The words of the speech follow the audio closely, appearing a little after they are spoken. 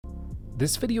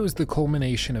This video is the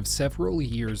culmination of several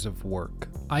years of work.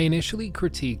 I initially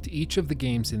critiqued each of the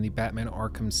games in the Batman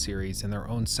Arkham series in their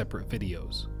own separate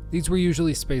videos. These were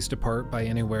usually spaced apart by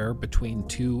anywhere between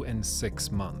 2 and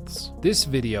 6 months. This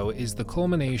video is the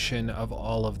culmination of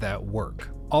all of that work.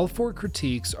 All 4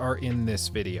 critiques are in this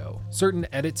video. Certain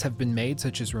edits have been made,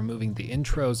 such as removing the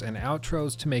intros and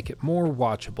outros to make it more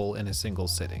watchable in a single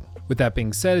sitting. With that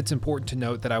being said, it's important to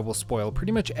note that I will spoil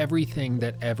pretty much everything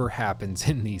that ever happens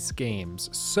in these games.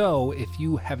 So if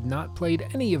you have not played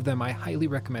any of them, I highly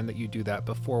recommend that you do that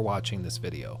before watching this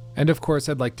video. And of course,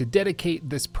 I'd like to dedicate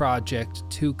this project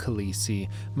to Khaleesi,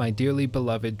 my dearly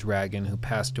beloved dragon who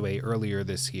passed away earlier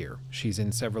this year. She's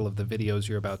in several of the videos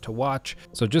you're about to watch,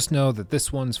 so just know that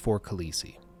this one's for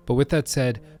Khaleesi. But with that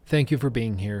said, thank you for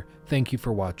being here, thank you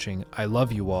for watching, I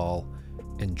love you all,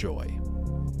 enjoy.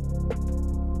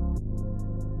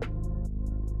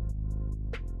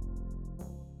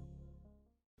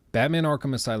 Batman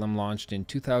Arkham Asylum launched in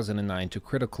 2009 to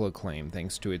critical acclaim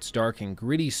thanks to its dark and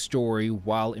gritty story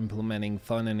while implementing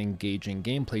fun and engaging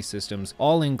gameplay systems,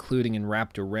 all including and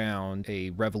wrapped around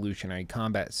a revolutionary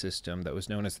combat system that was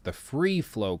known as the Free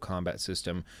Flow combat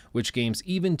system, which games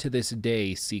even to this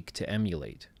day seek to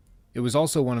emulate. It was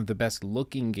also one of the best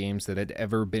looking games that had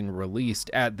ever been released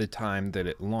at the time that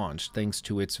it launched, thanks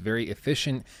to its very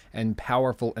efficient and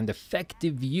powerful and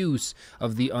effective use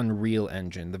of the Unreal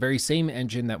Engine, the very same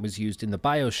engine that was used in the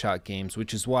BioShock games,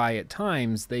 which is why at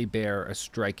times they bear a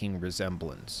striking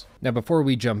resemblance. Now, before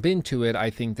we jump into it, I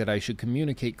think that I should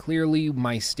communicate clearly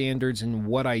my standards and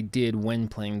what I did when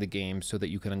playing the game so that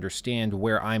you can understand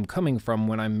where I'm coming from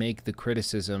when I make the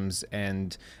criticisms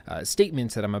and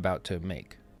statements that I'm about to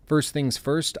make. First things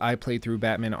first, I played through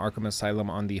Batman Arkham Asylum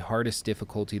on the hardest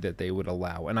difficulty that they would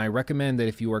allow, and I recommend that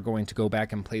if you are going to go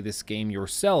back and play this game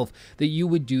yourself, that you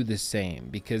would do the same,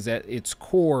 because at its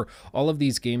core, all of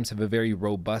these games have a very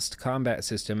robust combat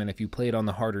system, and if you play it on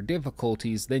the harder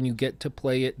difficulties, then you get to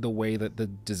play it the way that the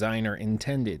designer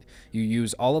intended. You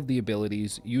use all of the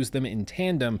abilities, use them in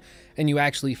tandem, and you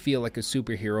actually feel like a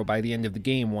superhero by the end of the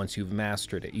game once you've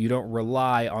mastered it. You don't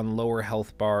rely on lower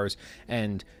health bars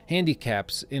and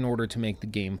handicaps in order to make the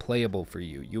game playable for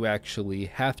you. You actually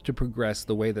have to progress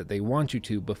the way that they want you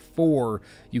to before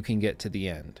you can get to the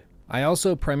end. I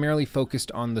also primarily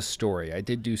focused on the story. I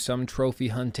did do some trophy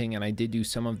hunting and I did do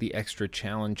some of the extra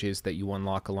challenges that you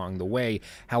unlock along the way.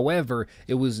 However,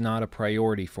 it was not a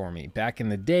priority for me. Back in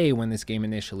the day when this game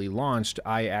initially launched,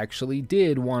 I actually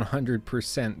did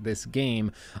 100% this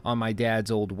game on my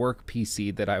dad's old work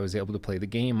PC that I was able to play the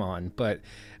game on. But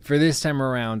for this time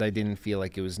around, I didn't feel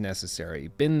like it was necessary.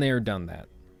 Been there, done that.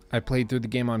 I played through the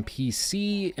game on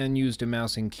PC and used a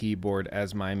mouse and keyboard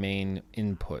as my main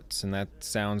inputs, and that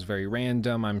sounds very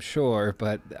random, I'm sure,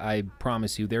 but I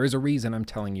promise you there is a reason I'm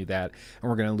telling you that, and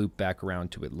we're going to loop back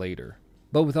around to it later.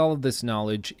 But with all of this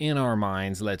knowledge in our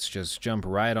minds, let's just jump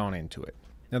right on into it.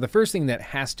 Now, the first thing that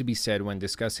has to be said when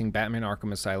discussing Batman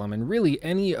Arkham Asylum, and really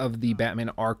any of the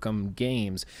Batman Arkham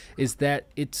games, is that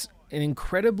it's an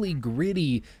incredibly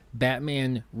gritty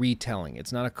Batman retelling.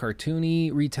 It's not a cartoony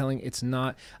retelling. It's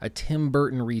not a Tim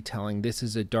Burton retelling. This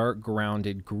is a dark,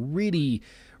 grounded, gritty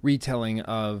retelling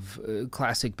of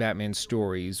classic Batman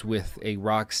stories with a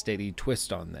rock-steady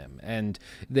twist on them. And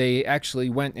they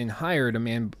actually went and hired a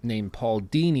man named Paul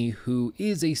Dini, who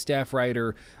is a staff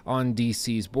writer on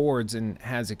DC's boards and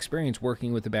has experience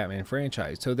working with the Batman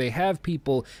franchise. So they have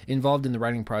people involved in the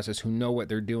writing process who know what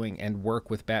they're doing and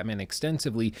work with Batman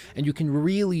extensively, and you can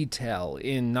really tell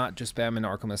in not just Batman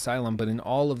Arkham Asylum, but in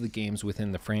all of the games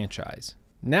within the franchise.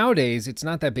 Nowadays, it's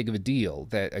not that big of a deal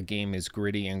that a game is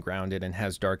gritty and grounded and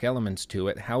has dark elements to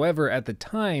it. However, at the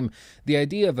time, the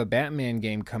idea of a Batman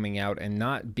game coming out and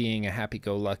not being a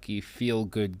happy-go-lucky,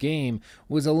 feel-good game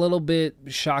was a little bit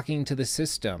shocking to the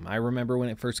system. I remember when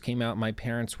it first came out, my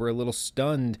parents were a little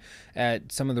stunned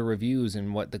at some of the reviews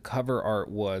and what the cover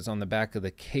art was on the back of the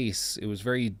case. It was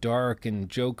very dark, and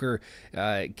Joker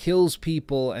kills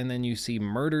people, and then you see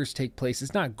murders take place.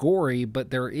 It's not gory,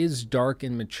 but there is dark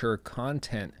and mature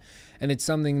content. And it's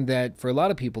something that for a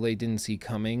lot of people they didn't see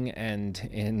coming, and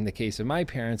in the case of my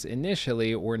parents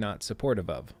initially were not supportive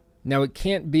of. Now, it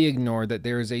can't be ignored that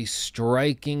there is a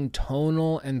striking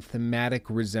tonal and thematic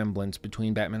resemblance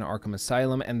between Batman Arkham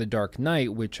Asylum and The Dark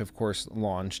Knight, which of course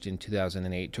launched in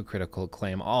 2008 to critical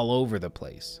acclaim all over the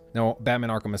place. Now, Batman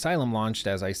Arkham Asylum launched,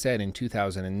 as I said, in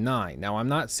 2009. Now, I'm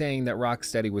not saying that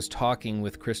Rocksteady was talking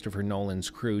with Christopher Nolan's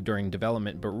crew during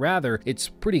development, but rather, it's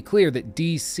pretty clear that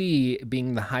DC,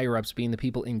 being the higher-ups, being the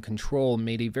people in control,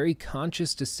 made a very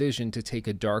conscious decision to take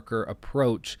a darker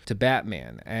approach to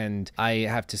Batman, and I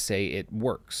have to say it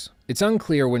works. It's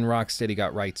unclear when Rocksteady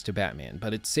got rights to Batman,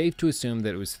 but it's safe to assume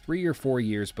that it was 3 or 4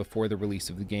 years before the release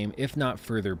of the game, if not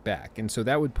further back. And so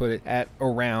that would put it at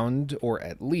around, or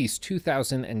at least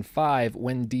 2005,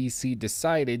 when DC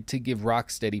decided to give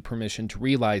Rocksteady permission to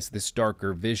realize this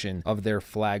darker vision of their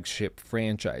flagship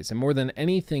franchise. And more than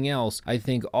anything else, I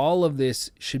think all of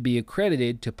this should be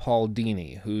accredited to Paul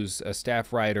Dini, who's a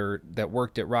staff writer that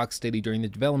worked at Rocksteady during the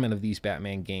development of these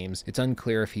Batman games. It's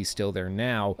unclear if he's still there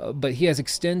now, but he has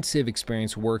extensive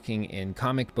experience working in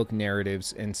comic book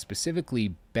narratives and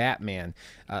specifically Batman,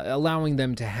 allowing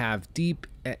them to have deep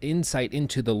insight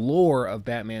into the lore of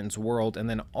Batman's world and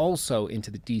then also into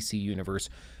the DC universe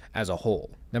as a whole.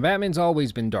 Now, Batman's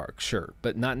always been dark, sure,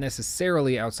 but not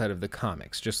necessarily outside of the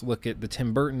comics. Just look at the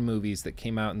Tim Burton movies that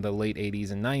came out in the late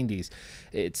 80s and 90s.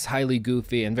 It's highly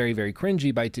goofy and very, very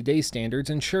cringy by today's standards,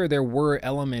 and sure, there were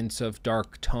elements of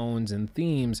dark tones and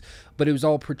themes, but it was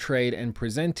all portrayed and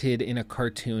presented in a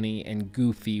cartoony and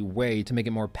goofy way to make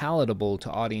it more palatable to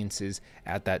audiences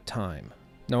at that time.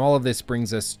 Now, all of this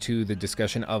brings us to the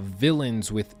discussion of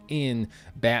villains within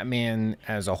Batman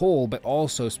as a whole, but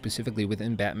also specifically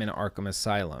within Batman Arkham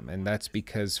Asylum. And that's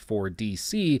because for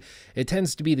DC, it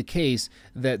tends to be the case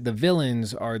that the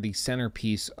villains are the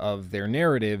centerpiece of their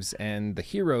narratives and the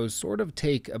heroes sort of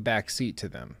take a back seat to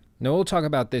them. Now, we'll talk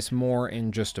about this more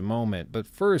in just a moment, but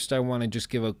first I want to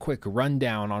just give a quick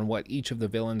rundown on what each of the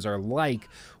villains are like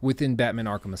within Batman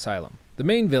Arkham Asylum. The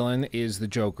main villain is the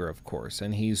Joker, of course,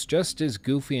 and he's just as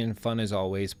goofy and fun as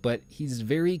always, but he's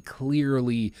very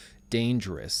clearly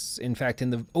dangerous. In fact,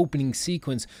 in the opening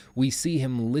sequence, we see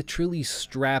him literally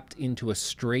strapped into a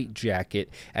straitjacket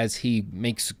as he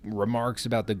makes remarks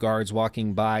about the guards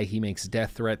walking by. He makes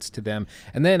death threats to them.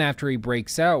 And then after he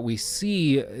breaks out, we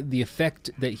see the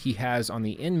effect that he has on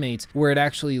the inmates, where it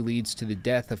actually leads to the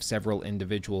death of several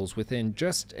individuals within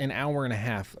just an hour and a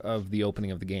half of the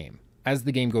opening of the game. As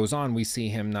the game goes on, we see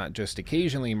him not just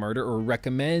occasionally murder or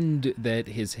recommend that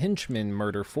his henchmen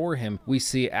murder for him. We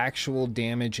see actual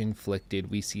damage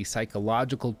inflicted. We see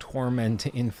psychological torment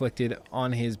inflicted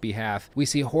on his behalf. We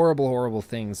see horrible, horrible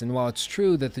things. And while it's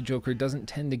true that the Joker doesn't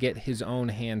tend to get his own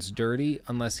hands dirty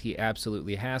unless he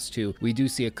absolutely has to, we do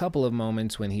see a couple of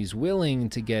moments when he's willing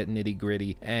to get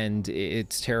nitty-gritty, and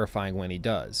it's terrifying when he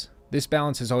does. This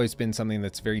balance has always been something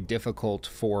that's very difficult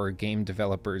for game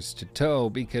developers to toe,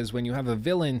 because when you have a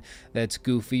villain that's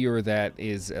goofy or that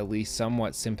is at least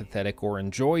somewhat sympathetic or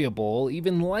enjoyable,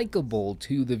 even likable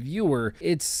to the viewer,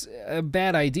 it's a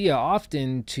bad idea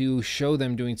often to show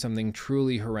them doing something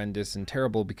truly horrendous and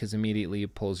terrible, because immediately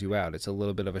it pulls you out. It's a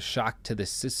little bit of a shock to the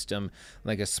system,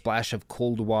 like a splash of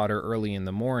cold water early in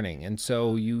the morning. And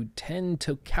so you tend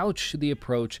to couch the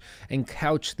approach and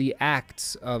couch the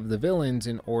acts of the villains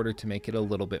in order to make it a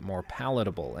little bit more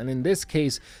palatable. And in this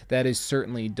case, that is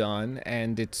certainly done,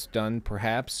 and it's done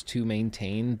perhaps to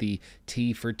maintain the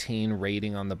T for teen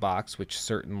rating on the box, which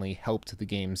certainly helped the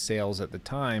game's sales at the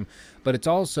time, but it's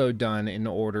also done in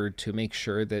order to make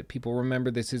sure that people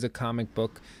remember this is a comic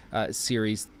book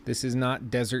series. This is not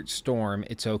Desert Storm.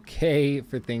 It's okay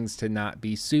for things to not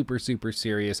be super, super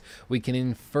serious. We can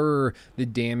infer the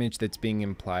damage that's being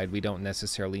implied. We don't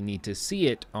necessarily need to see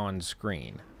it on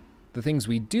screen. The things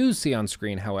we do see on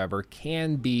screen, however,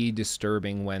 can be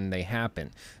disturbing when they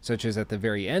happen, such as at the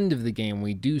very end of the game,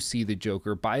 we do see the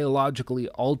Joker biologically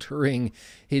altering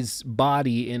his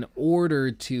body in order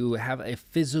to have a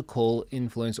physical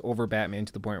influence over Batman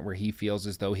to the point where he feels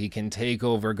as though he can take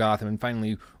over Gotham and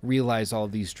finally realize all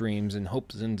of these dreams and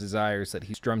hopes and desires that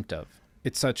he's dreamt of.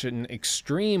 It's such an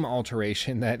extreme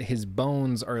alteration that his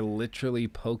bones are literally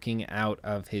poking out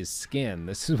of his skin.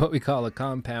 This is what we call a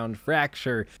compound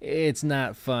fracture. It's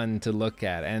not fun to look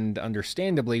at, and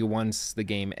understandably, once the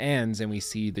game ends and we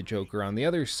see the Joker on the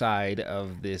other side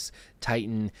of this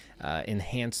Titan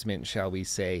enhancement, shall we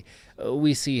say,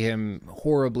 we see him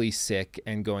horribly sick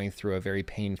and going through a very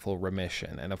painful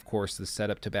remission. And of course, the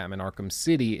setup to Batman Arkham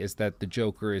City is that the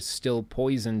Joker is still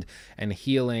poisoned and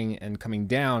healing and coming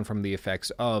down from the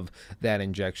effects of that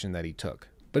injection that he took.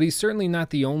 But he's certainly not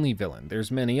the only villain. There's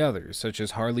many others, such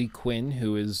as Harley Quinn,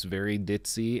 who is very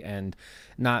ditzy and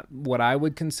not what I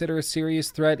would consider a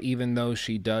serious threat, even though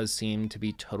she does seem to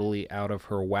be totally out of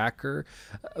her whacker.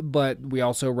 But we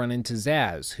also run into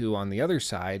Zsasz, who on the other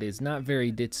side is not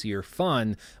very ditzy or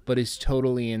fun, but is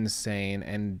totally insane,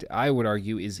 and I would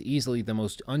argue is easily the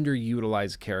most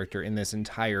underutilized character in this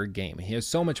entire game. He has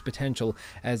so much potential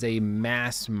as a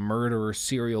mass murderer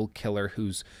serial killer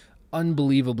who's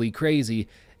unbelievably crazy,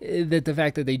 that the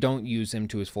fact that they don't use him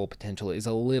to his full potential is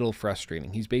a little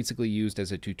frustrating. He's basically used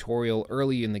as a tutorial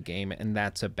early in the game, and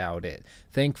that's about it.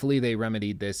 Thankfully, they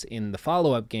remedied this in the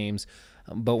follow-up games,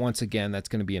 But once again, that's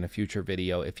going to be in a future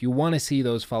video. If you want to see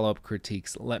those follow-up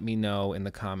critiques, let me know in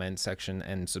the comment section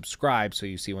and subscribe so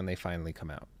you see when they finally come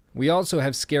out. We also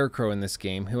have Scarecrow in this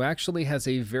game, who actually has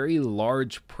a very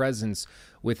large presence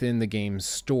within the game's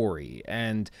story.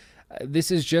 And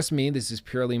this is just me, this is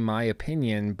purely my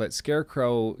opinion, but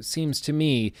Scarecrow seems to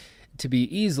me to be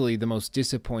easily the most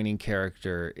disappointing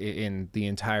character in the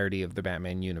entirety of the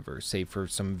Batman universe, save for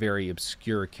some very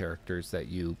obscure characters that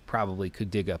you probably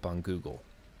could dig up on Google.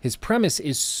 His premise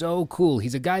is so cool.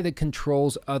 He's a guy that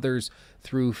controls others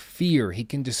through fear. He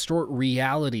can distort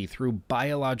reality through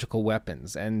biological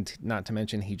weapons, and not to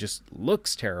mention he just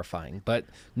looks terrifying. But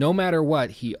no matter what,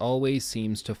 he always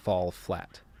seems to fall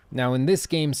flat. Now, in this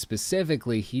game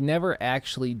specifically, he never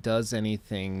actually does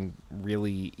anything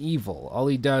really evil. All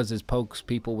he does is pokes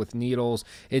people with needles.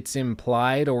 It's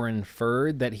implied or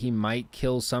inferred that he might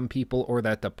kill some people or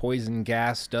that the poison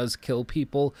gas does kill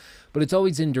people, but it's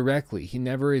always indirectly. He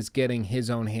never is getting his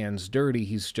own hands dirty.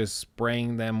 He's just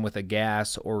spraying them with a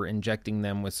gas or injecting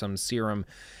them with some serum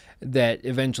that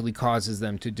eventually causes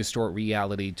them to distort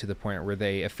reality to the point where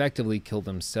they effectively kill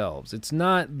themselves. It's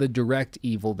not the direct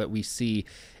evil that we see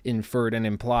inferred and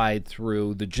implied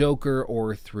through the Joker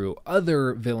or through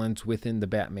other villains within the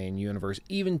Batman universe,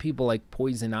 even people like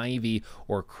Poison Ivy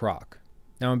or Croc.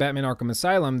 Now, in Batman Arkham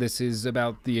Asylum, this is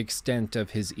about the extent of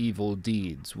his evil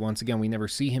deeds. Once again, we never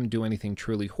see him do anything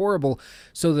truly horrible,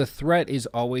 so the threat is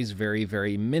always very,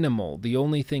 very minimal. The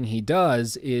only thing he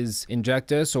does is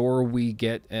inject us, or we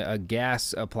get a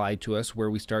gas applied to us where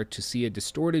we start to see a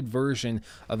distorted version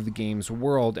of the game's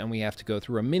world, and we have to go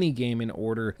through a mini-game in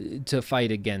order to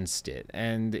fight against it.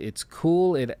 And it's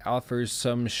cool. It offers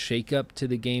some shake-up to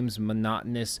the game's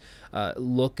monotonous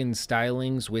look and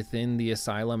stylings within the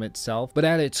asylum itself, but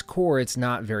at its core, it's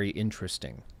not very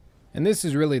interesting. And this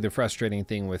is really the frustrating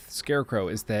thing with Scarecrow,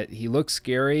 is that he looks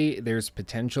scary, there's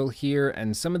potential here,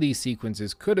 and some of these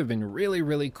sequences could have been really,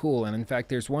 really cool. And in fact,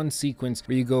 there's one sequence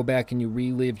where you go back and you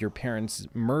relive your parents'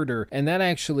 murder, and that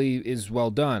actually is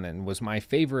well done and was my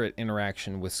favorite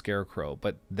interaction with Scarecrow,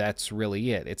 but that's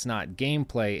really it. It's not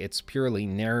gameplay, it's purely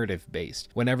narrative based.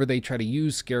 Whenever they try to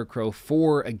use Scarecrow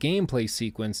for a gameplay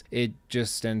sequence, it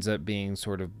just ends up being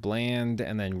sort of bland,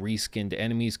 and then reskinned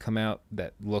enemies come out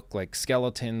that look like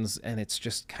skeletons, and it's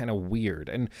just kind of weird.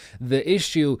 And the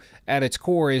issue at its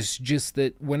core is just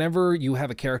that whenever you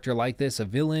have a character like this, a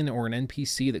villain or an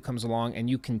NPC that comes along, and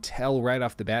you can tell right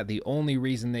off the bat the only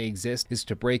reason they exist is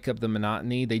to break up the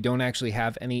monotony, they don't actually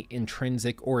have any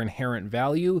intrinsic or inherent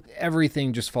value,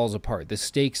 everything just falls apart. The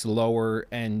stakes lower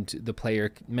and the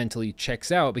player mentally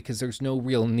checks out because there's no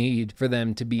real need for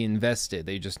them to be invested.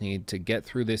 They just need to get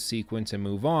through this sequence and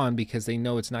move on because they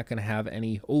know it's not going to have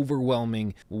any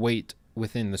overwhelming weight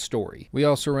within the story. We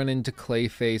also run into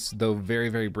Clayface, though very,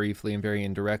 very briefly and very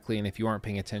indirectly, and if you aren't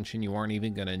paying attention, you aren't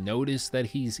even going to notice that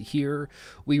he's here.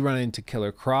 We run into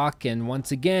Killer Croc, and once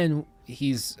again,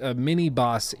 he's a mini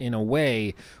boss in a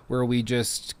way where we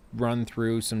just run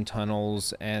through some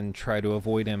tunnels and try to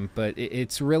avoid him, but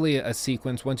it's really a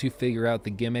sequence. Once you figure out the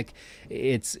gimmick,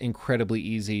 it's incredibly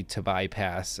easy to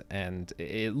bypass, and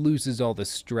it loses all the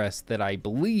stress that I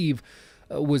believe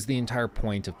was the entire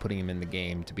point of putting him in the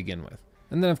game to begin with.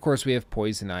 And then, of course, we have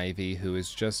Poison Ivy, who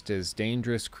is just as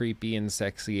dangerous, creepy, and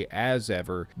sexy as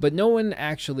ever, but no one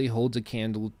actually holds a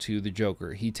candle to the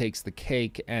Joker. He takes the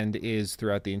cake and is,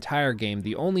 throughout the entire game,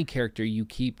 the only character you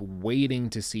keep waiting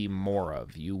to see more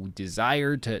of. You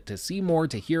desire to see more,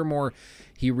 to hear more.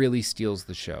 He really steals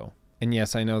the show. And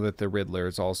yes, I know that the Riddler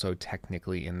is also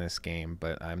technically in this game,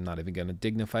 but I'm not even going to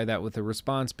dignify that with a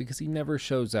response because he never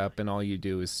shows up and all you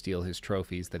do is steal his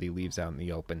trophies that he leaves out in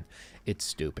the open. It's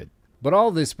stupid. But all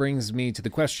this brings me to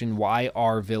the question, why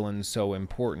are villains so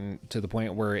important, to the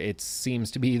point where it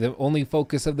seems to be the only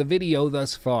focus of the video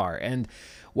thus far? And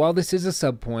while this is a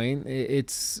subpoint,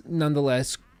 it's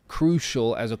nonetheless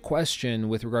crucial as a question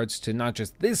with regards to not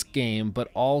just this game,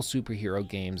 but all superhero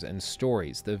games and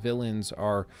stories. The villains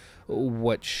are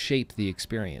what shape the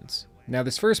experience. Now,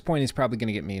 this first point is probably going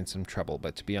to get me in some trouble,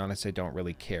 but to be honest, I don't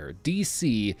really care.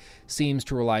 DC seems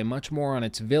to rely much more on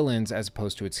its villains as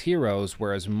opposed to its heroes,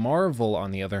 whereas Marvel,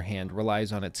 on the other hand,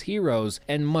 relies on its heroes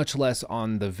and much less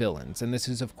on the villains. And this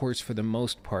is, of course, for the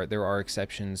most part. There are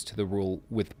exceptions to the rule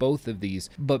with both of these,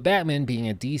 but Batman, being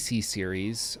a DC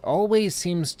series, always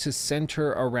seems to center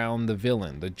around the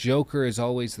villain. The Joker is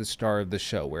always the star of the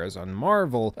show, whereas on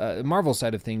Marvel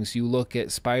side of things, you look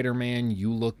at Spider-Man,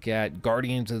 you look at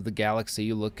Guardians of the Galaxy,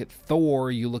 you look at Thor,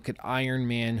 you look at Iron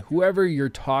Man, whoever you're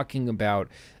talking about,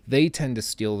 they tend to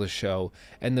steal the show,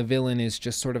 and the villain is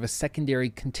just sort of a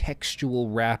secondary contextual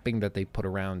wrapping that they put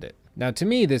around it. Now, to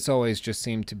me, this always just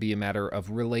seemed to be a matter of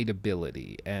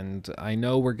relatability, and I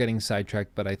know we're getting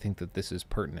sidetracked, but I think that this is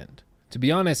pertinent. To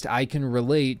be honest, I can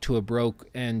relate to a broke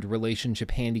and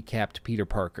relationship handicapped Peter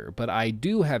Parker, but I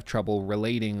do have trouble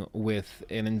relating with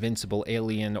an invincible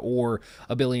alien or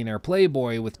a billionaire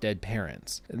playboy with dead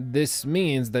parents. This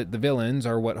means that the villains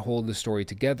are what hold the story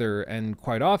together, and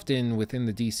quite often within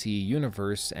the DC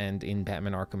universe, and in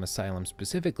Batman Arkham Asylum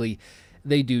specifically,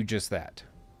 they do just that.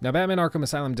 Now, Batman Arkham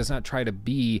Asylum does not try to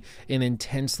be an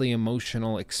intensely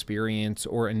emotional experience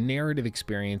or a narrative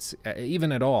experience,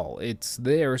 even at all. It's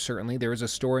there, certainly. There is a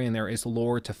story and there is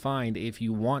lore to find if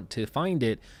you want to find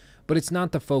it, but it's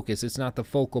not the focus. It's not the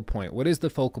focal point. What is the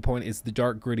focal point is the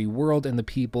dark, gritty world and the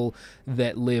people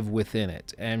that live within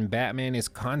it. And Batman is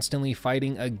constantly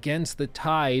fighting against the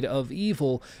tide of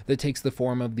evil that takes the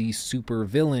form of these super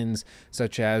villains,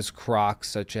 such as Croc,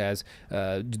 such as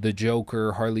the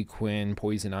Joker, Harley Quinn,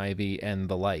 Poison Ivy, and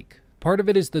the like. Part of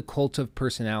it is the cult of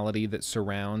personality that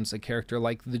surrounds a character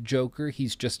like the Joker.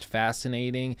 He's just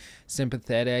fascinating,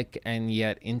 sympathetic, and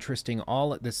yet interesting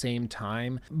all at the same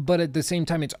time. But at the same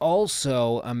time, it's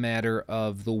also a matter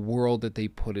of the world that they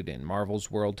put it in.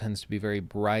 Marvel's world tends to be very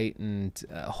bright and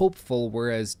hopeful,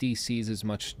 whereas DC's is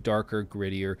much darker,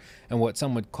 grittier, and what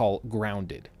some would call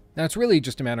grounded. Now, it's really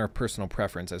just a matter of personal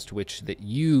preference as to which that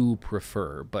you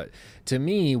prefer, but to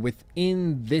me,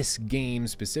 within this game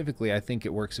specifically, I think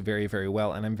it works very, very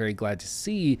well, and I'm very glad to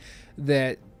see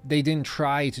that they didn't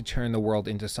try to turn the world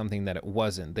into something that it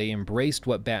wasn't. They embraced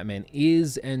what Batman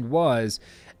is and was,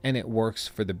 and it works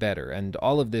for the better. And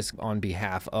all of this on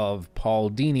behalf of Paul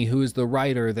Dini, who is the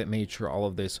writer that made sure all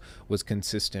of this was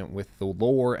consistent with the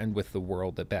lore and with the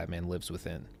world that Batman lives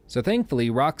within. So thankfully,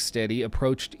 Rocksteady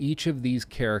approached each of these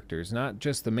characters, not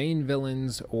just the main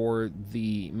villains or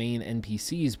the main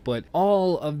NPCs, but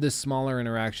all of the smaller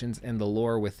interactions and the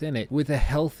lore within it with a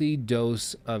healthy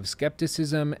dose of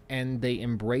skepticism, and they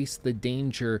embrace the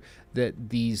danger that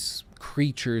these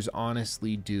creatures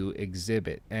honestly do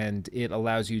exhibit, and it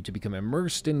allows you to become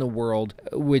immersed in the world,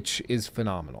 which is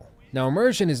phenomenal. Now,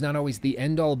 immersion is not always the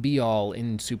end-all be-all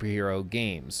in superhero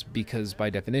games, because by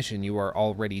definition you are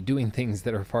already doing things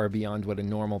that are far beyond what a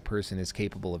normal person is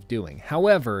capable of doing.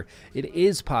 However, it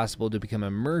is possible to become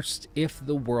immersed if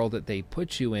the world that they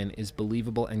put you in is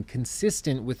believable and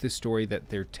consistent with the story that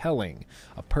they're telling.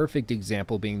 A perfect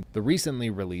example being the recently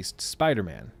released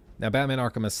Spider-Man. Now, Batman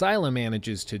Arkham Asylum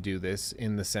manages to do this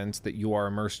in the sense that you are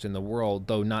immersed in the world,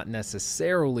 though not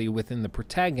necessarily within the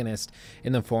protagonist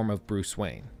in the form of Bruce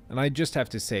Wayne. And I just have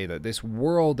to say that this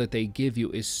world that they give you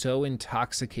is so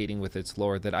intoxicating with its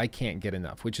lore that I can't get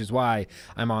enough, which is why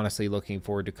I'm honestly looking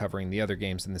forward to covering the other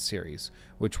games in the series,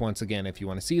 which once again, if you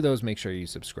want to see those, make sure you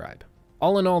subscribe.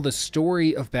 All in all, the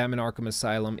story of Batman Arkham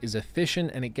Asylum is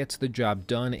efficient and it gets the job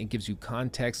done. It gives you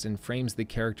context and frames the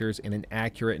characters in an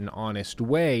accurate and honest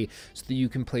way so that you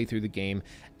can play through the game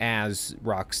as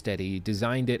Rocksteady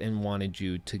designed it and wanted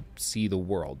you to see the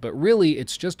world. But really,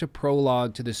 it's just a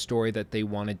prologue to the story that they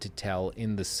wanted to tell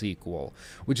in the sequel,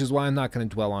 which is why I'm not going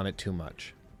to dwell on it too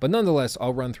much. But nonetheless,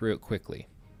 I'll run through it quickly.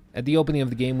 At the opening of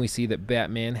the game, we see that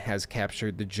Batman has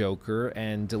captured the Joker,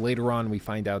 and later on we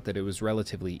find out that it was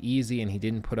relatively easy and he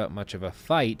didn't put up much of a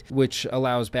fight, which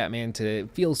allows Batman to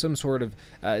feel some sort of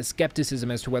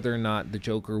skepticism as to whether or not the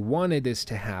Joker wanted this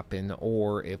to happen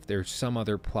or if there's some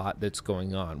other plot that's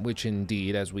going on, which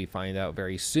indeed, as we find out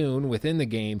very soon within the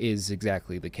game, is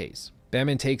exactly the case.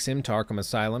 Batman takes him to Arkham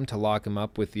Asylum to lock him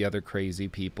up with the other crazy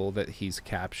people that he's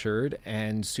captured,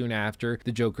 and soon after,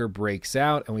 the Joker breaks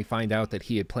out, and we find out that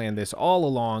he had planned this all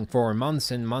along for months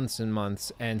and months and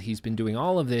months, and he's been doing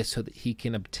all of this so that he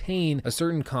can obtain a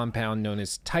certain compound known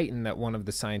as Titan that one of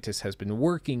the scientists has been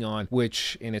working on,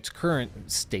 which in its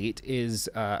current state is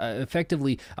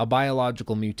effectively a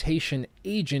biological mutation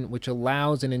agent which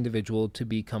allows an individual to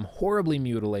become horribly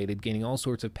mutilated, gaining all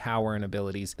sorts of power and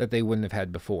abilities that they wouldn't have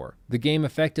had before. The game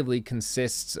effectively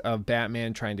consists of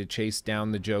Batman trying to chase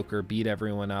down the Joker, beat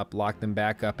everyone up, lock them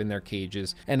back up in their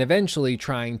cages, and eventually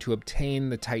trying to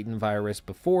obtain the Titan virus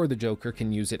before the Joker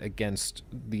can use it against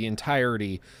the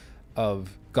entirety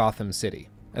of Gotham City.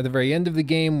 At the very end of the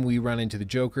game, we run into the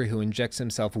Joker, who injects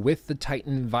himself with the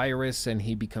Titan virus, and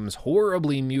he becomes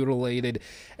horribly mutilated,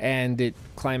 and it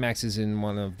climaxes in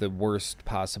one of the worst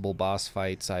possible boss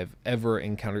fights I've ever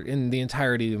encountered in the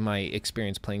entirety of my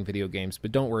experience playing video games.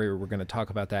 But don't worry, we're going to talk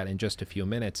about that in just a few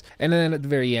minutes. And then at the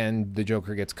very end, the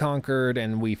Joker gets conquered,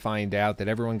 and we find out that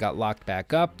everyone got locked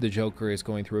back up. The Joker is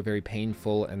going through a very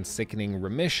painful and sickening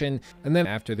remission, and then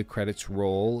after the credits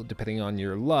roll, depending on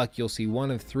your luck, you'll see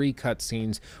one of 3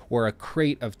 cutscenes where a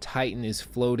crate of Titan is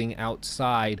floating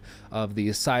outside of the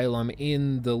asylum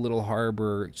in the little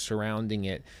harbor surrounding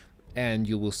it. And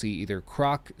you will see either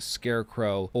Croc,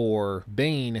 Scarecrow, or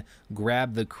Bane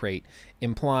grab the crate,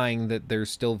 implying that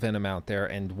there's still Venom out there,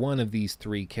 and one of these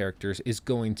three characters is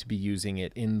going to be using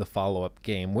it in the follow-up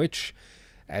game, which,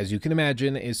 as you can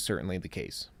imagine, is certainly the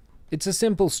case. It's a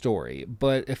simple story,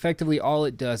 but effectively all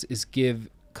it does is give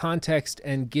context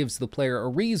and gives the player a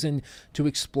reason to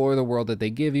explore the world that they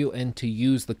give you and to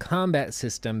use the combat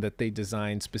system that they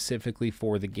designed specifically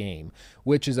for the game,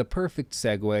 which is a perfect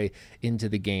segue into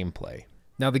the gameplay.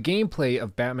 Now, the gameplay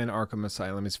of Batman Arkham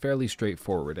Asylum is fairly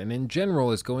straightforward and in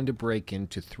general is going to break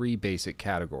into three basic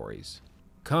categories: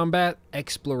 combat,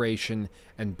 exploration,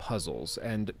 and puzzles.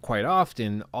 And quite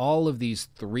often, all of these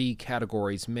three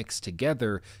categories mix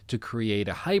together to create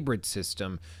a hybrid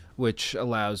system, which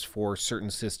allows for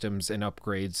certain systems and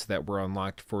upgrades that were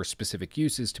unlocked for specific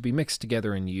uses to be mixed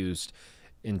together and used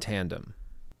in tandem.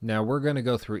 Now, we're going to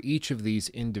go through each of these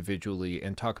individually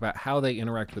and talk about how they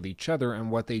interact with each other and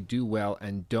what they do well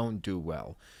and don't do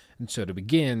well. And so to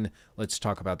begin, let's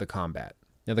talk about the combat.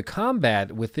 Now, the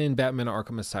combat within Batman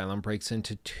Arkham Asylum breaks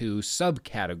into two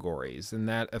subcategories, and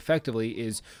that effectively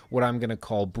is what I'm going to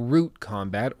call brute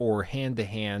combat, or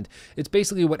hand-to-hand. It's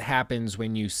basically what happens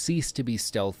when you cease to be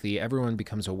stealthy, everyone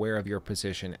becomes aware of your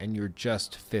position, and you're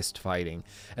just fist fighting.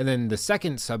 And then the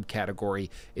second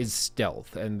subcategory is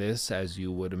stealth, and this, as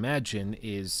you would imagine,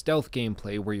 is stealth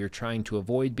gameplay where you're trying to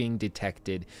avoid being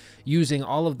detected, using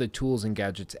all of the tools and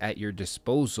gadgets at your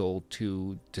disposal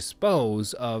to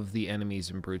dispose of the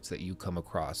enemies and brutes that you come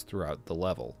across throughout the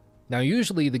level. Now,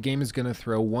 usually the game is going to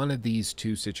throw one of these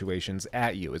two situations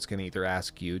at you. It's going to either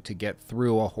ask you to get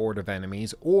through a horde of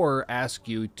enemies or ask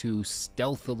you to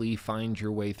stealthily find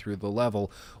your way through the level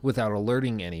without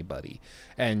alerting anybody.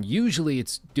 And usually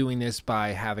it's doing this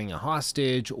by having a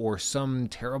hostage or some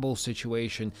terrible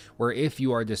situation where if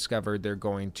you are discovered, they're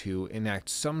going to enact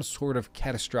some sort of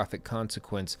catastrophic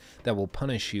consequence that will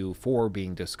punish you for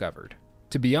being discovered.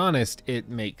 To be honest, it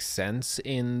makes sense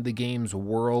in the game's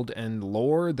world and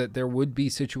lore that there would be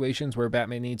situations where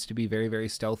Batman needs to be very, very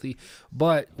stealthy,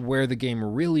 but where the game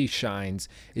really shines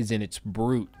is in its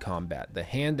brute combat, the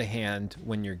hand-to-hand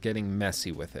when you're getting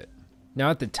messy with it. Now,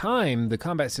 at the time, the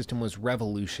combat system was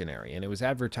revolutionary, and it was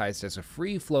advertised as a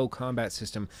free-flow combat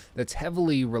system that's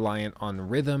heavily reliant on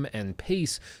rhythm and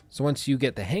pace, so once you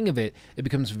get the hang of it, it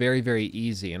becomes very, very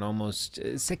easy and almost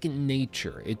second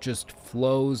nature. It just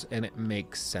flows and it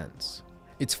makes sense.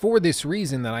 It's for this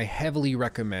reason that I heavily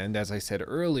recommend, as I said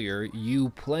earlier,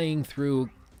 you playing through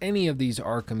any of these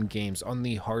Arkham games on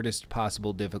the hardest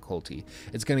possible difficulty.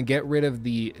 It's going to get rid of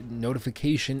the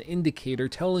notification indicator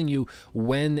telling you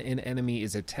when an enemy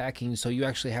is attacking, so you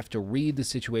actually have to read the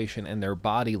situation and their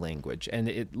body language, and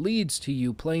it leads to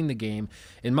you playing the game,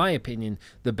 in my opinion,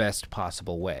 the best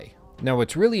possible way. Now,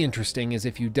 what's really interesting is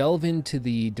if you delve into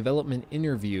the development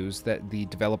interviews that the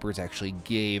developers actually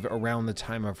gave around the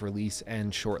time of release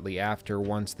and shortly after,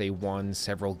 once they won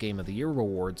several Game of the Year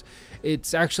awards,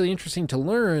 it's actually interesting to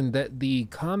learn that the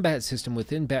combat system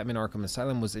within Batman Arkham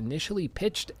Asylum was initially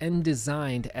pitched and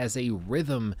designed as a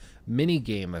rhythm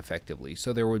minigame, effectively.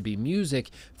 So there would be music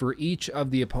for each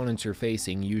of the opponents you're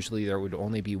facing. Usually there would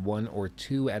only be one or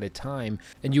two at a time,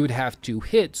 and you would have to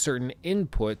hit certain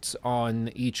inputs on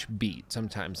each beat,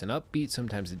 sometimes an upbeat,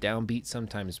 sometimes a downbeat,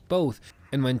 sometimes both.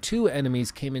 And when two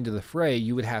enemies came into the fray,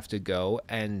 you would have to go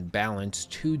and balance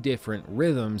two different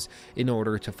rhythms in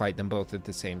order to fight them both at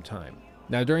the same time.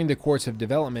 Now, during the course of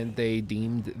development, they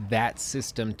deemed that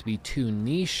system to be too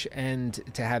niche and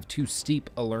to have too steep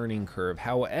a learning curve.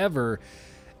 However,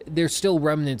 there's still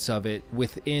remnants of it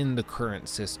within the current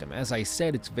system. As I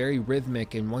said, it's very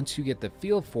rhythmic, and once you get the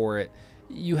feel for it,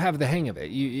 you have the hang of it.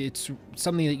 It's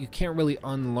something that you can't really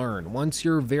unlearn. Once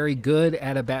you're very good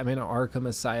at a Batman Arkham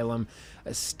Asylum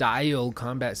style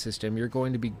combat system, you're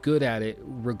going to be good at it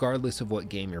regardless of what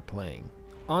game you're playing.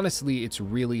 Honestly, it's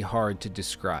really hard to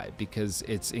describe because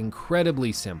it's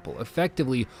incredibly simple.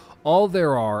 Effectively, all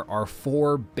there are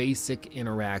four basic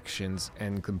interactions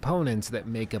and components that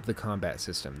make up the combat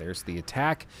system. There's the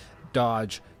attack,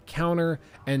 dodge, counter,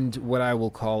 and what I will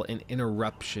call an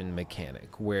interruption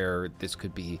mechanic, where this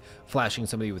could be flashing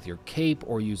somebody with your cape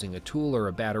or using a tool or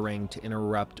a batarang to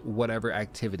interrupt whatever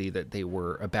activity that they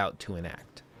were about to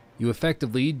enact. You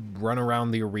effectively run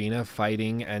around the arena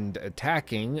fighting and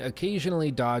attacking, occasionally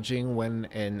dodging when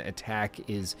an attack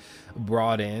is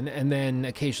brought in, and then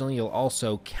occasionally you'll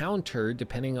also counter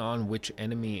depending on which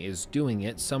enemy is doing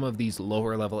it. Some of these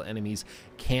lower level enemies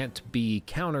can't be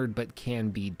countered but can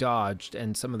be dodged,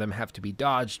 and some of them have to be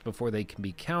dodged before they can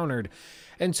be countered.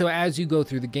 And so as you go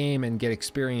through the game and get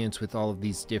experience with all of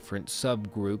these different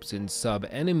subgroups and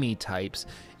sub-enemy types,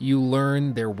 you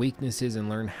learn their weaknesses and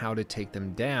learn how to take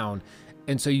them down.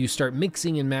 And so you start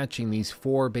mixing and matching these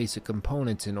 4 basic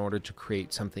components in order to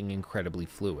create something incredibly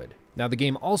fluid. Now, the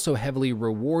game also heavily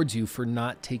rewards you for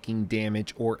not taking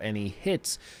damage or any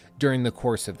hits during the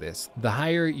course of this. The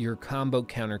higher your combo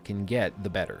counter can get, the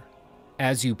better.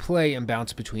 As you play and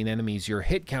bounce between enemies, your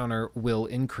hit counter will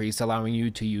increase, allowing you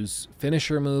to use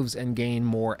finisher moves and gain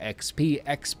more XP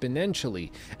exponentially.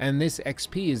 And this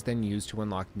XP is then used to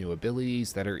unlock new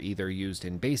abilities that are either used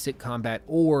in basic combat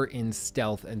or in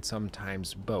stealth, and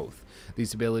sometimes both.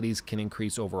 These abilities can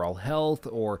increase overall health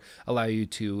or allow you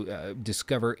to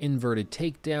discover inverted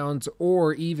takedowns,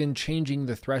 or even changing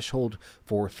the threshold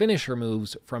for finisher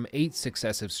moves from 8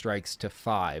 successive strikes to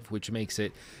 5, which makes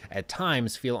it at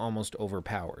times feel almost overpowered.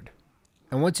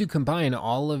 And once you combine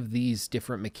all of these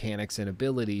different mechanics and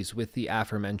abilities with the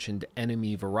aforementioned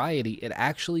enemy variety, it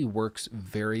actually works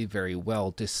very, very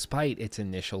well despite its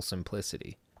initial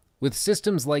simplicity. With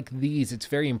systems like these, it's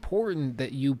very important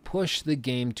that you push the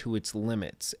game to its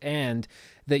limits and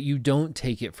that you don't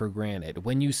take it for granted.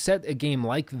 When you set a game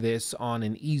like this on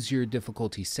an easier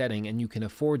difficulty setting and you can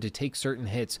afford to take certain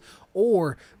hits,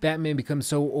 or Batman becomes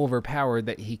so overpowered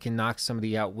that he can knock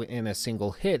somebody out in a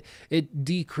single hit, it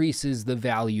decreases the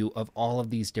value of all of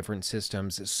these different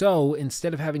systems. So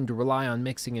instead of having to rely on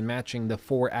mixing and matching the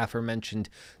 4 aforementioned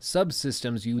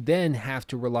subsystems, you then have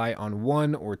to rely on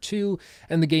 1 or 2,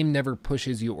 and the game never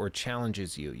pushes you or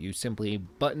challenges you. You simply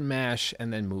button mash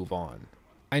and then move on.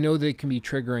 I know that it can be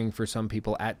triggering for some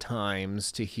people at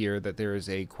times to hear that there is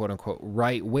a quote-unquote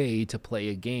right way to play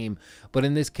a game, but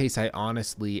in this case I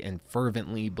honestly and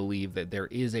fervently believe that there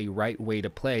is a right way to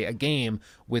play a game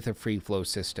with a free flow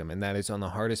system, and that is on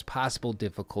the hardest possible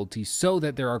difficulty so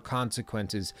that there are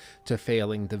consequences to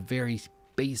failing the very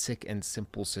basic and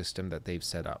simple system that they've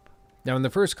set up. Now, in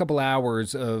the first couple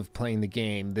hours of playing the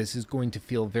game, this is going to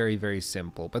feel very, very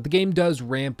simple, but the game does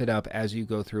ramp it up as you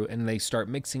go through, and they start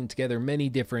mixing together many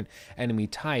different enemy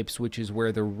types, which is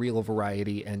where the real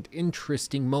variety and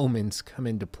interesting moments come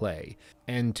into play.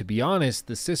 And to be honest,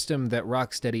 the system that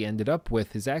Rocksteady ended up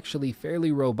with is actually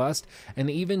fairly robust, and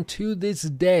even to this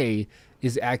day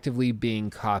is actively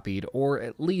being copied, or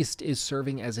at least is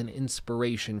serving as an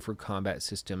inspiration for combat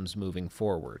systems moving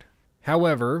forward.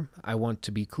 However, I want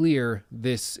to be clear,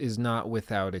 this is not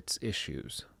without its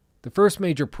issues. The first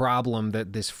major problem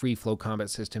that this free flow combat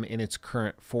system in its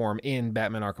current form in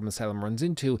Batman Arkham Asylum runs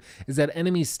into is that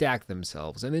enemies stack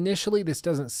themselves. And initially this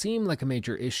doesn't seem like a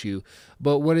major issue,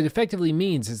 but what it effectively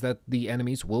means is that the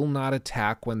enemies will not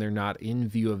attack when they're not in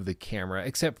view of the camera,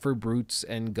 except for brutes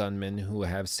and gunmen who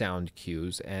have sound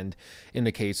cues. And in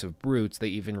the case of brutes, they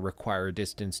even require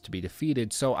distance to be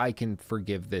defeated, so I can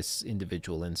forgive this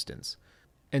individual instance.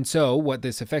 And so what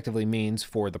this effectively means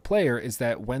for the player is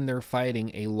that when they're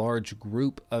fighting a large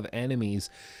group of enemies,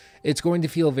 it's going to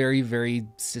feel very, very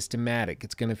systematic.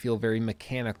 It's going to feel very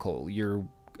mechanical. You're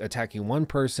attacking one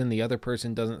person, the other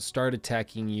person doesn't start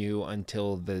attacking you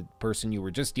until the person you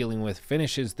were just dealing with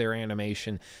finishes their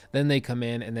animation. Then they come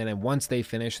in, and then once they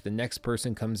finish, the next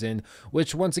person comes in,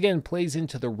 which once again plays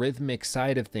into the rhythmic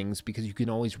side of things because you can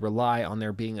always rely on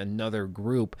there being another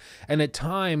group. And at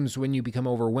times when you become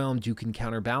overwhelmed, you can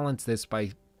counterbalance this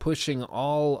by pushing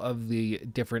all of the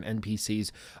different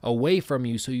NPCs away from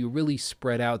you so you really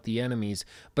spread out the enemies,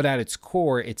 but at its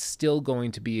core it's still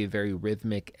going to be a very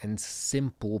rhythmic and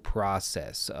simple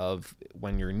process of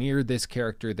when you're near this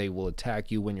character they will attack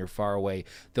you, when you're far away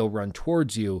they'll run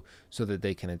towards you so that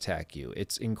they can attack you.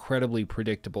 It's incredibly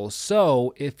predictable,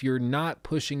 so if you're not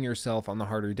pushing yourself on the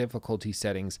harder difficulty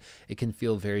settings, it can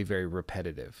feel very, very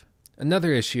repetitive.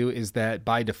 Another issue is that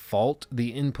by default,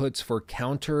 the inputs for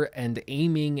counter and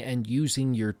aiming and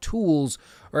using your tools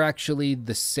are actually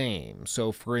the same.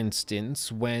 So for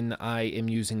instance, when I am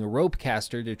using a rope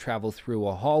caster to travel through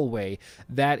a hallway,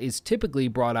 that is typically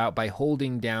brought out by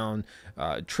holding down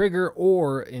trigger,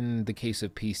 or in the case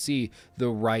of PC, the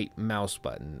right mouse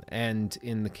button. And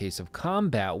in the case of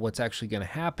combat, what's actually going to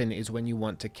happen is when you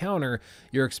want to counter,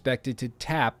 you're expected to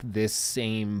tap this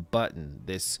same button,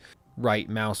 this right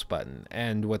mouse button.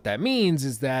 And what that means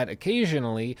is that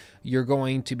occasionally you're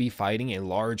going to be fighting a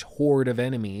large horde of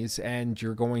enemies and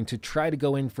you're going to try to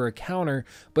go in for a counter,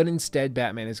 but instead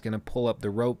Batman is going to pull up the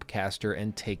rope caster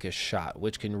and take a shot,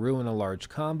 which can ruin a large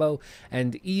combo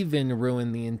and even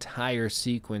ruin the entire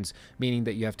sequence, meaning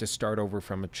that you have to start over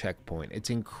from a checkpoint. It's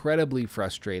incredibly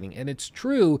frustrating, and it's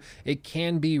true, it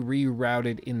can be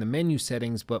rerouted in the menu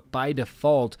settings, but by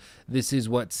default this is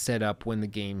what's set up when the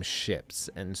game ships,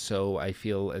 and so I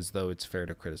feel as though it's fair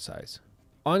to criticize.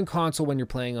 On console, when you're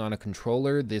playing on a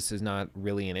controller, this is not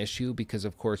really an issue because,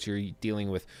 of course, you're dealing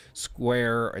with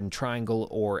square and triangle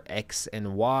or X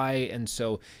and Y, and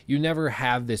so you never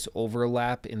have this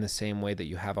overlap in the same way that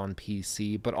you have on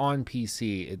PC. But on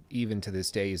PC, it, even to this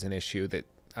day, is an issue that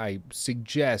I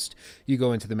suggest you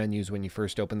go into the menus when you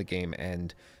first open the game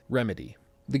and remedy.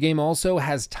 The game also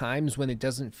has times when it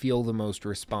doesn't feel the most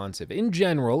responsive. In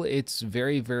general, it's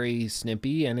very, very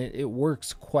snippy and it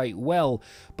works quite well,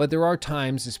 but there are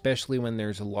times, especially when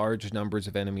there's large numbers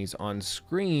of enemies on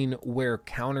screen, where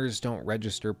counters don't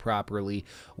register properly,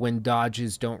 when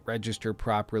dodges don't register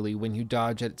properly, when you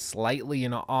dodge at slightly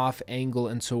an off angle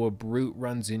and so a brute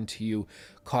runs into you,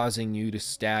 causing you to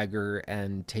stagger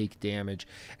and take damage.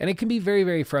 And it can be very,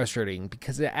 very frustrating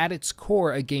because at its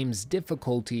core, a game's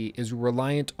difficulty is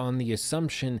reliant on the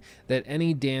assumption that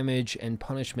any damage and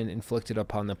punishment inflicted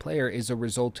upon the player is a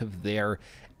result of their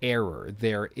error,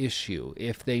 their issue.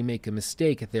 If they make a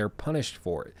mistake, they're punished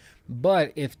for it.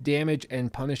 But if damage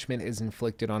and punishment is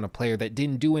inflicted on a player that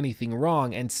didn't do anything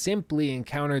wrong and simply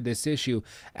encountered this issue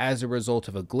as a result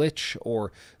of a glitch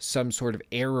or some sort of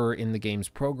error in the game's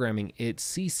programming, it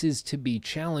ceases to be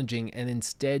challenging and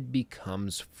instead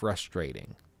becomes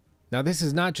frustrating. Now, this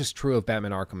is not just true of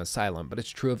Batman Arkham Asylum, but it's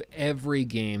true of every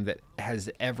game that has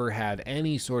ever had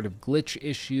any sort of glitch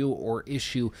issue or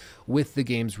issue with the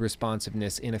game's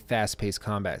responsiveness in a fast-paced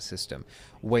combat system.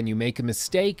 When you make a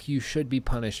mistake, you should be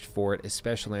punished for it,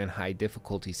 especially on high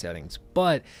difficulty settings.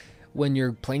 But when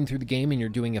you're playing through the game and you're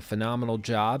doing a phenomenal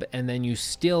job, and then you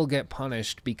still get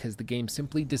punished because the game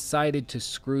simply decided to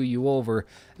screw you over,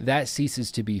 that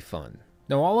ceases to be fun.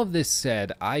 Now, all of this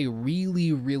said, I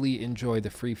really enjoy the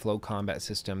free flow combat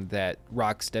system that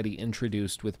Rocksteady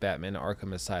introduced with Batman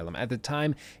Arkham Asylum. At the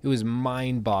time, it was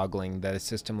mind-boggling that a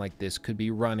system like this could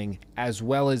be running as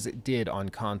well as it did on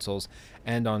consoles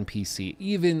and on PC,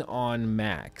 even on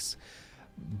Macs.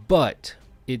 But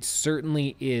it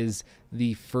certainly is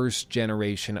the first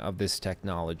generation of this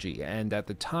technology, and at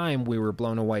the time we were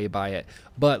blown away by it,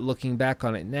 but looking back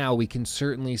on it now, we can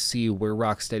certainly see where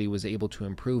Rocksteady was able to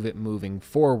improve it moving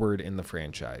forward in the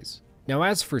franchise. Now,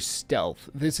 as for stealth,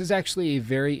 this is actually a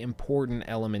very important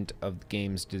element of the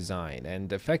game's design,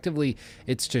 and effectively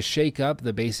it's to shake up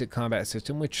the basic combat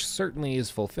system, which certainly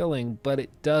is fulfilling, but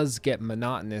it does get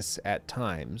monotonous at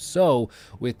times. So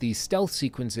with these stealth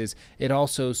sequences, it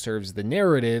also serves the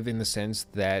narrative in the sense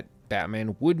that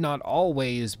Batman would not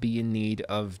always be in need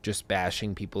of just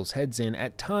bashing people's heads in.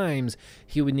 At times,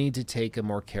 he would need to take a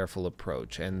more careful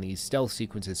approach, and these stealth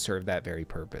sequences serve that very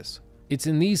purpose. It's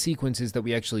in these sequences that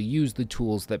we actually use the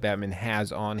tools that Batman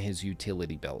has on his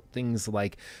utility belt. Things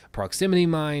like proximity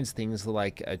mines, things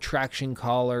like attraction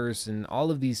collars, and all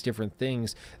of these different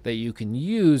things that you can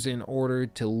use in order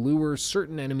to lure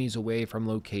certain enemies away from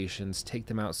locations, take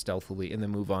them out stealthily, and then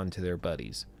move on to their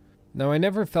buddies. Now, I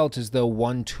never felt as though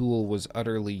one tool was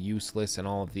utterly useless and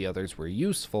all of the others were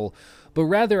useful, but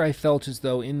rather I felt as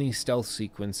though in these stealth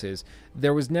sequences,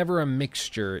 there was never a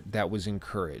mixture that was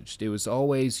encouraged. It was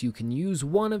always, you can use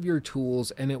one of your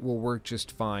tools and it will work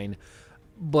just fine,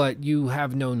 but you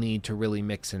have no need to really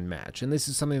mix and match. And this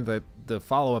is something that the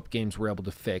follow-up games were able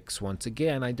to fix. Once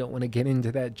again, I don't want to get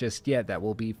into that just yet. That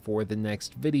will be for the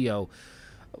next video.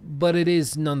 But it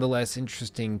is nonetheless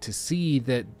interesting to see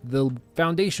that the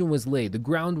foundation was laid, the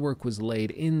groundwork was laid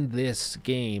in this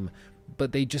game,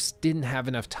 but they just didn't have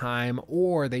enough time,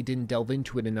 or they didn't delve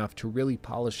into it enough to really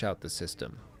polish out the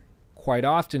system. Quite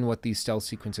often what these stealth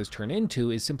sequences turn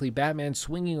into is simply Batman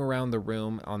swinging around the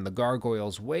room on the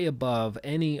gargoyles way above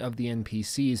any of the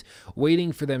NPCs,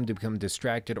 waiting for them to become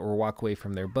distracted or walk away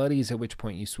from their buddies, at which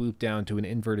point you swoop down to an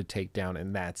inverted takedown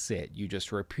and that's it. You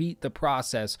just repeat the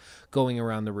process going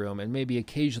around the room, and maybe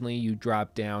occasionally you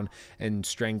drop down and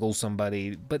strangle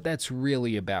somebody, but that's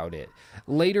really about it.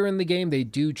 Later in the game, they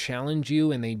do challenge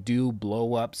you and they do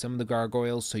blow up some of the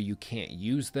gargoyles so you can't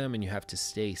use them and you have to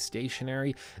stay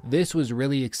stationary. This was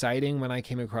really exciting when I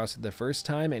came across it the first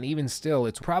time, and even still,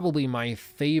 it's probably my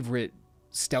favorite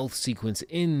stealth sequence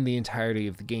in the entirety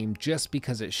of the game, just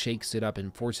because it shakes it up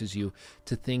and forces you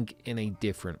to think in a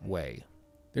different way.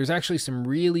 There's actually some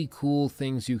really cool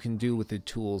things you can do with the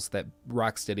tools that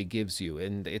Rocksteady gives you,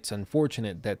 and it's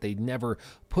unfortunate that they never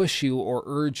push you or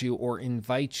urge you or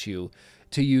invite you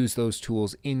to use those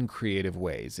tools in creative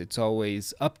ways. It's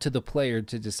always up to the player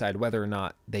to decide whether or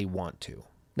not they want to.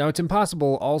 Now, it's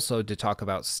impossible also to talk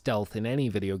about stealth in any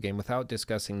video game without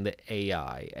discussing the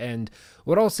AI, and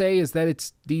what I'll say is that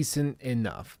it's decent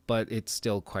enough, but it's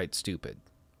still quite stupid.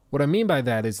 What I mean by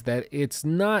that is that it's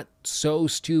not so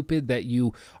stupid that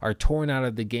you are torn out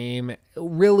of the game.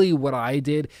 Really, what I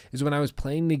did is when I was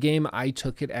playing the game, I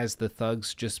took it as the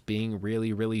thugs just being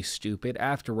really, really stupid.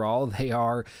 After all, they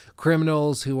are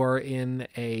criminals who are in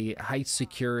a high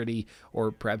security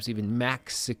or perhaps even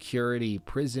max security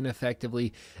prison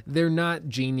effectively. They're not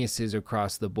geniuses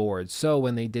across the board. So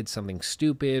when they did something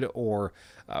stupid or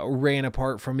ran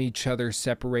apart from each other,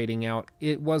 separating out,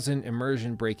 it wasn't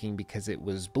immersion breaking because it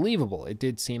was believable. It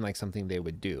did seem like something they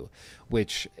would do,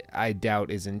 which I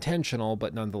doubt is intentional,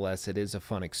 but nonetheless, it is a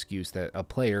fun excuse that a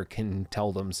player can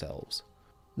tell themselves.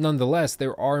 Nonetheless,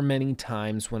 there are many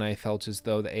times when I felt as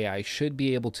though the AI should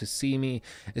be able to see me,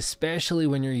 especially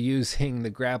when you're using the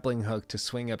grappling hook to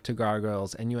swing up to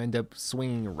gargoyles and you end up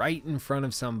swinging right in front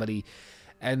of somebody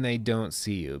and they don't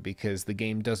see you because the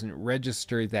game doesn't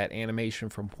register that animation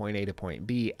from point A to point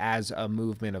B as a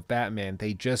movement of Batman.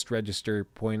 They just register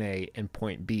point A and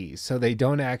point B. So they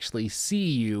don't actually see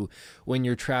you when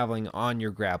you're traveling on your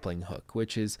grappling hook,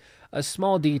 which is a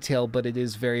small detail, but it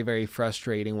is very, very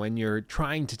frustrating when you're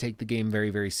trying to take the game very,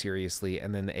 very seriously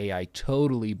and then the AI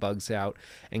totally bugs out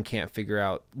and can't figure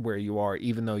out where you are,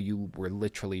 even though you were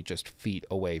literally just feet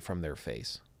away from their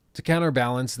face. To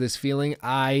counterbalance this feeling,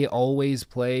 I always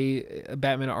play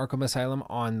Batman Arkham Asylum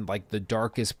on like the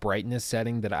darkest brightness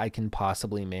setting that I can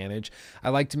possibly manage.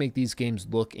 I like to make these games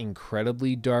look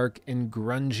incredibly dark and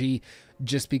grungy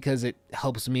just because it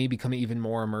helps me become even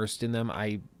more immersed in them.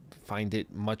 I find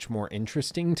it much more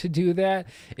interesting to do that.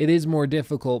 It is more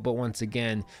difficult, but once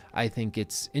again, I think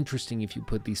it's interesting if you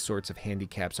put these sorts of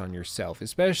handicaps on yourself,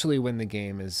 especially when the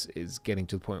game is getting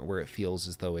to the point where it feels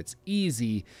as though it's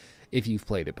easy if you've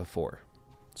played it before.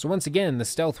 So once again, the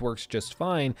stealth works just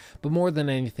fine, but more than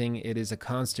anything, it is a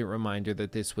constant reminder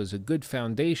that this was a good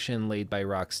foundation laid by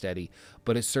Rocksteady,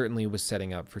 but it certainly was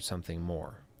setting up for something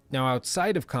more. Now,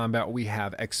 outside of combat, we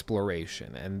have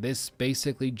exploration, and this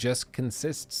basically just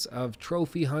consists of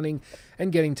trophy hunting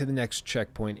and getting to the next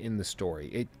checkpoint in the story.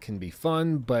 It can be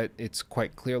fun, but it's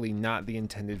quite clearly not the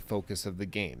intended focus of the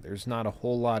game. There's not a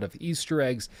whole lot of Easter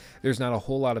eggs. There's not a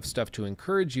whole lot of stuff to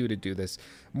encourage you to do this.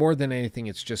 More than anything,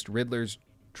 it's just Riddler's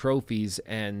trophies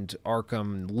and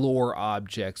Arkham lore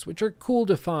objects, which are cool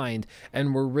to find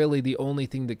and were really the only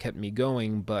thing that kept me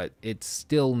going, but it's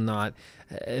still not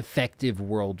effective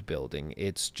world building.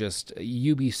 It's just a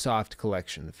Ubisoft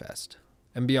collection fest.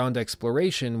 And beyond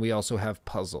exploration, we also have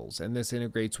puzzles, and this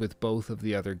integrates with both of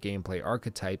the other gameplay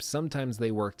archetypes. Sometimes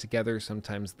they work together,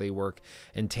 sometimes they work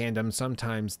in tandem,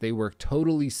 sometimes they work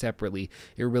totally separately.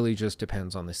 It really just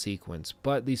depends on the sequence.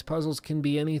 But these puzzles can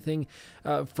be anything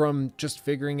from just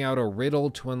figuring out a riddle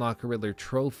to unlock a Riddler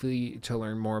trophy to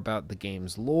learn more about the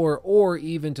game's lore, or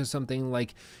even to something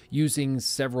like using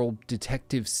several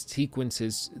detective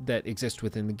sequences that exist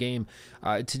within the game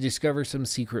to discover some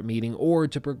secret meeting or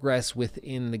to progress within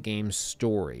the game's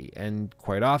story. And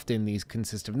quite often these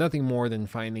consist of nothing more than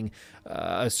finding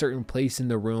a certain place in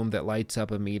the room that lights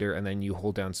up a meter, and then you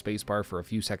hold down spacebar for a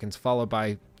few seconds, followed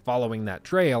by following that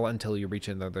trail until you reach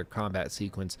another combat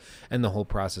sequence, and the whole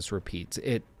process repeats.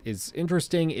 It is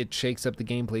interesting, it shakes up the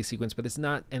gameplay sequence, but it's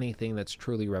not anything that's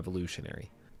truly revolutionary.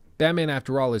 Batman,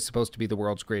 after all, is supposed to be the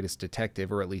world's greatest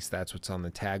detective, or at least that's what's on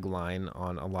the tagline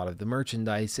on a lot of the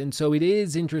merchandise, and so it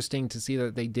is interesting to see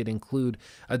that they did include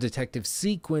a detective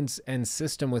sequence and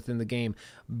system within the game,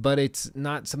 but it's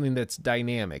not something that's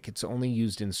dynamic. It's only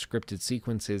used in scripted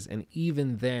sequences, and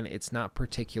even then, it's not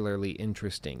particularly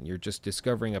interesting. You're just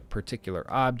discovering a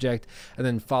particular object and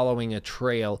then following a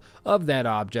trail of that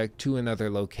object to another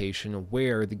location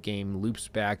where the game loops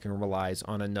back and relies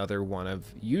on another one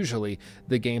of usually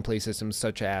the gameplay systems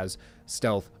such as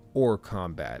stealth or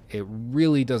combat. It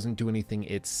really doesn't do anything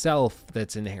itself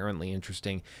that's inherently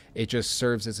interesting. It just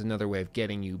serves as another way of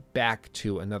getting you back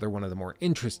to another one of the more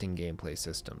interesting gameplay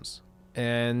systems.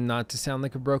 And not to sound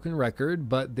like a broken record,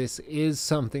 but this is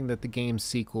something that the game's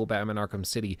sequel, Batman Arkham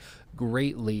City,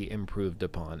 greatly improved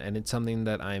upon, and it's something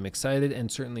that I am excited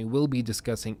and certainly will be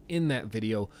discussing in that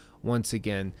video. Once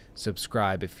again,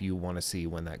 subscribe if you want to see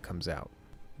when that comes out.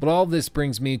 But all this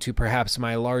brings me to perhaps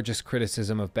my largest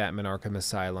criticism of Batman Arkham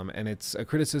Asylum, and it's a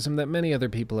criticism that many other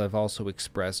people have also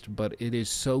expressed, but it is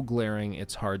so glaring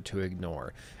it's hard to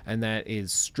ignore, and that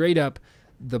is straight up,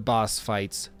 the boss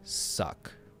fights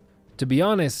suck. To be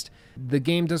honest, the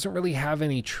game doesn't really have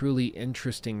any truly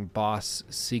interesting boss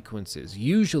sequences.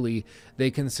 Usually,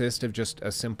 they consist of just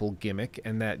a simple gimmick,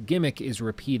 and that gimmick is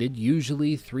repeated,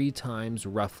 usually 3 times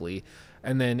roughly,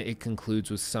 and then it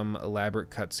concludes with some elaborate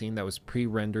cutscene that was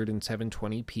pre-rendered in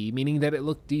 720p, meaning that it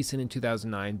looked decent in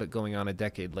 2009, but going on a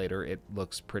decade later, it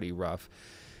looks pretty rough,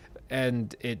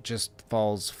 and it just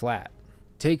falls flat.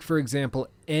 Take, for example,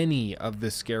 any of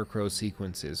the Scarecrow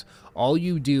sequences. All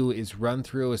you do is run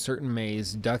through a certain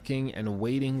maze, ducking and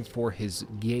waiting for his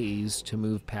gaze to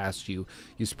move past you.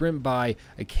 You sprint by.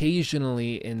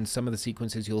 Occasionally, in some of the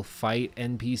sequences, you'll fight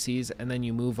NPCs, and then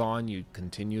you move on. You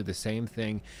continue the same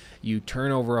thing. You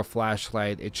turn over a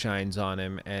flashlight, it shines on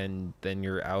him, and then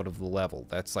you're out of the level.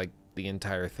 That's like the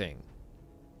entire thing.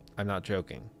 I'm not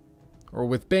joking. Or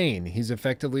with Bane, he's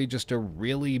effectively just a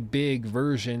really big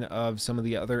version of some of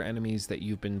the other enemies that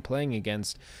you've been playing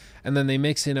against, and then they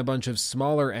mix in a bunch of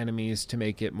smaller enemies to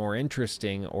make it more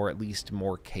interesting, or at least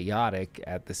more chaotic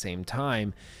at the same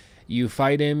time. You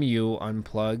fight him, you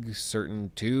unplug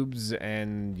certain tubes,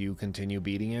 and you continue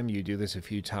beating him. You do this a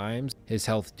few times. His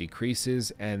health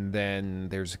decreases, and then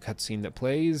there's a cutscene that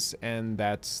plays, and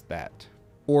that's that.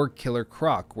 Or Killer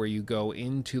Croc, where you go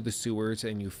into the sewers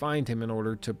and you find him in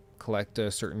order to collect a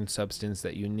certain substance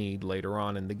that you need later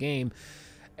on in the game,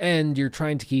 and you're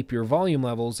trying to keep your volume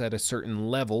levels at a certain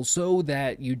level so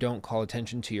that you don't call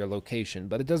attention to your location.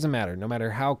 But it doesn't matter. No matter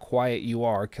how quiet you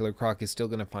are, Killer Croc is still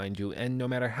going to find you, and no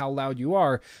matter how loud you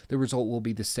are, the result will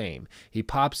be the same. He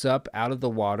pops up out of the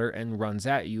water and runs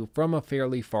at you from a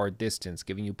fairly far distance,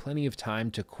 giving you plenty of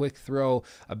time to quick throw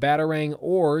a batarang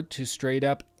or to straight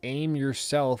up aim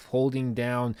yourself, holding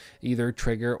down either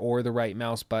trigger or the right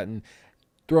mouse button,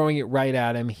 throwing it right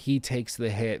at him. He takes the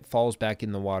hit, falls back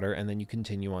in the water, and then you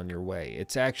continue on your way.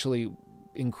 It's actually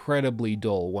incredibly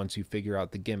dull once you figure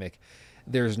out the gimmick.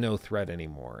 There's no threat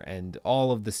anymore, and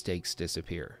all of the stakes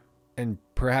disappear. And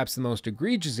perhaps the most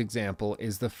egregious example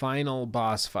is the final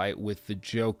boss fight with the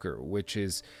Joker, which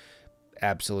is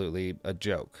absolutely a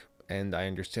joke. And I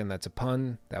understand that's a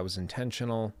pun, that was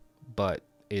intentional, but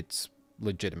it's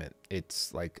legitimate.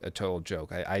 It's like a total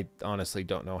joke. I honestly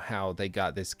don't know how they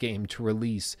got this game to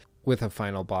release with a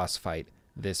final boss fight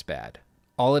this bad.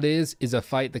 All it is a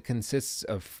fight that consists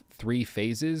of 3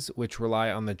 phases, which rely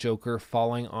on the Joker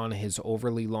falling on his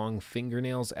overly long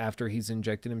fingernails after he's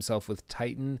injected himself with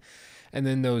Titan, and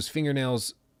then those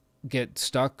fingernails get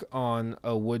stuck on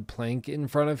a wood plank in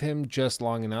front of him just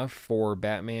long enough for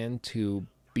Batman to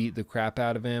beat the crap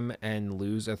out of him and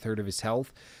lose a third of his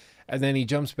health. And then he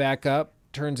jumps back up,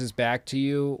 turns his back to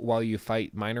you while you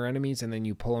fight minor enemies, and then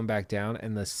you pull him back down,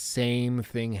 and the same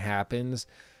thing happens.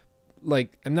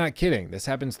 Like, I'm not kidding. This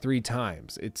happens 3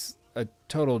 times. It's a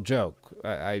total joke.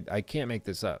 I can't make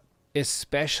this up.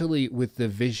 Especially with the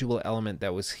visual element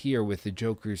that was here with the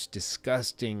Joker's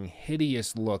disgusting,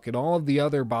 hideous look and all of the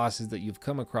other bosses that you've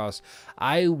come across.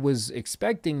 I was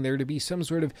expecting there to be some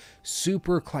sort of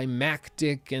super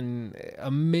climactic and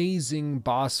amazing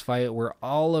boss fight where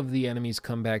all of the enemies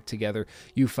come back together.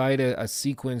 You fight a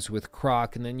sequence with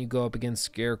Croc, and then you go up against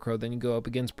Scarecrow, then you go up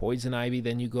against Poison Ivy,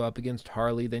 then you go up against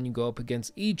Harley, then you go up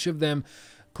against each of them,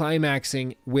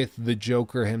 climaxing with the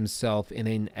Joker himself in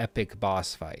an epic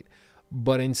boss fight.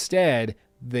 But instead,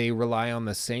 they rely on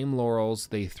the same laurels.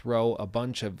 They throw a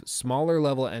bunch of smaller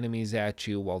level enemies at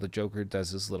you while the Joker does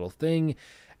his little thing,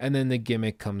 and then the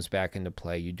gimmick comes back into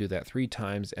play. You do that 3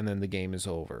 times, and then the game is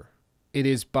over. It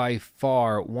is by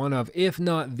far one of, if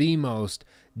not the most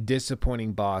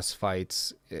disappointing boss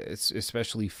fights,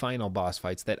 especially final boss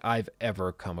fights, that I've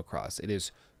ever come across. It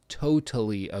is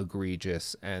totally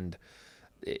egregious, and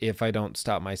if I don't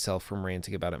stop myself from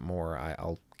ranting about it more,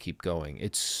 I'll keep going.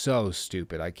 It's so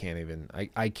stupid. I can't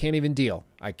even deal.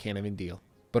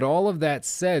 But all of that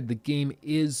said, the game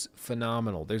is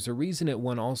phenomenal. There's a reason it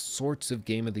won all sorts of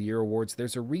Game of the Year awards.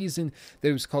 There's a reason that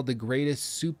it was called the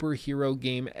greatest superhero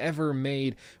game ever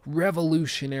made,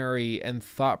 revolutionary and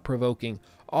thought-provoking.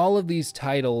 All of these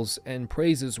titles and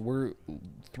praises were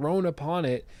thrown upon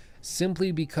it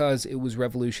simply because it was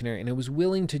revolutionary and it was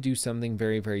willing to do something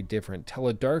very, very different, tell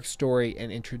a dark story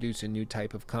and introduce a new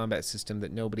type of combat system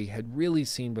that nobody had really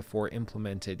seen before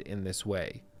implemented in this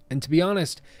way. And to be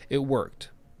honest, it worked.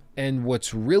 And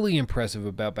what's really impressive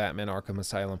about Batman Arkham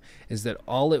Asylum is that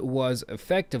all it was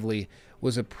effectively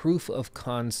was a proof of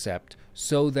concept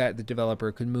so that the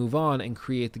developer could move on and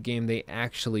create the game they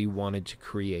actually wanted to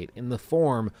create in the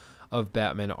form of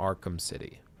Batman Arkham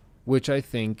City, which I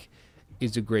think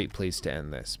is a great place to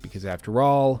end this, because after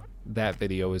all, that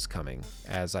video is coming,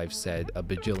 as I've said a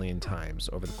bajillion times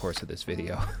over the course of this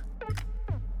video.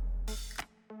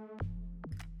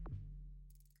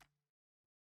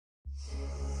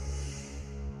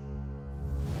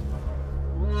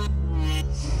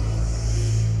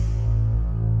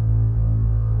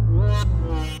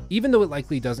 Even though it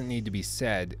likely doesn't need to be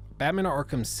said, Batman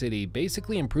Arkham City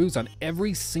basically improves on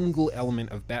every single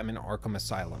element of Batman Arkham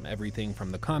Asylum, everything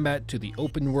from the combat to the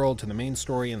open world to the main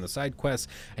story and the side quests,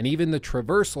 and even the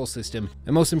traversal system.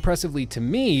 And most impressively to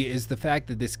me is the fact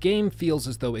that this game feels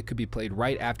as though it could be played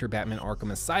right after Batman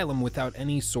Arkham Asylum without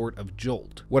any sort of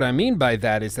jolt. What I mean by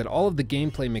that is that all of the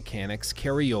gameplay mechanics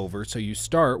carry over, so you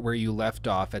start where you left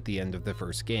off at the end of the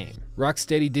first game.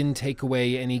 Rocksteady didn't take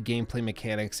away any gameplay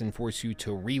mechanics and force you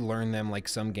to relearn them like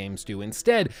some games do.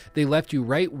 Instead, they left you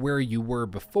right where you were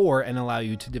before and allow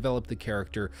you to develop the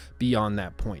character beyond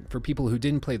that point. For people who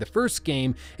didn't play the first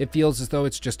game, it feels as though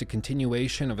it's just a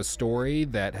continuation of a story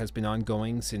that has been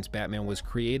ongoing since Batman was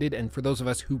created, and for those of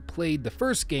us who played the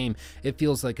first game, it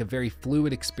feels like a very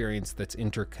fluid experience that's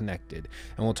interconnected.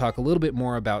 And we'll talk a little bit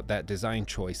more about that design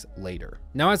choice later.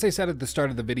 Now, as I said at the start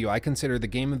of the video, I consider the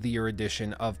Game of the Year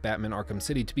edition of Batman Arkham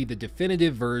City to be the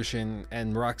definitive version,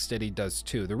 and Rocksteady does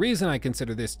too. The reason I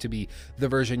consider this to be the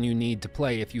version you need to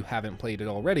play if you haven't played it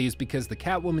already is because the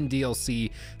Catwoman DLC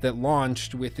that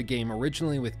launched with the game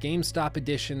originally with GameStop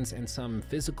editions and some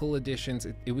physical editions,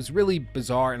 it was really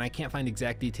bizarre, and I can't find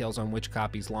exact details on which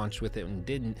copies launched with it and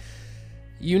didn't.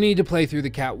 You need to play through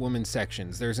the Catwoman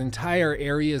sections. There's entire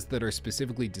areas that are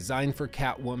specifically designed for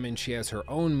Catwoman. She has her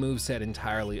own moveset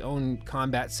entirely, own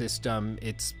combat system.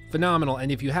 It's phenomenal,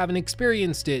 and if you haven't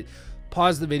experienced it,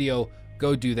 pause the video,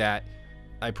 go do that.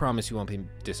 I promise you won't be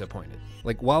disappointed.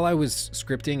 Like, while I was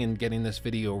scripting and getting this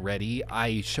video ready,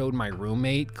 I showed my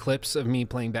roommate clips of me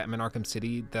playing Batman Arkham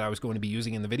City that I was going to be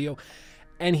using in the video,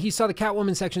 and he saw the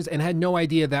Catwoman sections and had no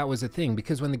idea that was a thing,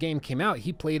 because when the game came out,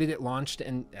 he played it, it launched,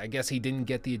 and I guess he didn't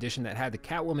get the edition that had the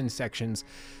Catwoman sections,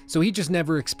 so he just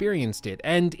never experienced it.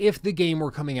 And if the game were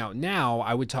coming out now,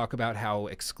 I would talk about how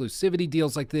exclusivity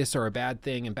deals like this are a bad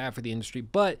thing and bad for the industry,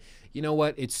 but you know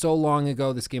what? It's so long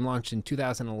ago. This game launched in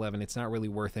 2011. It's not really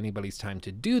worth anybody's time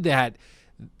to do that.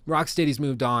 Rocksteady's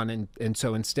moved on, and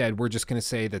so instead we're just going to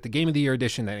say that the Game of the Year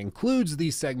edition that includes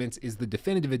these segments is the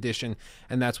definitive edition,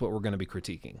 and that's what we're going to be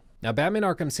critiquing. Now, Batman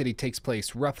Arkham City takes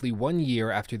place roughly 1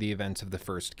 year after the events of the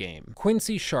first game.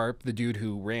 Quincy Sharp, the dude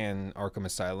who ran Arkham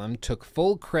Asylum, took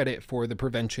full credit for the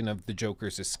prevention of the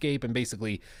Joker's escape and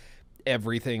basically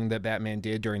everything that Batman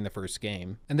did during the first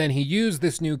game. And then he used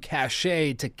this new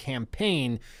cachet to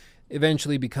campaign,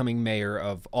 eventually becoming mayor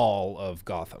of all of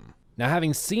Gotham. Now,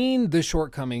 having seen the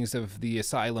shortcomings of the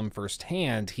asylum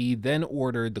firsthand, he then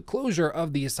ordered the closure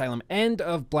of the asylum and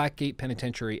of Blackgate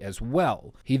Penitentiary as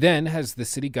well. He then has the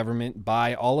city government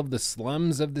buy all of the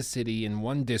slums of the city in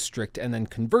one district and then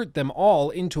convert them all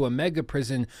into a mega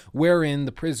prison wherein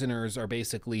the prisoners are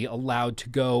basically allowed to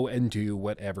go and do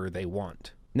whatever they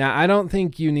want. Now, I don't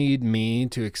think you need me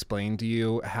to explain to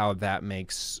you how that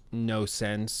makes no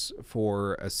sense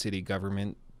for a city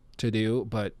government to do,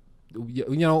 but you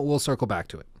know, we'll circle back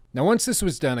to it. Now, once this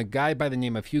was done, a guy by the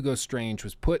name of Hugo Strange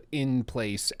was put in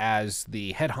place as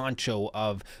the head honcho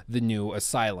of the new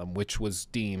asylum, which was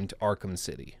deemed Arkham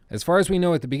City. As far as we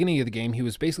know at the beginning of the game, he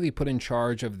was basically put in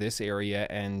charge of this area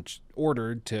and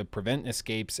ordered to prevent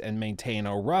escapes and maintain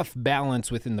a rough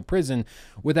balance within the prison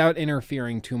without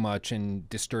interfering too much and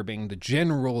disturbing the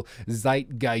general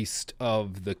zeitgeist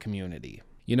of the community.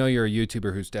 You know you're a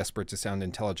YouTuber who's desperate to sound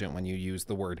intelligent when you use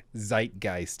the word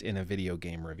zeitgeist in a video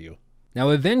game review. Now,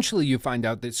 eventually you find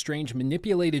out that Strange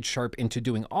manipulated Sharp into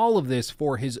doing all of this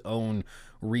for his own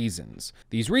reasons.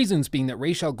 These reasons being that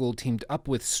Ra's al Ghul teamed up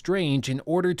with Strange in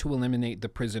order to eliminate the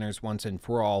prisoners once and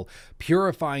for all,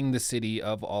 purifying the city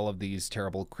of all of these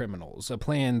terrible criminals, a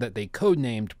plan that they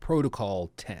codenamed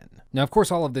Protocol 10. Now, of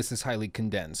course, all of this is highly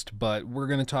condensed, but we're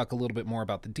going to talk a little bit more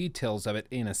about the details of it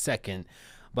in a second.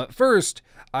 But first,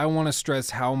 I want to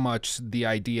stress how much the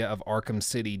idea of Arkham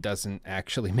City doesn't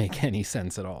actually make any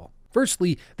sense at all.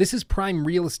 Firstly, this is prime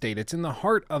real estate. It's in the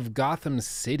heart of Gotham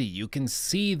City. You can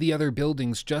see the other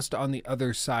buildings just on the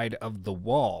other side of the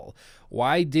wall.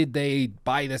 Why did they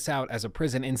buy this out as a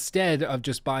prison instead of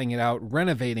just buying it out,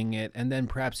 renovating it, and then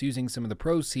perhaps using some of the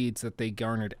proceeds that they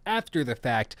garnered after the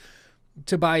fact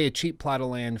to buy a cheap plot of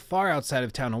land far outside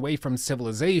of town away from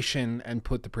civilization and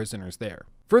put the prisoners there?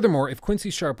 Furthermore, if Quincy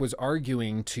Sharp was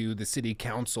arguing to the city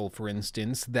council, for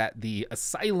instance, that the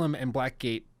asylum and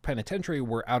Blackgate Penitentiary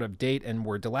were out of date and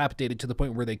were dilapidated to the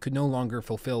point where they could no longer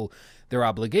fulfill their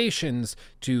obligations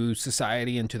to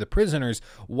society and to the prisoners,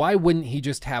 why wouldn't he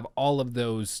just have all of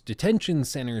those detention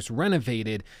centers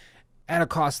renovated at a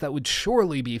cost that would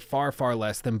surely be far, far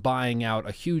less than buying out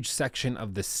a huge section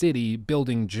of the city,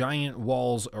 building giant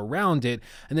walls around it,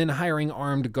 and then hiring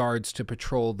armed guards to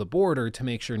patrol the border to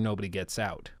make sure nobody gets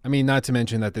out? I mean, not to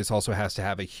mention that this also has to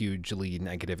have a hugely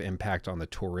negative impact on the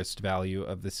tourist value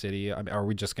of the city. I mean, are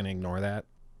we just going to ignore that?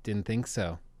 Didn't think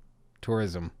so.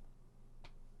 Tourism.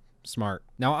 Smart.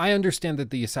 Now, I understand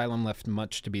that the Asylum left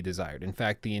much to be desired. In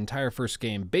fact, the entire first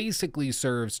game basically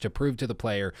serves to prove to the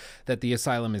player that the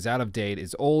Asylum is out of date,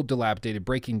 is old, dilapidated,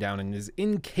 breaking down, and is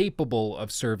incapable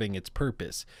of serving its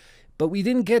purpose. But we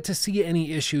didn't get to see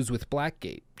any issues with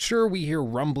Blackgate. Sure, we hear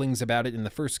rumblings about it in the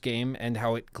first game and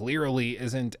how it clearly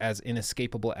isn't as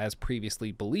inescapable as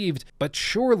previously believed, but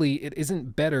surely it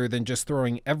isn't better than just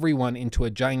throwing everyone into a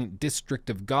giant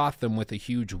district of Gotham with a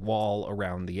huge wall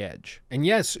around the edge. And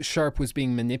yes, Sharp was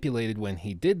being manipulated when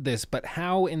he did this, but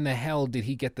how in the hell did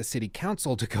he get the city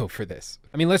council to go for this?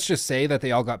 I mean, let's just say that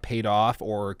they all got paid off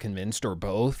or convinced or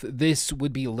both. This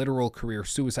would be literal career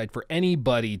suicide for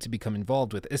anybody to become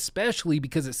involved with, especially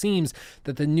because it seems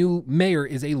that the new mayor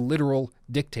is a literal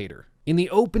dictator. In the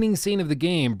opening scene of the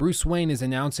game, Bruce Wayne is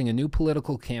announcing a new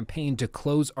political campaign to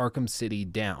close Arkham City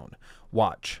down.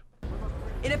 Watch.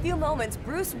 In a few moments,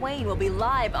 Bruce Wayne will be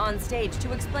live on stage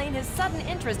to explain his sudden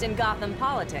interest in Gotham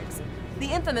politics. The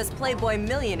infamous Playboy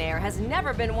millionaire has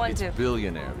never been one to... It's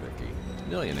billionaire, Vicky.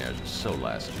 Millionaires are so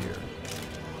last year.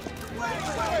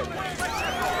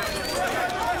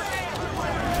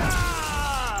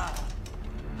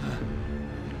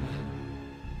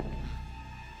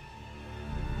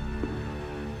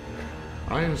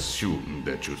 I assumed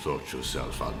that you thought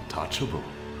yourself untouchable.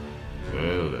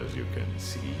 Well, as you can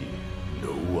see, no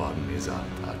one is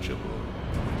untouchable.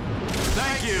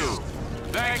 Thank you!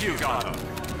 Thank you, Gotham!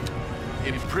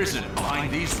 Imprisoned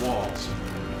behind these walls,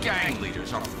 gang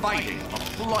leaders are fighting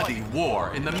a bloody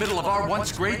war in the middle of our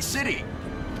once great city.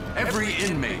 Every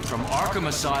inmate from Arkham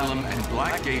Asylum and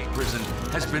Blackgate Prison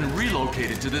has been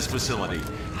relocated to this facility.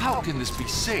 How can this be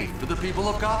safe for the people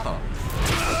of Gotham?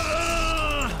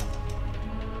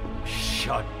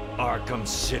 Shut Arkham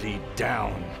City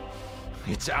down.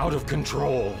 It's out of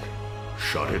control.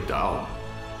 Shut it down.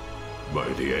 By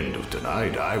the end of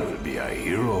tonight, I will be a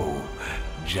hero,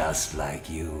 just like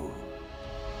you.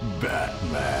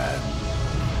 Batman.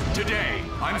 Today,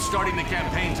 I'm starting the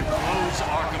campaign to close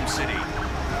Arkham City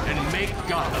and make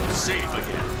Gotham safe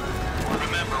again.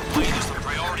 Remember, Wayne is the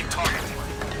priority target.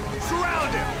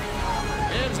 Surround him!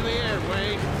 Hands in the air,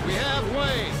 Wayne. We have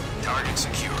Wayne. Target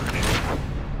secured.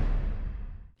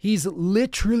 He's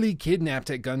literally kidnapped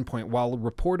at gunpoint while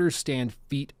reporters stand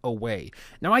feet away.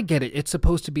 Now, I get it. It's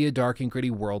supposed to be a dark and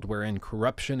gritty world wherein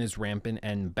corruption is rampant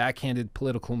and backhanded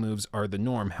political moves are the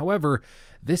norm. However,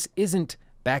 this isn't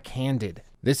backhanded.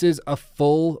 This is a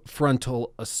full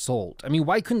frontal assault. I mean,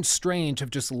 why couldn't Strange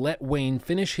have just let Wayne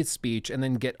finish his speech and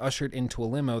then get ushered into a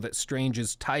limo that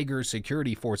Strange's Tiger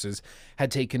security forces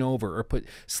had taken over, or put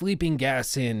sleeping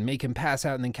gas in, make him pass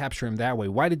out, and then capture him that way?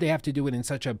 Why did they have to do it in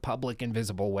such a public and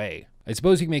visible way? I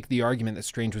suppose you can make the argument that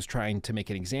Strange was trying to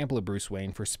make an example of Bruce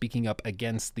Wayne for speaking up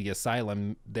against the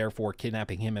Asylum, therefore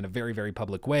kidnapping him in a very, very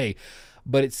public way.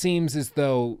 But it seems as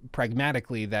though,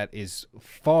 pragmatically, that is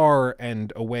far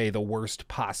and away the worst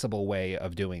possible way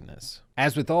of doing this.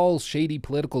 As with all shady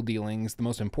political dealings, the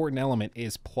most important element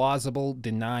is plausible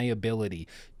deniability.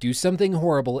 Do something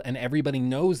horrible and everybody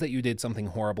knows that you did something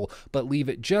horrible, but leave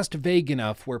it just vague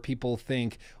enough where people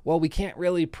think, well, we can't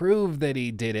really prove that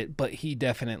he did it, but he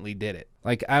definitely did it.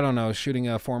 Like, I don't know, shooting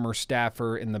a former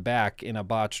staffer in the back in a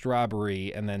botched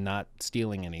robbery and then not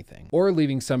stealing anything. Or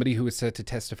leaving somebody who is set to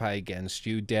testify against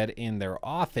you dead in their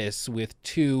office with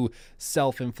 2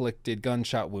 self-inflicted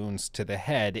gunshot wounds to the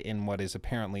head in what is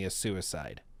apparently a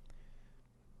suicide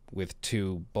with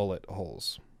 2 bullet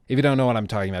holes. If you don't know what I'm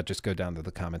talking about, just go down to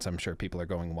the comments. I'm sure people are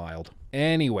going wild.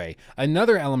 Anyway,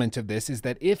 another element of this is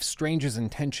that if Strange's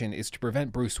intention is to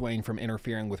prevent Bruce Wayne from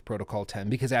interfering with Protocol 10,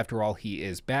 because after all, he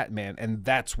is Batman, and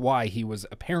that's why he was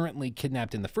apparently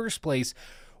kidnapped in the first place,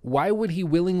 why would he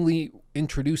willingly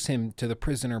introduce him to the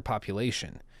prisoner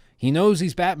population? He knows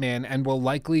he's Batman and will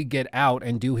likely get out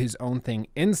and do his own thing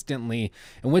instantly,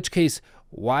 in which case,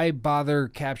 why bother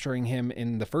capturing him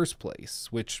in the first place?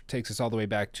 Which takes us all the way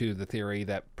back to the theory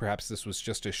that perhaps this was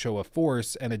just a show of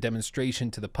force and a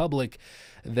demonstration to the public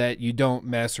that you don't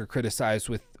mess or criticize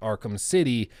with Arkham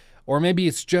City. Or maybe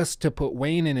it's just to put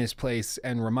Wayne in his place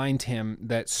and remind him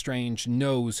that Strange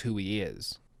knows who he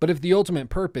is. But if the ultimate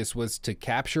purpose was to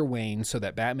capture Wayne so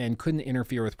that Batman couldn't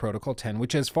interfere with Protocol 10,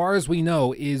 which as far as we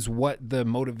know is what the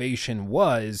motivation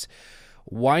was,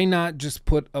 why not just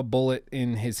put a bullet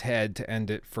in his head to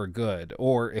end it for good?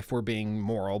 Or if we're being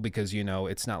moral, because, you know,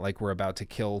 it's not like we're about to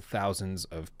kill thousands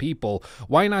of people,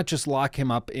 why not just lock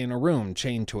him up in a room,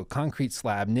 chained to a concrete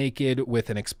slab, naked,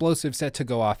 with an explosive set to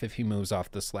go off if he moves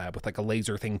off the slab, with like a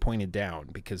laser thing pointed down,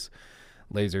 because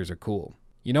lasers are cool.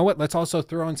 You know what? Let's also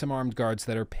throw in some armed guards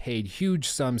that are paid huge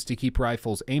sums to keep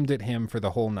rifles aimed at him for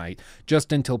the whole night,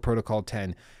 just until Protocol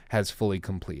 10 has fully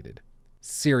completed.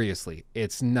 Seriously,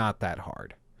 it's not that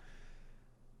hard.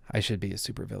 I should be a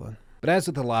supervillain. But as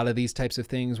with a lot of these types of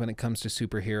things when it comes to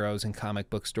superheroes and comic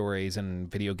book stories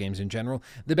and video games in general,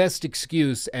 the best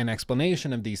excuse and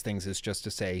explanation of these things is just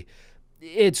to say,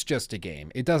 it's just a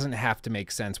game. It doesn't have to make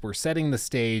sense. We're setting the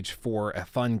stage for a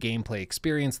fun gameplay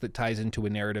experience that ties into a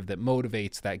narrative that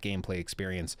motivates that gameplay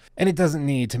experience. And it doesn't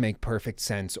need to make perfect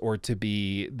sense or to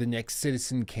be the next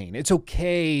Citizen Kane. It's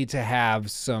okay to have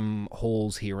some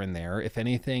holes here and there. If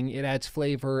anything, it adds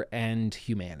flavor and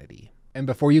humanity. And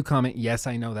before you comment, yes,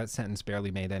 I know that sentence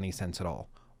barely made any sense at all.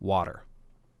 Water.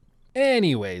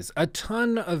 Anyways, a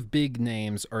ton of big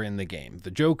names are in the game. The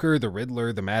Joker, the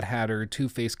Riddler, the Mad Hatter,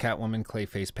 Two-Face, Catwoman,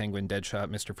 Clayface, Penguin, Deadshot,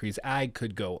 Mr. Freeze. I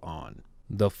could go on.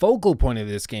 The focal point of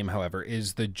this game, however,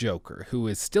 is the Joker, who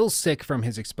is still sick from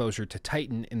his exposure to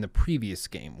Titan in the previous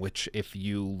game, which, if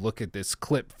you look at this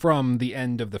clip from the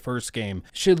end of the first game,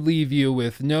 should leave you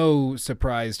with no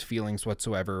surprised feelings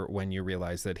whatsoever when you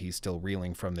realize that he's still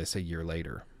reeling from this a year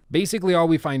later. Basically, all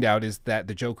we find out is that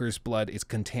the Joker's blood is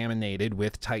contaminated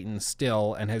with Titan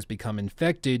still and has become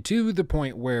infected to the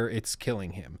point where it's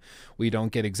killing him. We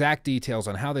don't get exact details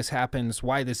on how this happens,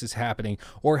 why this is happening,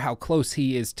 or how close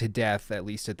he is to death, at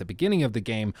least at the beginning of the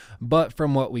game, but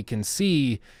from what we can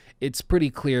see, it's pretty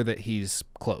clear that he's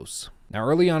close. Now,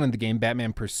 early on in the game,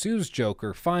 Batman pursues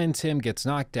Joker, finds him, gets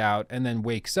knocked out, and then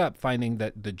wakes up finding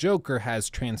that the Joker has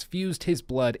transfused his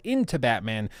blood into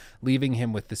Batman, leaving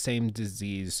him with the same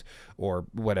disease or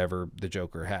whatever the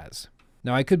Joker has.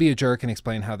 Now, I could be a jerk and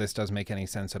explain how this doesn't make any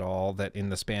sense at all, that in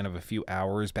the span of a few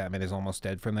hours, Batman is almost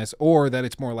dead from this, or that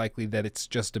it's more likely that it's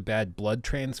just a bad blood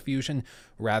transfusion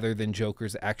rather than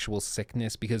Joker's actual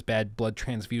sickness, because bad blood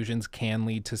transfusions can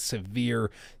lead to severe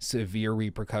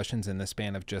repercussions in the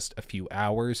span of just a few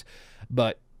hours.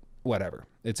 But whatever.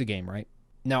 It's a game, right?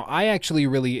 Now, I actually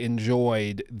really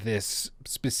enjoyed this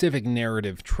specific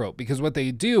narrative trope because what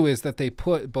they do is that they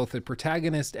put both the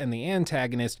protagonist and the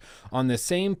antagonist on the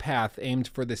same path aimed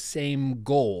for the same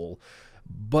goal,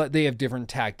 but they have different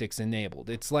tactics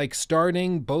enabled. It's like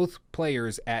starting both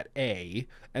players at A,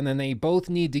 and then they both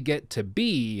need to get to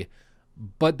B,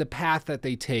 but the path that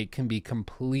they take can be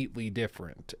completely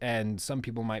different. And some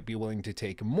people might be willing to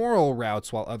take moral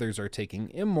routes while others are taking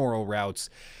immoral routes.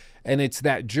 And it's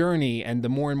that journey, and the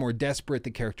more and more desperate the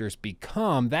characters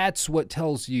become, that's what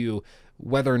tells you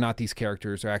whether or not these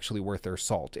characters are actually worth their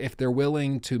salt. If they're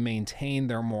willing to maintain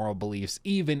their moral beliefs,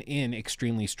 even in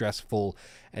extremely stressful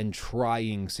and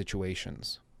trying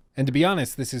situations. And to be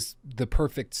honest, this is the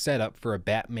perfect setup for a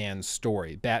Batman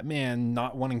story. Batman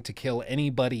not wanting to kill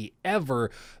anybody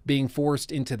ever, being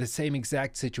forced into the same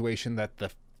exact situation that the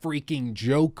freaking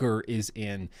Joker is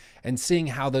in, and seeing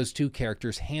how those two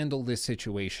characters handle this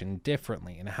situation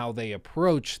differently and how they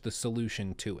approach the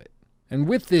solution to it. And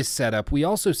with this setup, we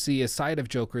also see a side of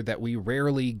Joker that we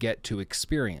rarely get to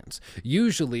experience.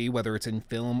 Usually, whether it's in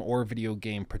film or video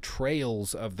game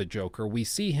portrayals of the Joker, we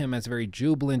see him as a very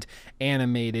jubilant,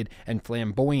 animated, and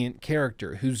flamboyant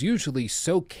character who's usually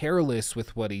so careless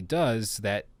with what he does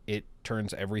that it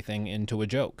turns everything into a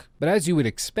joke. But as you would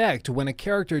expect, when a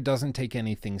character doesn't take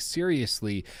anything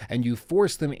seriously and you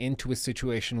force them into a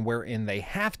situation wherein they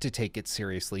have to take it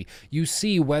seriously, you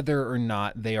see whether or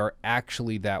not they are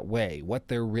actually that way, what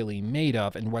they're really made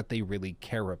of, and what they really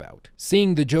care about.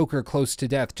 Seeing the Joker close to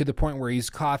death to the point where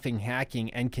he's coughing,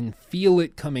 hacking, and can feel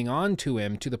it coming on to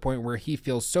him to the point where he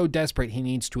feels so desperate he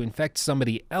needs to infect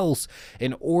somebody else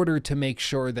in order to make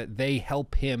sure that they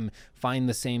help him find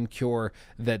the same cure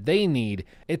that they need.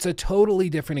 It's a totally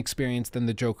different experience than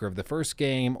the Joker of the first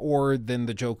game, or than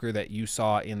the Joker that you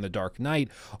saw in The Dark Knight,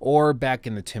 or back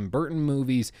in the Tim Burton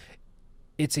movies.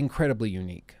 It's incredibly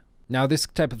unique. Now, this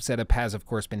type of setup has, of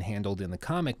course, been handled in the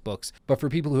comic books, but for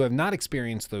people who have not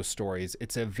experienced those stories,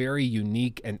 it's a very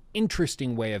unique and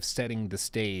interesting way of setting the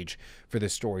stage for the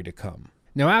story to come.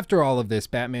 Now, after all of this,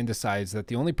 Batman decides that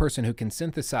the only person who can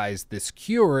synthesize this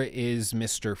cure is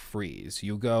Mr. Freeze.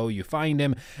 You go, you find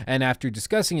him, and after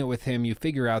discussing it with him, you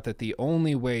figure out that the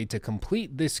only way to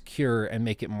complete this cure and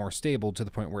make it more stable to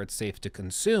the point where it's safe to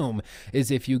consume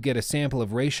is if you get a sample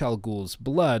of Ra's al Ghul's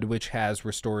blood, which has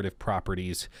restorative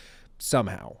properties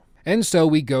somehow. And so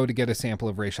we go to get a sample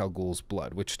of Ra's al Ghul's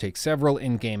blood, which takes several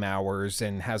in-game hours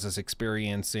and has us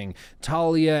experiencing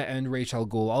Talia and Ra's al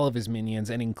Ghul, all of his minions,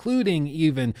 and including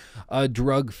even a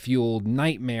drug-fueled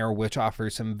nightmare, which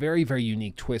offers some very, very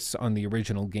unique twists on the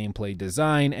original gameplay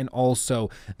design, and also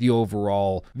the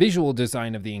overall visual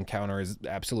design of the encounter is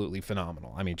absolutely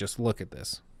phenomenal. I mean, just look at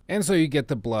this. And so you get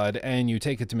the blood and you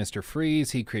take it to Mr.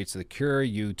 Freeze. He creates the cure.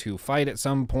 You two fight at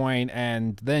some point,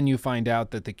 and then you find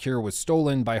out that the cure was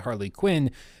stolen by Harley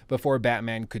Quinn before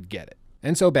Batman could get it.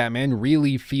 And so Batman,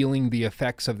 really feeling the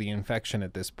effects of the infection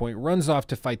at this point, runs off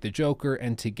to fight the Joker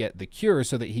and to get the cure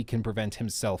so that he can prevent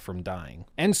himself from dying.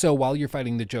 And so while you're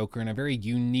fighting the Joker in a very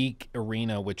unique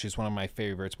arena, which is one of my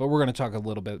favorites, but we're going to talk a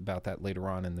little bit about that later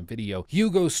on in the video,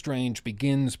 Hugo Strange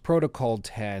begins Protocol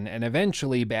 10, and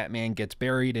eventually Batman gets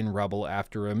buried in rubble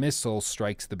after a missile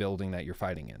strikes the building that you're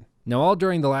fighting in. Now, all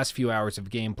during the last few hours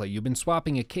of gameplay, you've been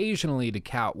swapping occasionally to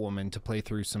Catwoman to play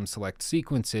through some select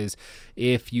sequences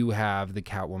if you have the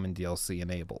Catwoman DLC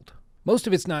enabled. Most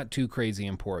of it's not too crazy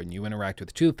important. You interact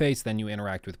with Two-Face, then you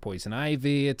interact with Poison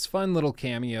Ivy. It's fun little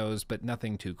cameos, but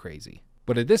nothing too crazy.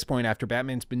 But at this point, after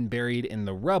Batman's been buried in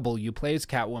the rubble, you play as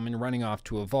Catwoman running off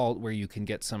to a vault where you can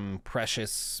get some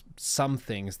precious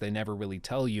somethings they never really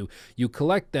tell you. You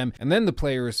collect them, and then the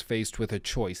player is faced with a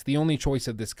choice. The only choice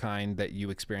of this kind that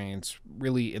you experience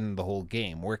really in the whole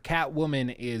game, where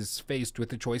Catwoman is faced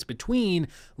with a choice between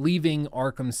leaving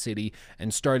Arkham City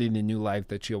and starting a new life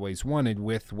that she always wanted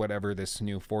with whatever this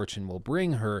new fortune will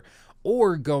bring her,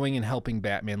 or going and helping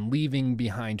Batman, leaving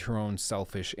behind her own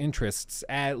selfish interests,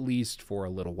 at least for a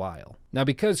little while. Now,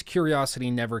 because curiosity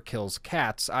never kills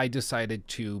cats, I decided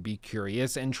to be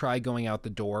curious and try going out the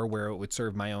door where it would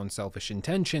serve my own selfish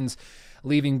intentions,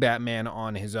 leaving Batman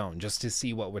on his own, just to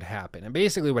see what would happen. And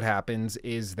basically what happens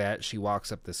is that she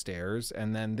walks up the stairs,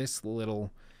 and then this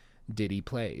little ditty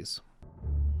plays.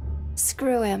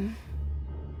 Screw him.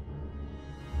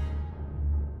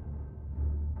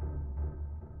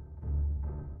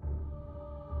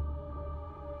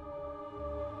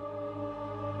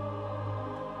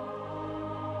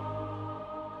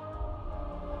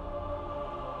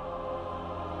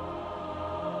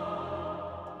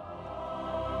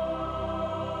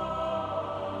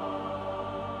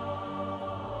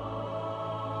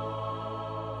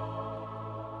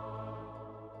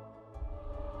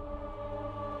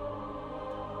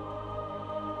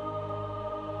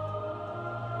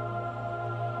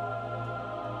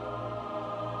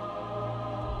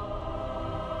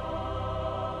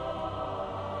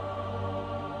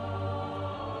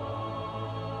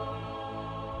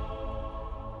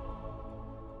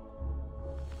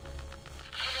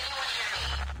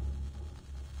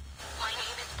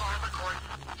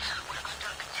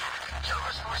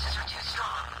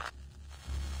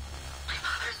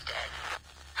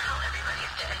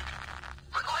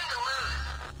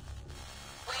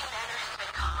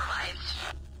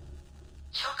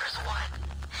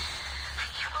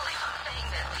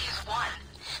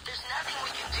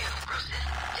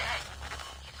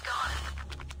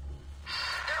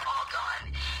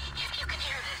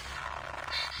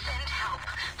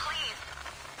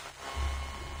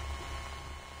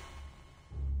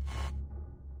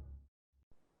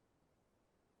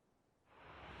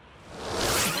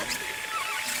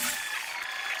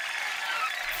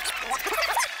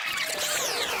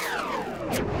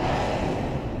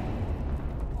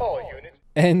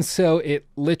 And so it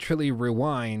literally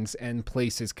rewinds and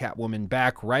places Catwoman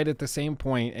back right at the same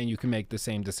point, and you can make the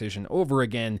same decision over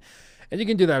again. And you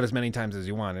can do that as many times as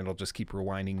you want. It'll just keep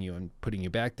rewinding you and putting you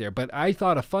back there. But I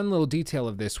thought a fun little detail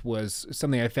of this was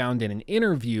something I found in an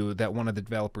interview that one of the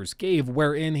developers gave,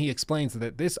 wherein he explains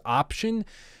that this option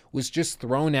was just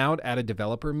thrown out at a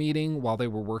developer meeting while they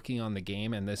were working on the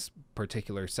game in this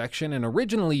particular section. And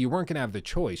originally you weren't going to have the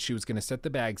choice. She was going to set the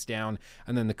bags down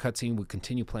and then the cutscene would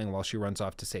continue playing while she runs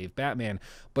off to save Batman.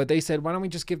 But they said, why don't we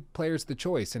just give players the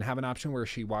choice and have an option where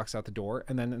she walks out the door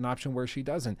and then an option where she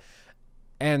doesn't.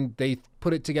 And they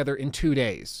put it together in 2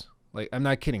 days. Like, I'm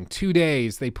not kidding. 2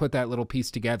 days they put that little piece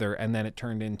together, and then it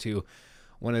turned into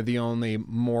one of the only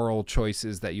moral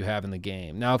choices that you have in the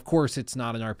game. Now, of course, it's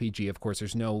not an RPG. Of course,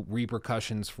 there's no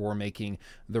repercussions for making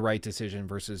the right decision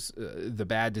versus the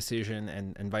bad decision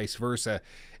and vice versa.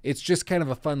 It's just kind of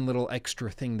a fun little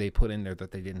extra thing they put in there that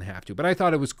they didn't have to. But I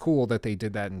thought it was cool that they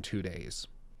did that in 2 days.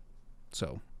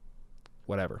 So,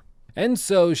 whatever. And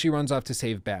so she runs off to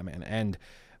save Batman. And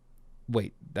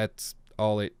wait, that's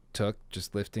all it took?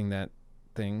 Just lifting that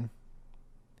thing?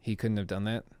 He couldn't have done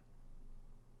that?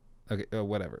 Okay,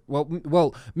 whatever.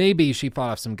 Well, maybe she fought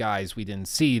off some guys we didn't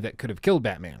see that could have killed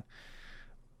Batman.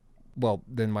 Well,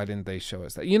 then why didn't they show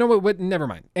us that? You know what? Never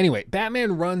mind. Anyway,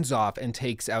 Batman runs off and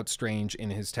takes out Strange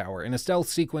in his tower in a stealth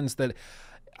sequence that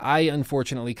I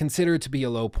unfortunately consider to be a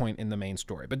low point in the main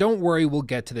story. But don't worry, we'll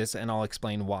get to this and I'll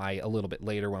explain why a little bit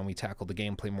later when we tackle the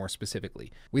gameplay more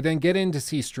specifically. We then get in to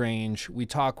see Strange, we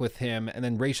talk with him, and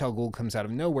then Ra's al Ghul comes out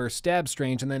of nowhere, stabs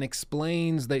Strange, and then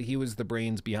explains that he was the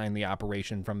brains behind the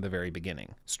operation from the very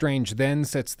beginning. Strange then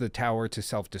sets the tower to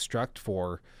self-destruct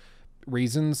for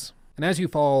reasons. And as you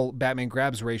fall, Batman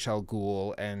grabs Ra's al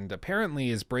Ghul and apparently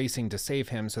is bracing to save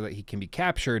him so that he can be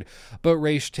captured, but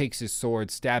Ra's takes his sword,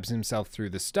 stabs himself through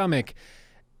the stomach,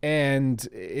 and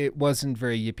it wasn't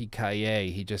very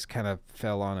yippee-ki-yay. He just kind of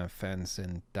fell on a fence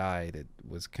and died. It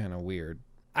was kind of weird.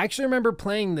 I actually remember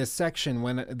playing this section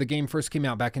when the game first came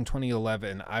out back in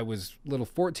 2011. I was little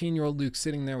 14-year-old Luke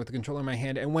sitting there with the controller in my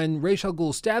hand, and when Ra's al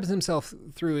Ghul stabs himself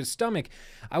through his stomach,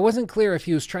 I wasn't clear if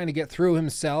he was trying to get through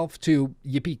himself to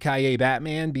yippee-ki-yay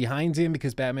Batman behind him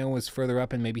because Batman was further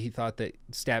up and maybe he thought that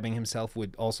stabbing himself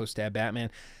would also stab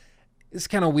Batman. It's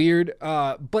kind of weird,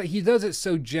 but he does it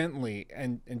so gently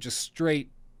and just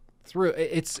straight through.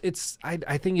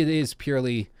 I think it is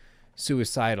purely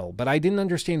suicidal, but I didn't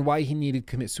understand why he needed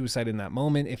to commit suicide in that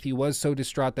moment. If he was so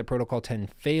distraught that Protocol 10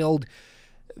 failed,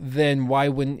 then why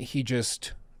wouldn't he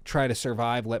just try to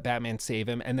survive, let Batman save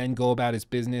him, and then go about his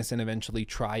business and eventually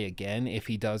try again if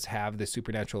he does have the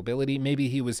supernatural ability? Maybe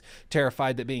he was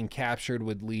terrified that being captured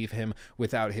would leave him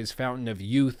without his fountain of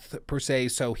youth, per se,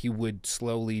 so he would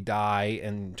slowly die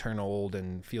and turn old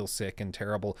and feel sick and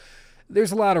terrible.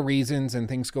 There's a lot of reasons and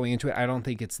things going into it. I don't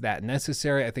think it's that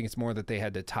necessary. I think it's more that they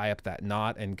had to tie up that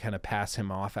knot and kind of pass him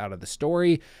off out of the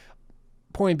story.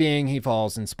 Point being, he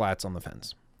falls and splats on the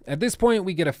fence. At this point,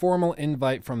 we get a formal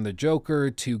invite from the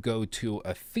Joker to go to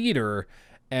a theater,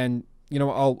 and, you know,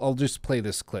 I'll just play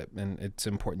this clip, and it's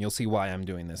important. You'll see why I'm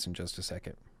doing this in just a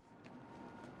second.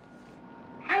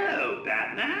 Hello,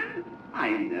 Batman. I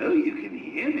know you can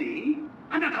hear me.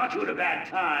 I've not caught you at a bad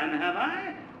time, have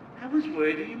I? I was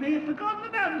worried that you may have forgotten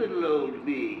about little old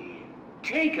me.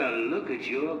 Take a look at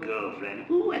your girlfriend,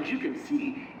 who, as you can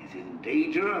see, is in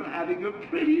danger of having her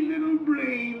pretty little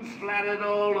brains splattered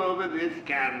all over this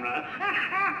camera.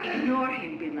 Ignore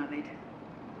him, beloved.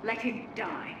 Let him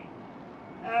die.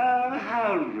 Oh,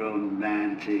 how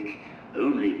romantic.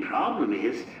 Only problem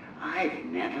is, I've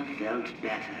never felt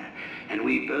better, and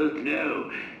we both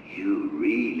know you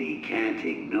really can't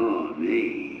ignore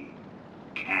me.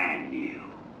 Can you?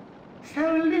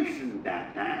 So listen,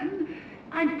 Batman,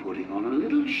 I'm putting on a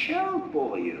little show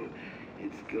for you.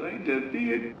 It's going to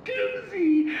be a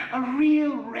doozy, a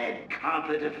real red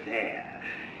carpet affair.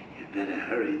 You'd better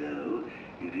hurry, though.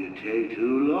 If you take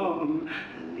too long,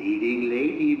 the leading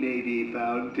lady may be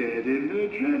found dead in her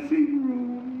dressing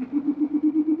room.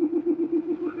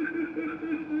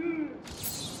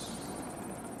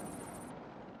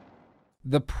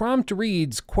 The prompt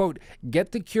reads, quote,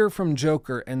 "Get the cure from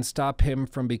Joker and stop him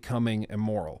from becoming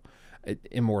immortal."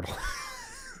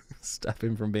 Stop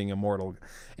him from being immortal.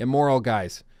 Immoral,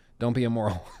 guys. Don't be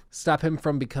immoral. Stop him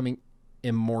from becoming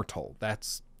immortal.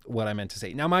 That's what I meant to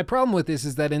say. Now, my problem with this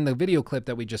is that in the video clip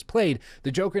that we just played,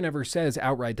 the Joker never says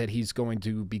outright that he's going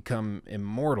to become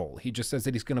immortal. He just says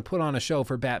that he's going to put on a show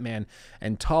for Batman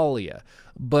and Talia.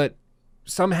 But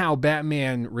somehow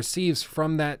Batman receives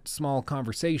from that small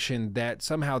conversation that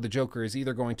somehow the Joker is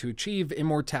either going to achieve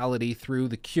immortality through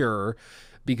the cure,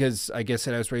 because I guess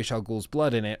it has Ra's al Ghul's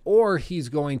blood in it, or he's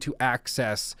going to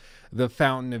access the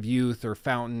fountain of youth or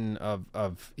fountain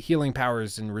of healing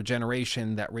powers and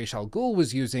regeneration that Ra's al Ghul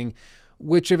was using,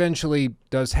 which eventually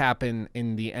does happen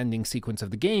in the ending sequence of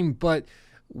the game, but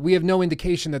we have no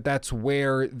indication that that's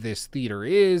where this theater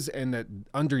is, and that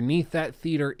underneath that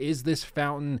theater is this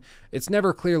fountain. It's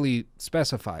never clearly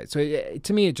specified. So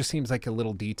to me, it just seems like a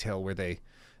little detail where they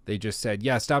just said,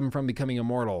 yeah, stop him from becoming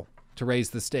immortal to raise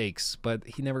the stakes, but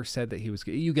he never said that he was,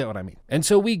 you get what I mean. And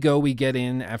so we get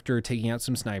in after taking out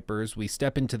some snipers, we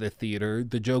step into the theater,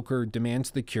 the Joker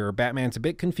demands the cure. Batman's a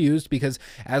bit confused because,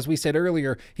 as we said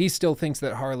earlier, he still thinks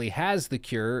that Harley has the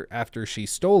cure after she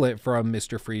stole it from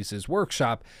Mr. Freeze's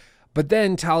workshop, but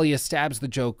then Talia stabs the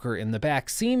Joker in the back,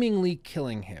 seemingly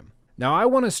killing him. Now, I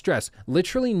want to stress,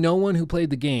 literally no one who played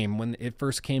the game when it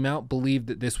first came out believed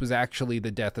that this was actually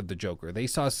the death of the Joker. They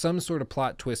saw some sort of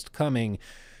plot twist coming,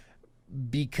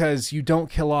 because you don't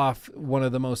kill off one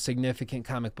of the most significant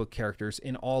comic book characters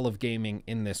in all of gaming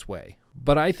in this way.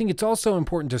 But I think it's also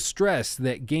important to stress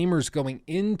that gamers going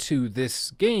into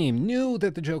this game knew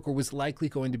that the Joker was likely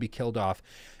going to be killed off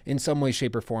in some way,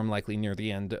 shape, or form, likely near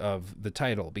the end of the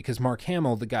title, because Mark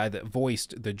Hamill, the guy that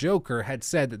voiced the Joker, had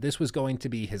said that this was going to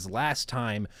be his last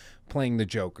time playing the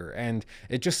Joker. And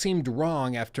it just seemed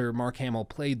wrong after Mark Hamill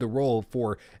played the role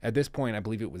for, at this point, I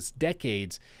believe it was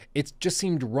decades. It just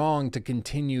seemed wrong to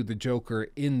continue the Joker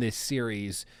in this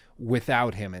series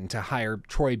without him and to hire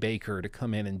Troy Baker to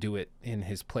come in and do it in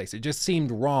his place. It just seemed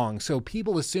wrong. So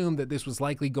people assumed that this was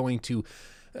likely going to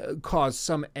cause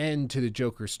some end to the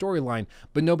Joker storyline,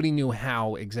 but nobody knew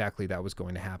how exactly that was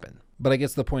going to happen. But I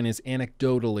guess the point is,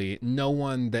 anecdotally, no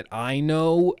one that I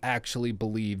know actually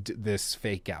believed this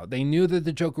fake out. They knew that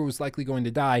the Joker was likely going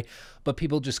to die, but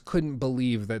people just couldn't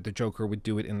believe that the Joker would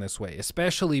do it in this way,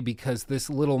 especially because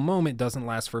this little moment doesn't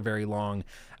last for very long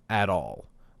at all.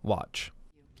 Watch.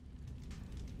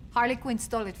 Harley Quinn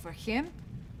stole it for him.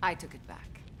 I took it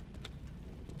back.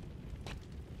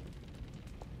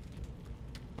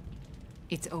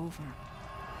 It's over.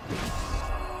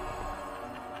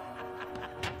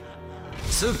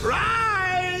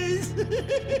 Surprise! Mr.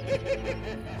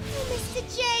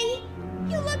 J,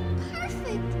 you look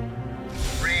perfect.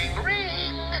 Ring,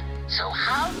 ring. So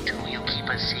how do you keep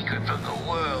a secret from the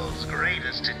world's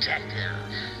greatest detective?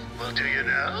 Well, do you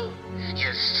know?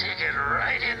 You stick it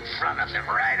right in front of him,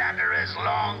 right under his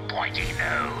long, pointy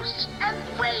nose, and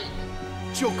wait.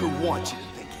 Joker wants you to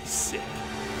think he's sick.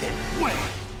 Then wham!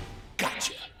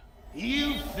 Gotcha.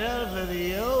 You fell for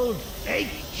the old fake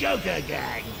Joker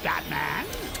gag, Batman.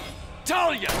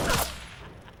 Talia!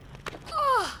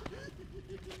 Oh.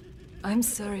 I'm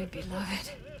sorry,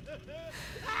 beloved.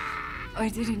 I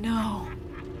didn't know.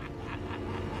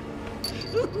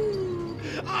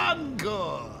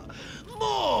 Encore!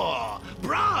 More!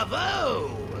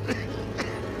 Bravo!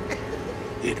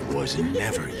 It wasn't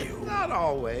never you. Not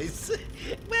always.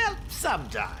 Well,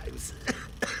 sometimes.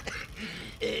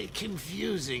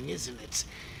 Confusing, isn't it?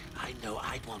 I know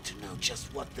I'd want to know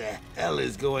just what the hell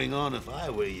is going on if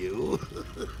I were you.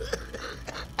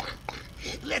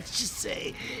 Let's just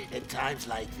say, at times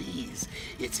like these,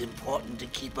 it's important to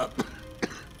keep up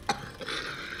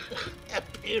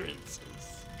appearances.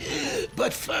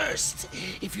 But first,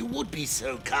 if you would be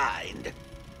so kind,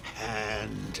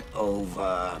 hand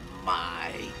over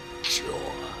my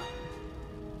jaw.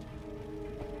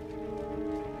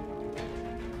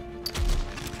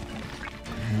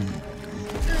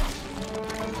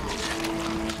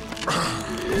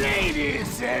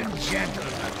 Ladies and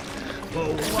gentlemen, for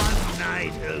one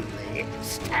night only,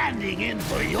 standing in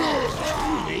for yours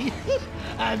truly,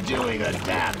 and doing a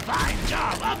damn fine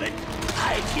job of it,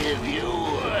 I give you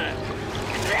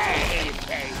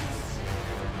Clayface.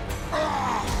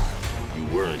 You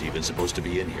weren't even supposed to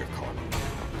be in here, Carlo.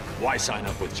 Why sign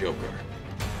up with Joker?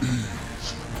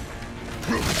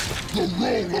 The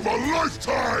role of a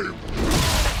lifetime!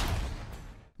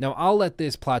 Now, I'll let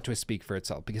this plot twist speak for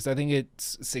itself because I think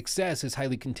its success is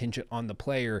highly contingent on the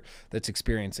player that's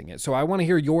experiencing it. So I want to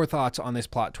hear your thoughts on this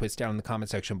plot twist down in the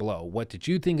comment section below. What did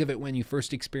you think of it when you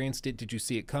first experienced it? Did you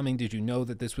see it coming? Did you know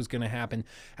that this was going to happen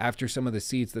after some of the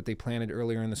seeds that they planted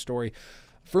earlier in the story?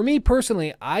 For me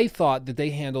personally, I thought that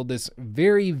they handled this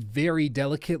very, very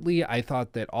delicately. I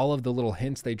thought that all of the little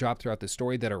hints they dropped throughout the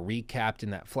story that are recapped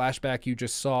in that flashback you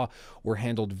just saw were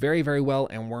handled very, very well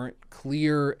and weren't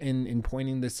clear in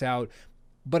pointing this out.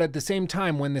 But at the same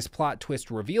time, when this plot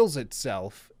twist reveals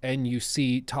itself and you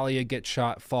see Talia get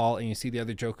shot, fall, and you see the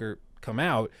other Joker come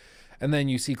out, and then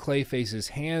you see Clayface's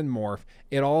hand morph,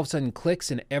 it all of a sudden clicks,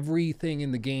 and everything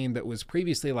in the game that was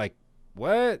previously like,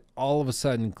 what? All of a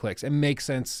sudden clicks and makes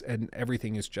sense, and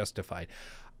everything is justified.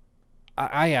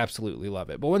 I absolutely love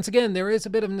it. But once again, there is a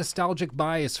bit of nostalgic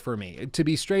bias for me. To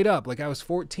be straight up, like I was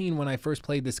 14 when I first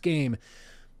played this game.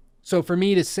 So for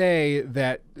me to say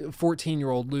that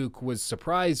 14-year-old Luke was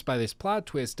surprised by this plot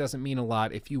twist doesn't mean a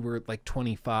lot if you were like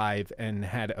 25 and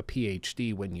had a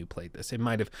PhD when you played this. It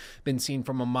might have been seen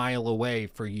from a mile away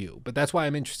for you. But that's why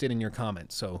I'm interested in your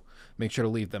comments, so make sure to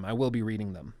leave them. I will be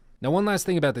reading them. Now, one last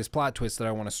thing about this plot twist that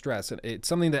I want to stress, and it's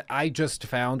something that I just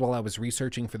found while I was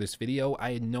researching for this video.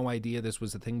 I had no idea this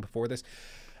was a thing before this.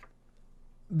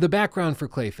 The background for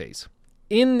Clayface.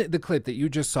 In the clip that you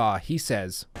just saw, he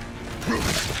says,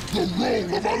 "The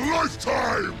role of a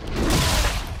lifetime!"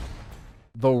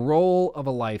 The role of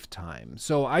a lifetime.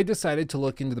 So I decided to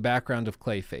look into the background of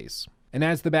Clayface. And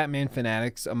as the Batman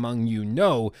fanatics among you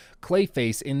know,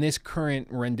 Clayface in this current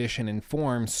rendition and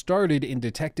form started in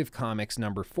Detective Comics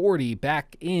number 40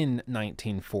 back in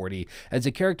 1940 as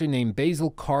a character named Basil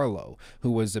Carlo,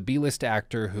 who was a B-list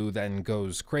actor who then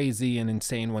goes crazy and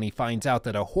insane when he finds out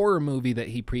that a horror movie that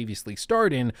he previously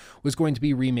starred in was going to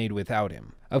be remade without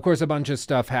him. Of course, a bunch of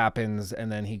stuff happens, and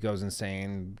then he goes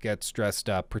insane, gets dressed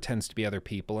up, pretends to be other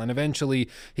people, and eventually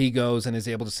he goes and is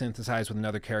able to synthesize with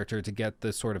another character to get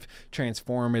the sort of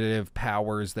transformative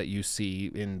powers that you see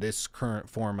in this current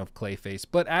form of Clayface.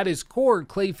 But at his core,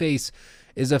 Clayface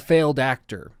is a failed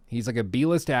actor. He's like a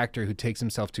B-list actor who takes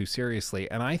himself too seriously,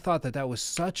 and I thought that that was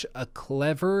such a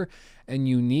clever and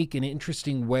unique and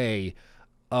interesting way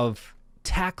of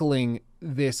tackling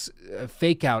this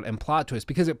fake out and plot twist,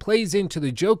 because it plays into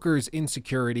the Joker's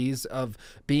insecurities of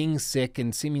being sick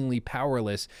and seemingly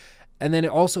powerless. And then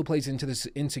it also plays into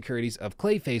the insecurities of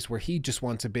Clayface, where he just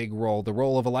wants a big role, the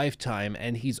role of a lifetime,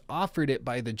 and he's offered it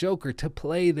by the Joker to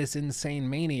play this insane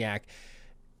maniac.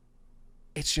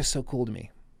 It's just so cool to me.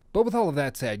 But with all of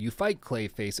that said, you fight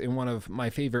Clayface in one of my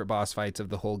favorite boss fights of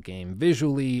the whole game,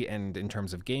 visually and in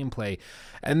terms of gameplay.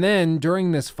 And then,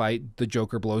 during this fight, the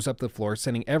Joker blows up the floor,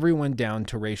 sending everyone down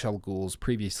to Ra's al Ghul's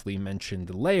previously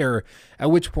mentioned lair,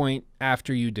 at which point,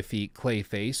 after you defeat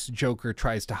Clayface, Joker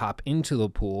tries to hop into the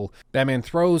pool. Batman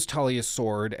throws Talia's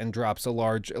sword and drops a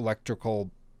large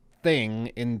electrical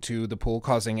thing into the pool,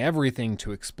 causing everything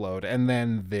to explode, and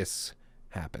then this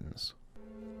happens.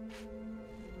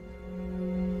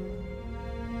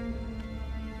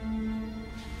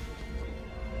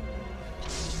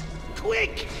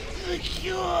 Quick! The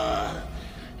cure!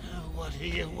 What are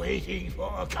you waiting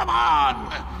for? Come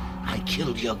on! I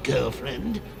killed your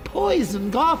girlfriend,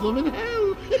 poisoned Gotham and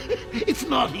hell. It's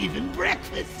not even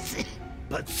breakfast.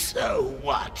 But so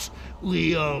what?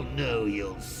 We all know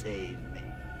you'll save me.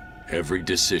 Every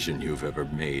decision you've ever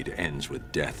made ends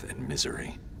with death and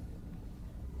misery.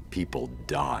 People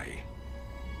die.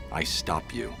 I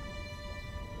stop you.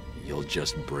 You'll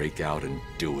just break out and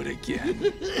do it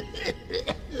again.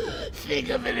 Think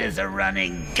of it as a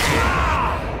running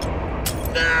gag.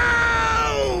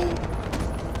 No!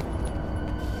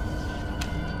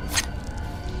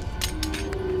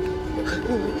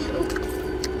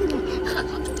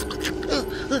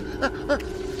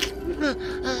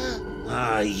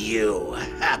 Are you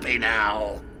happy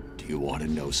now? Do you want to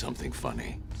know something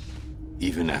funny?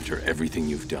 Even after everything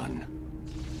you've done,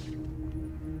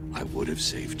 I would have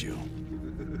saved you.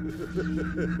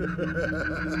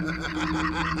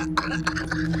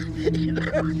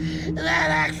 That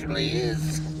actually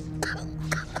is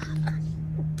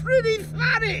pretty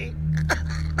funny.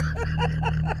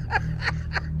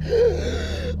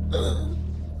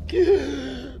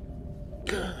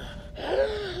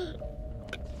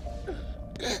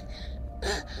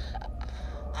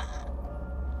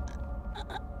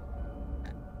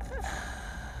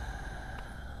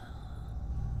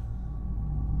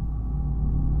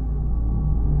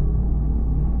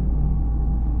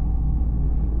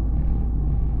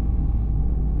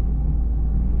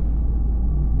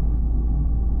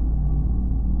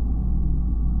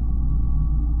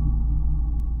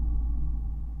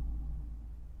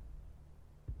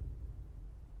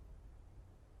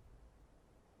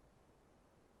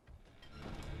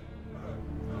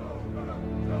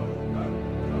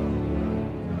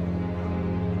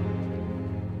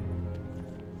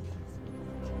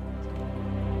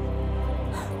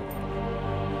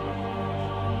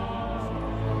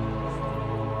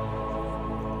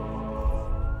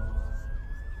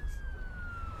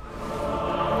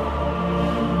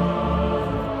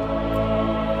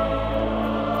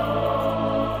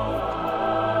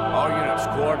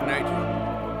 Coordinate.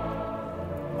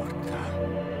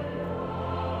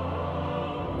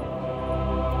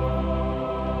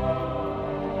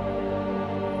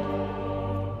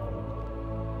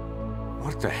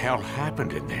 What the hell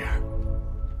happened in there?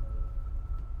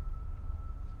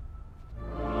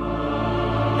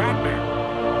 Batman!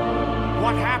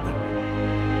 What happened?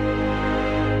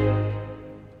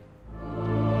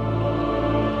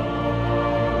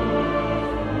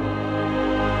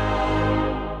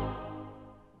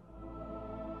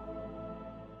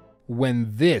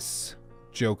 When this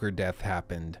Joker death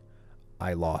happened,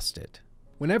 I lost it.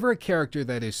 Whenever a character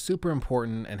that is super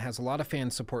important and has a lot of fan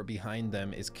support behind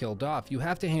them is killed off, you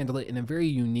have to handle it in a very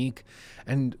unique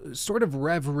and sort of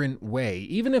reverent way.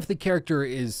 Even if the character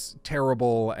is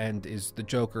terrible and is the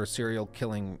Joker, serial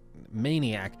killing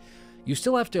maniac, you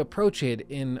still have to approach it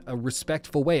in a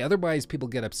respectful way. Otherwise, people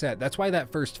get upset. That's why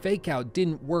that first fake out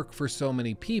didn't work for so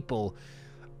many people,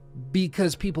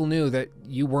 because people knew that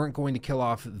you weren't going to kill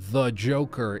off the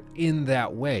Joker in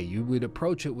that way. You would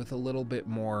approach it with a little bit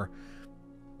more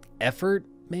effort,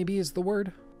 maybe is the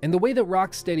word. And the way that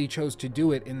Rocksteady chose to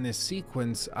do it in this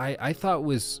sequence, I thought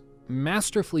was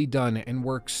masterfully done and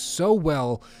works so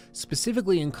well,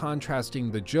 specifically in contrasting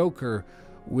the Joker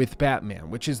with Batman,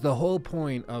 which is the whole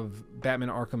point of Batman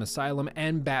Arkham Asylum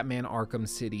and Batman Arkham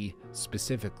City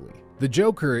specifically. The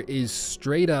Joker is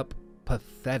straight up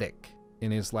pathetic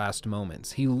in his last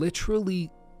moments. He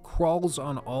literally crawls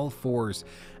on all fours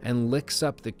and licks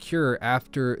up the cure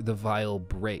after the vial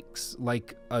breaks,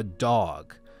 like a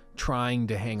dog trying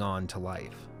to hang on to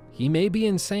life. He may be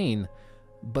insane,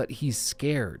 but he's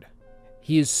scared.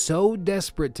 He is so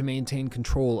desperate to maintain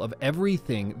control of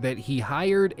everything that he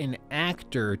hired an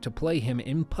actor to play him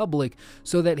in public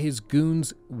so that his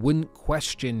goons wouldn't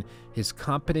question his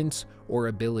competence or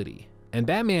ability. And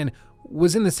Batman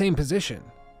was in the same position.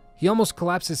 He almost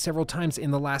collapses several times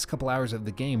in the last couple hours of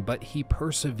the game, but he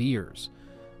perseveres.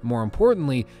 More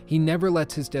importantly, he never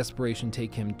lets his desperation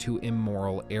take him to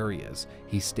immoral areas.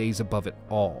 He stays above it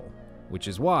all, which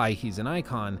is why he's an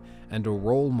icon and a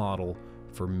role model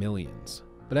for millions.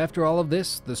 But after all of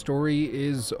this, the story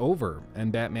is over,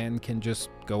 and Batman can just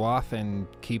go off and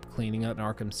keep cleaning out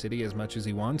Arkham City as much as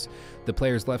he wants. The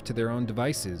player's left to their own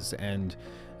devices, and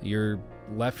you're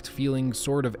left feeling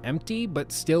sort of empty,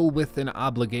 but still with an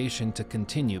obligation to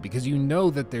continue, because you know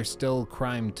that there's still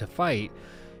crime to fight.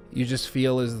 You just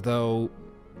feel as though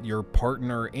your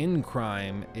partner in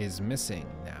crime is missing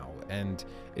now. And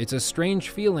it's a strange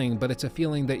feeling, but it's a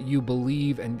feeling that you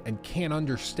believe and can't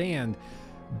understand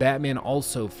Batman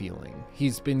also feeling.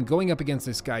 He's been going up against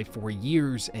this guy for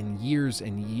years and years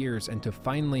and years, and to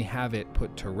finally have it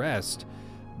put to rest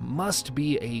must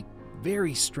be a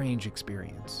very strange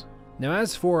experience. Now,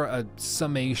 as for a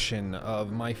summation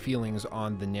of my feelings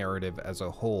on the narrative as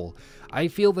a whole, I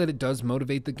feel that it does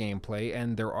motivate the gameplay,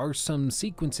 and there are some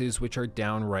sequences which are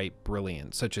downright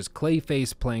brilliant, such as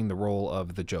Clayface playing the role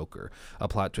of the Joker, a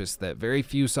plot twist that very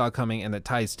few saw coming and that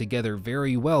ties together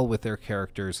very well with their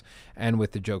characters and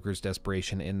with the Joker's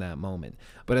desperation in that moment.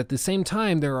 But at the same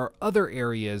time, there are other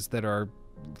areas that are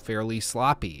fairly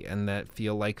sloppy and that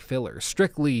feel like filler.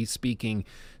 Strictly speaking,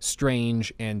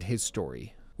 Strange and his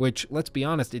story, which, let's be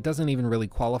honest, it doesn't even really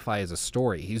qualify as a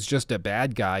story. He's just a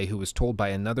bad guy who was told by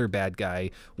another bad guy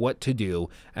what to do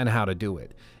and how to do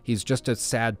it. He's just a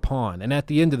sad pawn, and at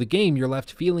the end of the game, you're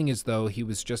left feeling as though he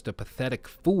was just a pathetic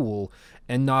fool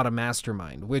and not a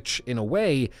mastermind, which, in a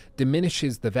way,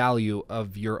 diminishes the value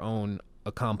of your own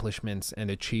accomplishments and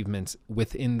achievements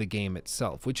within the game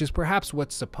itself, which is perhaps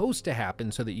what's supposed to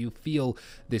happen so that you feel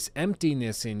this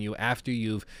emptiness in you after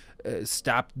you've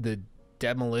stopped the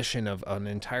demolition of an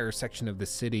entire section of the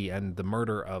city and the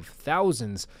murder of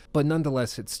thousands, but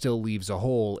nonetheless it still leaves a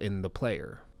hole in the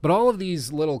player. But all of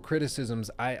these little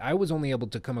criticisms I was only able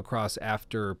to come across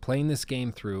after playing this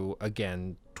game through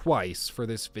again twice for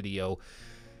this video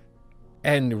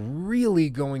and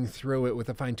really going through it with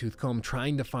a fine-tooth comb,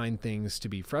 trying to find things to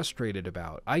be frustrated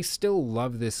about. I still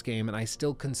love this game and I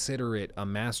still consider it a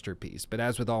masterpiece, but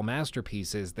as with all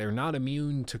masterpieces, they're not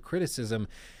immune to criticism.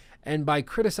 And by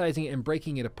criticizing it and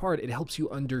breaking it apart, it helps you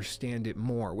understand it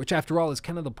more, which after all is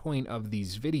kind of the point of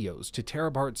these videos, to tear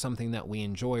apart something that we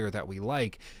enjoy or that we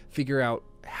like, figure out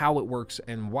how it works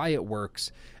and why it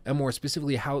works, and more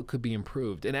specifically how it could be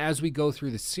improved. And as we go through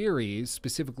the series,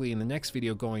 specifically in the next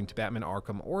video going to Batman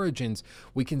Arkham Origins,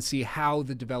 we can see how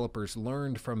the developers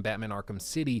learned from Batman Arkham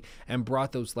City and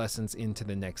brought those lessons into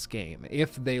the next game.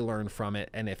 If they learned from it,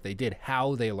 and if they did,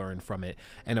 how they learned from it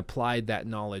and applied that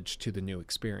knowledge to the new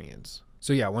experience.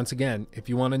 So yeah, once again, if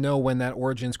you want to know when that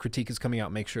Origins critique is coming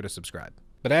out, make sure to subscribe.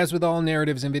 But as with all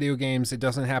narratives in video games, it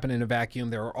doesn't happen in a vacuum.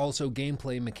 There are also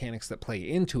gameplay mechanics that play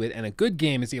into it, and a good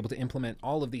game is able to implement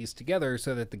all of these together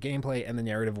so that the gameplay and the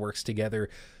narrative works together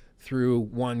through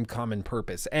one common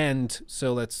purpose. And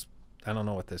so I don't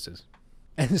know what this is.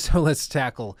 And so let's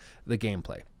tackle the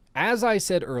gameplay. As I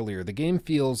said earlier, the game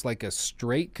feels like a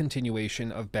straight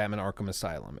continuation of Batman Arkham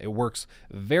Asylum. It works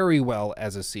very well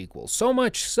as a sequel, so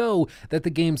much so that the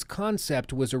game's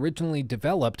concept was originally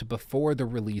developed before the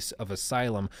release of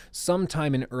Asylum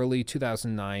sometime in early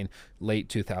 2009, late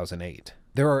 2008.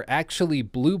 There are actually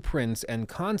blueprints and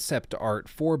concept art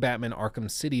for Batman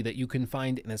Arkham City that you can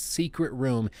find in a secret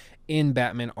room in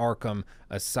Batman Arkham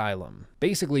Asylum.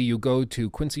 Basically, you go to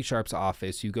Quincy Sharp's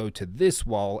office, you go to this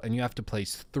wall, and you have to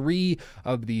place 3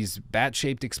 of these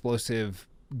bat-shaped explosive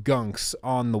gunks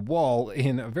on the wall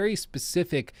in a very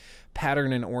specific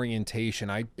pattern and orientation.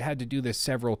 I had to do this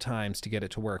several times to get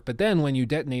it to work. But then when you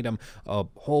detonate them, a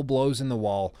hole blows in the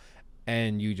wall,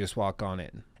 and you just walk on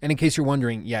in. And in case you're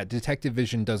wondering, yeah, Detective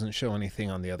Vision doesn't show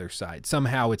anything on the other side.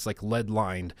 Somehow it's like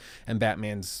lead-lined, and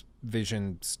Batman's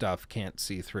vision stuff can't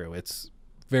see through. It's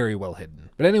very well hidden.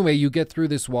 But anyway, you get through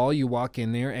this wall, you walk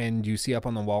in there, and you see up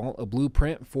on the wall a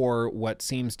blueprint for what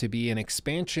seems to be an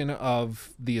expansion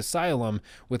of the asylum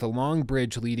with a long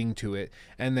bridge leading to it.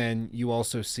 And then you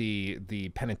also see the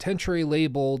penitentiary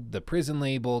labeled, the prison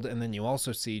labeled, and then you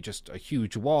also see just a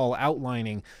huge wall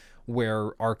outlining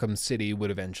where Arkham City would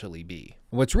eventually be.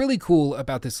 What's really cool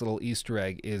about this little Easter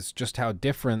egg is just how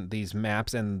different these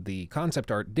maps and the concept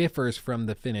art differs from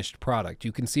the finished product.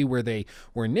 You can see where they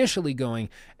were initially going,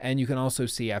 and you can also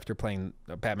see after playing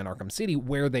Batman Arkham City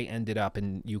where they ended up,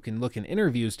 and you can look in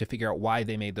interviews to figure out why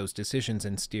they made those decisions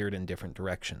and steered in different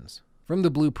directions. From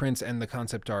the blueprints and the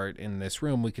concept art in this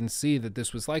room, we can see that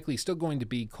this was likely still going to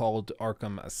be called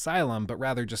Arkham Asylum, but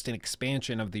rather just an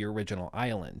expansion of the original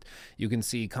island. You can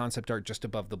see concept art just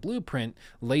above the blueprint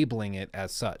labeling it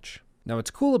as such. Now,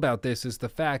 what's cool about this is the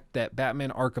fact that Batman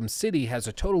Arkham City has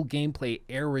a total gameplay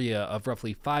area of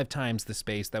roughly 5 times the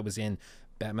space that was in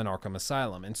Batman Arkham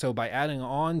Asylum. And so by adding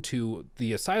on to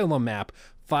the Asylum map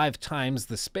 5 times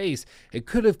the space, it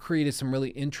could have created some really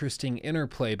interesting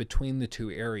interplay between the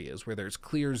two areas where there's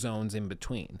clear zones in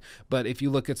between. But if you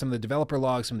look at some of the developer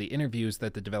logs, some of the interviews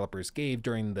that the developers gave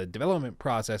during the development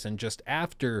process and just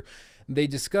after, they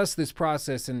discussed this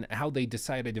process and how they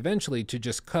decided eventually to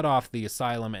just cut off the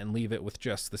asylum and leave it with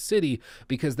just the city,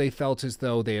 because they felt as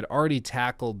though they had already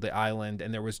tackled the island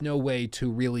and there was no way to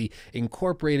really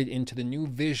incorporate it into the new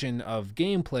vision of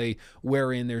gameplay,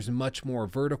 wherein there's much more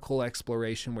vertical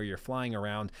exploration where you're flying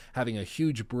around. Having a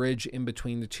huge bridge in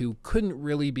between the two couldn't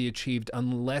really be achieved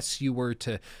unless you were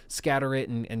to scatter it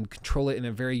and control it in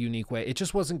a very unique way. It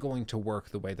just wasn't going to work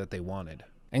the way that they wanted.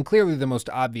 And clearly the most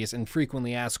obvious and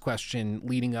frequently asked question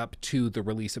leading up to the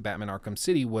release of Batman Arkham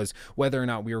City was whether or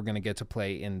not we were going to get to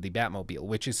play in the Batmobile,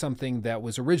 which is something that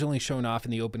was originally shown off in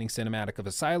the opening cinematic of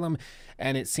Asylum.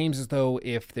 And it seems as though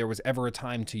if there was ever a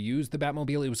time to use the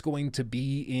Batmobile, it was going to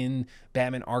be in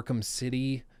Batman Arkham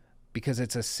City, because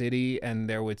it's a city and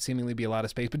there would seemingly be a lot of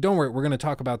space. But don't worry, we're going to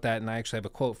talk about that. And I actually have a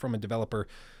quote from a developer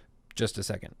just a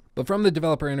second. But from the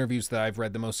developer interviews that I've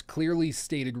read, the most clearly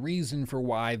stated reason for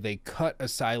why they cut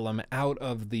Asylum out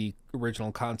of the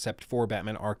original concept for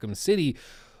Batman Arkham City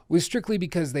was strictly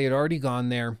because they had already gone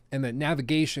there, and that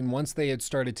navigation, once they had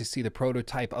started to see the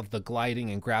prototype of the gliding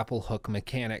and grapple hook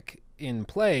mechanic in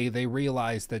play, they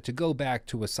realized that to go back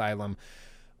to Asylum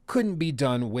couldn't be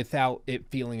done without it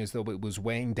feeling as though it was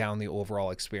weighing down the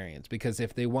overall experience. Because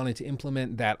if they wanted to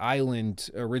implement that island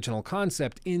original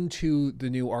concept into the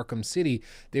new Arkham City,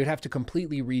 they would have to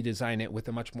completely redesign it with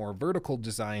a much more vertical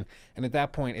design. And at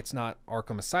that point, it's not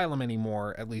Arkham Asylum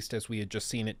anymore, at least as we had just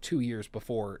seen it 2 years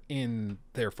before in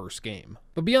their first game.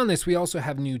 But beyond this, we also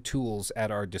have new tools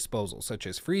at our disposal, such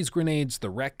as freeze grenades, the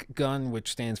REC gun,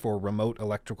 which stands for remote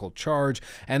electrical charge,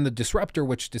 and the disruptor,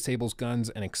 which disables guns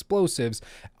and explosives.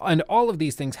 And all of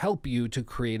these things help you to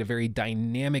create a very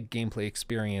dynamic gameplay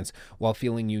experience while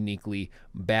feeling uniquely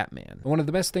Batman. And one of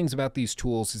the best things about these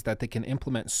tools is that they can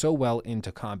implement so well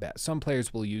into combat. Some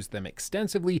players will use them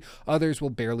extensively, others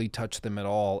will barely touch them at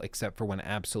all, except for when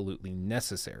absolutely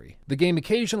necessary. The game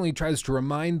occasionally tries to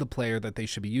remind the player that they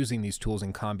should be using these tools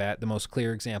in combat, the most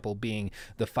clear example being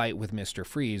the fight with Mr.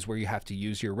 Freeze, where you have to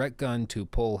use your REC gun to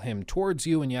pull him towards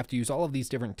you, and you have to use all of these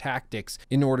different tactics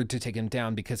in order to take him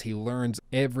down, because he learns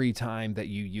every time that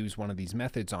you use one of these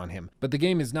methods on him. But the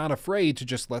game is not afraid to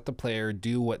just let the player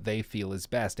do what they feel is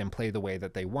best and play the way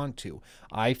that they want to.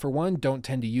 I, for one, don't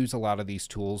tend to use a lot of these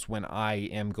tools when I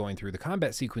am going through the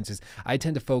combat sequences. I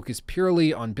tend to focus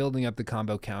purely on building up the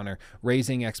combo counter,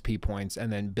 raising XP points,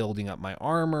 and then building up my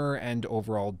armor and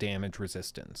overall damage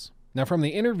resistance. Now, from the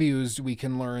interviews, we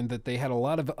can learn that they had a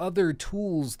lot of other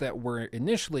tools that were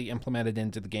initially implemented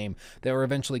into the game that were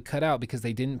eventually cut out because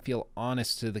they didn't feel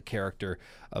honest to the character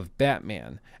of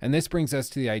Batman. And this brings us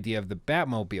to the idea of the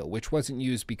Batmobile, which wasn't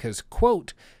used because,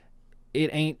 quote, it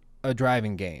ain't a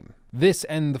driving game. This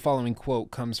and the following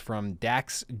quote comes from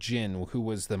Dax Jin, who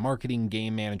was the marketing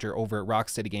game manager over at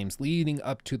Rocksteady Games leading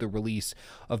up to the release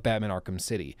of Batman Arkham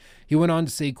City. He went on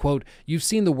to say, quote, "You've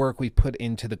seen the work we put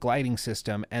into the gliding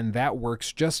system, and that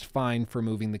works just fine for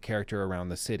moving the character around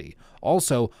the city.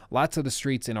 Also, lots of the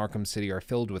streets in Arkham City are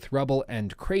filled with rubble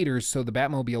and craters, so the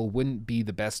Batmobile wouldn't be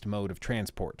the best mode of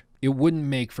transport. It wouldn't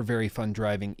make for very fun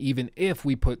driving, even if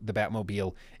we put the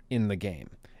Batmobile in the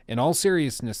game." In all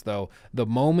seriousness, though, the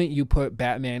moment you put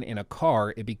Batman in a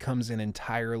car, it becomes an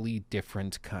entirely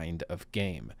different kind of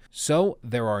game. So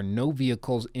there are no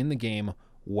vehicles in the game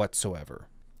whatsoever.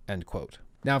 End quote.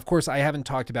 Now, of course, I haven't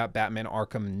talked about Batman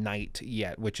Arkham Knight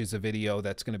yet, which is a video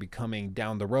that's going to be coming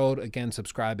down the road. Again,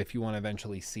 subscribe if you want to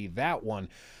eventually see that one.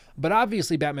 But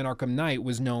obviously, Batman Arkham Knight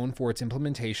was known for its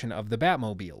implementation of the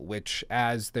Batmobile, which,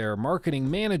 as their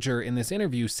marketing manager in this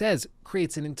interview says,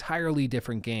 creates an entirely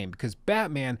different game, because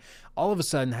Batman all of a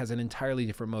sudden has an entirely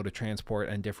different mode of transport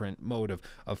and different mode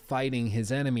of fighting his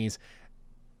enemies.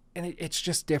 And it's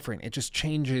just different. It just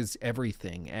changes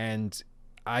everything. And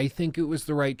I think it was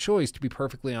the right choice, to be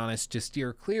perfectly honest, to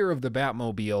steer clear of the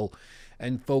Batmobile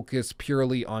and focus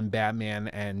purely on Batman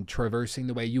and traversing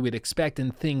the way you would expect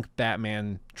and think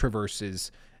Batman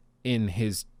traverses in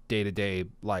his day-to-day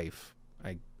life.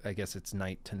 I guess it's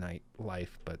night-to-night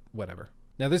life, but whatever.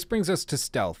 Now this brings us to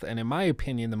stealth, and in my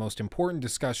opinion, the most important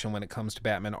discussion when it comes to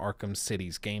Batman Arkham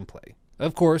City's gameplay.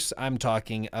 Of course, I'm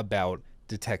talking about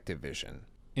detective vision.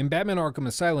 In Batman Arkham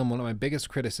Asylum, one of my biggest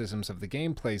criticisms of the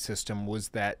gameplay system was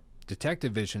that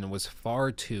detective vision was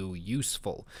far too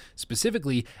useful.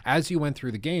 Specifically, as you went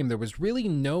through the game, there was really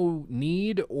no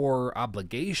need or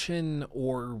obligation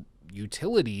or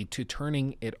utility to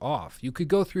turning it off. You could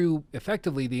go through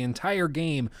effectively the entire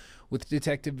game with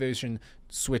detective vision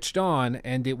switched on,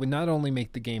 and it would not only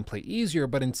make the gameplay easier,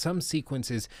 but in some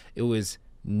sequences it was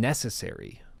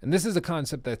necessary. And this is a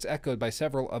concept that's echoed by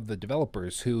several of the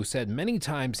developers, who said many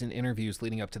times in interviews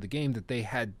leading up to the game that they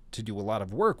had to do a lot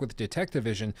of work with detective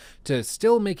vision to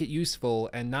still make it useful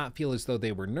and not feel as though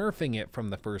they were nerfing it from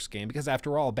the first game, because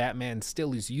after all, Batman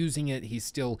still is using it, he's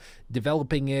still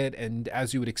developing it, and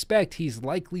as you would expect, he's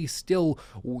likely still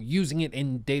using it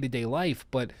in day-to-day life,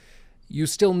 but you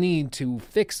still need to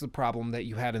fix the problem that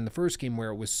you had in the first game where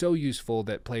it was so useful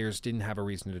that players didn't have a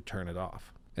reason to turn it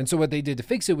off. And so what they did to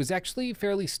fix it was actually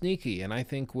fairly sneaky, and I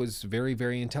think was very,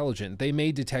 very intelligent. They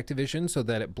made detective vision so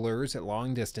that it blurs at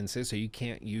long distances, so you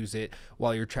can't use it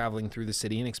while you're traveling through the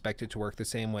city and expect it to work the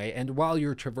same way. And while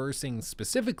you're traversing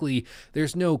specifically,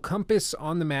 there's no compass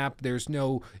on the map, there's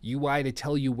no UI to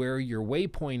tell you where your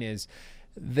waypoint is.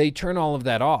 They turn all of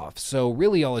that off. So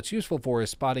really all it's useful for is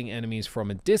spotting enemies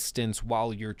from a distance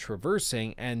while you're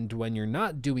traversing, and when you're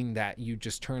not doing that, you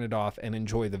just turn it off and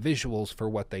enjoy the visuals for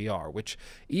what they are, which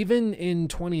even in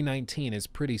 2019 is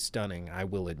pretty stunning, I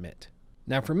will admit.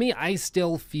 Now for me, I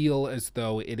still feel as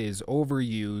though it is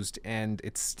overused and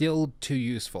it's still too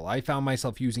useful. I found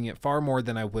myself using it far more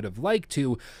than I would have liked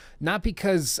to, not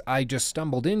because I just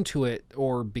stumbled into it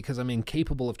or because I'm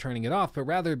incapable of turning it off, but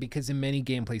rather because in many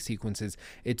gameplay sequences,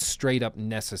 it's straight up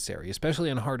necessary,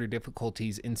 especially on harder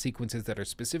difficulties in sequences that are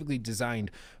specifically designed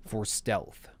for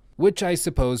stealth. Which I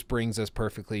suppose brings us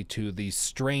perfectly to the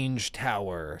Strange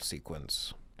Tower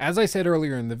sequence. As I said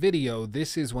earlier in the video,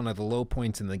 this is one of the low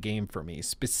points in the game for me,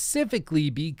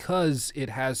 specifically because it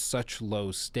has such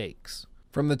low stakes.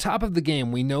 From the top of the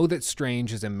game, we know that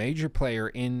Strange is a major player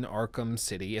in Arkham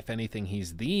City. If anything,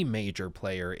 he's the major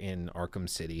player in Arkham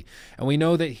City. And we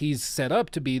know that he's set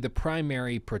up to be the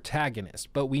primary protagonist.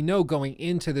 But we know going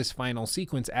into this final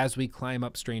sequence, as we climb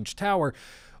up Strange Tower,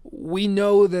 we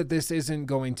know that this isn't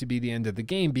going to be the end of the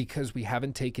game because we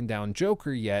haven't taken down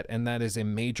Joker yet, and that is a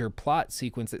major plot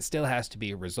sequence that still has to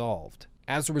be resolved.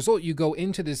 As a result, you go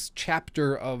into this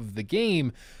chapter of the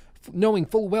game knowing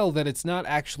full well that it's not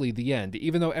actually the end,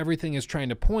 even though everything is trying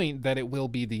to point that it will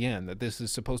be the end, that this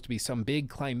is supposed to be some big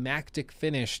climactic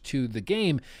finish to the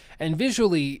game, and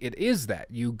visually it is that.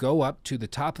 You go up to the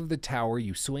top of the tower,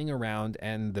 you swing around,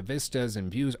 and the vistas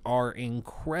and views are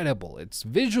incredible. It's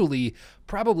visually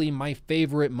probably my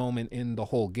favorite moment in the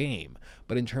whole game,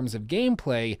 but in terms of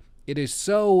gameplay, it is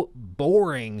so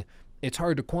boring, it's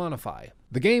hard to quantify.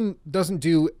 The game doesn't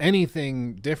do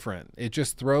anything different. It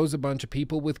just throws a bunch of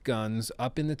people with guns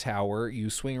up in the tower. You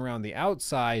swing around the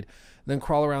outside, then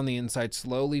crawl around the inside,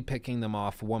 slowly picking them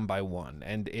off one by one.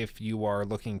 And if you are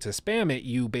looking to spam it,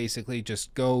 you basically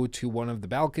just go to one of the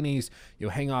balconies, you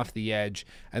hang off the edge,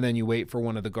 and then you wait for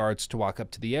one of the guards to walk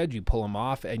up to the edge, you pull them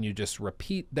off, and you just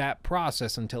repeat that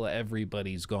process until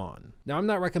everybody's gone. Now, I'm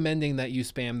not recommending that you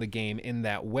spam the game in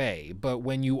that way, but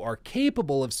when you are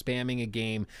capable of spamming a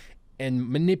game and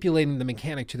manipulating the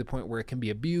mechanic to the point where it can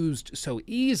be abused so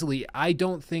easily, I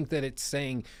don't think that it's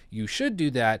saying you should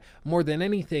do that. More than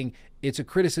anything, it's a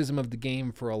criticism of the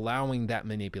game for allowing that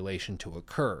manipulation to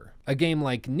occur. A game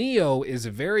like Nioh is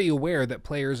very aware that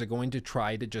players are going to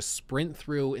try to just sprint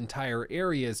through entire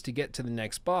areas to get to the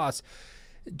next boss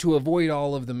to avoid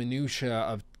all of the minutia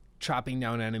of chopping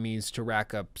down enemies to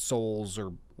rack up souls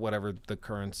or whatever the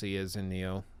currency is in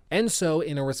Nioh. And so,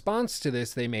 in a response to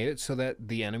this, they made it so that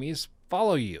the enemies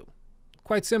follow you.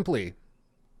 Quite simply,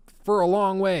 for a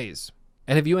long ways.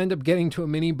 And if you end up getting to a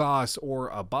mini-boss or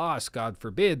a boss, God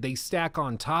forbid, they stack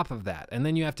on top of that. And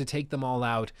then you have to take them all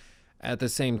out at the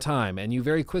same time. And you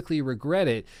very quickly regret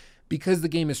it because the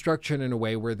game is structured in a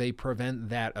way where they prevent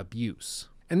that abuse.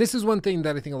 And this is one thing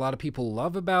that I think a lot of people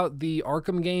love about the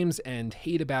Arkham games and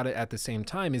hate about it at the same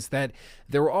time, is that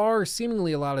there are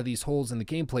seemingly a lot of these holes in the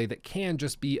gameplay that can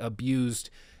just be abused,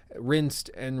 rinsed,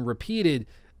 and repeated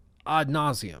ad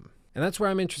nauseum. And that's where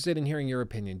I'm interested in hearing your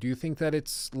opinion. Do you think that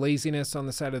it's laziness on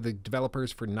the side of the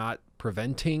developers for not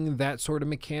preventing that sort of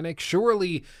mechanic?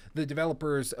 Surely the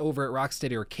developers over at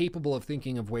Rocksteady are capable of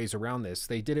thinking of ways around this.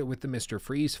 They did it with the Mr.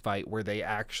 Freeze fight, where they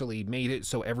actually made it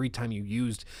so every time you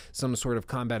used some sort of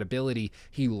combat ability,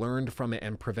 he learned from it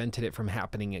and prevented it from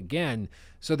happening again.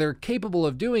 So they're capable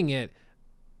of doing it,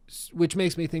 which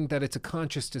makes me think that it's a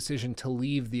conscious decision to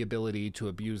leave the ability to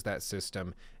abuse that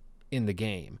system in the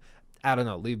game. I don't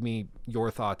know. Leave me your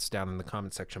thoughts down in the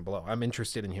comment section below. I'm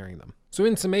interested in hearing them. So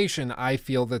in summation, I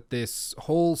feel that this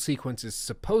whole sequence is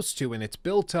supposed to, and it's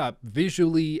built up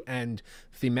visually and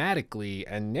thematically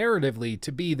and narratively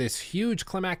to be this huge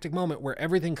climactic moment where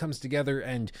everything comes together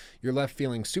and you're left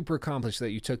feeling super accomplished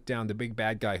that you took down the big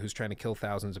bad guy who's trying to kill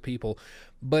thousands of people.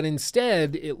 But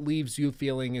instead, it leaves you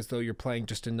feeling as though you're playing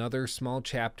just another small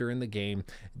chapter in the game.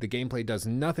 The gameplay does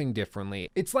nothing differently.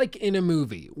 It's like in a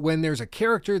movie when there's a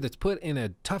character that's put in a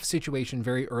tough situation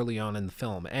very early on in the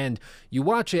film, and you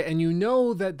watch it and you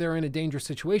know that they're in a dangerous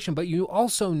situation, but you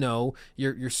also know,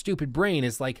 your stupid brain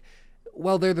is like,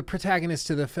 well, they're the protagonists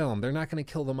of the film. They're not going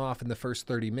to kill them off in the first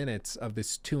 30 minutes of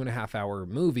this 2.5-hour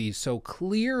movie. So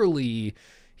clearly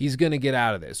he's going to get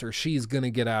out of this, or she's going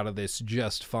to get out of this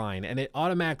just fine. And it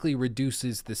automatically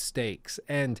reduces the stakes.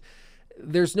 And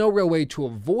there's no real way to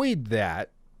avoid that,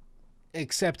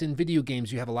 except in video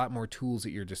games, you have a lot more tools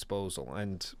at your disposal.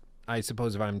 And I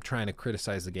suppose if I'm trying to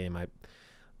criticize the game,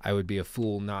 I would be a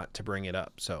fool not to bring it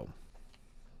up. So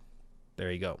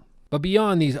there you go. But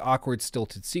beyond these awkward,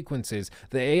 stilted sequences,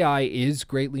 the AI is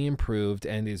greatly improved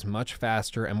and is much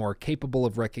faster and more capable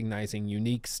of recognizing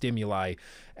unique stimuli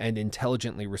and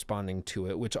intelligently responding to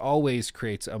it, which always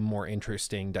creates a more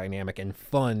interesting, dynamic, and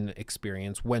fun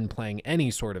experience when playing any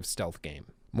sort of stealth game.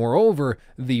 Moreover,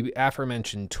 the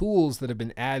aforementioned tools that have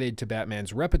been added to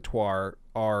Batman's repertoire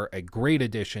are a great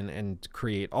addition and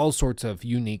create all sorts of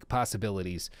unique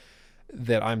possibilities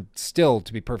that I'm still,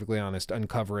 to be perfectly honest,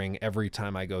 uncovering every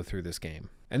time I go through this game.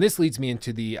 And this leads me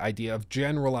into the idea of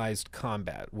generalized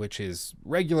combat, which is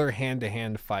regular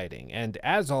hand-to-hand fighting. And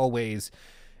as always,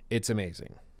 it's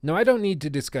amazing. Now, I don't need to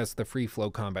discuss the free flow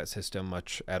combat system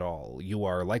much at all. You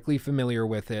are likely familiar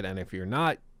with it, and if you're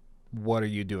not, what are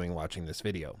you doing watching this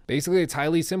video? Basically, it's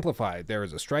highly simplified. There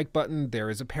is a strike button, there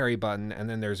is a parry button, and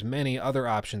then there's many other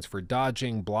options for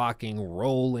dodging, blocking,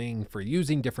 rolling, for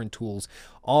using different tools,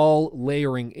 all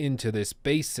layering into this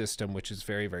base system, which is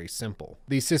very, very simple.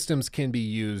 These systems can be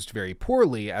used very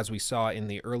poorly, as we saw in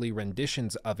the early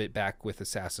renditions of it back with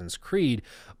Assassin's Creed,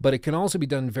 but it can also be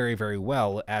done very, very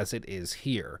well, as it is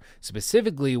here.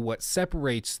 Specifically, what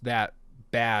separates that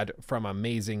bad from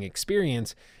amazing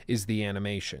experience is the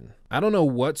animation. I don't know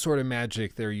what sort of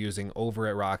magic they're using over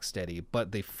at Rocksteady,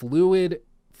 but the fluid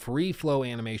free flow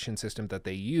animation system that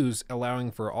they use,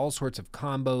 allowing for all sorts of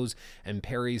combos and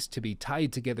parries to be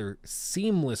tied together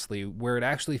seamlessly, where it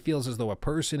actually feels as though a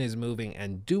person is moving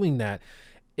and doing that,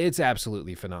 it's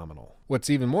absolutely phenomenal. What's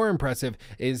even more impressive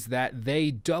is that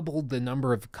they doubled the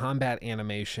number of combat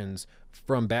animations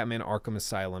from Batman Arkham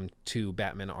Asylum to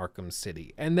Batman Arkham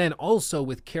City. And then also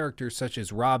with characters such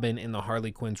as Robin in the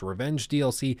Harley Quinn's Revenge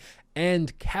DLC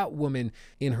and Catwoman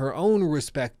in her own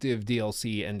respective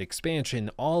DLC and expansion,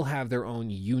 all have their own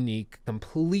unique,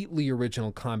 completely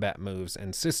original combat moves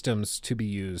and systems to be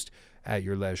used at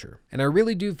your leisure. And I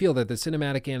really do feel that the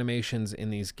cinematic animations in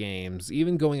these games,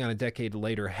 even going on a decade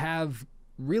later, have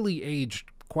really aged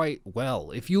quite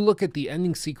well. If you look at the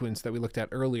ending sequence that we looked at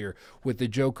earlier with the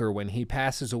Joker when he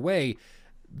passes away,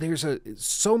 there's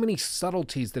so many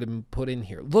subtleties that have been put in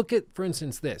here. Look at, for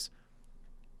instance, this.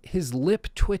 His lip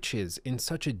twitches in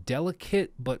such a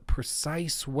delicate but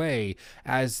precise way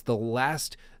as the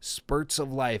last spurts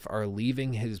of life are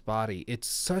leaving his body. It's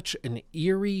such an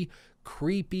eerie,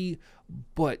 creepy,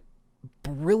 but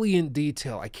brilliant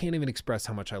detail. I can't even express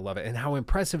how much I love it and how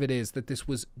impressive it is that this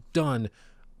was done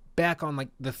back on like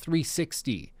the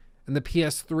 360 and the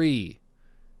PS3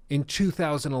 in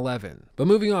 2011. But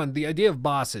moving on, the idea of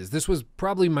bosses. This was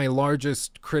probably my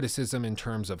largest criticism in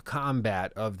terms of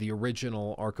combat of the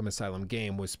original Arkham Asylum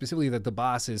game, was specifically that the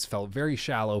bosses felt very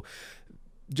shallow,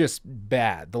 just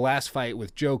bad. The last fight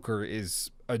with Joker is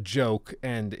a joke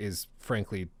and is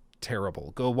frankly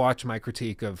terrible. Go watch my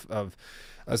critique of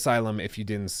Asylum if you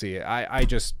didn't see it. I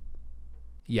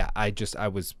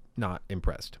was not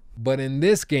impressed. But in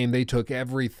this game, they took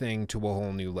everything to a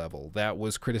whole new level. That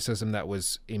was criticism that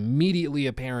was immediately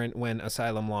apparent when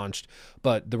Asylum launched,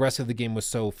 but the rest of the game was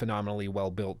so phenomenally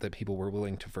well built that people were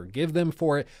willing to forgive them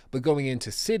for it. But going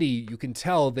into City, you can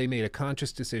tell they made a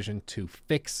conscious decision to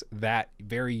fix that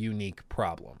very unique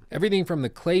problem. Everything from the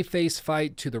Clayface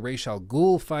fight to the Ra's al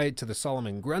Ghul fight to the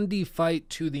Solomon Grundy fight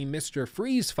to the Mr.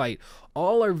 Freeze fight,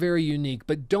 all are very unique,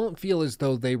 but don't feel as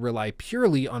though they rely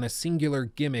purely on a singular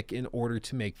gimmick in order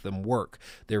to make them work.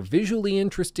 They're visually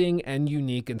interesting and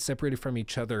unique and separated from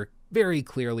each other very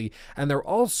clearly, and they're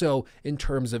also, in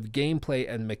terms of gameplay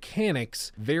and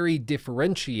mechanics, very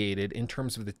differentiated in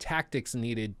terms of the tactics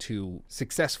needed to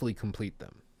successfully complete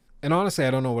them. And honestly,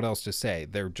 I don't know what else to say.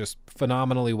 They're just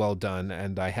phenomenally well done,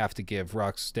 and I have to give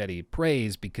Rocksteady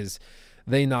praise because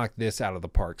they knocked this out of the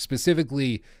park.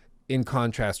 Specifically, in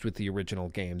contrast with the original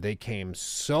game, they came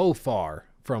so far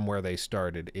from where they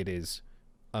started. It is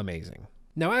amazing.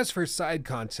 Now, as for side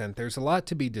content, there's a lot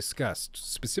to be discussed,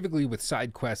 specifically with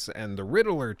side quests and the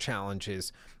Riddler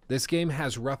challenges. This game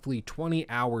has roughly 20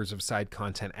 hours of side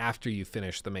content after you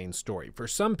finish the main story. For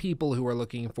some people who are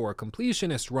looking for a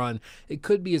completionist run, it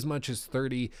could be as much as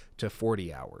 30 to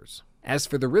 40 hours. As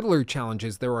for the Riddler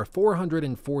challenges, there are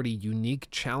 440 unique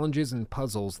challenges and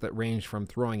puzzles that range from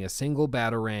throwing a single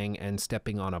batarang and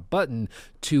stepping on a button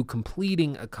to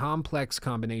completing a complex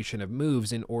combination of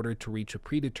moves in order to reach a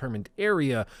predetermined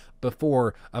area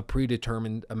before a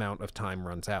predetermined amount of time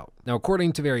runs out. Now,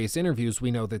 according to various interviews,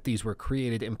 we know that these were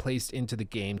created and placed into the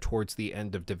game towards the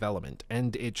end of development,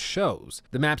 and it shows.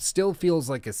 The map still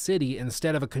feels like a city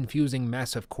instead of a confusing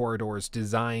mess of corridors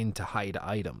designed to hide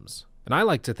items. And I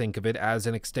like to think of it as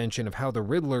an extension of how the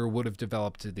Riddler would have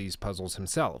developed these puzzles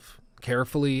himself,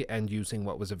 carefully and using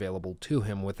what was available to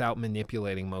him without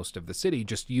manipulating most of the city,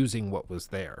 just using what was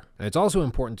there. And it's also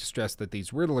important to stress that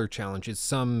these Riddler challenges,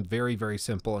 some very, very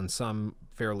simple and some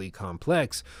fairly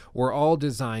complex, were all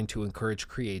designed to encourage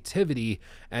creativity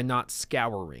and not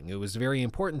scouring. It was very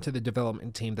important to the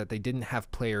development team that they didn't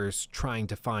have players trying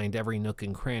to find every nook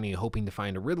and cranny hoping to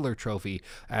find a Riddler trophy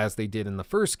as they did in the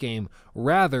first game,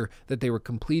 rather that they were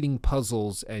completing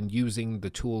puzzles and using the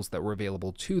tools that were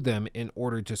available to them in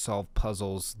order to solve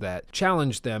puzzles that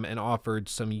challenged them and offered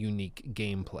some unique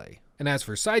gameplay. And as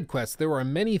for side quests, there are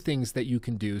many things that you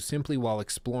can do simply while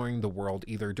exploring the world,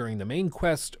 either during the main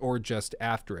quest or just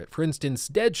after it. For instance,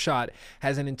 Deadshot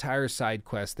has an entire side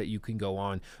quest that you can go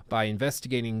on by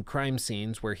investigating crime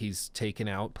scenes where he's taken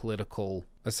out political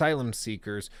asylum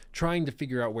seekers, trying to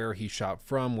figure out where he shot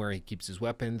from, where he keeps his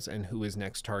weapons, and who his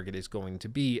next target is going to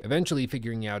be, eventually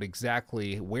figuring out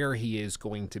exactly where he is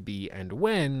going to be and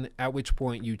when, at which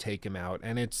point you take him out.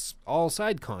 And it's all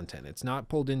side content. It's not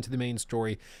pulled into the main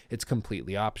story. It's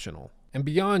completely optional. And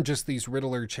beyond just these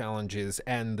Riddler challenges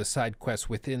and the side quests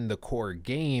within the core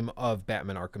game of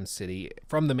Batman Arkham City,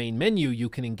 from the main menu you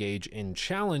can engage in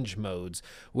challenge modes,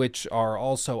 which are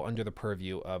also under the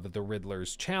purview of the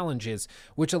Riddler's challenges,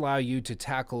 which allow you to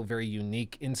tackle very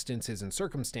unique instances and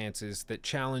circumstances that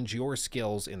challenge your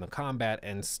skills in the combat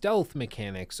and stealth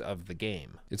mechanics of the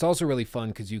game. It's also really fun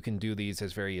because you can do these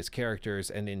as various characters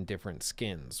and in different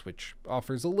skins, which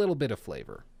offers a little bit of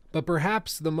flavor. But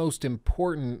perhaps the most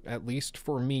important, at least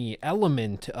for me,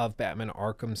 element of Batman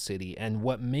Arkham City and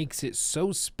what makes it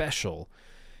so special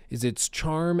is its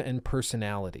charm and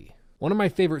personality. One of my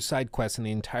favorite side quests in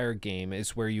the entire game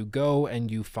is where you go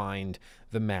and you find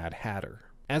the Mad Hatter.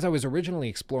 As I was originally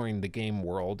exploring the game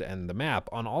world and the map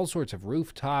on all sorts of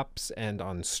rooftops and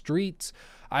on streets,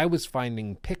 I was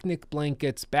finding picnic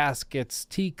blankets, baskets,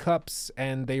 teacups,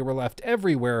 and they were left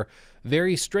everywhere,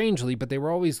 very strangely, but they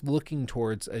were always looking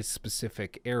towards a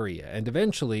specific area. And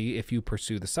eventually, if you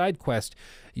pursue the side quest,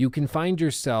 you can find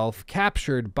yourself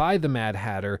captured by the Mad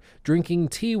Hatter, drinking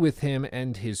tea with him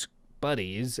and his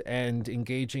buddies, and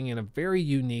engaging in a very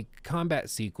unique combat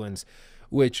sequence,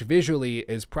 which visually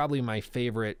is probably my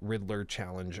favorite Riddler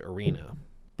challenge arena.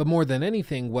 But more than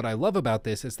anything, what I love about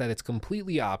this is that it's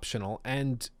completely optional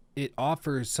and it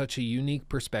offers such a unique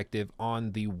perspective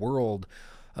on the world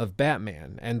of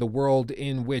Batman and the world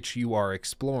in which you are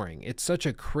exploring. It's such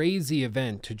a crazy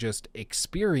event to just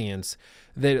experience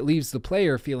that it leaves the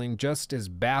player feeling just as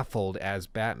baffled as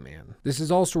Batman. This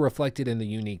is also reflected in the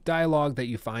unique dialogue that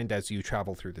you find as you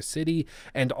travel through the city,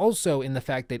 and also in the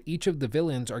fact that each of the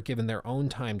villains are given their own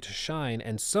time to shine,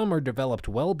 and some are developed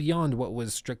well beyond what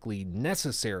was strictly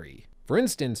necessary. For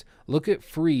instance, look at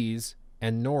Freeze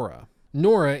and Nora.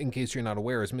 Nora, in case you're not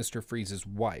aware, is Mr. Freeze's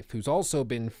wife, who's also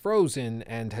been frozen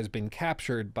and has been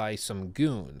captured by some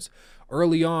goons.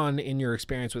 Early on in your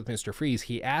experience with Mr. Freeze,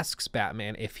 he asks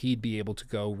Batman if he'd be able to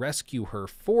go rescue her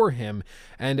for him,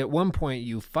 and at one point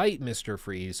you fight Mr.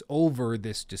 Freeze over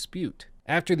this dispute.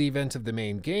 After the events of the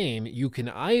main game, you can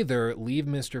either leave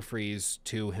Mr. Freeze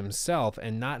to himself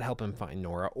and not help him find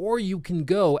Nora, or you can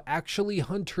go actually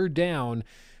hunt her down,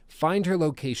 find her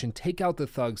location, take out the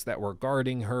thugs that were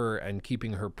guarding her and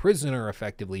keeping her prisoner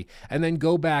effectively, and then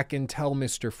go back and tell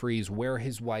Mr. Freeze where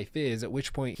his wife is, at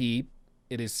which point he,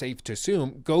 it is safe to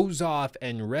assume, goes off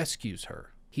and rescues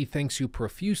her. He thanks you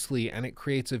profusely, and it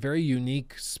creates a very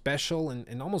unique, special,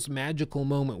 and almost magical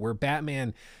moment where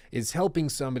Batman is helping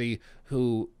somebody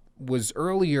who was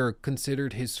earlier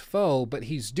considered his foe, but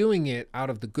he's doing it out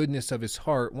of the goodness of his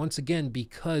heart, once again,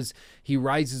 because he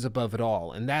rises above it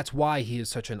all. And that's why he is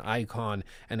such an icon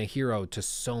and a hero to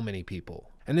so many people.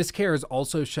 And this care is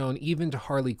also shown even to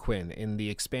Harley Quinn in the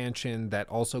expansion that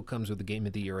also comes with the Game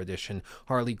of the Year edition,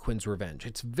 Harley Quinn's Revenge.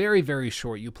 It's very, very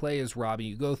short. You play as Robbie,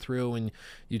 you go through and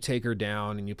you take her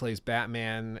down, and you play as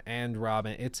Batman and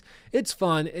Robin. It's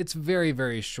fun. It's very,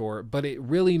 very short, but it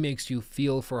really makes you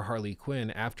feel for Harley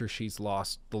Quinn after she's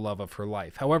lost the love of her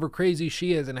life. However crazy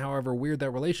she is and however weird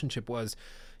that relationship was,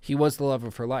 he was the love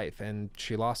of her life, and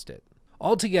she lost it.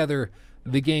 Altogether,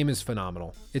 the game is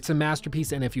phenomenal. It's a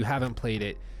masterpiece, and if you haven't played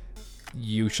it,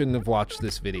 you shouldn't have watched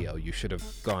this video. You should have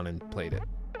gone and played it.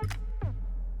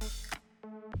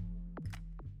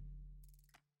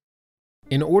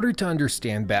 In order to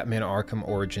understand Batman Arkham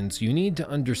Origins, you need to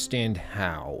understand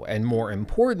how, and more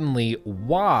importantly,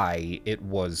 why it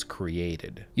was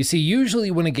created. You see,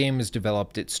 usually when a game is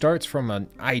developed, it starts from an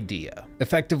idea,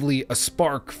 effectively a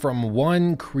spark from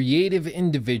one creative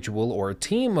individual or a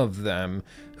team of them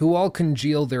who all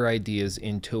congeal their ideas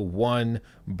into one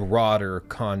broader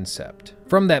concept.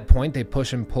 From that point, they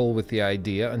push and pull with the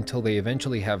idea until they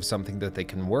eventually have something that they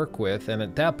can work with, and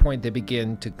at that point they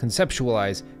begin to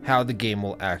conceptualize how the game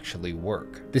will actually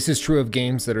work. This is true of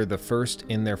games that are the first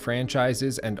in their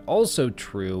franchises, and also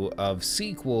true of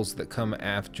sequels that come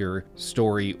after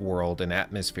story, world, and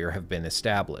atmosphere have been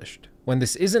established. When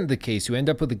this isn't the case, you end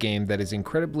up with a game that is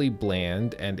incredibly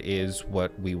bland and is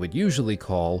what we would usually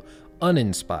call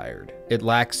uninspired. It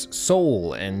lacks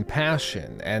soul and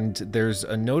passion, and there's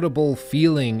a notable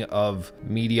feeling of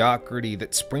mediocrity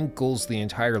that sprinkles the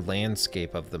entire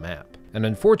landscape of the map. And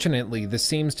unfortunately, this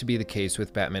seems to be the case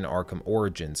with Batman Arkham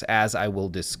Origins, as I will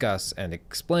discuss and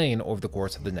explain over the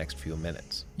course of the next few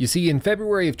minutes. You see, in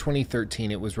February of 2013,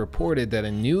 it was reported that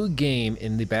a new game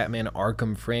in the Batman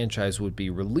Arkham franchise would be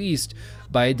released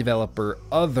by a developer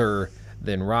other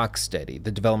than Rocksteady,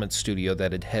 the development studio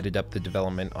that had headed up the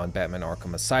development on Batman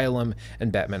Arkham Asylum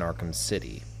and Batman Arkham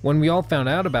City. When we all found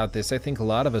out about this, I think a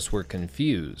lot of us were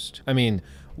confused. I mean,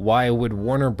 why would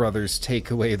Warner Brothers take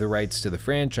away the rights to the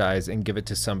franchise and give it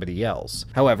to somebody else?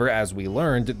 However, as we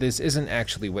learned, this isn't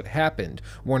actually what happened.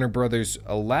 Warner Brothers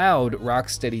allowed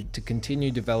Rocksteady to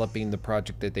continue developing the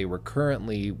project that they were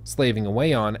currently slaving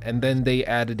away on, and then they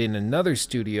added in another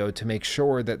studio to make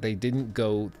sure that they didn't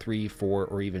go 3, 4,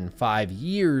 or even 5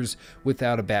 years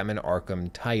without a Batman Arkham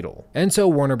title. And so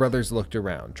Warner Brothers looked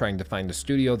around, trying to find a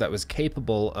studio that was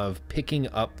capable of picking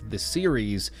up the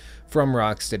series from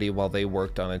Rocksteady while they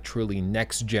worked on a truly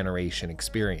next-generation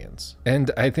experience.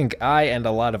 And I think I and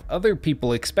a lot of other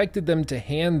people expected them to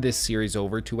hand this series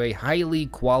over to a highly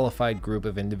qualified group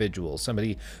of individuals,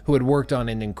 somebody who had worked on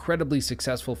an incredibly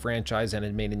successful franchise and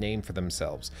had made a name for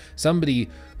themselves, somebody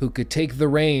who could take the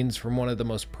reins from one of the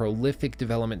most prolific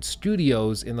development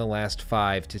studios in the last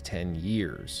 5 to 10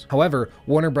 years. However,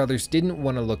 Warner Brothers didn't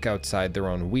want to look outside their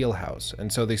own wheelhouse,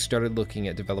 and so they started looking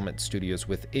at development studios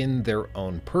within their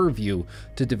own purview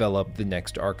to develop the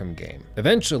next Arkham game.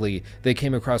 Eventually, they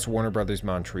came across Warner Brothers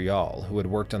Montreal, who had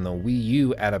worked on the Wii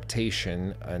U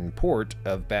adaptation and port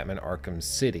of Batman Arkham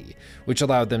City, which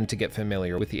allowed them to get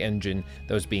familiar with the engine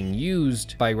that was being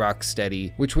used by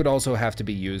Rocksteady, which would also have to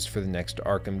be used for the next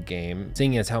Arkham game,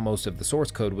 seeing as how most of the source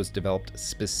code was developed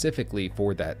specifically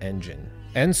for that engine.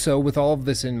 And so, with all of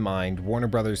this in mind, Warner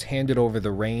Brothers handed over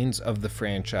the reins of the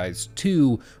franchise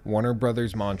to Warner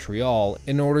Brothers Montreal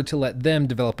in order to let them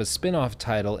develop a spin-off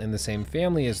title in the same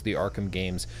family as the Arkham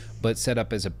games, but set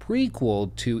up as a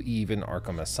prequel to even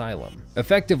Arkham Asylum.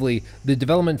 Effectively, the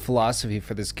development philosophy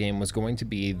for this game was going to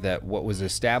be that what was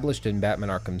established in Batman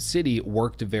Arkham City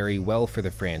worked very well for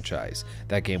the franchise.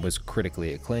 That game was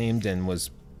critically acclaimed and was,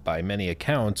 by many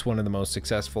accounts, one of the most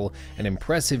successful and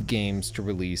impressive games to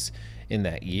release in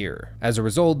that year. As a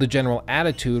result, the general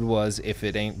attitude was, if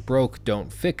it ain't broke,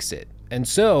 don't fix it. And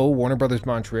so Warner Brothers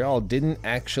Montreal didn't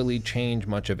actually change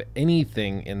much of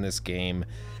anything in this game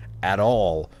at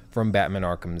all from Batman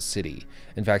Arkham City.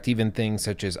 In fact, even things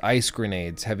such as ice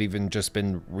grenades have even just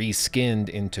been reskinned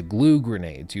into glue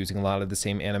grenades, using a lot of the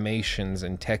same animations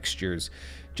and textures,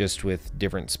 just with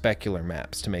different specular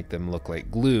maps to make them look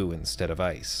like glue instead of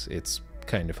ice. It's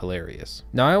kind of hilarious.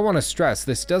 Now, I want to stress,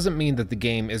 this doesn't mean that the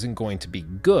game isn't going to be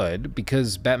good,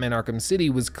 because Batman Arkham City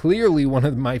was clearly one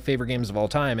of my favorite games of all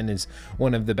time and is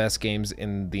one of the best games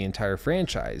in the entire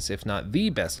franchise, if not the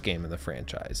best game in the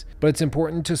franchise. But it's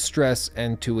important to stress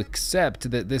and to accept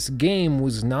that this game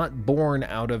was not born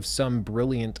out of some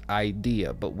brilliant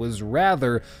idea, but was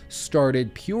rather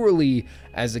started purely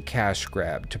as a cash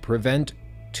grab to prevent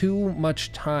too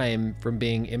much time from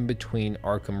being in between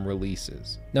Arkham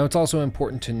releases. Now, it's also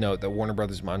important to note that Warner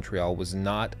Brothers Montreal was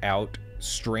not out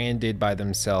stranded by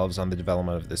themselves on the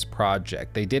development of this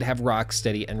project. They did have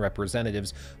Rocksteady and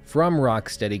representatives from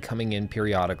Rocksteady coming in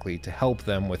periodically to help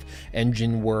them with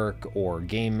engine work or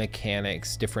game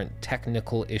mechanics, different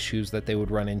technical issues that they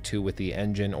would run into with the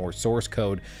engine or source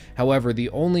code. However, the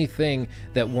only thing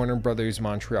that Warner Brothers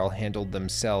Montreal handled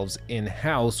themselves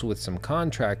in-house with some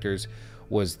contractors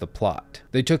was the plot.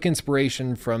 They took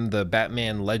inspiration from the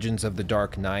Batman Legends of the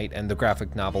Dark Knight and the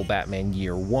graphic novel Batman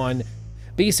Year One,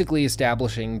 basically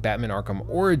establishing Batman Arkham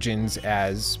Origins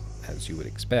as you would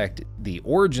expect, the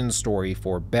origin story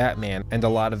for Batman and a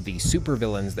lot of the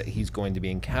supervillains that he's going to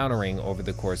be encountering over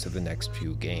the course of the next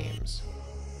few games.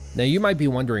 Now, you might be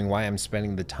wondering why I'm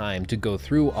spending the time to go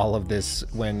through all of this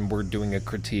when we're doing a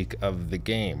critique of the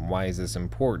game. Why is this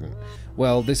important?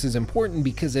 Well, this is important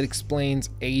because it explains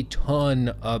a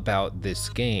ton about this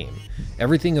game.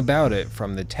 Everything about it,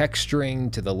 from the texturing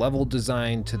to the level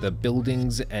design to the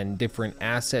buildings and different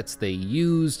assets they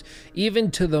used,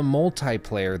 even to the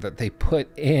multiplayer that they put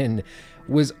in,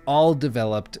 was all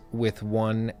developed with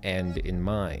one end in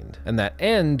mind. And that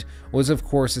end was, of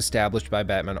course, established by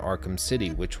Batman Arkham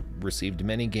City, which received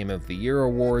many Game of the Year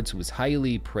awards, was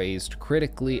highly praised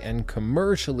critically and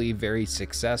commercially very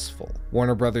successful.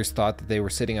 Warner Brothers thought that they were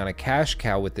sitting on a cash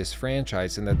cow with this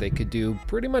franchise and that they could do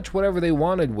pretty much whatever they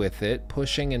wanted with it,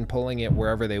 pushing and pulling it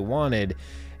wherever they wanted,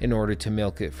 in order to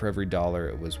milk it for every dollar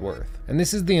it was worth. And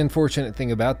this is the unfortunate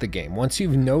thing about the game. Once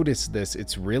you've noticed this,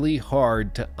 it's really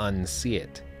hard to unsee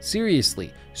it.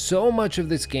 Seriously, so much of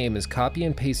this game is copy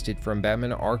and pasted from Batman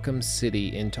Arkham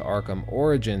City into Arkham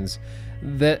Origins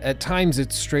that at times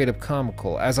it's straight up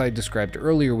comical, as I described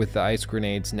earlier with the ice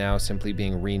grenades now simply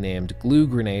being renamed glue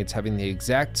grenades, having the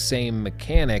exact same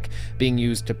mechanic being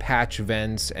used to patch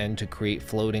vents and to create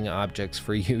floating objects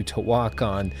for you to walk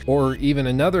on. Or even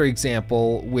another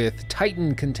example with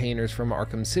Titan containers from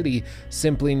Arkham City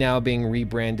simply now being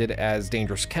rebranded as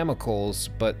dangerous chemicals,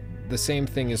 but the same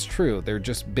thing is true. They're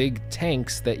just big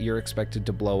tanks that you're expected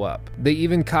to blow up. They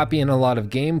even copy in a lot of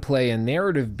gameplay and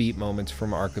narrative beat moments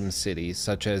from Arkham City,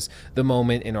 such as the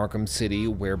moment in Arkham City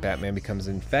where Batman becomes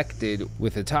infected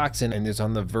with a toxin and is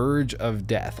on the verge of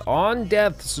death, on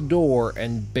death's door,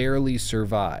 and barely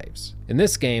survives. In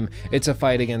this game, it's a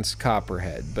fight against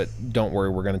Copperhead, but don't worry,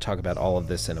 we're going to talk about all of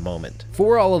this in a moment.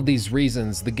 For all of these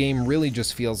reasons, the game really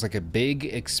just feels like a big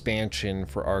expansion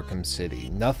for Arkham City.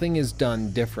 Nothing is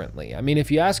done differently. I mean, if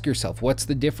you ask yourself, what's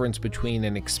the difference between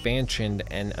an expansion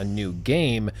and a new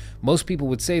game, most people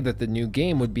would say that the new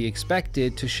game would be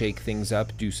expected to shake things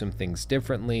up, do some things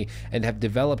differently, and have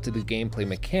developed the gameplay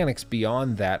mechanics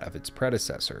beyond that of its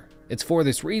predecessor. It's for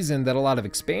this reason that a lot of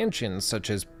expansions, such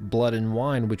as Blood and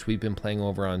Wine, which we've been playing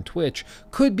over on Twitch,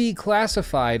 could be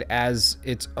classified as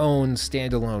its own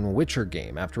standalone Witcher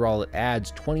game. After all, it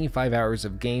adds 25 hours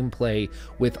of gameplay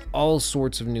with all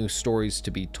sorts of new stories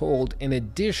to be told, in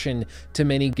addition to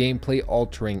many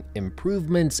gameplay-altering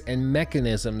improvements and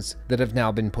mechanisms that have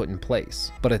now been put in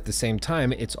place. But at the same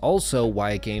time, it's also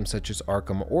why a game such as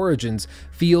Arkham Origins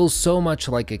feels so much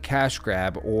like a cash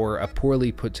grab or a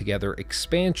poorly put together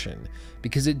expansion,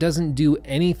 because it doesn't do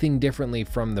anything differently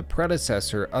from the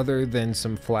predecessor other than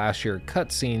some flashier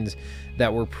cutscenes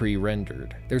that were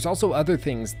pre-rendered. There's also other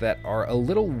things that are a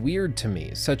little weird to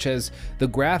me, such as the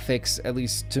graphics, at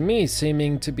least to me,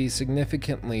 seeming to be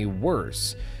significantly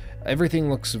worse. Everything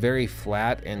looks very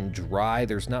flat and dry.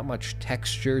 There's not much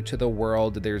texture to the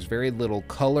world. There's very little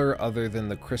color other than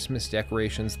the Christmas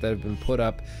decorations that have been put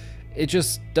up. It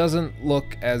just doesn't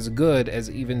look as good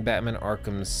as even Batman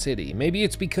Arkham City. Maybe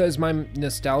it's because my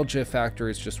nostalgia factor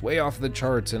is just way off the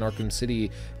charts and Arkham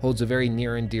City holds a very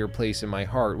near and dear place in my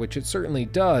heart, which it certainly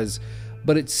does,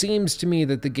 but it seems to me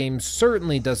that the game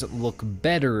certainly doesn't look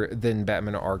better than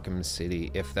Batman Arkham City,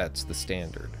 if that's the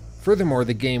standard. Furthermore,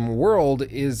 the game world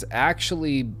is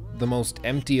actually the most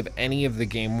empty of any of the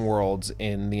game worlds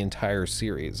in the entire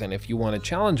series. And if you want to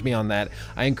challenge me on that,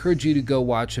 I encourage you to go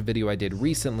watch a video I did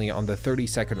recently on the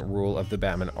 30-second rule of the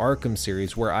Batman Arkham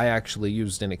series, where I actually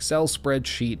used an Excel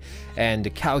spreadsheet and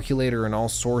a calculator and all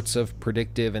sorts of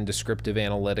predictive and descriptive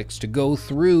analytics to go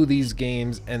through these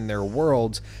games and their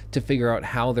worlds to figure out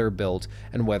how they're built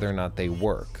and whether or not they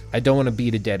work. I don't want to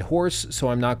beat a dead horse, so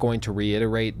I'm not going to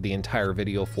reiterate the entire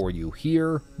video for you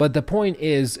here, but the point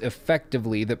is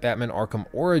effectively that Batman Arkham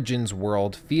Origins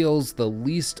world feels the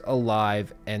least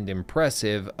alive and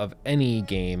impressive of any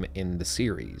game in the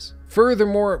series.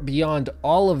 Furthermore, beyond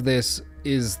all of this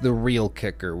is the real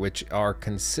kicker, which are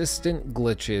consistent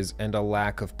glitches and a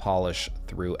lack of polish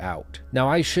throughout. Now,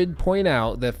 I should point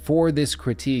out that for this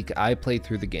critique, I played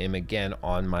through the game again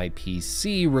on my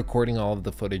PC, recording all of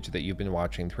the footage that you've been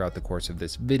watching throughout the course of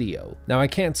this video. Now, I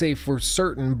can't say for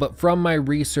certain, but from my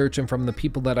research and from the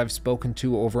people that I've spoken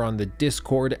to over on the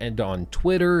Discord and on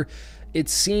Twitter, it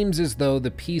seems as though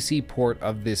the PC port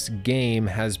of this game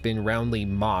has been roundly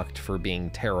mocked for being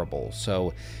terrible,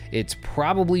 so it's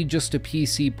probably just a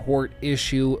PC port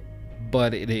issue,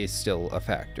 but it is still a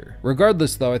factor.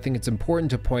 Regardless though, I think it's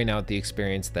important to point out the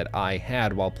experience that I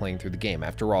had while playing through the game.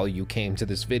 After all, you came to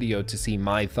this video to see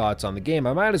my thoughts on the game.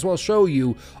 I might as well show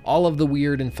you all of the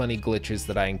weird and funny glitches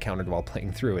that I encountered while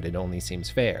playing through it. It only seems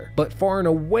fair. But far and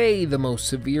away, the most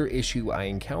severe issue I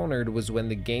encountered was when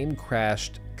the game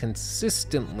crashed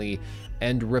consistently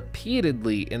and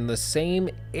repeatedly in the same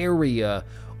area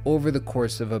over the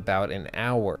course of about an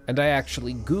hour. And I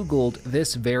actually Googled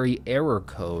this very error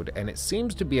code, and it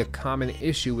seems to be a common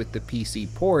issue with the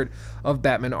PC port of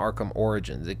Batman Arkham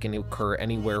Origins. It can occur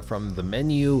anywhere from the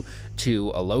menu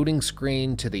to a loading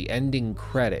screen to the ending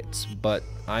credits, but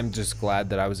I'm just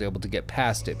glad that I was able to get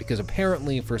past it, because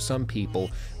apparently for some people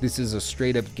this is a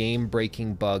straight up game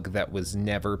breaking bug that was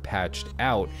never patched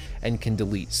out and can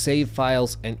delete save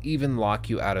files and even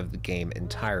lock you out of the game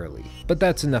entirely. But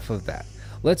that's enough of that.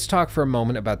 Let's talk for a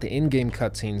moment about the in-game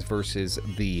cutscenes versus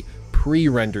the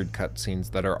pre-rendered cutscenes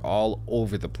that are all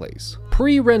over the place.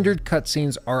 Pre-rendered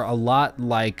cutscenes are a lot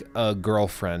like a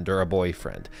girlfriend or a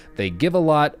boyfriend. They give a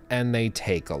lot and they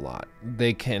take a lot.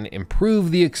 They can improve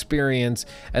the experience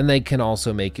and they can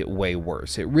also make it way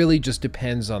worse. It really just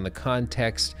depends on the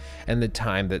context and the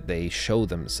time that they show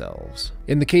themselves.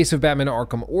 In the case of Batman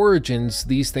Arkham Origins,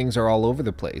 these things are all over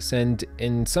the place, and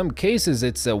in some cases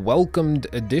it's a welcomed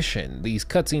addition. These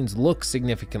cutscenes look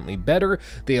significantly better,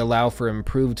 they allow for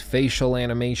improved facial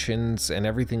animations, and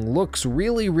everything looks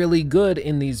really, really good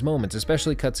in these moments,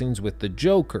 especially cutscenes with the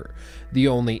Joker. The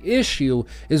only issue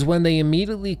is when they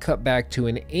immediately cut back to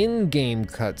an in-game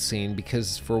cutscene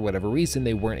because for whatever reason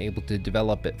they weren't able to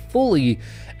develop it fully,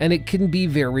 and it can be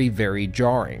very, very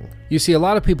jarring. You see, a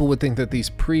lot of people would think that these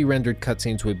pre-rendered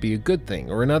cutscenes would be a good thing,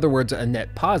 or in other words, a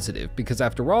net positive, because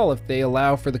after all, if they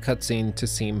allow for the cutscene to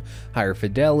seem higher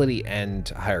fidelity and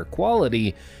higher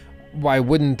quality, why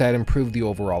wouldn't that improve the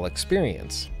overall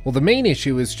experience? Well, the main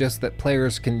issue is just that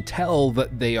players can tell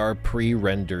that they are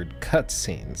pre-rendered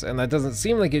cutscenes, and that doesn't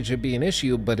seem like it should be an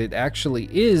issue, but it actually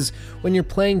is when you're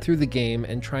playing through the game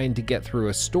and trying to get through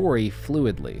a story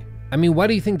fluidly. I mean, why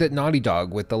do you think that Naughty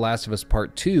Dog with The Last of Us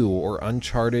Part 2, or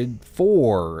Uncharted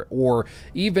 4, or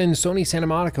even Sony Santa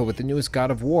Monica with the newest God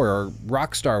of War, or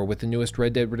Rockstar with the newest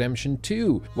Red Dead Redemption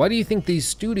 2, why do you think these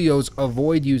studios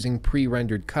avoid using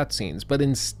pre-rendered cutscenes, but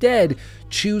instead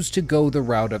choose to go the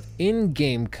route of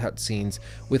in-game cutscenes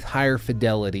with higher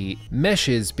fidelity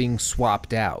meshes being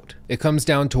swapped out? It comes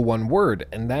down to one word,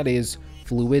 and that is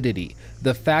fluidity.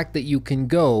 The fact that you can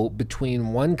go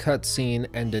between one cutscene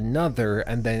and another,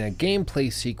 and then a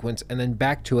gameplay sequence, and then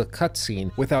back to a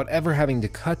cutscene without ever having to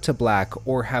cut to black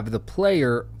or have the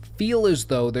player feel as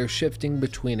though they're shifting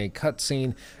between a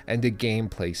cutscene and a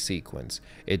gameplay sequence.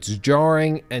 It's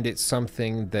jarring, and it's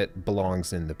something that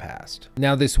belongs in the past.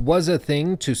 Now, this was a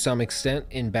thing to some extent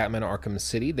in Batman Arkham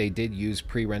City. They did use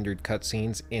pre-rendered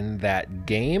cutscenes in that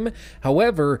game.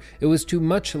 However, it was to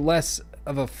much less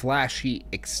of a flashy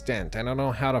extent. I don't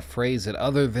know how to phrase it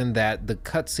other than that the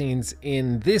cutscenes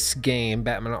in this game,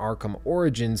 Batman Arkham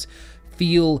Origins,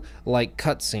 feel like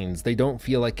cutscenes. They don't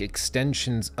feel like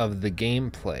extensions of the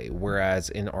gameplay,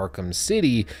 whereas in Arkham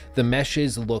City, the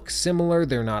meshes look similar,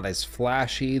 they're not as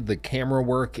flashy, the camera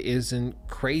work isn't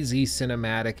crazy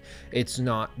cinematic, it's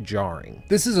not jarring.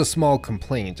 This is a small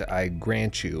complaint, I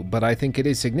grant you, but I think it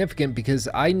is significant because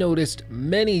I noticed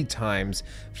many times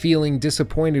feeling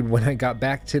disappointed when I got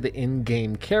back to the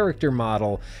in-game character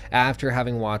model after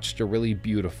having watched a really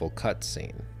beautiful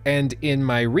cutscene. And in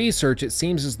my research, it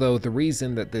seems as though the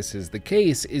reason that this is the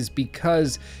case is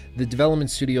because the development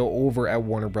studio over at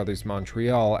Warner Brothers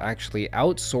Montreal actually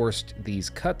outsourced these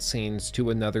cutscenes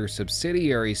to another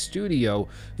subsidiary studio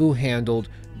who handled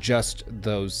just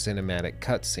those cinematic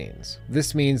cutscenes.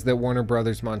 This means that Warner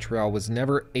Brothers Montreal was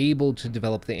never able to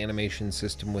develop the animation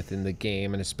system within the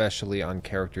game, and especially on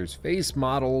characters' face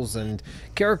models and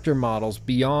character models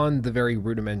beyond the very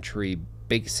rudimentary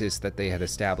basis that they had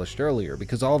established earlier,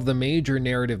 because all of the major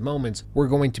narrative moments were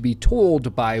going to be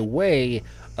told by way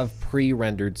of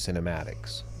pre-rendered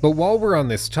cinematics. But while we're on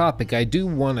this topic, I do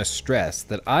want to stress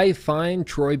that I find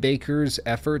Troy Baker's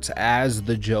efforts as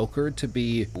the Joker to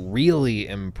be really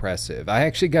impressive. I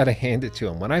actually got to hand it to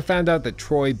him. When I found out that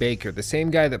Troy Baker, the same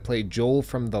guy that played Joel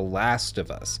from The Last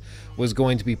of Us, was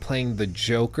going to be playing the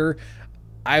Joker,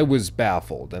 I was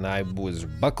baffled, and I was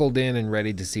buckled in and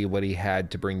ready to see what he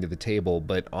had to bring to the table,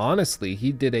 but honestly,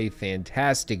 he did a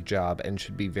fantastic job and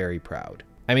should be very proud.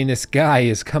 I mean, this guy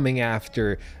is coming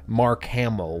after Mark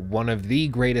Hamill, one of the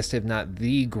greatest, if not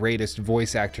the greatest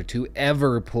voice actor to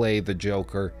ever play the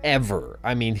Joker, ever.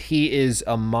 I mean, he is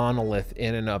a monolith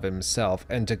in and of himself,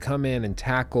 and to come in and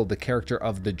tackle the character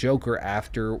of the Joker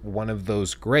after one of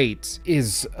those greats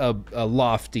is a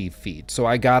lofty feat. So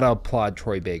I gotta applaud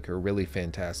Troy Baker, really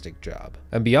fantastic job.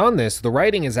 And beyond this, the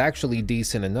writing is actually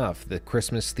decent enough. The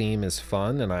Christmas theme is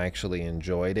fun, and I actually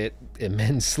enjoyed it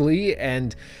immensely,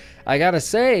 and I gotta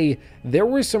say, there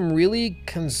were some really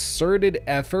concerted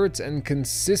efforts and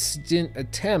consistent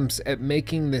attempts at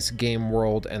making this game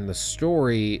world and the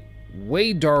story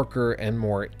way darker and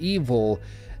more evil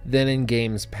than in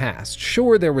games past.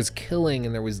 Sure, there was killing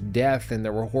and there was death and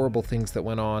there were horrible things that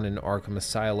went on in Arkham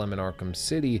Asylum and Arkham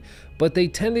City, but they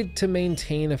tended to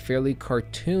maintain a fairly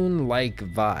cartoon-like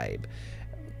vibe.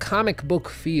 Comic book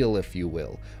feel, if you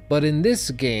will. But in this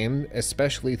game,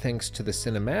 especially thanks to the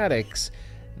cinematics,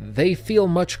 they feel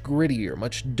much grittier,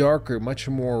 much darker, much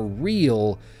more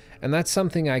real, and that's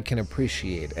something I can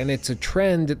appreciate. And it's a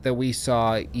trend that we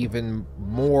saw even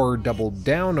more doubled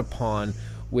down upon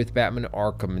with Batman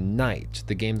Arkham Knight,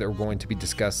 the game that we're going to be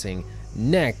discussing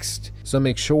next, so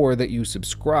make sure that you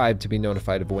subscribe to be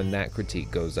notified of when that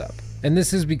critique goes up. And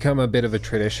this has become a bit of a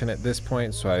tradition at this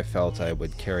point, so I felt I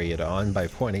would carry it on by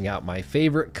pointing out my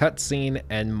favorite cutscene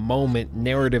and moment,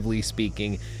 narratively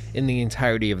speaking, in the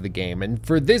entirety of the game. And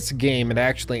for this game, it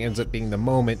actually ends up being the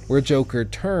moment where Joker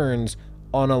turns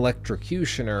on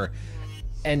Electrocutioner,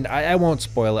 and I won't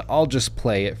spoil it, I'll just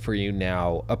play it for you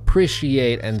now.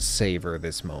 Appreciate and savor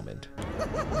this moment.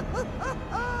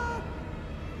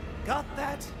 Got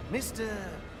that, Mr.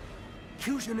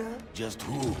 Kushner? Just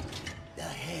who the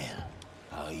hell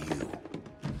are you?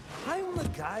 I'm the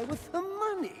guy with the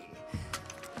money.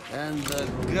 And the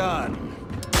gun.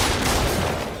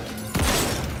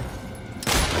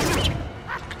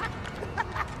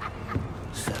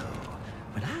 So,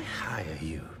 when I hire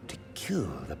you to kill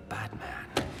the Batman,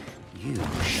 you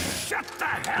shut the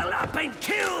hell up and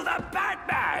kill the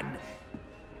Batman!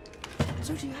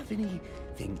 So do you have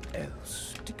anything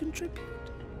else to contribute?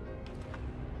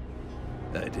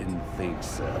 I didn't think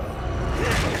so.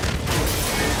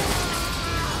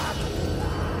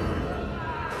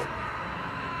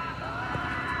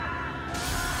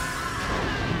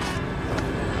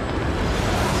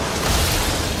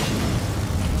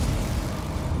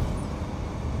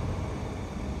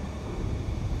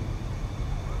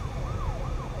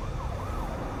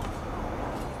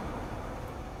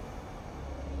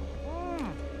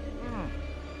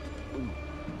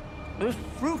 This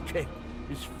fruitcake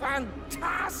is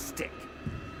fantastic!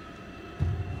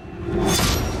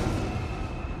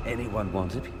 Anyone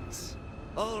want a piece?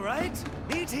 All right,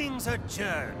 meeting's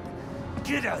adjourned.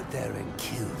 Get out there and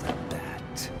kill the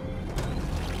bat.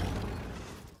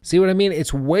 See what I mean?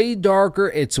 It's way darker,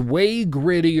 it's way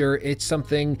grittier. It's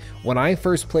something, when I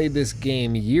first played this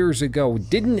game years ago,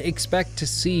 didn't expect to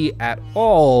see at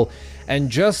all. And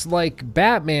just like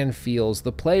Batman feels,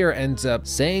 the player ends up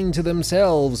saying to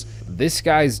themselves, this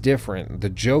guy's different. The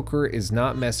Joker is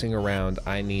not messing around.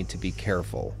 I need to be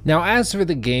careful. Now, as for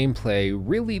the gameplay,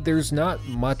 really there's not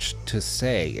much to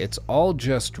say. It's all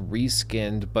just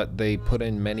reskinned, but they put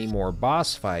in many more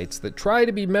boss fights that try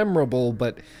to be memorable,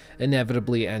 but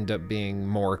inevitably end up being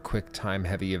more quick time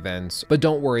heavy events. But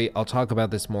don't worry, I'll talk about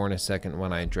this more in a second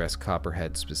when I address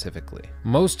Copperhead specifically.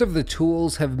 Most of the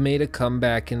tools have made a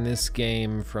comeback in this game.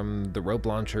 game, from the rope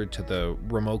launcher to the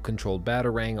remote-controlled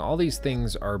batarang, all these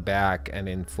things are back and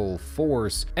in full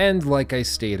force. And like I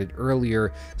stated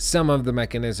earlier, some of the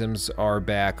mechanisms are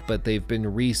back, but they've been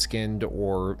reskinned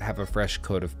or have a fresh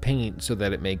coat of paint so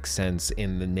that it makes sense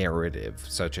in the narrative,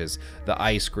 such as the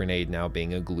ice grenade now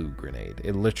being a glue grenade.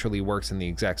 It literally works in the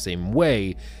exact same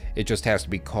way, it just has to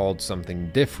be called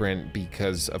something different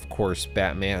because, of course,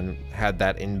 Batman had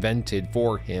that invented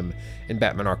for him in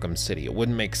Batman Arkham City. It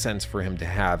wouldn't make sense for him to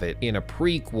have it in a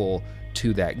prequel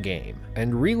to that game.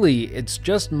 And really, it's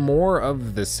just more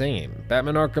of the same.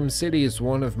 Batman Arkham City is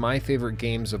one of my favorite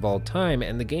games of all time,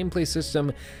 and the gameplay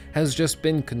system has just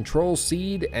been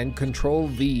Control-C'd and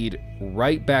Control-V'd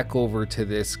right back over to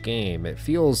this game. It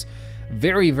feels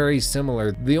very, very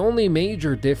similar. The only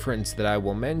major difference that I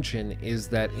will mention is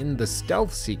that in the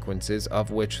stealth sequences,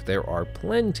 of which there are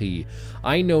plenty,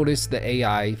 I noticed the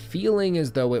AI feeling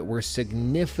as though it were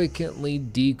significantly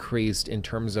decreased in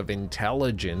terms of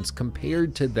intelligence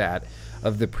compared to that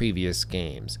of the previous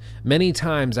games. Many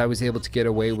times I was able to get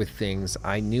away with things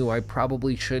I knew I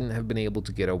probably shouldn't have been able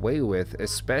to get away with,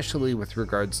 especially with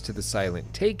regards to the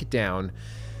silent takedown.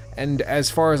 And as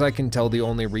far as I can tell, the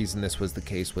only reason this was the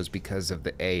case was because of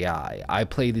the AI. I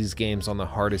play these games on the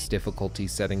hardest difficulty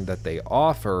setting that they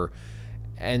offer,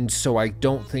 and so I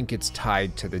don't think it's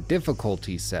tied to the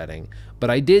difficulty setting. But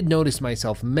I did notice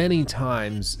myself many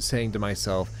times saying to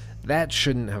myself, that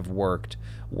shouldn't have worked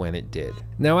when it did.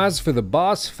 Now, as for the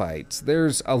boss fights,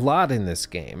 there's a lot in this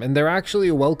game, and they're actually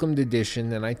a welcomed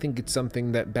addition, and I think it's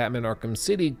something that Batman Arkham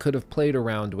City could have played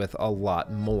around with a lot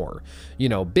more. You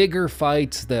know, bigger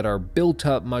fights that are built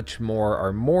up much more,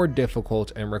 are more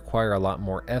difficult, and require a lot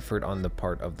more effort on the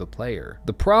part of the player.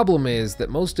 The problem is that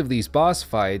most of these boss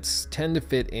fights tend to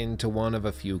fit into one of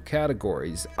a few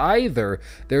categories. Either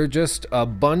they're just a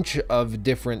bunch of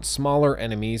different smaller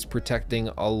enemies protecting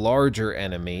a larger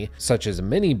enemy, such as a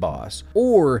mini-boss,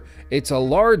 or it's a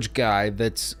large guy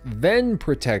that's then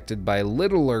protected by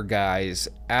littler guys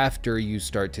after you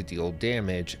start to deal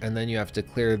damage, and then you have to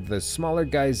clear the smaller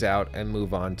guys out and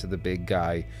move on to the big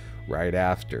guy right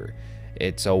after.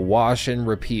 It's a wash and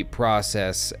repeat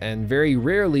process, and very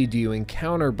rarely do you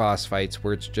encounter boss fights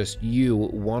where it's just you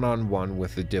one-on-one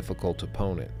with a difficult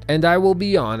opponent. And I will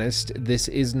be honest, this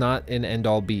is not an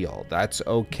end-all be-all. That's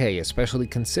okay, especially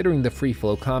considering the free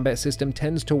flow combat system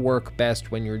tends to work best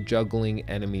when you're juggling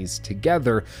enemies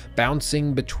together,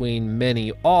 bouncing between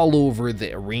many all over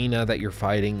the arena that you're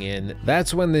fighting in.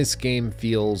 That's when this game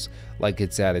feels like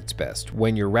it's at its best,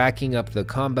 when you're racking up the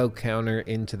combo counter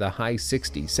into the high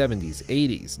 60s, 70s,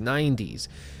 80s, 90s,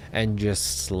 and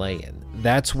just slaying.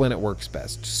 That's when it works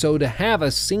best. So to have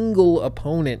a single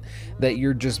opponent that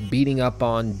you're just beating up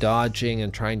on, dodging,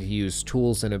 and trying to use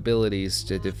tools and abilities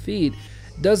to defeat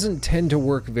doesn't tend to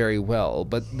work very well,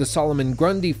 but the Solomon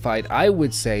Grundy fight, I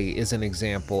would say, is an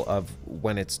example of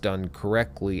when it's done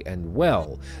correctly and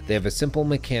well. They have a simple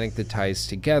mechanic that ties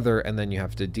together, and then you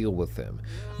have to deal with them.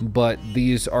 But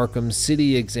these Arkham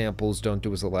City examples don't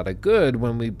do us a lot of good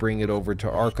when we bring it over to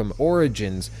Arkham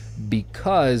Origins,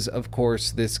 because, of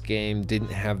course, this game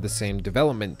didn't have the same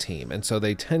development team, and so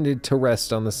they tended to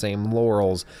rest on the same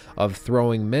laurels of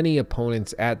throwing many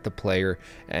opponents at the player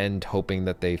and hoping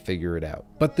that they figure it out.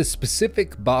 But the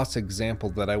specific boss example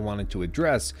that I wanted to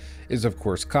address is, of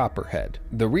course, Copperhead.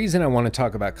 The reason I want to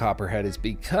talk about Copperhead is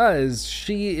because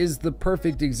she is the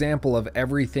perfect example of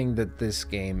everything that this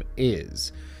game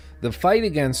is. The fight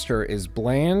against her is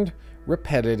bland,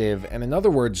 repetitive, and in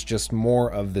other words, just more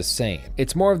of the same.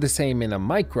 It's more of the same in a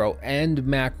micro and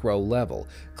macro level.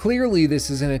 Clearly,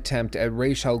 this is an attempt at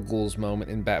Ra's al Ghul's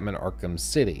moment in Batman Arkham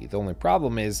City. The only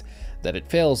problem is that it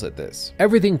fails at this.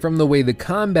 Everything from the way the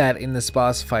combat in this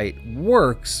boss fight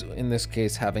works, in this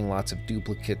case having lots of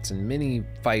duplicates and mini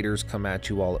fighters come at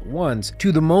you all at once,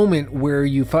 to the moment where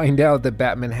you find out that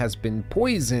Batman has been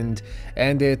poisoned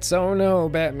and it's, oh no,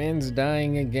 Batman's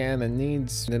dying again and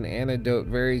needs an antidote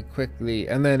very quickly,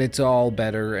 and then it's all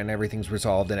better and everything's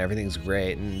resolved and everything's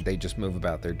great and they just move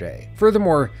about their day.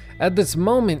 Furthermore, at this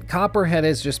moment, Copperhead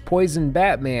has just poisoned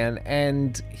Batman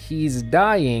and he's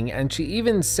dying, and she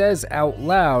even says out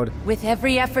loud, "With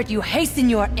every effort you hasten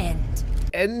your end."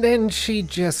 And then she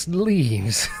just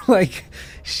leaves. Like,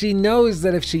 she knows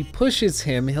that if she pushes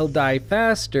him, he'll die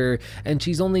faster, and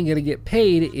she's only gonna get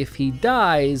paid if he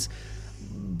dies,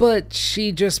 but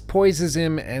she just poisons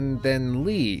him and then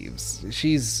leaves.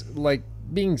 She's like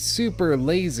being super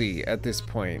lazy at this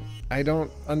point. I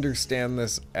don't understand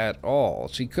this at all.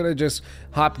 She could have just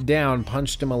hopped down,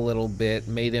 punched him a little bit,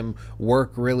 made him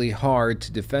work really hard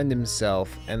to defend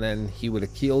himself, and then he would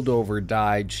have keeled over,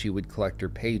 died, she would collect her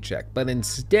paycheck. But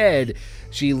instead,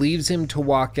 she leaves him to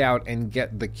walk out and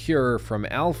get the cure from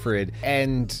Alfred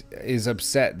and is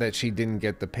upset that she didn't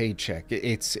get the paycheck.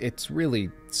 It's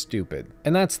really stupid.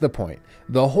 And that's the point.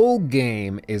 The whole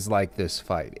game is like this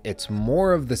fight. It's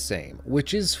more of the same,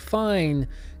 which is fine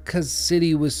because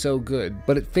City was so good,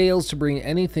 but it fails to bring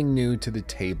anything new to the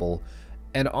table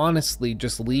and honestly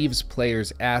just leaves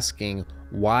players asking,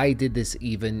 why did this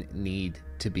even need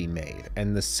to be made?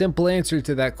 And the simple answer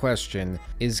to that question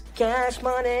is cash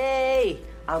money.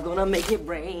 I'm gonna make it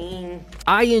rain.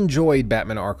 I enjoyed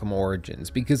Batman Arkham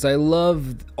Origins because I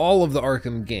loved all of the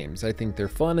Arkham games. I think they're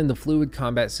fun and the fluid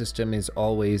combat system is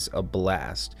always a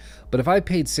blast. But if I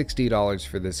paid $60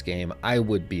 for this game, I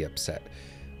would be upset.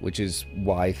 Which is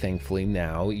why, thankfully,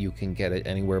 now you can get it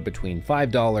anywhere between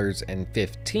 $5 and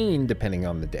 $15 depending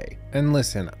on the day. And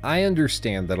listen, I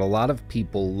understand that a lot of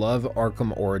people love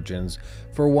Arkham Origins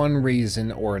for one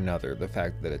reason or another. The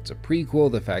fact that it's a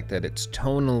prequel, the fact that it's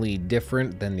tonally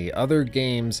different than the other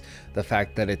games, the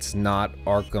fact that it's not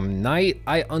Arkham Knight,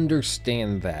 I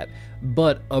understand that.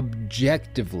 But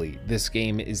objectively, this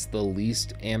game is the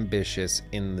least ambitious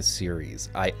in the series.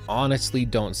 I honestly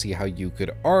don't see how you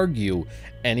could argue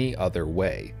any other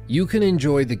way. You can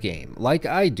enjoy the game, like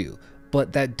I do,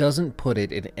 but that doesn't put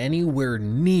it in anywhere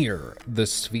near the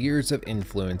spheres of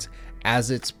influence as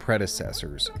its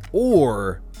predecessors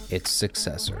or its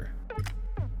successor.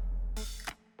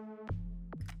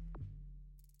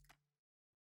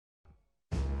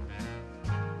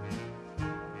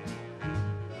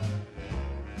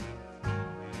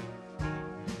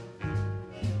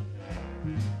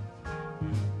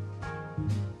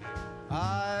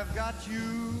 I've got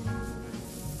you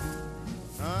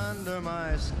under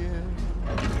my skin.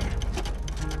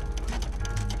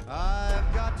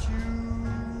 I've got you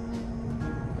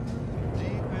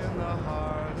deep in the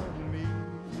heart of me.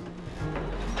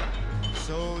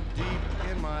 So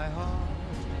deep in my heart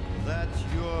that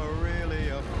you're really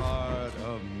a part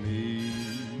of me.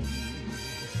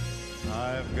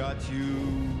 I've got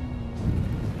you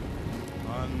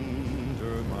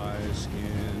under my skin.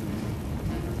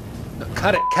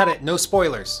 Cut it, no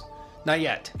spoilers. Not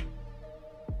yet.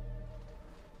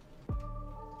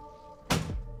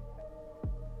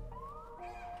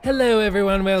 Hello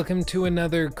everyone, welcome to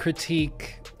another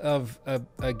critique of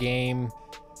a game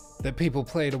that people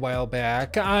played a while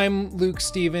back. I'm Luke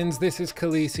Stevens, this is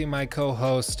Khaleesi, my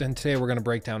co-host, and today we're going to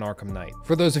break down Arkham Knight.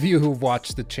 For those of you who've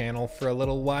watched the channel for a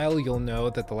little while, you'll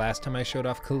know that the last time I showed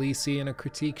off Khaleesi in a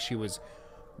critique, she was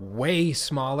way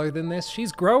smaller than this.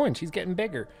 She's growing, she's getting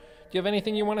bigger. Do you have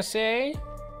anything you want to say?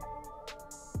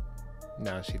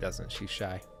 No, she doesn't. She's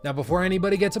shy. Now, before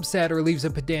anybody gets upset or leaves a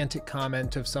pedantic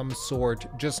comment of some sort,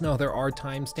 just know there are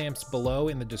timestamps below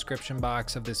in the description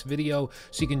box of this video,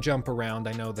 so you can jump around.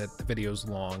 I know that the video's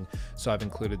long, so I've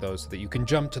included those so that you can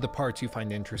jump to the parts you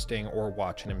find interesting or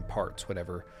watch it in parts,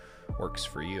 whatever works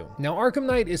for you. Now, Arkham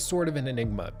Knight is sort of an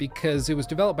enigma because it was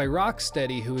developed by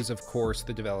Rocksteady, who is of course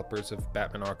the developers of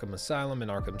Batman Arkham Asylum and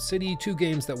Arkham City, two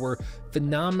games that were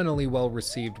phenomenally well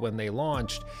received when they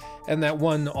launched and that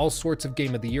won all sorts of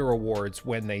Game of the Year awards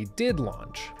when they did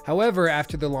launch. However,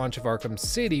 after the launch of Arkham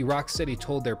City, Rocksteady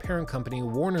told their parent company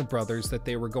Warner Brothers that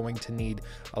they were going to need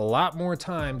a lot more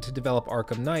time to develop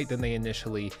Arkham Knight than they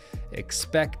initially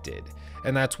expected.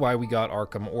 And that's why we got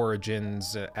Arkham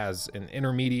Origins as an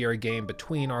intermediary game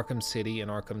between Arkham City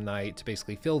and Arkham Knight to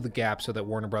basically fill the gap so that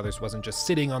Warner Brothers wasn't just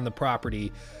sitting on the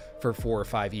property for 4 or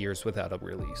 5 years without a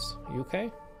release. You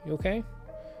okay? You okay?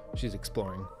 She's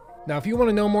exploring. Now, if you want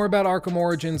to know more about Arkham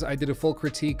Origins, I did a full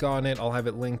critique on it. I'll have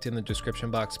it linked in the description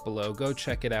box below. Go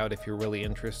check it out if you're really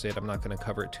interested. I'm not going to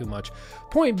cover it too much.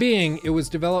 Point being, it was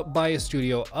developed by a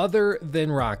studio other than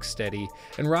Rocksteady,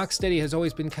 and Rocksteady has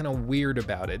always been kind of weird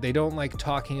about it. They don't like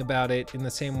talking about it in the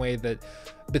same way that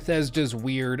Bethesda's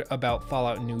weird about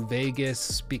Fallout New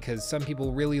Vegas, because some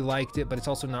people really liked it, but it's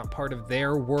also not part of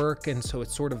their work, and so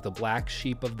it's sort of the black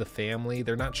sheep of the family.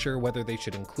 They're not sure whether they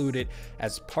should include it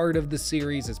as part of the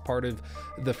series, as part of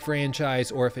the franchise,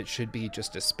 or if it should be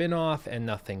just a spin-off and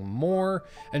nothing more.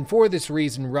 And for this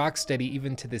reason, Rocksteady,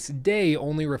 even to this day,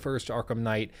 only refers to Arkham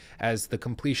Knight as the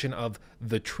completion of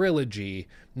the trilogy,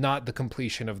 not the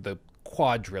completion of the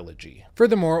quadrilogy.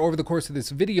 Furthermore, over the course of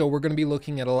this video, we're going to be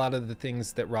looking at a lot of the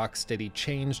things that Rocksteady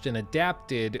changed and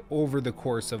adapted over the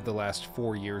course of the last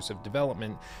 4 years of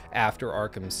development after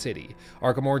Arkham City.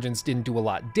 Arkham Origins didn't do a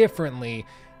lot differently.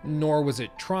 nor was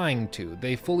it trying to.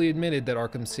 They fully admitted that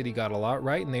Arkham City got a lot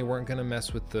right and they weren't going to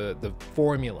mess with the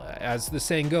formula. As the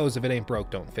saying goes, if it ain't broke,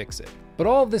 don't fix it. But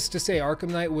all of this to say,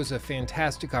 Arkham Knight was a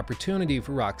fantastic opportunity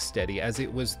for Rocksteady, as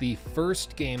it was the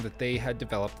first game that they had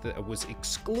developed that was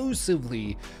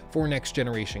exclusively for next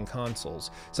generation consoles.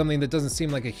 Something that doesn't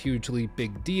seem like a hugely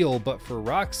big deal, but for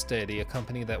Rocksteady, a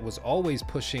company that was always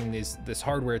pushing this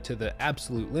hardware to the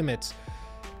absolute limits,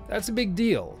 that's a big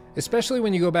deal, especially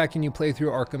when you go back and you play through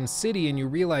Arkham City and you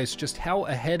realize just how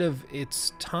ahead of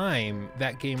its time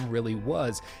that game really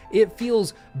was. It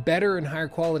feels better and higher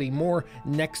quality, more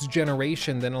next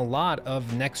generation than a lot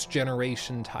of next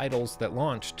generation titles that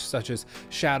launched, such as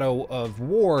Shadow of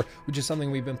War, which is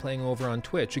something we've been playing over on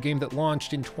Twitch, a game that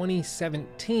launched in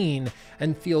 2017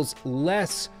 and feels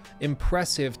less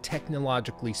impressive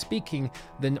technologically speaking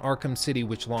than Arkham City,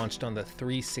 which launched on the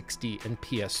 360 and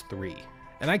PS3.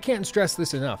 And I can't stress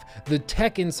this enough. The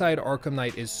tech inside Arkham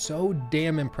Knight is so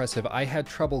damn impressive. I had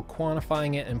trouble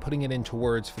quantifying it and putting it into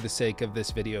words for the sake of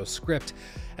this video script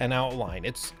and outline.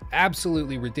 It's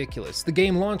absolutely ridiculous. The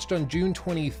game launched on June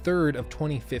 23rd of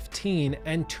 2015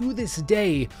 and to this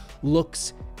day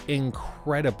looks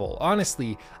incredible.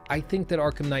 Honestly, I think that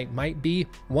Arkham Knight might be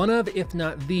one of, if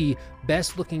not the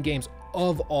best looking games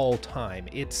of all time.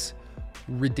 It's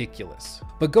ridiculous.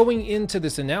 But going into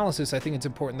this analysis, I think it's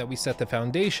important that we set the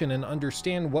foundation and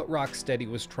understand what Rocksteady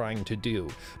was trying to do,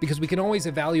 because we can always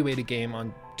evaluate a game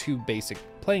on two basic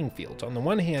playing fields. On the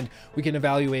one hand, we can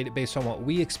evaluate it based on what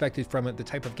we expected from it, the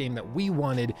type of game that we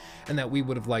wanted and that we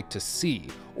would have liked to see.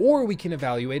 Or we can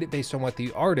evaluate it based on what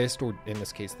the artist, or in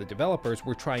this case the developers,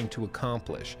 were trying to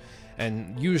accomplish.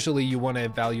 And usually you want to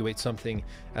evaluate something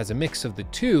as a mix of the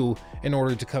two in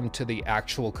order to come to the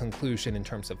actual conclusion in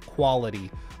terms of quality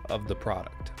of the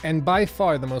product. And by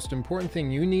far the most important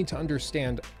thing you need to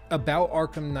understand about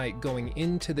Arkham Knight going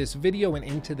into this video and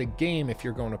into the game, if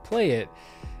you're going to play it,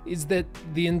 is that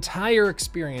the entire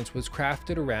experience was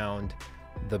crafted around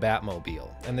the Batmobile.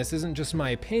 And this isn't just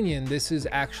my opinion, this is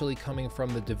actually coming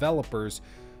from the developers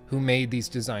who made these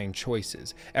design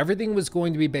choices. Everything was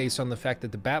going to be based on the fact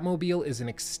that the Batmobile is an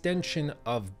extension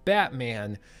of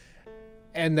Batman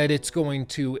and that it's going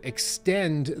to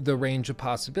extend the range of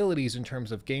possibilities in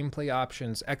terms of gameplay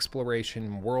options,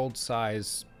 exploration, world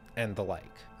size, and the like.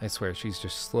 I swear, she's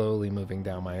just slowly moving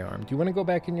down my arm. Do you want to go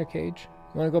back in your cage?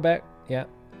 You want to go back? Yeah.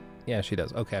 Yeah, she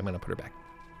does. Okay, I'm going to put her back.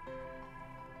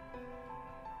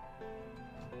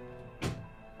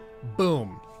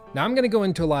 Boom. Now I'm going to go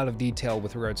into a lot of detail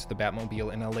with regards to the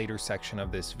Batmobile in a later section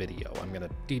of this video. I'm going to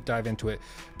deep dive into it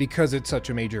because it's such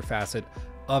a major facet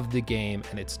of the game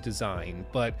and its design.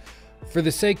 But for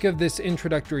the sake of this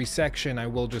introductory section, I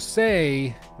will just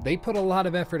say they put a lot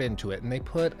of effort into it and they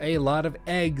put a lot of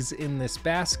eggs in this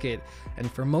basket. And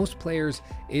for most players,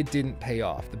 it didn't pay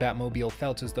off. The Batmobile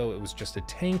felt as though it was just a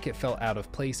tank. It felt out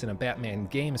of place in a Batman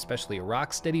game, especially a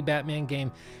Rocksteady Batman game.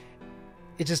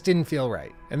 It just didn't feel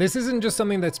right. And this isn't just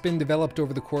something that's been developed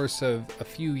over the course of a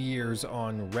few years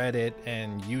on Reddit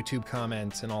and YouTube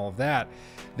comments and all of that.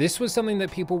 This was something that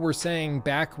people were saying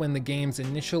back when the game's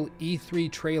initial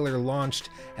E3 trailer launched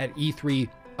at E3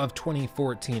 of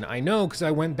 2014. I know because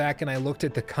I went back and I looked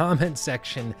at the comment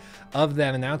section of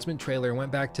that announcement trailer and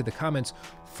went back to the comments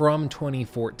from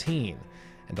 2014.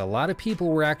 And a lot of people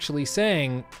were actually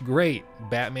saying, great,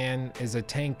 Batman is a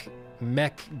tank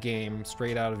mech game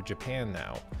straight out of Japan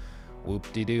now.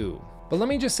 Whoop-de-doo. But let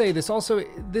me just say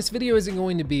this video isn't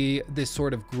going to be this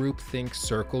sort of groupthink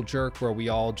circle jerk where we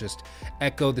all just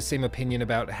echo the same opinion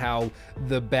about how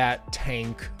the Bat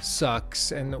tank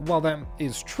sucks. And while that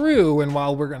is true, and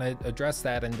while we're going to address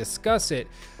that and discuss it,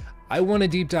 I want to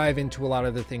deep dive into a lot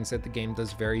of the things that the game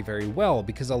does very, very well,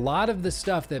 because a lot of the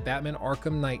stuff that Batman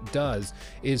Arkham Knight does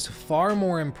is far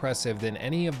more impressive than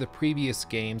any of the previous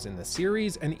games in the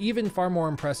series, and even far more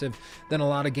impressive than a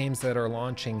lot of games that are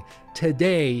launching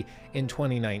today in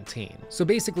 2019. So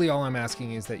basically all I'm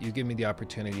asking is that you give me the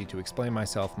opportunity to explain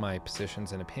myself, my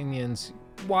positions and opinions,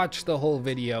 watch the whole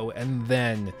video, and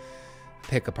then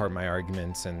pick apart my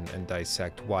arguments and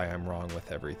dissect why I'm wrong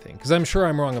with everything. Because I'm sure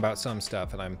I'm wrong about some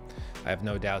stuff, and I have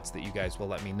no doubts that you guys will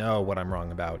let me know what I'm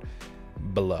wrong about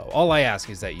below. All I ask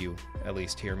is that you at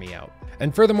least hear me out.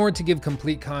 And furthermore, to give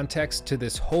complete context to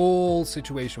this whole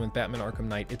situation with Batman Arkham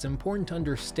Knight, it's important to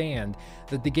understand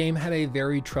that the game had a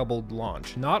very troubled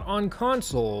launch, not on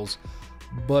consoles,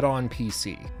 but on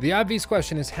PC. The obvious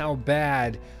question is, how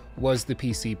bad was the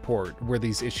PC port? Were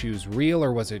these issues real,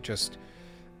 or was it just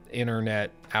internet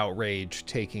outrage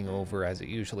taking over as it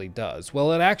usually does?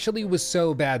 Well, it actually was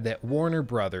so bad that Warner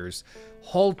Brothers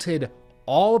halted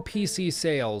all PC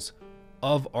sales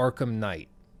of Arkham Knight.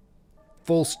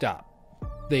 Full stop.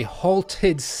 They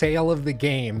halted sale of the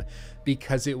game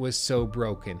because it was so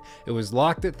broken. It was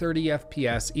locked at 30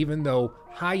 FPS, even though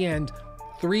high-end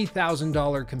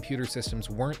 $3,000 computer systems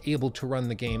weren't able to run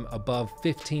the game above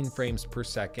 15 frames per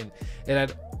second. It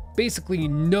had basically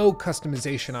no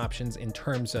customization options in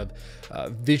terms of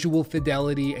visual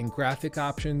fidelity and graphic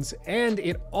options, and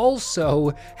it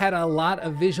also had a lot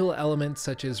of visual elements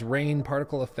such as rain,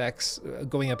 particle effects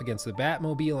going up against the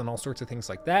Batmobile, and all sorts of things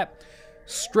like that,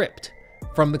 stripped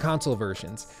from the console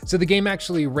versions. So the game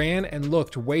actually ran and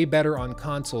looked way better on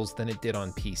consoles than it did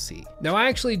on PC. Now, I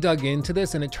actually dug into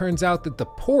this, and it turns out that the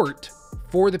port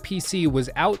for the PC was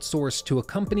outsourced to a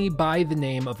company by the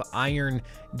name of Iron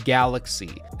Galaxy.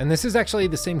 And this is actually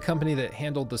the same company that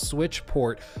handled the Switch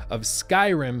port of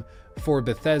Skyrim for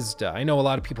Bethesda. I know a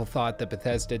lot of people thought that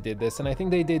Bethesda did this, and I think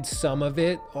they did some of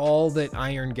it. All that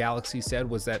Iron Galaxy said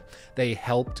was that they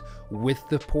helped with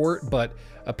the port, but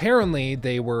apparently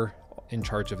they were in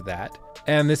charge of that.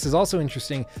 And this is also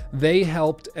interesting. They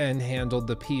helped and handled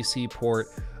the PC port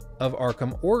of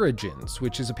Arkham Origins,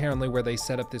 which is apparently where they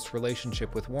set up this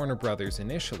relationship with Warner Brothers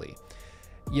initially.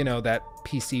 You know, that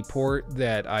PC port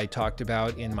that I talked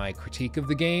about in my critique of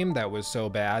the game that was so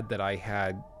bad that I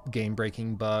had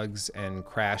game-breaking bugs and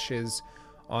crashes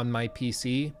on my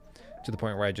PC to the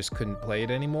point where I just couldn't play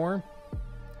it anymore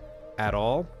at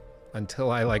all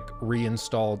until I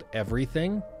reinstalled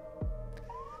everything.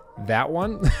 That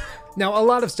one. Now, a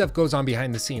lot of stuff goes on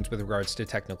behind the scenes with regards to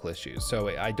technical issues, so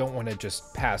I don't want to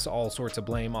just pass all sorts of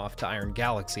blame off to Iron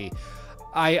Galaxy.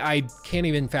 I can't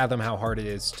even fathom how hard it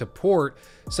is to port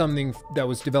something that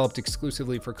was developed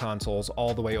exclusively for consoles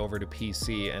all the way over to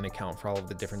PC and account for all of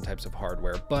the different types of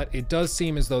hardware. But it does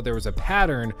seem as though there was a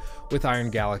pattern with Iron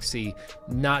Galaxy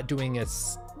not doing a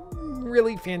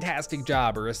really fantastic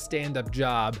job or a stand-up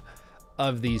job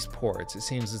of these ports. It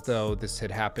seems as though this had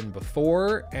happened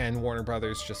before and Warner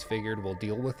Brothers just figured we'll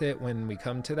deal with it when we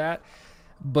come to that.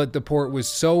 But the port was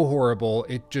so horrible,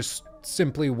 it just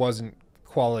simply wasn't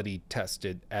quality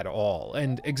tested at all.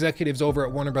 And executives over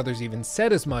at Warner Brothers even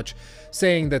said as much,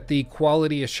 saying that the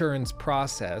quality assurance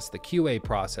process, the QA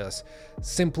process,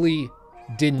 simply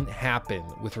didn't happen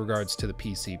with regards to the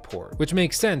PC port, which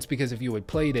makes sense because if you had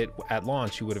played it at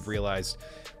launch, you would have realized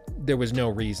there was no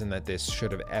reason that this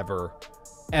should have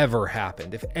ever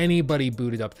happened. If anybody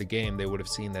booted up the game, they would have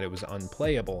seen that it was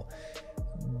unplayable,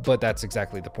 but that's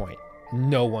exactly the point.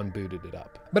 No one booted it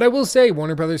up. But I will say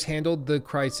Warner Brothers handled the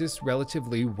crisis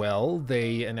relatively well.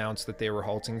 They announced that they were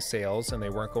halting sales and they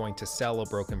weren't going to sell a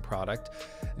broken product.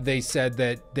 They said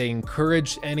that they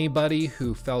encouraged anybody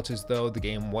who felt as though the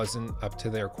game wasn't up to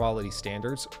their quality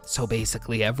standards, so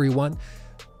basically everyone,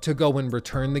 to go and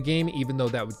return the game, even though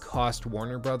that would cost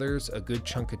Warner Brothers a good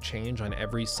chunk of change on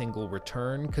every single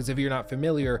return. Because if you're not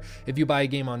familiar, if you buy a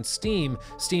game on Steam,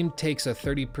 Steam takes a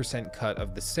 30% cut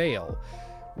of the sale.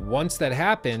 Once that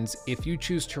happens, if you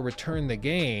choose to return the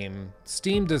game,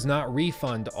 Steam does not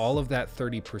refund all of that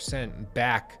 30%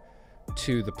 back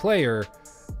to the player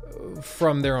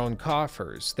from their own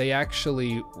coffers. They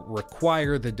actually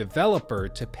require the developer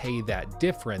to pay that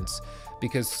difference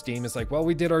because Steam is like, well,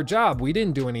 we did our job. We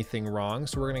didn't do anything wrong,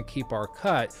 so we're going to keep our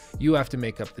cut. You have to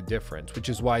make up the difference, which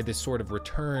is why this sort of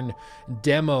return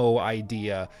demo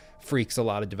idea freaks a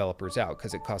lot of developers out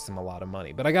because it costs them a lot of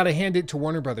money. But I got to hand it to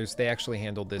Warner Brothers. They actually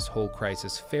handled this whole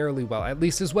crisis fairly well, at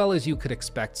least as well as you could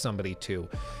expect somebody to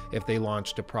if they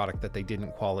launched a product that they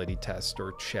didn't quality test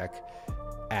or check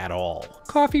at all.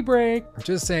 Coffee break.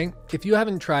 Just saying, if you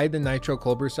haven't tried the Nitro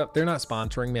Cold Brew stuff, they're not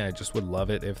sponsoring me. I just would love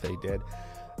it if they did.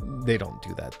 They don't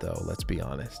do that though, let's be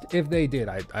honest. If they did,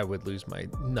 I would lose my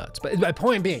nuts. But my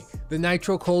point being, the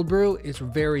Nitro Cold Brew is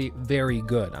very, very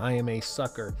good. I am a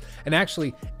sucker. And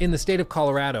actually, in the state of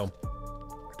Colorado,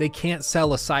 they can't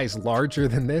sell a size larger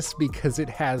than this because it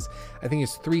has, I think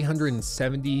it's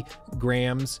 370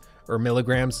 grams or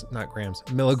milligrams, not grams,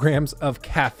 milligrams of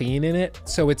caffeine in it.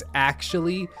 So it's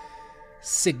actually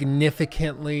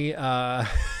significantly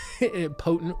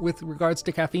potent with regards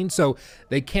to caffeine, so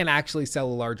they can't actually sell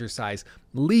a larger size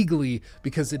legally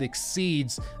because it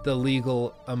exceeds the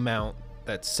legal amount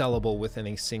that's sellable within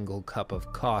a single cup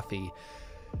of coffee,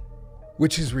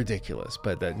 which is ridiculous,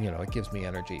 but that, you know, it gives me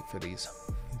energy for these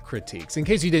critiques. In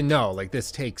case you didn't know, like,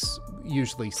 this takes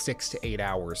usually 6 to 8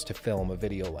 hours to film a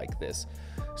video like this,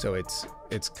 so it's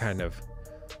kind of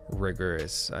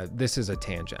rigorous. This is a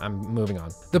tangent. I'm moving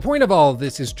on. The point of all of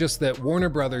this is just that Warner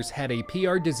Brothers had a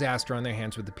PR disaster on their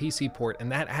hands with the PC port,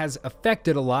 and that has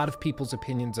affected a lot of people's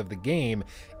opinions of the game,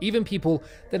 even people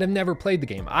that have never played the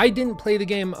game. I didn't play the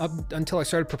game up until I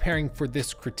started preparing for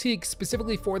this critique,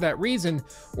 specifically for that reason,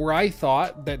 where I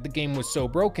thought that the game was so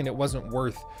broken it wasn't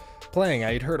worth playing.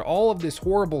 I had heard all of this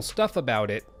horrible stuff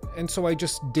about it, and so I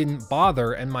just didn't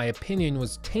bother, and my opinion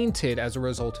was tainted as a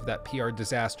result of that PR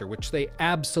disaster, which they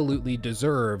absolutely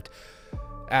deserved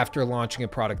after launching a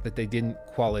product that they didn't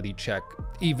quality check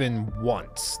even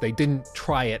once. They didn't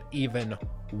try it even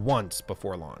once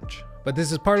before launch. But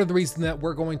this is part of the reason that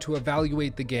we're going to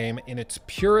evaluate the game in its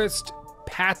purest,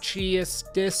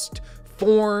 patchiest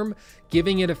form,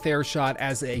 giving it a fair shot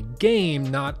as a game,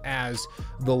 not as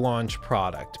the launch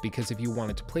product. Because if you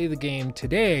wanted to play the game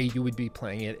today, you would be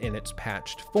playing it in its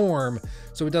patched form.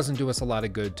 So it doesn't do us a lot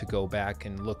of good to go back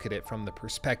and look at it from the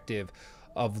perspective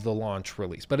of the launch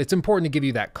release. But it's important to give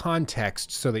you that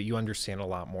context so that you understand a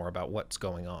lot more about what's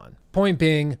going on. Point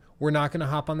being, we're not going to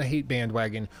hop on the hate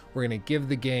bandwagon. We're going to give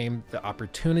the game the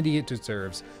opportunity it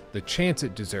deserves, the chance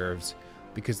it deserves,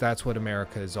 because that's what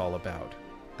America is all about.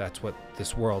 That's what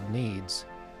this world needs.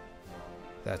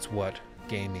 That's what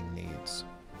gaming needs.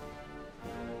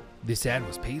 This ad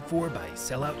was paid for by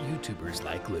sellout YouTubers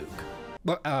like Luke.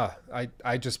 But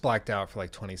I just blacked out for like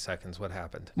 20 seconds. What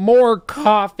happened? More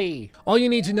coffee! All you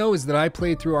need to know is that I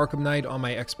played through Arkham Knight on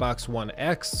my Xbox One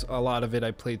X. A lot of it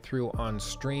I played through on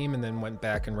stream and then went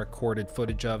back and recorded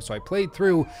footage of. So I played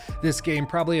through this game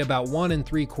probably about 1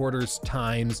 3/4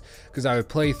 times, because I would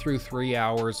play through 3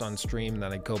 hours on stream, and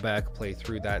then I'd go back, play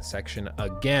through that section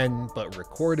again, but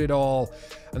record it all.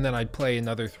 And then I'd play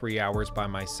another 3 hours by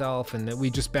myself, and then we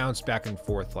just bounced back and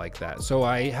forth like that. So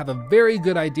I have a very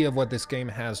good idea of what this game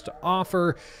has to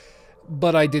offer,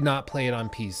 but I did not play it on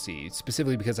PC,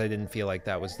 specifically because I didn't feel like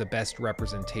that was the best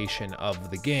representation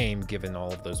of the game given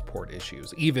all of those port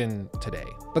issues, even today.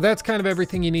 But that's kind of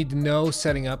everything you need to know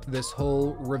setting up this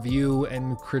whole review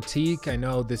and critique. I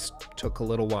know this took a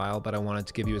little while, but I wanted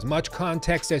to give you as much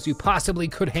context as you possibly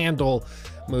could handle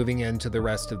moving into the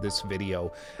rest of this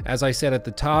video. As I said at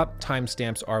the top,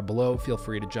 timestamps are below. Feel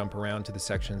free to jump around to the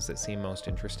sections that seem most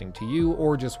interesting to you,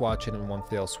 or just watch it in one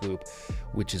fell swoop,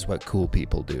 which is what cool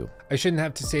people do. I shouldn't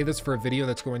have to say this for a video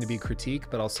that's going to be critique,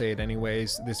 but I'll say it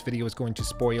anyways. This video is going to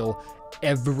spoil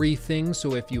everything,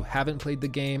 so if you haven't played the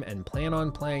game and plan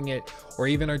on playing it, or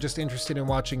even are just interested in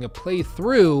watching a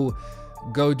playthrough,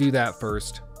 go do that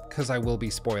first, because I will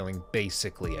be spoiling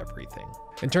basically everything.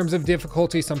 In terms of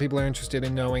difficulty, some people are interested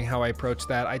in knowing how I approach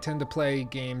that. I tend to play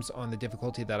games on the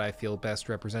difficulty that I feel best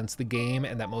represents the game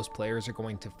and that most players are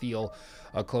going to feel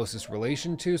a closest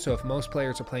relation to. So if most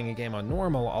players are playing a game on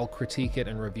normal, I'll critique it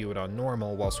and review it on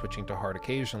normal while switching to hard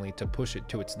occasionally to push it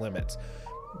to its limits.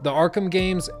 The Arkham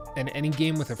games and any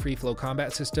game with a free flow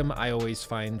combat system I always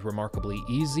find remarkably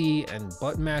easy and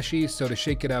button mashy, so to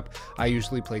shake it up, I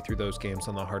usually play through those games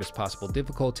on the hardest possible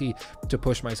difficulty to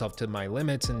push myself to my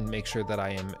limits and make sure that I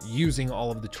am using all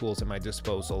of the tools at my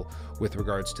disposal with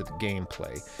regards to the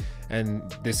gameplay. And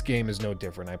this game is no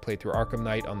different. I played through Arkham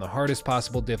Knight on the hardest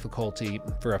possible difficulty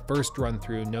for a first run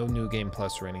through, no New Game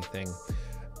Plus or anything,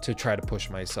 to try to push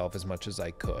myself as much as I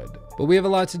could. But we have a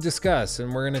lot to discuss,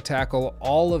 and we're going to tackle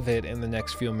all of it in the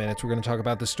next few minutes. We're going to talk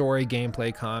about the story,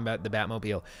 gameplay, combat, the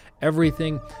Batmobile,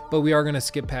 everything, but we are going to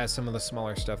skip past some of the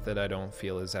smaller stuff that I don't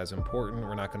feel is as important.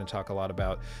 We're not going to talk a lot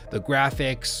about the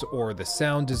graphics or the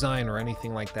sound design or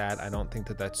anything like that. I don't think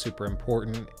that that's super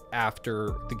important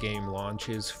after the game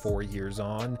launches 4 years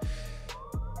on.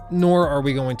 Nor are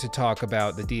we going to talk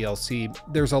about the DLC.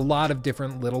 There's a lot of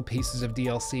different little pieces of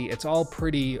DLC. It's all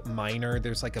pretty minor.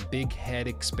 There's like a big head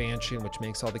expansion, which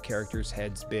makes all the characters'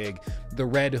 heads big. The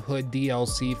Red Hood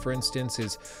DLC, for instance,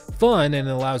 is fun and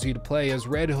allows you to play as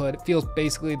Red Hood. It feels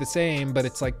basically the same, but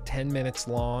it's like 10 minutes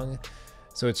long.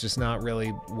 So it's just not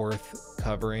really worth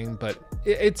covering. But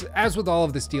it's, as with all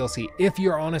of this DLC, if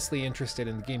you're honestly interested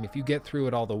in the game, if you get through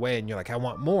it all the way and you're like, I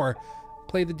want more,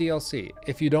 play the DLC.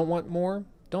 If you don't want more,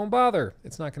 don't bother.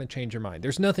 It's not going to change your mind.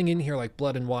 There's nothing in here like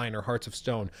Blood and Wine or Hearts of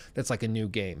Stone that's like a new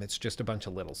game. It's just a bunch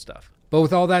of little stuff. But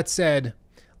with all that said,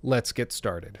 let's get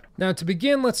started. Now, to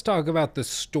begin, let's talk about the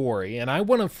story. And I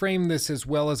want to frame this as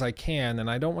well as I can, and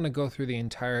I don't want to go through the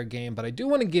entire game, but I do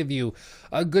want to give you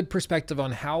a good perspective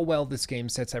on how well this game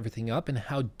sets everything up and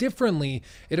how differently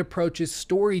it approaches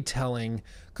storytelling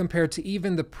compared to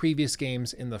even the previous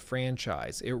games in the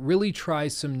franchise. It really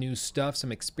tries some new stuff,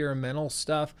 some experimental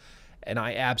stuff, and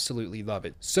I absolutely love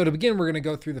it. So to begin, we're going to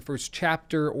go through the first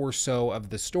chapter or so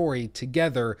of the story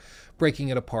together, breaking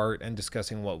it apart and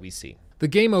discussing what we see. The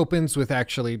game opens with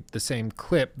actually the same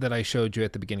clip that I showed you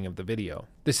at the beginning of the video.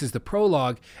 This is the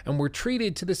prologue, and we're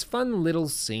treated to this fun little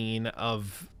scene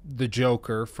of the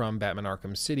Joker from Batman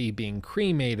Arkham City being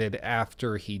cremated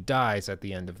after he dies at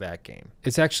the end of that game.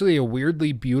 It's actually a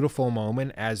weirdly beautiful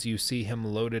moment as you see him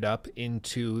loaded up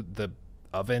into the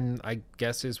oven, I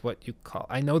guess is what you call.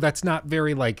 I know that's not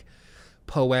very like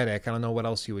poetic. I don't know what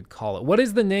else you would call it. What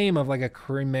is the name of like a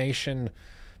cremation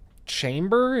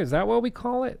chamber? Is that what we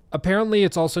call it? Apparently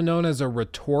it's also known as a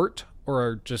retort,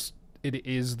 or just it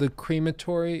is the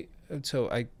crematory.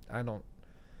 So I don't.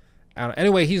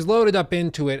 Anyway, he's loaded up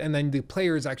into it, and then the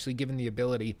player is actually given the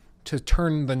ability to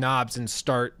turn the knobs and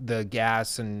start the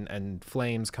gas and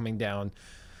flames coming down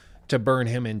to burn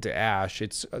him into ash.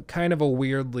 It's kind of a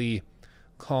weirdly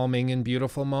calming and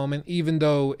beautiful moment, even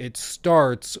though it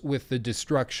starts with the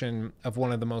destruction of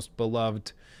one of the most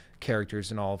beloved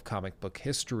characters in all of comic book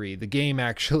history. The game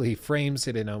actually frames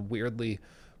it in a weirdly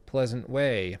pleasant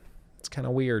way. It's kind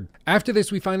of weird. After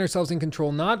this, we find ourselves in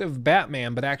control not of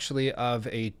Batman, but actually of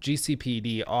a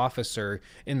GCPD officer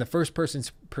in the first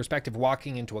person's perspective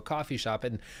walking into a coffee shop.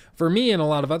 And for me and a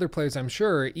lot of other players, I'm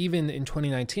sure, even in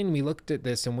 2019, we looked at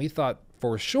this and we thought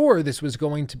for sure this was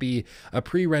going to be a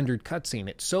pre-rendered cutscene.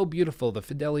 It's so beautiful. The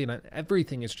fidelity and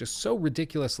everything is just so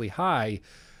ridiculously high.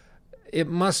 It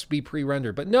must be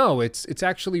pre-rendered, but no, it's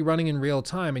actually running in real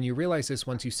time. And you realize this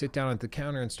once you sit down at the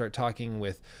counter and start talking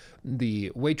with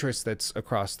the waitress that's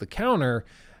across the counter,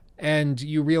 and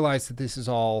you realize that this is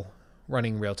all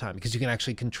running real time because you can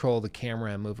actually control the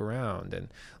camera and move around and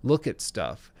look at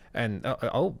stuff. And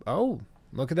oh,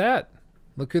 look at that.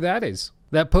 Look who that is.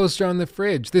 That poster on the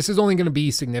fridge. This is only going to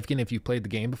be significant if you've played the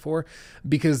game before,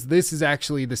 because this is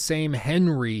actually the same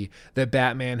Henry that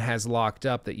Batman has locked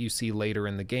up that you see later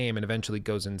in the game and eventually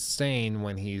goes insane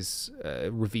when he's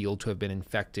revealed to have been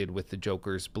infected with the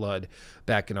Joker's blood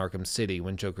back in Arkham City,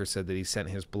 when Joker said that he sent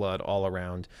his blood all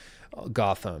around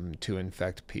Gotham to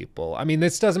infect people. I mean,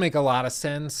 this doesn't make a lot of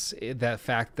sense, that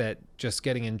fact that just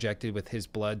getting injected with his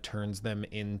blood turns them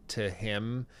into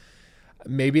him.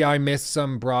 Maybe I missed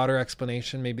some broader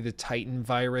explanation. Maybe the Titan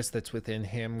virus that's within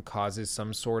him causes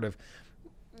some sort of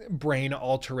brain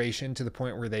alteration to the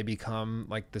point where they become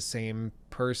like the same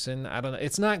person. I don't know.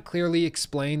 It's not clearly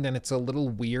explained, and it's a little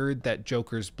weird that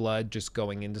Joker's blood just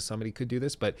going into somebody could do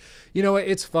this. But you know what?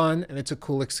 It's fun, and it's a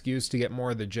cool excuse to get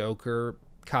more of the Joker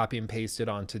copy and pasted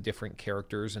onto different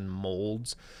characters and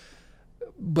molds.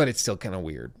 But it's still kind of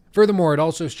weird. Furthermore, it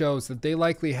also shows that they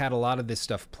likely had a lot of this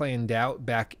stuff planned out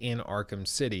back in Arkham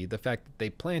City. The fact that they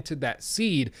planted that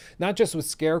seed, not just with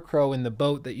Scarecrow in the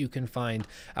boat that you can find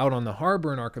out on the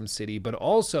harbor in Arkham City, but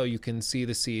also you can see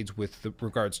the seeds with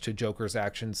regards to Joker's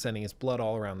actions, sending his blood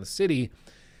all around the city,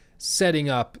 setting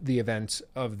up the events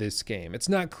of this game. It's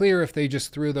not clear if they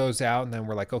just threw those out and then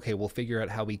we're like, okay, we'll figure out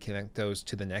how we connect those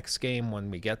to the next game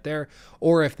when we get there,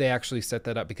 or if they actually set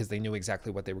that up because they knew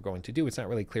exactly what they were going to do. It's not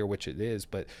really clear which it is,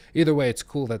 but either way, it's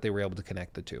cool that they were able to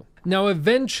connect the two. Now,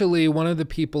 eventually, one of the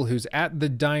people who's at the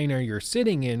diner you're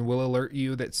sitting in will alert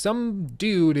you that some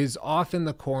dude is off in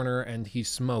the corner and he's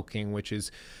smoking, which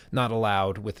is not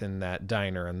allowed within that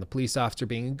diner. And the police officer,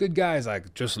 being a good guy, is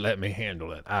like, just let me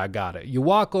handle it. I got it. You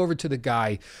walk over to the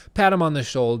guy, pat him on the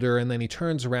shoulder, and then he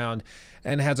turns around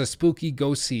and has a spooky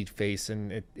ghost seat face,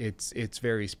 and it's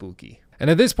very spooky. And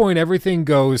at this point, everything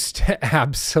goes to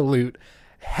absolute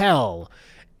hell.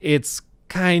 It's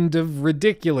kind of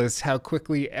ridiculous how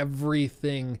quickly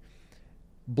everything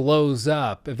blows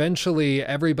up. Eventually,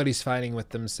 everybody's fighting with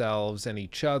themselves and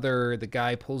each other. The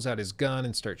guy pulls out his gun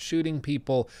and starts shooting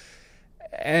people,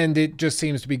 and it just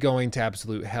seems to be going to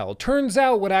absolute hell. Turns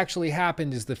out what actually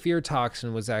happened is the fear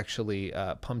toxin was actually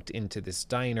pumped into this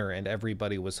diner, and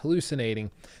everybody was hallucinating,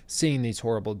 seeing these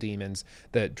horrible demons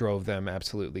that drove them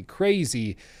absolutely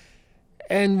crazy.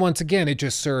 And once again, it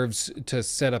just serves to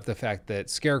set up the fact that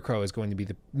Scarecrow is going to be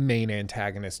the main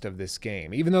antagonist of this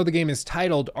game. Even though the game is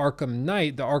titled Arkham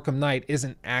Knight, the Arkham Knight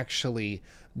isn't actually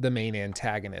the main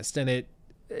antagonist. And it,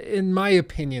 in my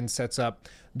opinion, sets up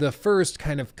the first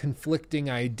kind of conflicting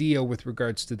idea with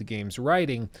regards to the game's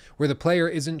writing, where the player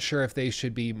isn't sure if they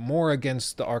should be more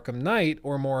against the Arkham Knight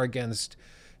or more against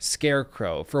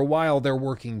Scarecrow. For a while, they're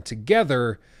working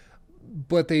together,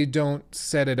 but they don't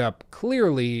set it up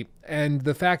clearly. And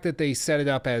the fact that they set it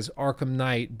up as Arkham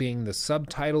Knight being the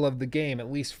subtitle of the game,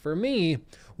 at least for me,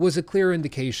 was a clear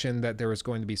indication that there was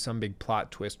going to be some big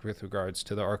plot twist with regards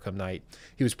to the Arkham Knight.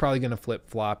 He was probably going to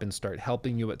flip-flop and start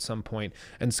helping you at some point,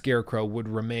 and Scarecrow would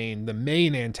remain the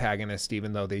main antagonist,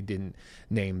 even though they didn't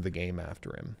name the game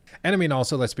after him. And I mean,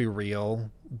 also, let's be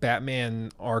real,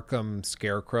 Batman Arkham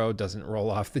Scarecrow doesn't roll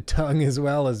off the tongue as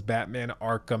well as Batman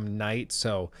Arkham Knight,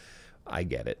 so I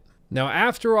get it. Now,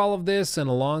 after all of this and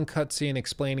a long cutscene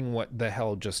explaining what the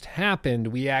hell just happened,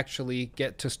 we actually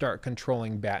get to start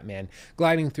controlling Batman,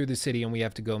 gliding through the city, and we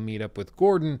have to go meet up with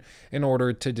Gordon in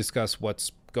order to discuss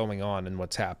what's going on and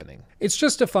what's happening. It's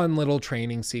just a fun little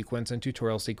training sequence and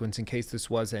tutorial sequence in case this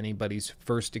was anybody's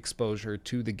first exposure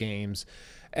to the games.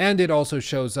 And it also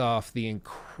shows off the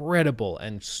incredible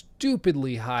and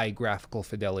stupidly high graphical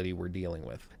fidelity we're dealing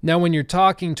with. Now, when you're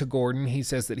talking to Gordon, he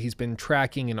says that he's been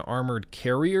tracking an armored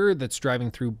carrier that's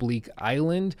driving through Bleak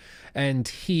Island, and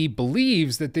he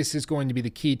believes that this is going to be the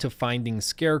key to finding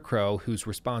Scarecrow, who's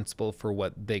responsible for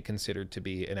what they considered to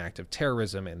be an act of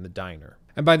terrorism in the diner.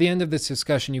 And by the end of this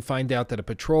discussion, you find out that a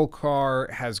patrol car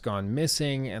has gone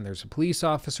missing, and there's a police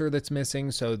officer that's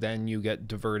missing, so then you get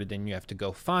diverted and you have to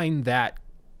go find that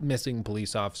missing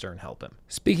police officer and help him.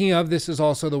 Speaking of, this is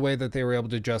also the way that they were able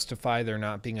to justify there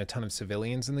not being a ton of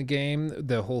civilians in the game.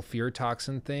 The whole fear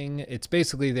toxin thing, it's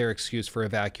basically their excuse for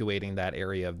evacuating that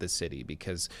area of the city,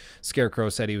 because Scarecrow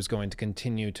said he was going to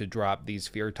continue to drop these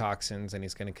fear toxins and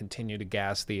he's going to continue to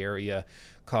gas the area,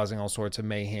 causing all sorts of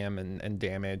mayhem and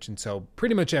damage. And so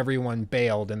pretty much everyone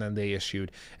bailed, and then they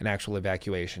issued an actual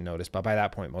evacuation notice. But by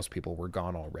that point, most people were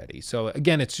gone already. So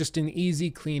again, it's just an easy,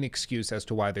 clean excuse as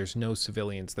to why there's no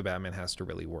civilians the Batman has to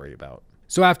really worry about.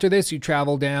 So after this, you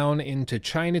travel down into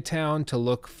Chinatown to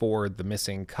look for the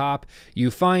missing cop. You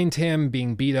find him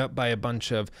being beat up by a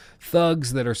bunch of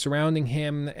thugs that are surrounding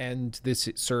him, and this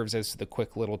serves as the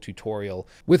quick little tutorial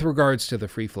with regards to the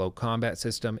free flow combat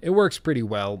system. It works pretty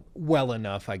well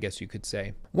enough, I guess you could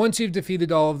say. Once you've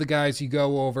defeated all of the guys, you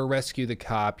go over, rescue the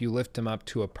cop, you lift him up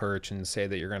to a perch and say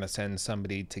that you're going to send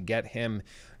somebody to get him,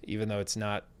 even though it's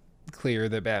not clear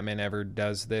that Batman ever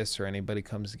does this or anybody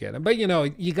comes to get him. But you know,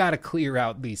 you got to clear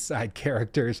out these side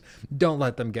characters. Don't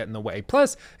let them get in the way.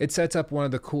 Plus, it sets up one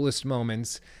of the coolest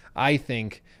moments, I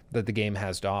think, that the game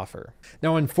has to offer.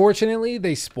 Now, unfortunately,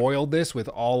 they spoiled this with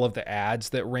all of the ads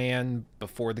that ran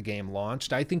before the game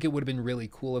launched. I think it would have been really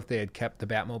cool if they had kept the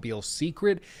Batmobile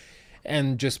secret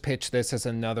and just pitch this as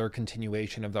another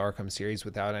continuation of the Arkham series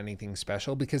without anything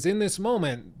special, because in this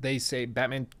moment they say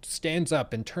Batman stands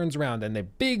up and turns around and the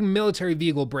big military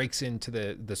vehicle breaks into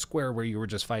the square where you were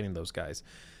just fighting those guys,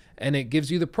 and it gives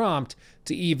you the prompt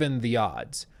to even the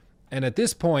odds. And at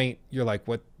this point you're like,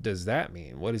 what does that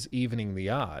mean? What is evening the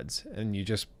odds? And you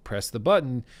just press the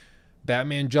button.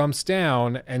 Batman jumps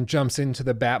down and jumps into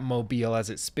the Batmobile as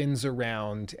it spins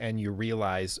around, and you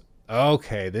realize,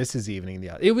 okay, this is evening the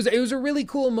odds. It was a really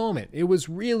cool moment. It was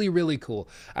really, really cool.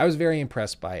 I was very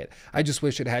impressed by it. I just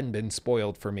wish it hadn't been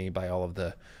spoiled for me by all of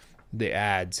the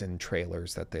ads and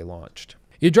trailers that they launched.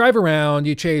 You drive around,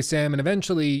 you chase him, and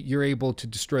eventually you're able to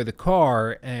destroy the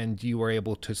car, and you are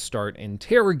able to start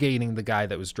interrogating the guy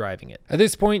that was driving it. At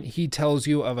this point, he tells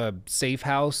you of a safe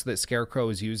house that Scarecrow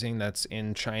is using that's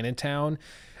in Chinatown.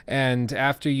 And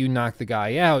after you knock the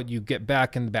guy out, you get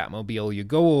back in the Batmobile, you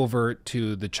go over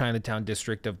to the Chinatown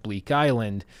district of Bleak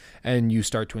Island, and you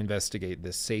start to investigate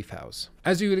this safe house.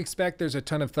 As you would expect, there's a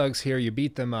ton of thugs here. You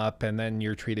beat them up, and then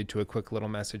you're treated to a quick little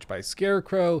message by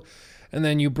Scarecrow. And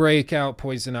then you break out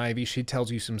Poison Ivy. She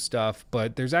tells you some stuff,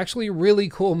 but there's actually a really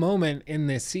cool moment in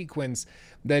this sequence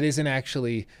that isn't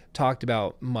actually talked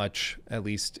about much, at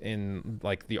least in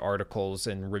like the articles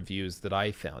and reviews that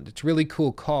I found. It's really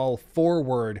cool call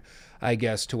forward, I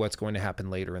guess, to what's going to happen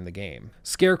later in the game.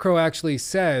 Scarecrow actually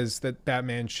says that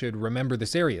Batman should remember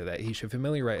this area, that he should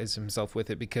familiarize himself with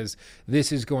it, because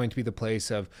this is going to be the place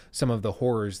of some of the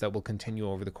horrors that will continue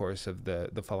over the course of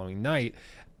the following night.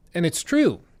 And it's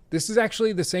true. This is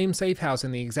actually the same safe house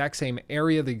in the exact same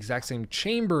area, the exact same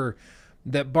chamber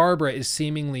that Barbara is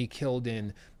seemingly killed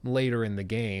in later in the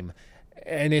game.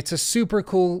 And it's a super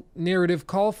cool narrative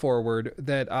call forward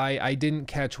that I didn't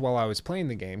catch while I was playing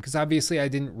the game, because obviously I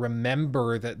didn't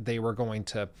remember that they were going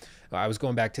to, I was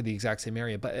going back to the exact same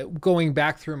area, but going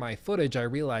back through my footage, I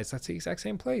realized that's the exact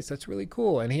same place. That's really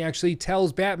cool. And he actually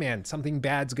tells Batman something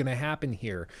bad's going to happen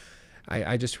here.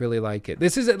 I just really like it.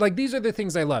 This is like, these are the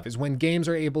things I love, is when games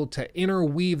are able to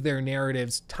interweave their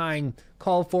narratives, tying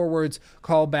call forwards,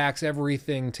 callbacks,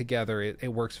 everything together.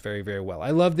 It works very, very well.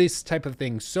 I love this type of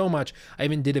thing so much. I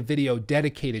even did a video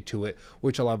dedicated to it,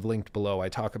 which I'll have linked below. I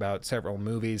talk about several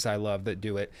movies I love that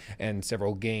do it, and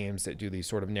several games that do these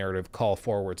sort of narrative call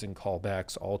forwards and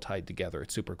callbacks all tied together.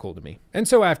 It's super cool to me. And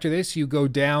so after this, you go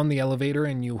down the elevator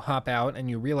and you hop out and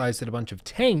you realize that a bunch of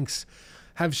tanks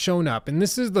have shown up. And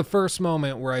this is the first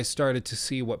moment where I started to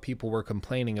see what people were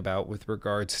complaining about with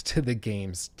regards to the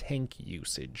game's tank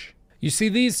usage. You see,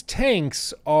 these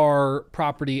tanks are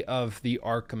property of the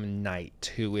Arkham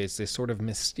Knight, who is this sort of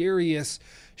mysterious,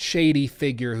 shady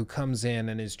figure who comes in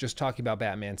and is just talking about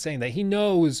Batman, saying that he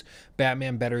knows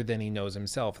Batman better than he knows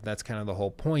himself. And that's kind of the whole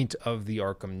point of the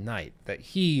Arkham Knight, that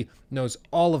he knows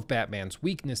all of Batman's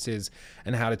weaknesses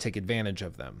and how to take advantage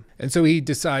of them. And so he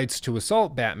decides to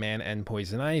assault Batman and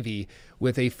Poison Ivy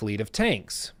with a fleet of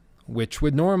tanks, which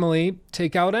would normally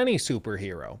take out any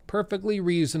superhero. Perfectly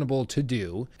reasonable to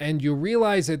do. And you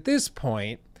realize at this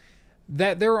point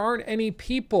that there aren't any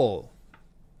people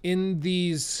in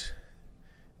these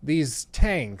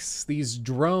tanks, these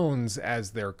drones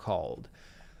as they're called,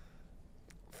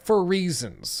 for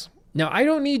reasons. Now, I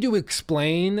don't need to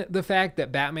explain the fact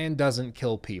that Batman doesn't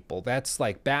kill people. That's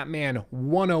like Batman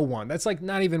 101. That's like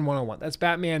not even 101. That's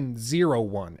Batman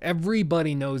 01.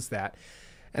 Everybody knows that.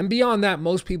 And beyond that,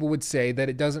 most people would say that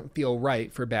it doesn't feel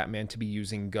right for Batman to be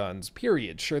using guns,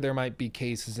 period. Sure, there might be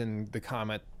cases in the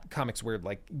comics where,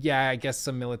 like, yeah, I guess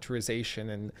some militarization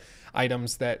and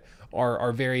items that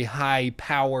are very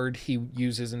high-powered he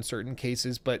uses in certain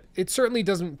cases, but it certainly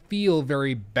doesn't feel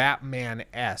very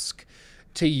Batman-esque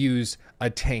to use a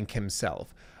tank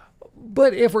himself.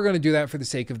 But if we're going to do that for the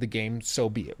sake of the game, so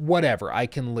be it. Whatever, I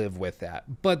can live with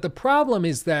that. But the problem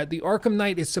is that the Arkham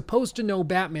Knight is supposed to know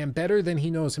Batman better than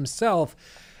he knows himself,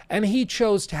 and he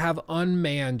chose to have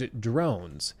unmanned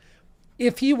drones.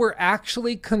 If he were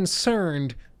actually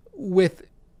concerned with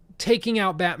taking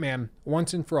out Batman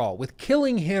once and for all, with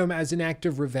killing him as an act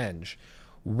of revenge,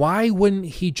 why wouldn't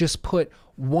he just put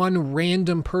one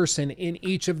random person in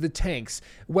each of the tanks,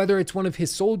 whether it's one of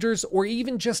his soldiers or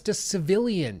even just a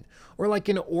civilian or like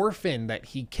an orphan that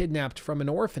he kidnapped from an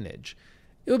orphanage?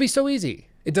 It would be so easy.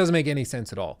 It doesn't make any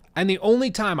sense at all. And the only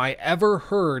time I ever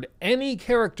heard any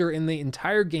character in the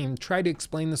entire game try to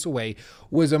explain this away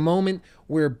was a moment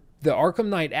where the Arkham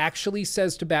Knight actually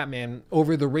says to Batman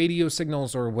over the radio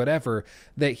signals or whatever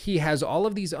that he has all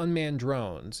of these unmanned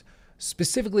drones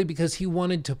specifically because he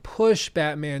wanted to push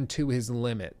Batman to his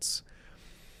limits.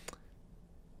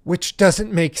 Which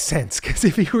doesn't make sense, because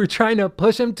if he were trying to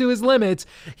push him to his limits,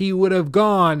 he would have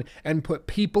gone and put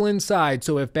people inside.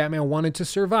 So if Batman wanted to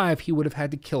survive, he would have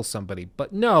had to kill somebody.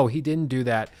 But no, he didn't do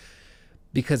that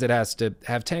because it has to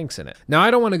have tanks in it. Now,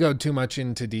 I don't want to go too much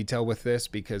into detail with this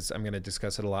because I'm going to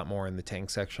discuss it a lot more in the tank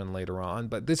section later on.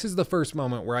 But this is the first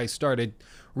moment where I started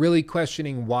really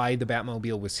questioning why the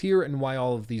Batmobile was here and why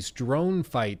all of these drone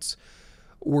fights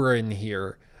were in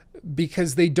here,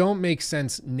 because they don't make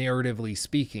sense narratively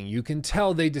speaking. You can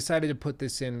tell they decided to put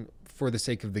this in for the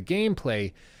sake of the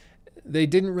gameplay. They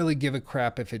didn't really give a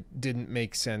crap if it didn't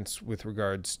make sense with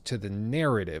regards to the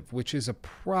narrative, which is a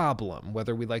problem,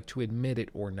 whether we like to admit it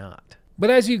or not.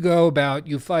 But as you go about,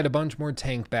 you fight a bunch more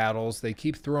tank battles. They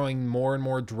keep throwing more and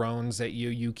more drones at you.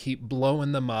 You keep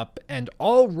blowing them up. And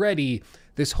already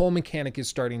this whole mechanic is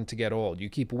starting to get old. You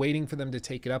keep waiting for them to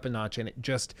take it up a notch, and it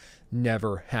just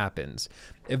never happens.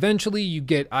 Eventually, you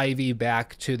get Ivy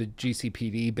back to the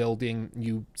GCPD building.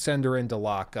 You send her into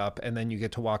lockup, and then you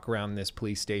get to walk around this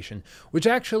police station, which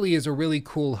actually is a really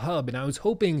cool hub. And I was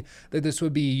hoping that this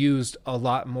would be used a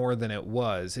lot more than it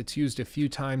was. It's used a few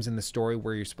times in the story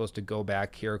where you're supposed to go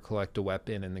back here, collect a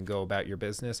weapon, and then go about your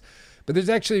business. But there's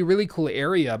actually a really cool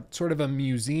area, sort of a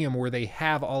museum, where they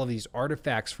have all of these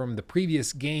artifacts from the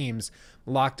previous games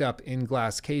locked up in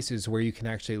glass cases where you can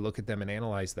actually look at them and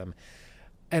analyze them.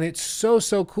 And it's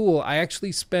so cool. I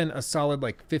actually spent a solid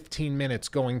like 15 minutes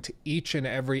going to each and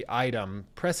every item,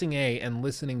 pressing A and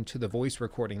listening to the voice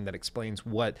recording that explains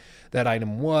what that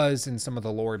item was and some of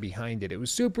the lore behind it. It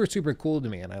was super cool to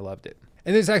me, and I loved it.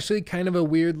 And there's actually kind of a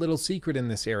weird little secret in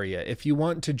this area. If you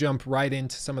want to jump right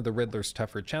into some of the Riddler's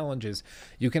tougher challenges,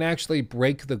 you can actually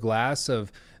break the glass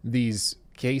of these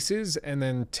cases and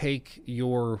then take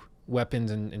your weapons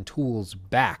and tools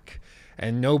back.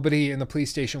 And nobody in the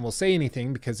police station will say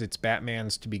anything because it's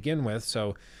Batman's to begin with,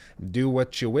 so do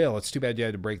what you will. It's too bad you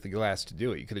had to break the glass to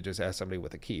do it. You could have just asked somebody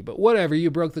with a key. But whatever,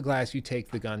 you broke the glass, you take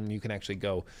the gun, you can actually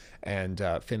go and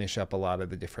finish up a lot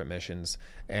of the different missions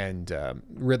and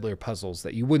Riddler puzzles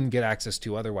that you wouldn't get access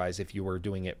to otherwise if you were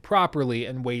doing it properly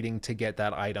and waiting to get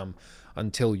that item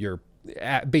until you're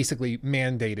basically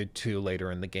mandated to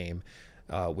later in the game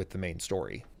with the main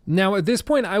story. Now, at this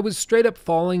point, I was straight up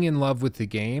falling in love with the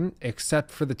game, except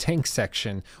for the tank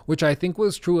section, which I think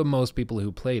was true of most people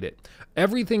who played it.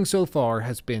 Everything so far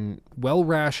has been well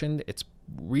rationed, it's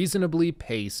reasonably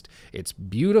paced, it's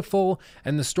beautiful,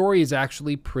 and the story is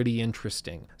actually pretty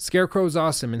interesting. Scarecrow's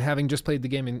awesome, and having just played the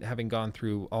game and having gone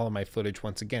through all of my footage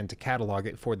once again to catalog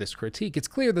it for this critique, it's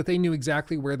clear that they knew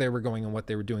exactly where they were going and what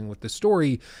they were doing with the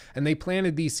story, and they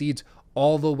planted these seeds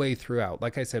all the way throughout.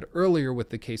 Like I said earlier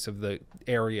with the case of the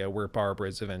area where Barbara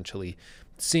is eventually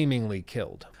seemingly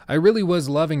killed. I really was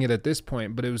loving it at this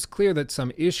point, but it was clear that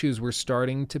some issues were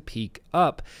starting to peak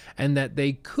up and that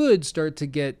they could start to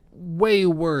get way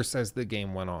worse as the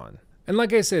game went on. And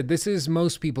like I said, this is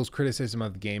most people's criticism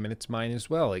of the game, and it's mine as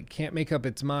well. It can't make up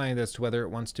its mind as to whether it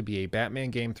wants to be a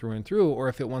Batman game through and through, or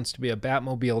if it wants to be a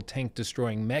Batmobile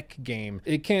tank-destroying mech game.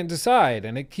 It can't decide,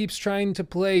 and it keeps trying to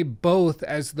play both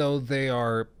as though they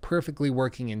are perfectly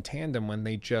working in tandem when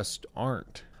they just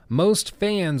aren't. Most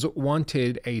fans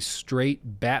wanted a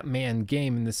straight Batman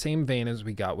game in the same vein as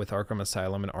we got with Arkham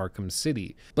Asylum and Arkham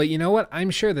City. But you know what? I'm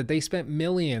sure that they spent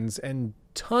millions and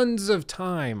tons of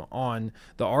time on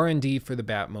the R&D for the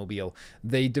Batmobile.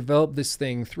 They developed this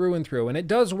thing through and through, and it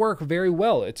does work very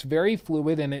well. It's very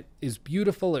fluid, and it is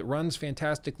beautiful. It runs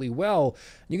fantastically well.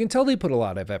 You can tell they put a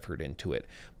lot of effort into it.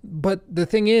 But the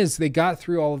thing is, they got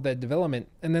through all of that development,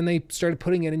 and then they started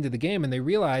putting it into the game, and they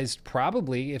realized,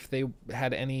 probably if they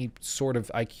had any sort of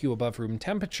IQ above room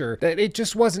temperature, that it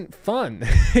just wasn't fun.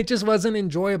 It just wasn't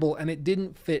enjoyable, and it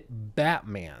didn't fit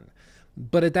Batman.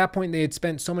 But at that point, they had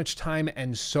spent so much time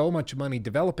and so much money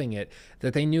developing it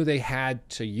that they knew they had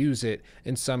to use it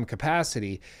in some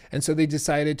capacity. And so they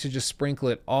decided to just sprinkle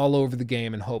it all over the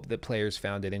game and hope that players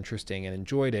found it interesting and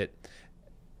enjoyed it.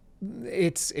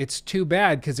 It's too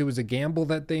bad, because it was a gamble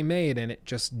that they made and it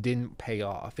just didn't pay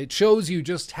off. It shows you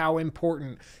just how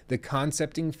important the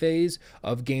concepting phase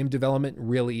of game development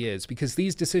really is, because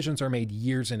these decisions are made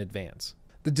years in advance.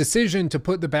 The decision to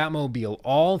put the Batmobile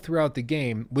all throughout the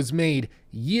game was made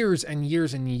years and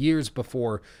years and years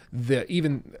before the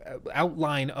even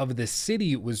outline of the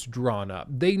city was drawn up.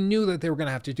 They knew that they were going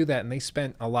to have to do that, and they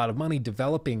spent a lot of money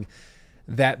developing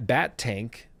that Bat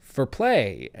tank for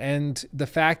play. And the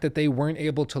fact that they weren't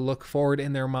able to look forward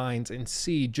in their minds and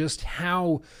see just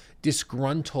how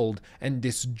disgruntled and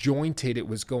disjointed it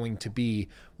was going to be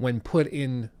when put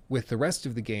in with the rest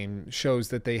of the game shows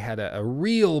that they had a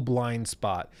real blind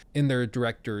spot in their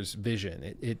director's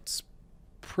vision. It's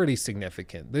pretty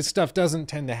significant. This stuff doesn't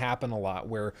tend to happen a lot,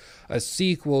 where a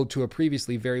sequel to a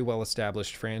previously very well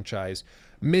established franchise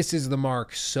misses the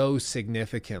mark so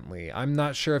significantly. I'm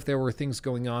not sure if there were things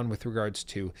going on with regards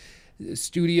to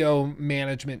studio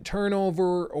management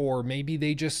turnover, or maybe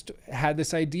they just had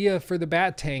this idea for the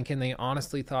Bat tank and they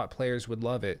honestly thought players would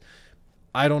love it.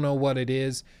 I don't know what it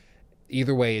is.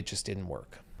 Either way, it just didn't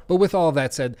work. But with all of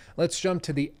that said, let's jump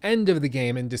to the end of the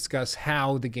game and discuss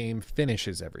how the game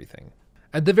finishes everything.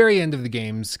 At the very end of the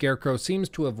game, Scarecrow seems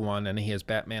to have won, and he has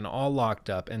Batman all locked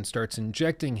up and starts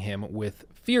injecting him with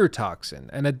fear toxin.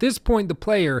 And at this point, the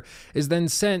player is then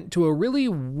sent to a really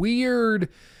weird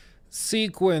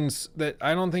sequence that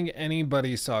I don't think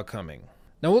anybody saw coming.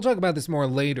 Now, we'll talk about this more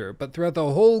later, but throughout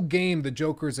the whole game, the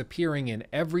Joker is appearing in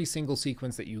every single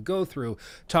sequence that you go through,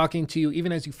 talking to you.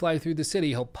 Even as you fly through the city,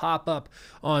 he'll pop up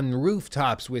on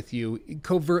rooftops with you,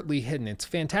 covertly hidden. It's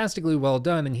fantastically well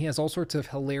done, and he has all sorts of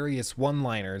hilarious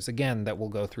one-liners, again, that we'll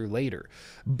go through later.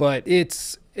 But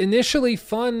it's initially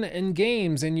fun and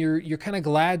games, and you're kind of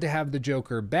glad to have the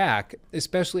Joker back,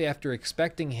 especially after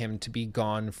expecting him to be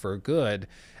gone for good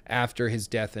after his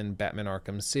death in Batman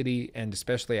Arkham City, and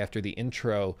especially after the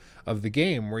intro of the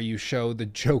game where you show the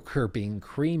Joker being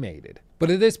cremated. But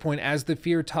at this point, as the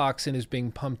fear toxin is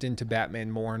being pumped into Batman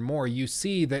more and more, you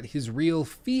see that his real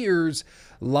fears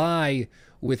lie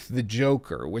with the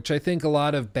Joker, which I think a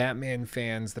lot of Batman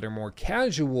fans that are more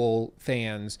casual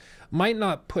fans might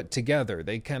not put together.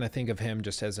 They kind of think of him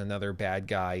just as another bad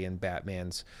guy in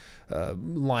Batman's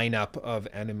lineup of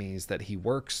enemies that he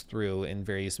works through in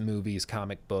various movies,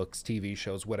 comic books, TV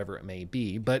shows, whatever it may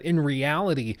be. But in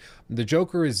reality, the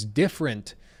Joker is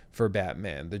different for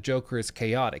Batman. The Joker is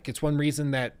chaotic. It's one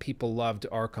reason that people loved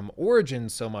Arkham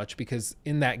Origins so much, because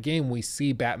in that game we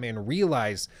see Batman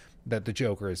realize that the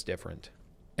Joker is different.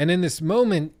 And in this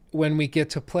moment, when we get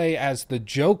to play as the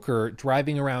Joker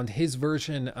driving around his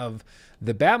version of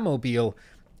the Batmobile,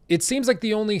 it seems like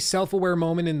the only self-aware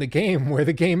moment in the game where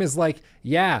the game is like,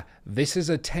 yeah, this is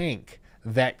a tank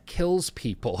that kills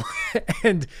people.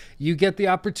 And you get the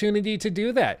opportunity to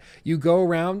do that. You go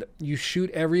around, you shoot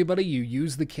everybody, you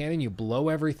use the cannon, you blow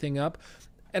everything up.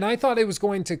 And I thought it was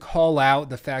going to call out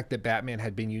the fact that Batman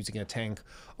had been using a tank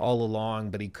all along,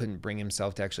 but he couldn't bring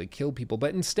himself to actually kill people.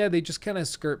 But instead, they just kind of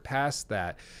skirt past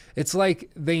that. It's like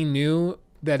they knew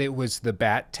that it was the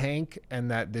Bat Tank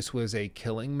and that this was a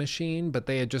killing machine, but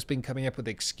they had just been coming up with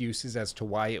excuses as to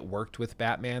why it worked with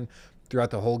Batman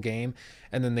throughout the whole game.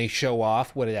 And then they show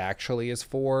off what it actually is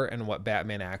for and what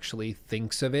Batman actually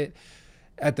thinks of it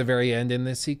at the very end in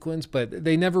this sequence, but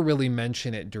they never really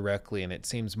mention it directly, and it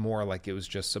seems more like it was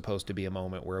just supposed to be a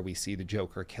moment where we see the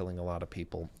Joker killing a lot of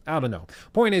people. I don't know.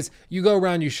 Point is, you go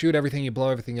around, you shoot everything, you blow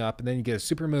everything up, and then you get a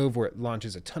super move where it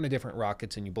launches a ton of different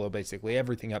rockets and you blow basically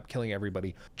everything up, killing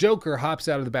everybody. Joker hops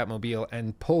out of the Batmobile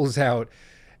and pulls out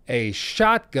a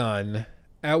shotgun,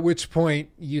 at which point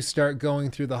you start going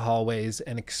through the hallways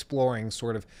and exploring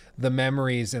sort of the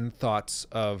memories and thoughts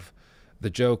of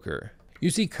the Joker. You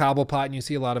see Cobblepot and you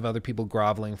see a lot of other people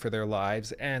groveling for their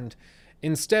lives, and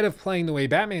instead of playing the way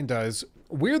Batman does,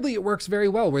 weirdly it works very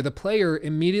well, where the player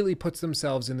immediately puts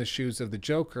themselves in the shoes of the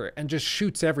Joker and just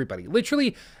shoots everybody.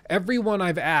 Literally everyone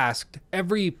I've asked,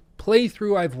 every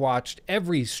playthrough I've watched,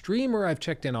 every streamer I've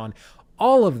checked in on,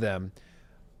 all of them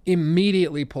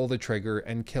immediately pull the trigger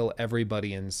and kill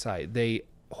everybody in sight. They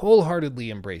wholeheartedly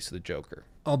embrace the Joker.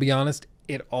 I'll be honest,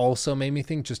 it also made me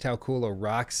think just how cool a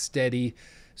Rocksteady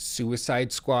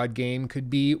Suicide Squad game could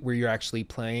be, where you're actually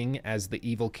playing as the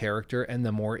evil character, and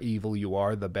the more evil you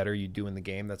are, the better you do in the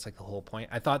game. That's like the whole point.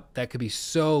 I thought that could be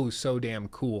so damn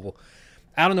cool.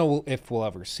 I don't know if we'll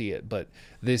ever see it, but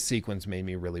this sequence made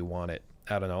me really want it.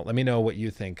 I don't know. Let me know what you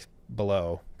think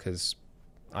below, because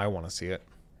I want to see it.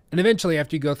 And eventually,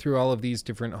 after you go through all of these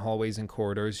different hallways and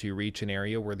corridors, you reach an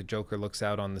area where the Joker looks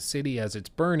out on the city as it's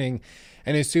burning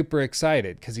and is super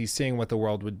excited because he's seeing what the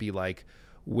world would be like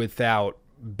without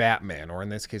Batman, or in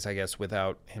this case, I guess,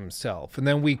 without himself. And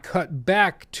then we cut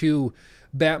back to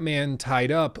Batman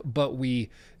tied up, but we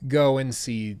go and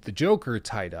see the Joker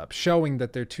tied up, showing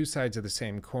that they're two sides of the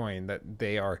same coin, that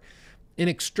they are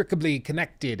inextricably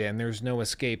connected and there's no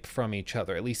escape from each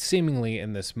other, at least seemingly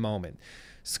in this moment.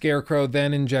 Scarecrow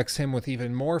then injects him with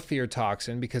even more fear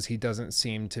toxin because he doesn't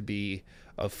seem to be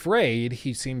afraid.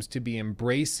 He seems to be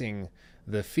embracing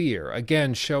the fear,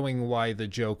 again showing why the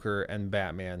Joker and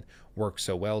Batman work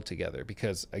so well together,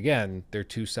 because again, they're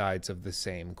two sides of the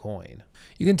same coin.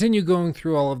 You continue going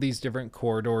through all of these different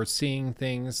corridors, seeing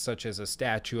things such as a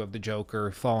statue of the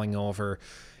Joker falling over,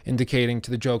 indicating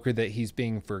to the Joker that he's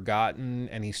being forgotten,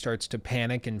 and he starts to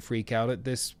panic and freak out at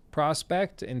this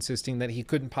prospect, insisting that he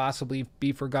couldn't possibly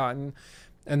be forgotten.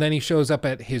 And then he shows up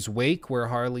at his wake where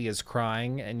Harley is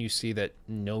crying, and you see that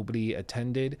nobody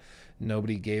attended.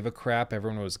 Nobody gave a crap.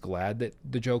 Everyone was glad that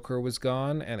the Joker was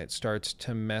gone, and it starts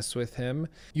to mess with him.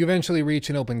 You eventually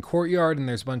reach an open courtyard, and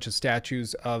there's a bunch of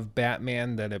statues of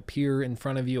Batman that appear in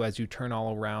front of you as you turn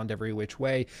all around every which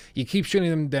way. You keep shooting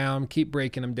them down, keep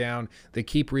breaking them down. They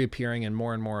keep reappearing, and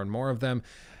more and more and more of them.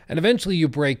 And eventually you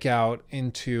break out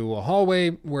into a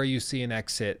hallway where you see an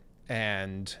exit,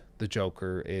 and the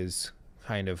Joker is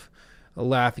kind of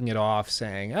laughing it off,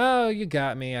 saying, "Oh, you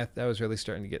got me. I was really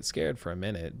starting to get scared for a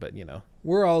minute, but you know,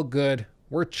 we're all good.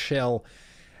 We're chill."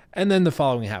 And then the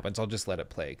following happens. I'll just let it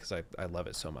play because I love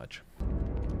it so much.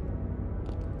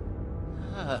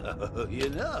 Oh, you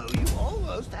know, you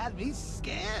almost had me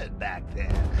scared back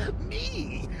there.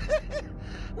 Me?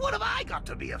 What have I got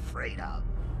to be afraid of?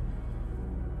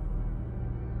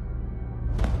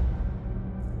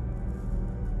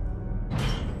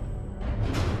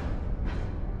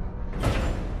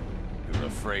 You're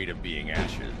afraid of being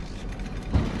ashes.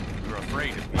 You're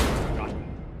afraid of being forgotten.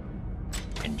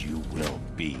 And you will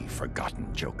be forgotten,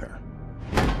 Joker.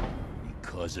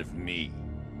 Because of me.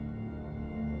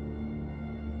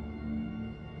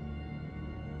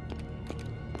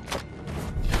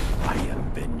 I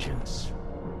am vengeance.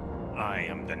 I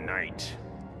am the night.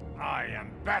 I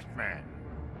am Batman.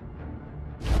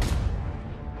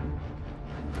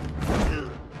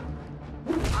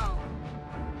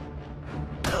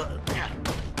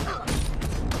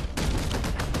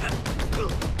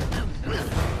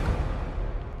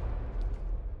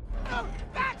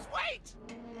 Max, wait!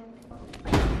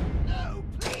 No,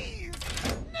 please!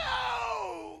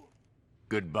 No!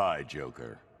 Goodbye,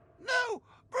 Joker. No!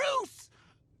 Bruce!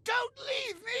 Don't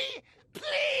leave me!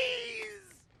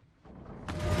 Please!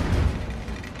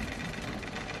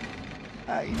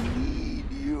 I need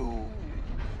you.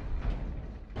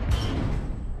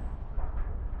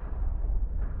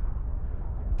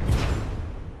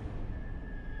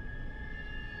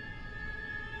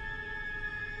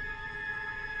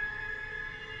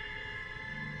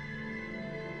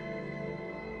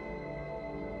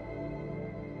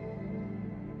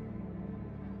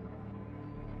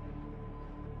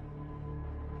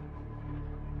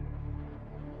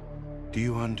 Do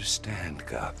you understand,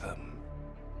 Gotham?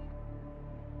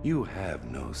 You have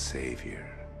no savior.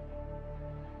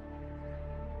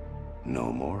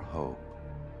 No more hope.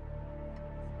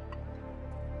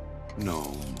 No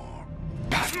more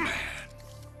Batman.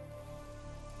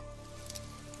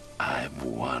 I've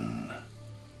won.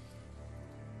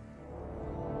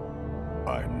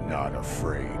 I'm not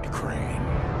afraid, Crane.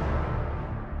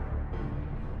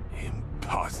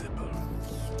 Impossible.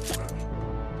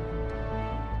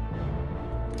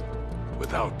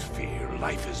 Without fear,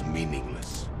 life is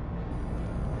meaningless.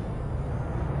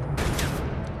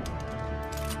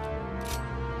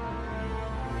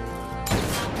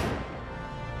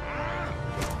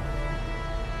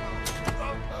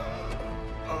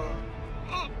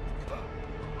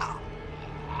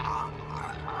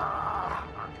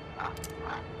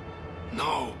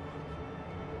 No.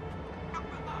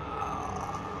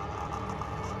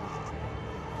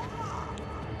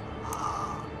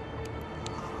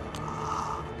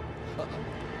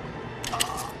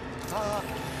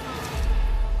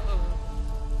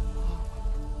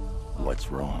 What's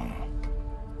wrong?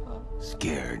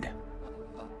 Scared?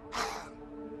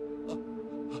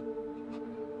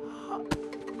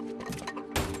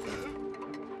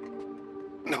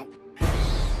 No.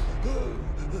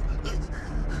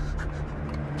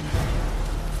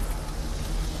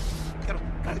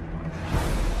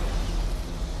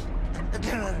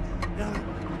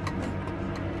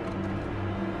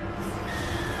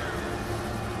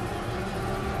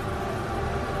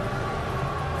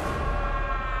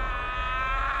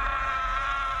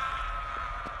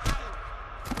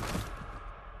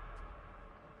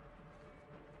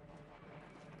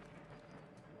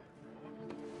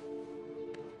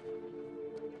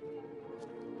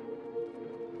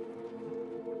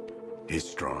 He's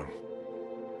strong.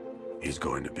 He's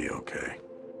going to be okay.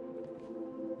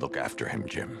 Look after him,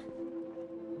 Jim.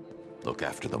 Look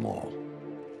after them all.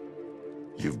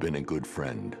 You've been a good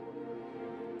friend.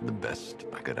 The best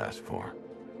I could ask for.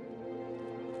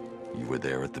 You were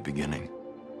there at the beginning.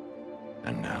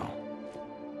 And now,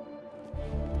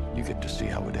 you get to see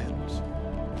how it ends.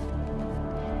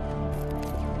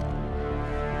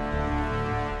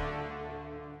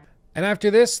 And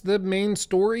after this, the main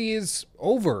story is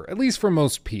over, at least for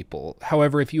most people.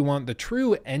 However, if you want the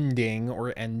true ending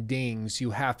or endings,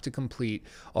 you have to complete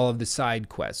all of the side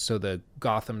quests. So the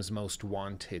Gotham's Most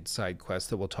Wanted side quest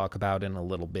that we'll talk about in a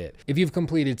little bit. If you've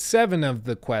completed 7 of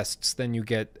the quests, then you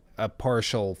get a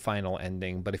partial final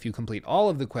ending. But if you complete all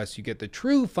of the quests, you get the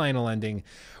true final ending,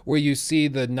 where you see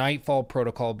the Nightfall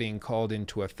Protocol being called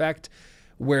into effect,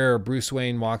 where Bruce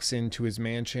Wayne walks into his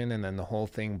mansion and then the whole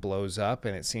thing blows up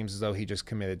and it seems as though he just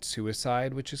committed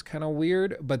suicide, which is kind of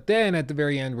weird. But then at the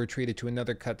very end, we're treated to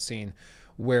another cutscene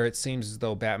where it seems as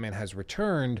though Batman has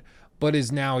returned, but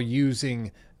is now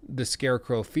using the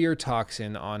Scarecrow fear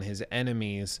toxin on his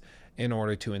enemies in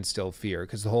order to instill fear.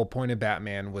 Because the whole point of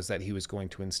Batman was that he was going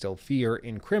to instill fear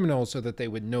in criminals so that they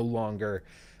would no longer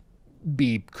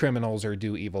be criminals or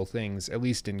do evil things, at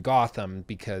least in Gotham,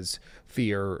 because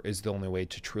fear is the only way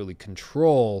to truly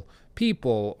control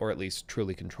people, or at least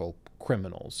truly control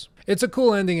criminals. It's a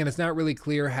cool ending, and it's not really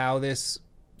clear how this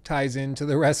ties into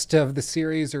the rest of the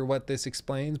series or what this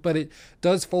explains, but it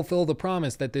does fulfill the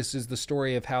promise that this is the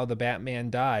story of how the Batman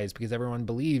dies, because everyone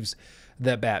believes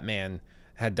that Batman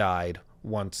had died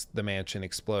once the mansion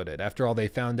exploded. After all, they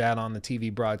found out on the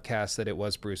TV broadcast that it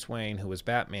was Bruce Wayne who was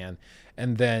Batman,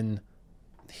 and then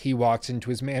he walks into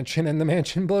his mansion and the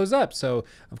mansion blows up. So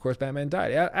of course Batman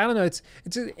died. I don't know.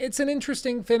 It's an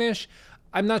interesting finish.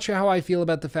 I'm not sure how I feel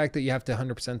about the fact that you have to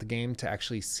 100% the game to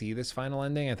actually see this final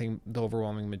ending. I think the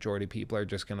overwhelming majority of people are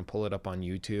just going to pull it up on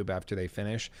YouTube after they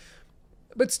finish.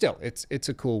 But still, it's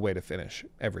a cool way to finish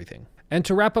everything. And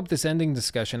to wrap up this ending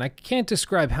discussion, I can't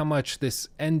describe how much this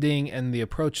ending and the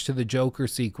approach to the Joker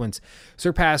sequence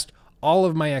surpassed all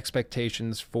of my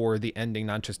expectations for the ending,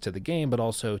 not just to the game, but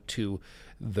also to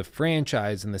the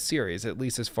franchise and the series, at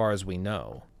least as far as we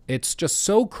know. It's just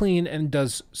so clean and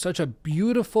does such a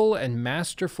beautiful and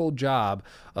masterful job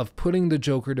of putting the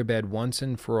Joker to bed once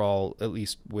and for all, at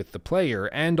least with the player,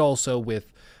 and also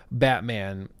with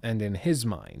Batman and in his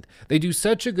mind. They do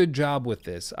such a good job with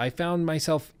this. I found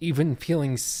myself even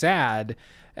feeling sad,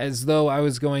 as though I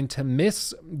was going to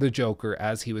miss the Joker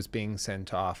as he was being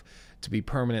sent off to be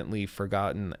permanently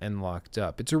forgotten and locked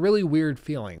up. It's a really weird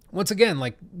feeling. Once again,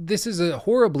 like, this is a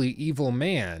horribly evil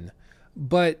man,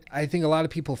 but I think a lot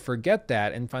of people forget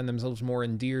that and find themselves more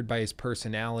endeared by his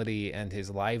personality and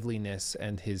his liveliness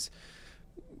and his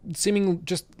seeming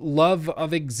just love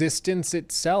of existence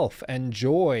itself and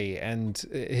joy and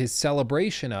his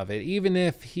celebration of it, even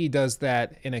if he does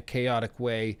that in a chaotic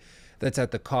way that's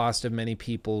at the cost of many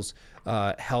people's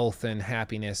health and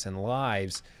happiness and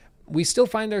lives. we still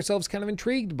find ourselves kind of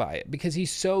intrigued by it because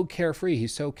he's so carefree,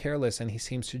 he's so careless, and he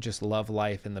seems to just love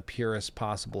life in the purest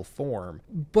possible form.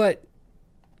 But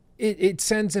it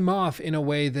sends him off in a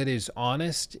way that is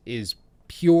honest, is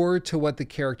pure to what the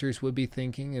characters would be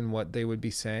thinking and what they would be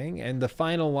saying. And the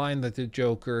final line that the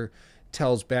Joker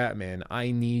tells Batman,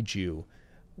 "I need you,"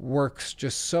 works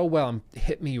just so well and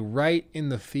hit me right in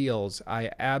the feels.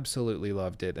 I absolutely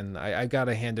loved it, and I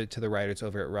gotta hand it to the writers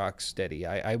over at Rocksteady.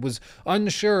 I was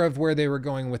unsure of where they were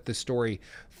going with the story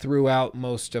throughout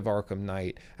most of Arkham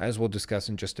Knight, as we'll discuss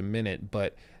in just a minute,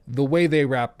 but the way they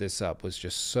wrapped this up was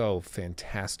just so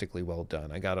fantastically well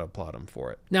done. I gotta applaud them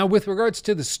for it. Now, with regards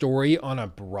to the story on a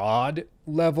broad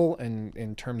level and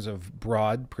in terms of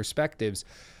broad perspectives,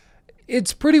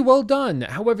 it's pretty well done.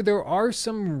 However, there are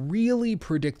some really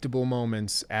predictable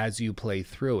moments as you play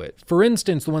through it. For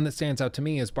instance, the one that stands out to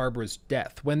me is Barbara's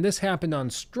death. When this happened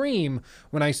on stream,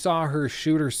 when I saw her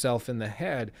shoot herself in the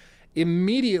head,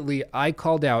 immediately I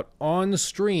called out on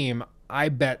stream, I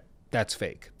bet that's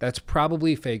fake. That's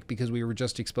probably fake because we were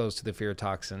just exposed to the fear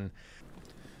toxin.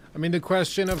 I mean, the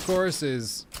question, of course,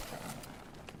 is,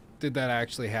 did that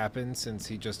actually happen since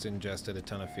he just ingested a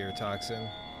ton of fear toxin?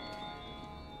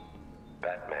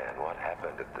 Batman, what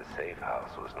happened at the safe house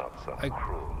was not some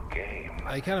cruel game.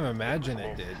 I kind of imagine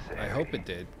it did. I hope it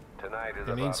did. Tonight is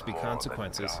There needs to be about more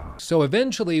consequences. than God. So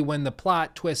eventually, when the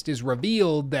plot twist is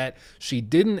revealed that she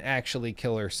didn't actually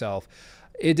kill herself,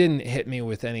 it didn't hit me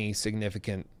with any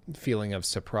significant feeling of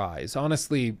surprise.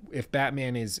 Honestly, if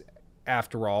Batman is,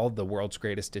 after all, the world's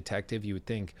greatest detective, you would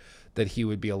think that he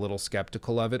would be a little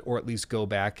skeptical of it, or at least go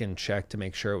back and check to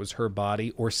make sure it was her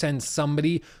body, or send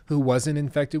somebody who wasn't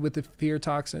infected with the fear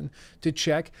toxin to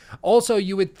check. Also,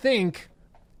 you would think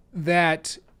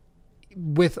that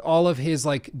with all of his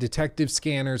like detective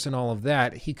scanners and all of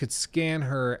that, he could scan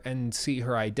her and see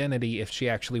her identity if she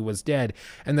actually was dead,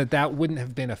 and that wouldn't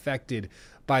have been affected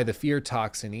by the fear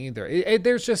toxin either.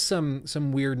 There's just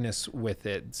some weirdness with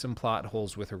it, some plot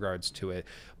holes with regards to it.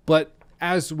 But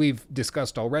as we've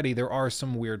discussed already, there are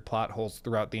some weird plot holes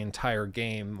throughout the entire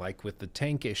game, like with the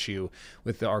tank issue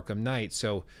with the Arkham Knight,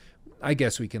 so I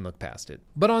guess we can look past it.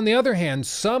 But on the other hand,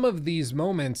 some of these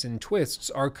moments and twists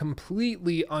are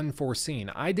completely unforeseen.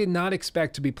 I did not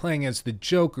expect to be playing as the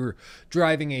Joker,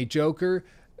 driving a Joker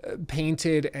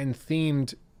painted and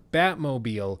themed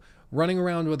Batmobile, running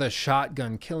around with a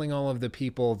shotgun, killing all of the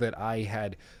people that I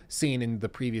had seen in the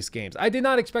previous games. I did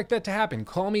not expect that to happen.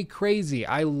 Call me crazy.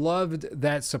 I loved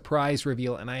that surprise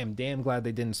reveal, and I am damn glad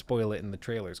they didn't spoil it in the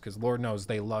trailers, because Lord knows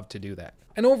they love to do that.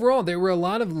 And overall, there were a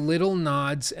lot of little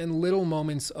nods and little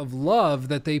moments of love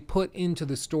that they put into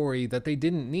the story that they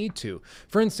didn't need to.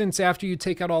 For instance, after you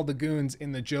take out all the goons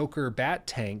in the Joker bat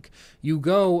tank, you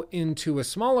go into a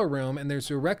smaller room and there's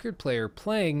a record player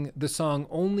playing the song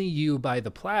Only You by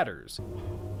the Platters.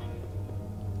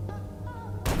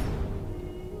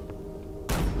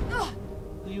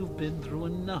 You've been through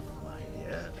enough, my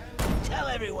dear. Tell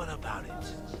everyone about it.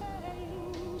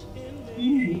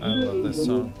 I love this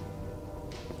song.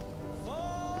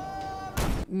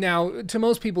 Now, to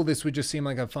most people, this would just seem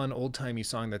like a fun old-timey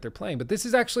song that they're playing, but this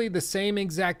is actually the same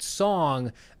exact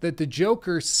song that the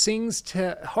Joker sings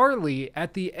to Harley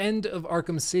at the end of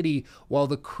Arkham City while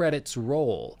the credits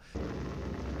roll.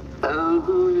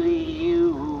 Only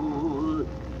you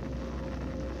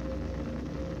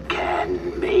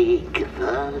can make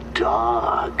the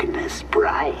darkness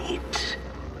bright.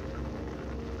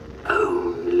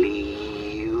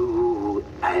 Only you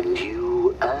and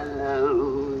you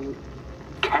alone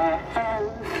can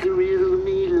thrill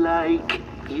me like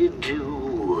you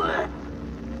do,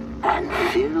 and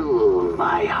fill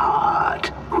my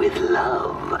heart with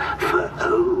love for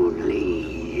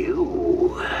only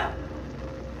you.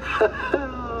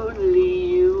 Only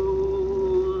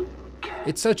you.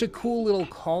 It's such a cool little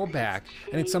callback,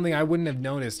 and it's something I wouldn't have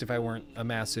noticed if I weren't a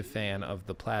massive fan of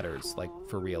the Platters. Like,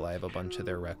 for real, I have a bunch of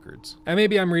their records. And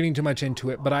maybe I'm reading too much into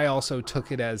it, but I also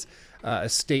took it as a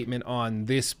statement on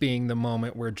this being the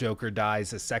moment where Joker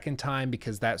dies a second time,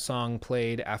 because that song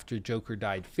played after Joker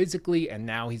died physically, and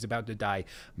now he's about to die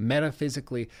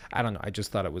metaphysically. I don't know, I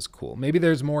just thought it was cool. Maybe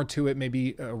there's more to it,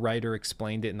 maybe a writer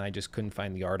explained it and I just couldn't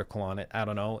find the article on it. I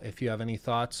don't know. If you have any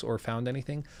thoughts or found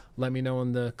anything, let me know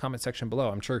in the comment section below.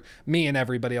 I'm sure me and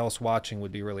everybody else watching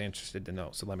would be really interested to know,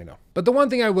 so let me know. But the one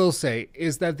thing I will say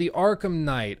is that the Arkham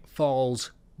Knight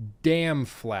falls damn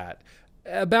flat.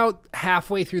 About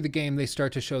halfway through the game, they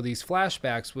start to show these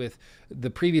flashbacks with the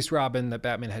previous Robin that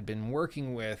Batman had been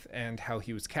working with and how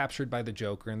he was captured by the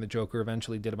Joker, and the Joker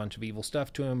eventually did a bunch of evil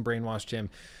stuff to him, brainwashed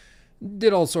him,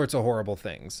 did all sorts of horrible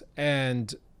things.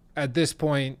 And at this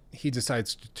point, he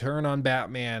decides to turn on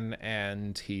Batman,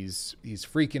 and he's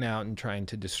freaking out and trying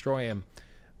to destroy him.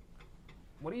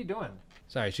 What are you doing?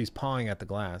 Sorry, she's pawing at the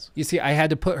glass. You see, I had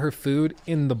to put her food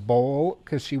in the bowl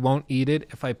because she won't eat it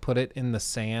if I put it in the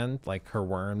sand, like her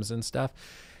worms and stuff.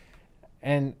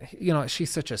 And, you know,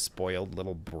 she's such a spoiled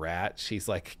little brat. She's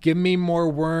like, give me more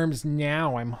worms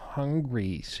now. I'm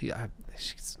hungry.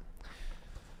 She's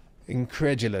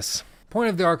incredulous. Point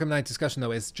of the Arkham Knight discussion,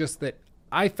 though, is just that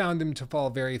I found him to fall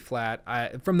very flat.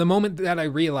 From the moment that I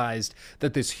realized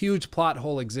that this huge plot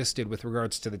hole existed with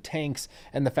regards to the tanks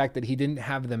and the fact that he didn't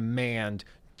have them manned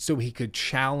so he could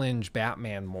challenge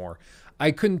Batman more,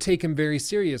 I couldn't take him very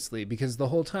seriously, because the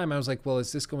whole time I was like, well,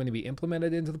 is this going to be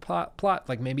implemented into the plot?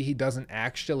 Like, maybe he doesn't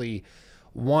actually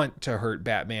want to hurt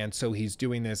Batman, so he's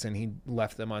doing this and he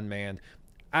left them unmanned.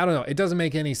 I don't know. It doesn't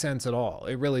make any sense at all.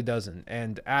 It really doesn't.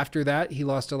 And after that, he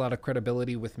lost a lot of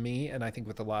credibility with me, and I think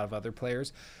with a lot of other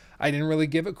players. I didn't really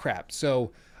give a crap.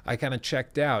 So I kind of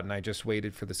checked out, and I just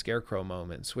waited for the Scarecrow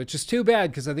moments, which is too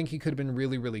bad, because I think he could have been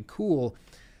really, really cool.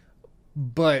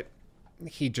 But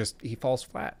he falls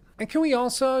flat. And can we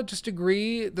also just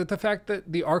agree that the fact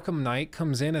that the Arkham Knight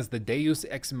comes in as the Deus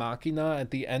Ex Machina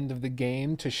at the end of the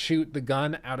game to shoot the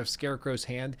gun out of Scarecrow's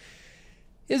hand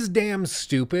is damn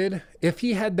stupid. If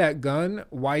he had that gun,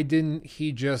 why didn't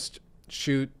he just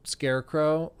shoot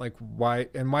Scarecrow? Like, why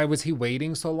was he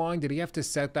waiting so long? Did he have to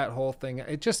set that whole thing?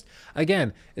 It just,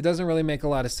 again, it doesn't really make a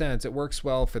lot of sense. It works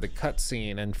well for the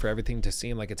cutscene and for everything to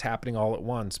seem like it's happening all at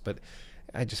once, but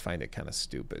I just find it kind of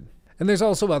stupid. And there's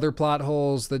also other plot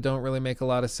holes that don't really make a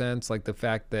lot of sense, like the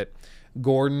fact that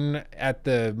Gordon, at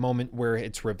the moment where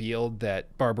it's revealed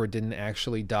that Barbara didn't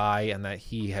actually die and that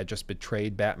he had just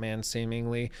betrayed Batman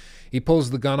seemingly, he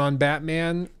pulls the gun on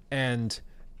Batman, and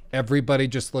everybody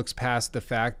just looks past the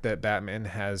fact that Batman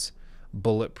has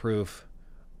bulletproof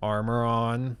armor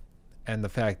on, and the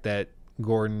fact that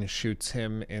Gordon shoots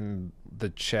him in the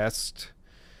chest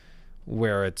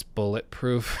where it's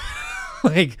bulletproof.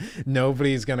 Like,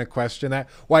 nobody's going to question that.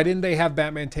 Why didn't they have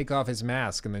Batman take off his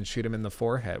mask and then shoot him in the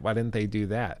forehead? Why didn't they do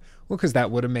that? Well, because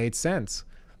that would have made sense.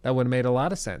 That would have made a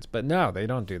lot of sense. But no, they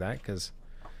don't do that because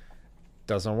it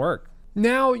doesn't work.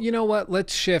 Now, you know what?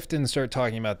 Let's shift and start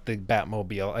talking about the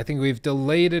Batmobile. I think we've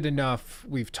delayed it enough.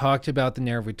 We've talked about the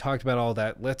narrative. We've talked about all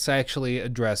that. Let's actually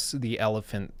address the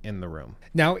elephant in the room.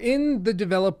 Now, in the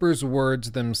developers'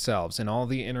 words themselves, in all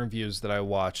the interviews that I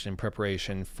watched in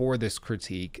preparation for this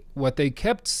critique, what they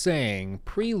kept saying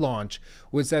pre-launch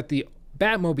was that the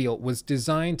Batmobile was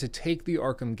designed to take the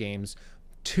Arkham games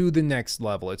to the next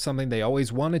level. It's something they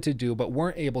always wanted to do, but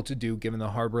weren't able to do given the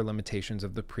hardware limitations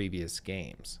of the previous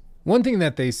games. One thing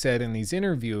that they said in these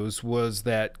interviews was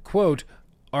that, quote,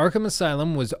 Arkham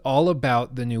Asylum was all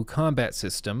about the new combat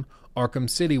system, Arkham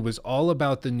City was all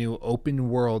about the new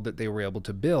open world that they were able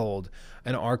to build,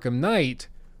 and Arkham Knight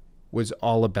was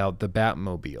all about the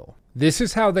Batmobile. This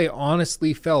is how they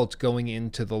honestly felt going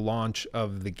into the launch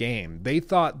of the game. They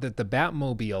thought that the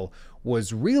Batmobile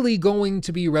was really going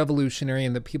to be revolutionary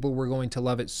and that people were going to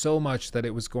love it so much that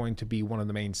it was going to be one of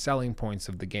the main selling points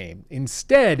of the game.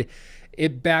 Instead,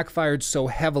 it backfired so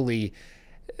heavily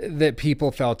that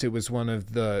people felt it was one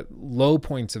of the low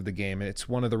points of the game. And it's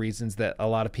one of the reasons that a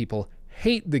lot of people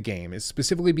hate the game, is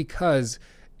specifically because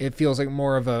it feels like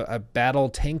more of a battle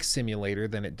tank simulator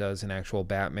than it does an actual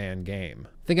Batman game.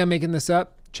 Think I'm making this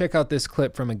up? Check out this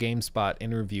clip from a GameSpot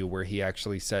interview where he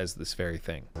actually says this very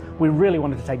thing. We really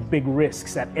wanted to take big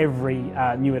risks at every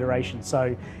new iteration.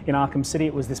 So in Arkham City,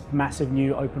 it was this massive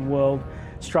new open world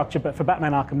structure, but for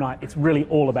Batman Arkham Knight, it's really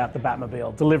all about the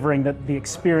Batmobile, delivering the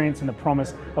experience and the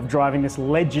promise of driving this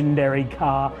legendary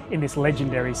car in this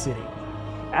legendary city.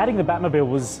 Adding the Batmobile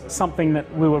was something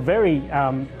that we were very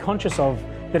conscious of,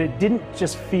 that it didn't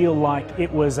just feel like it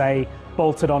was a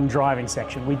bolted-on driving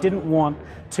section. We didn't want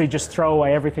to just throw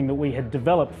away everything that we had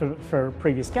developed for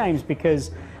previous games,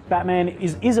 because Batman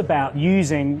is about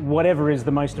using whatever is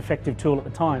the most effective tool at the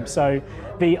time. So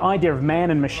the idea of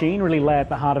man and machine really lay at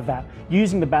the heart of that,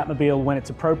 using the Batmobile when it's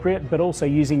appropriate, but also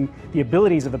using the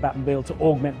abilities of the Batmobile to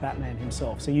augment Batman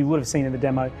himself. So you would have seen in the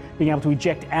demo being able to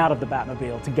eject out of the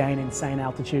Batmobile to gain insane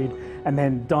altitude and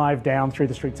then dive down through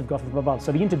the streets of Gotham above.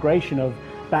 So the integration of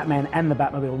Batman and the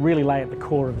Batmobile really lay at the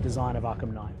core of the design of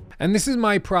Arkham Knight. And this is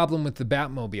my problem with the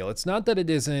Batmobile. It's not that it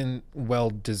isn't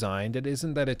well designed. It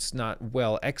isn't that it's not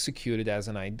well executed as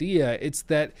an idea. It's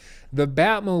that the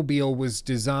Batmobile was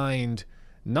designed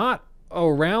not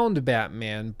around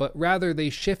Batman, but rather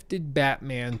they shifted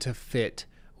Batman to fit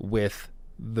with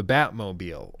the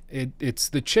Batmobile. It's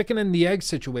the chicken and the egg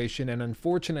situation, and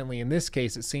unfortunately in this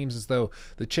case it seems as though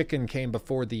the chicken came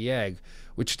before the egg,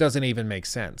 which doesn't even make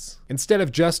sense. Instead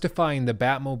of justifying the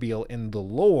Batmobile in the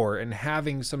lore and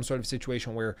having some sort of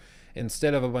situation where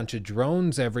instead of a bunch of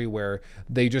drones everywhere,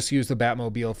 they just use the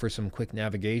Batmobile for some quick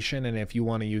navigation, and if you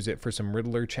want to use it for some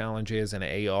Riddler challenges and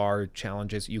AR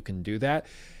challenges, you can do that.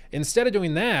 Instead of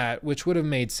doing that, which would have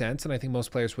made sense, and I think most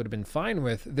players would have been fine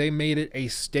with, they made it a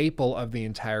staple of the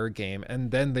entire game, and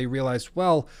then they realized,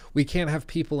 well, we can't have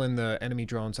people in the enemy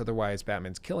drones, otherwise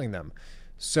Batman's killing them.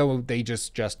 So they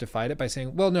just justified it by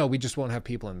saying, well, no, we just won't have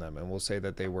people in them, and we'll say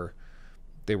that they were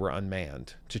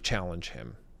unmanned to challenge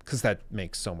him, because that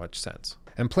makes so much sense.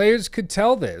 And players could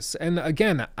tell this, and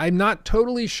again, I'm not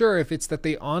totally sure if it's that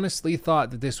they honestly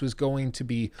thought that this was going to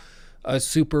be a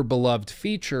super beloved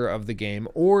feature of the game,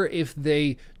 or if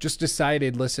they just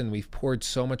decided, listen, we've poured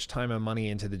so much time and money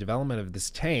into the development of this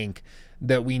tank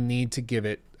that we need to give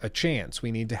it a chance.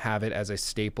 We need to have it as a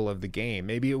staple of the game.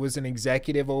 Maybe it was an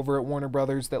executive over at Warner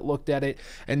Brothers that looked at it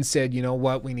and said, you know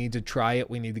what, we need to try it.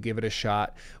 We need to give it a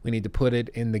shot. We need to put it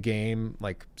in the game.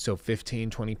 Like, so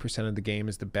 15-20% of the game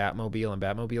is the Batmobile and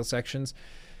Batmobile sections.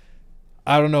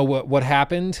 I don't know what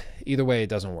happened. Either way, it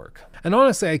doesn't work. And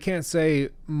honestly, I can't say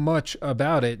much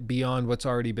about it beyond what's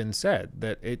already been said,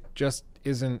 that it just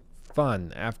isn't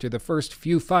fun. After the first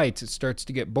few fights, it starts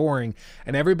to get boring,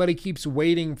 and everybody keeps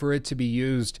waiting for it to be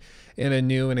used in a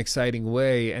new and exciting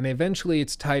way. And eventually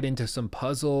it's tied into some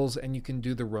puzzles, and you can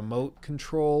do the remote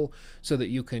control so that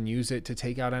you can use it to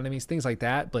take out enemies, things like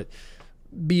that. But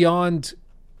beyond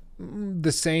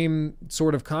the same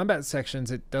sort of combat sections,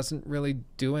 it doesn't really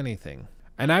do anything.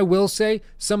 And I will say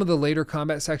some of the later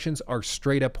combat sections are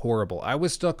straight up horrible. I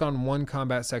was stuck on one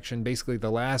combat section, basically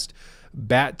the last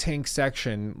Bat Tank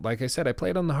section. Like I said, I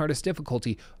played on the hardest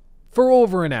difficulty for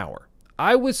over an hour.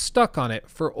 I was stuck on it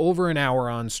for over an hour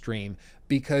on stream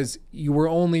because you were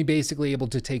only basically able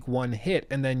to take one hit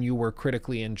and then you were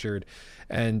critically injured,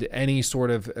 and any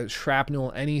sort of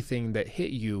shrapnel, anything that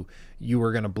hit you, you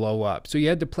were going to blow up. So you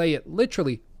had to play it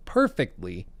literally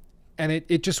perfectly, and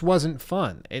it just wasn't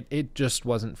fun. It just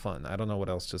wasn't fun. I don't know what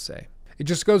else to say. It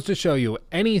just goes to show you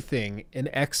anything in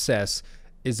excess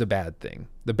is a bad thing.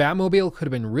 The Batmobile could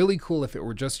have been really cool if it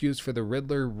were just used for the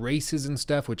Riddler races and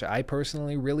stuff, which I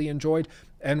personally really enjoyed,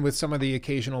 and with some of the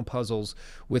occasional puzzles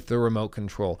with the remote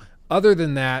control. Other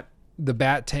than that, the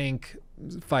Bat Tank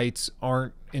fights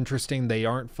aren't interesting. They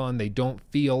aren't fun. They don't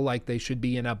feel like they should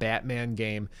be in a Batman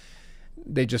game.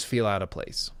 They just feel out of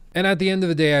place. And at the end of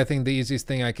the day, I think the easiest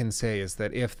thing I can say is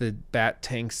that if the Bat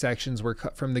Tank sections were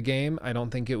cut from the game, I don't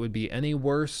think it would be any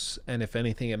worse, and if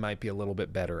anything, it might be a little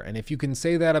bit better. And if you can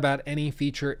say that about any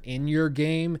feature in your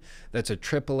game that's a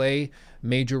AAA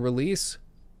major release,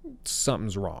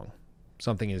 something's wrong.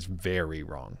 Something is very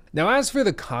wrong. Now, as for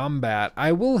the combat,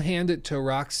 I will hand it to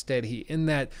Rocksteady in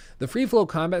that the free flow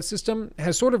combat system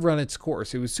has sort of run its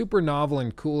course. It was super novel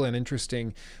and cool and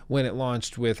interesting when it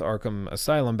launched with Arkham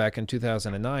Asylum back in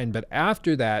 2009, but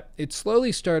after that, it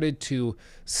slowly started to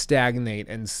stagnate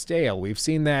and stale. We've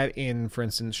seen that in, for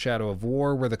instance, Shadow of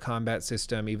War, where the combat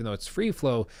system, even though it's free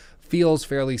flow, feels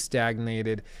fairly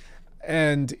stagnated.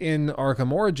 And in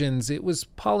Arkham Origins, it was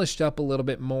polished up a little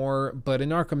bit more, but in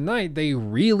Arkham Knight, they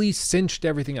really cinched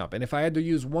everything up. And if I had to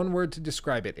use one word to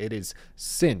describe it, it is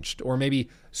cinched, or maybe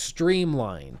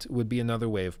streamlined would be another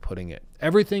way of putting it.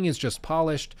 Everything is just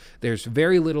polished. There's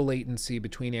very little latency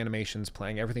between animations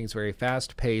playing. Everything's very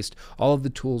fast-paced. All of the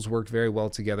tools work very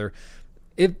well together.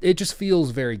 It just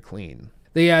feels very clean.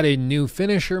 They added new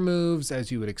finisher moves,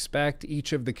 as you would expect.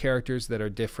 Each of the characters that are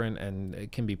different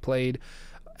and can be played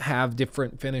have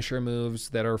different finisher moves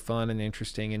that are fun and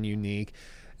interesting and unique.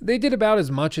 They did about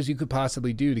as much as you could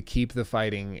possibly do to keep the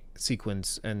fighting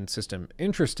sequence and system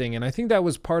interesting, and I think that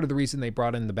was part of the reason they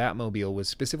brought in the Batmobile, was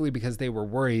specifically because they were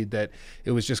worried that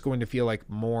it was just going to feel like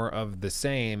more of the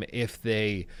same if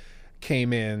they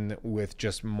came in with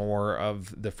just more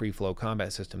of the free flow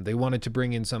combat system. They wanted to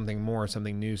bring in something more,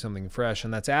 something new, something fresh,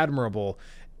 and that's admirable.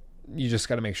 You just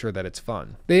got to make sure that it's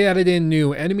fun. They added in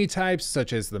new enemy types,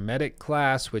 such as the medic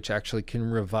class, which actually can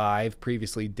revive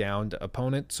previously downed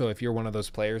opponents. So if you're one of those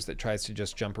players that tries to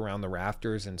just jump around the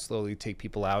rafters and slowly take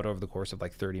people out over the course of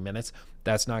like 30 minutes,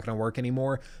 that's not going to work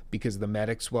anymore, because the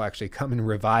medics will actually come and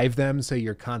revive them, so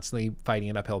you're constantly fighting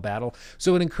an uphill battle.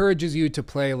 So it encourages you to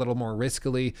play a little more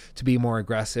riskily, to be more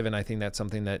aggressive, and I think that's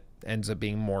something that ends up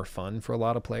being more fun for a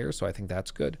lot of players, so I think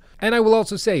that's good. And I will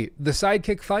also say, the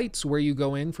sidekick fights, where you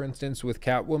go in, for instance, with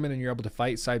Catwoman, and you're able to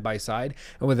fight side by side,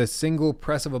 and with a single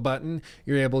press of a button,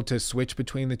 you're able to switch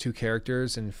between the two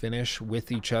characters and finish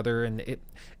with each other, and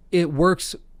it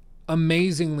works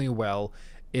amazingly well.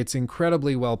 It's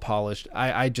incredibly well polished.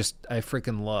 I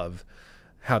freaking love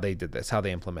how they did this, how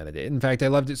they implemented it. In fact, I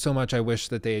loved it so much I wish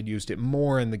that they had used it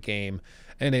more in the game.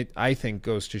 And it, I think,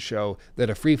 goes to show that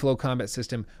a free flow combat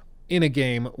system in a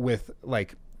game with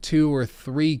like 2 or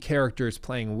 3 characters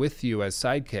playing with you as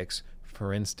sidekicks,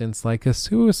 for instance, like a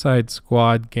Suicide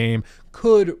Squad game,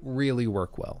 could really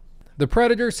work well. The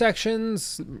Predator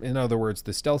sections, in other words,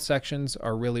 the stealth sections,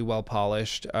 are really well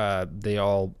polished. They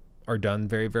all are done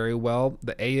very, very well.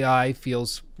 The AI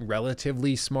feels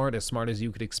relatively smart as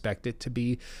you could expect it to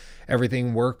be.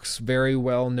 Everything works very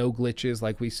well, no glitches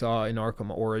like we saw in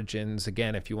Arkham Origins.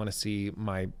 Again, if you want to see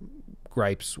my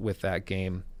gripes with that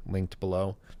game, linked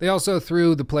below. They also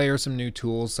threw the player some new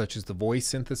tools, such as the voice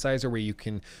synthesizer, where you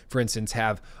can, for instance,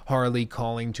 have Harley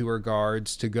calling to her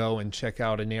guards to go and check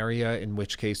out an area, in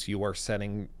which case you are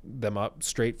setting them up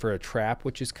straight for a trap,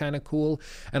 which is kind of cool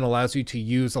and allows you to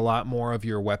use a lot more of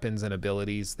your weapons and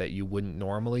abilities that you wouldn't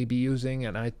normally be using,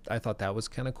 and I thought that was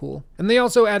kind of cool. And they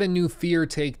also added new fear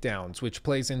takedowns, which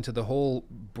plays into the whole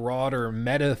broader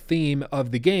meta theme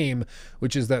of the game,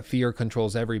 which is that fear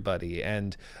controls everybody.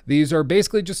 And these are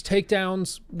basically just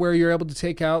takedowns where you're able to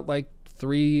take out like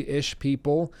 3-ish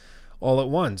people all at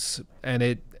once, and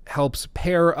it helps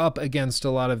pair up against a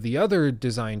lot of the other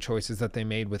design choices that they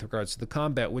made with regards to the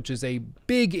combat, which is a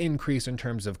big increase in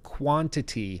terms of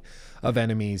quantity of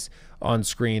enemies on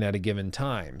screen at a given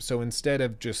time. So instead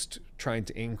of just trying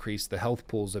to increase the health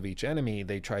pools of each enemy,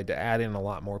 they tried to add in a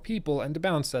lot more people, and to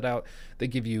balance that out, they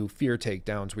give you fear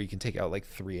takedowns where you can take out like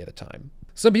 3 at a time.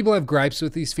 Some people have gripes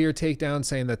with these fear takedowns,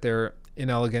 saying that they're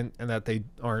inelegant and that they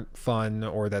aren't fun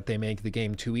or that they make the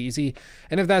game too easy.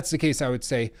 And if that's the case, I would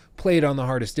say play it on the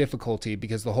hardest difficulty,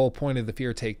 because the whole point of the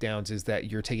fear takedowns is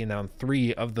that you're taking down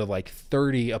 3 of the like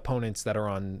 30 opponents that are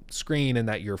on screen and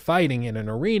that you're fighting in an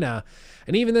arena.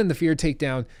 And even then, the fear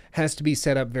takedown has to be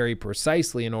set up very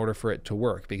precisely in order for it to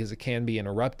work, because it can be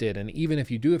interrupted. And even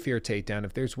if you do a fear takedown,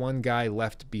 if there's one guy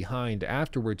left behind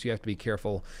afterwards, you have to be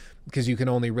careful, because you can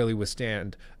only really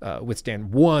withstand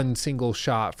one single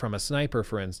shot from a sniper,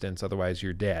 for instance. Otherwise,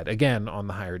 you're dead, again, on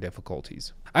the higher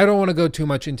difficulties. I don't want to go too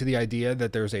much into the idea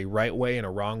that there's a right way and a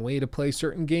wrong way to play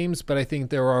certain games, but I think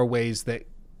there are ways that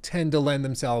tend to lend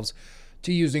themselves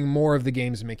to using more of the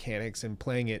game's mechanics and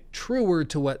playing it truer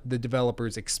to what the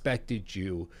developers expected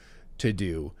you to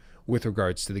do with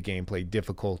regards to the gameplay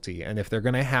difficulty. And if they're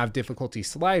going to have difficulty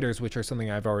sliders, which are something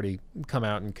I've already come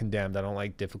out and condemned, I don't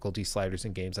like difficulty sliders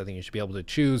in games. I think you should be able to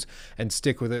choose and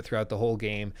stick with it throughout the whole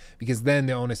game, because then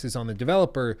the onus is on the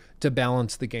developer to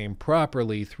balance the game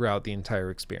properly throughout the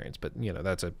entire experience. But, you know,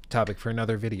 that's a topic for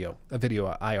another video, a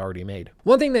video I already made.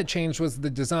 One thing that changed was the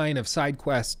design of side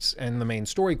quests and the main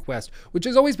story quest, which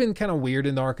has always been kind of weird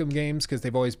in the Arkham games, because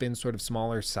they've always been sort of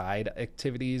smaller side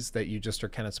activities that you just are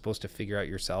kind of supposed to figure out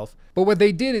yourself. But what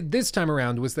they did this time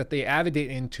around was that they added it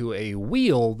into a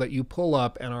wheel that you pull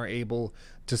up and are able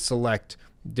to select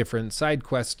different side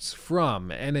quests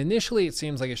from. And initially it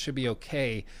seems like it should be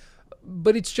okay,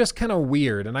 but it's just kind of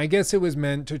weird. And I guess it was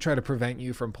meant to try to prevent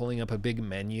you from pulling up a big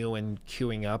menu and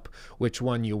queuing up which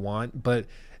one you want. But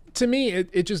to me,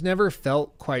 it just never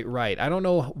felt quite right. I don't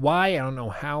know why, I don't know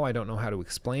how, I don't know how to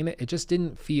explain it. It just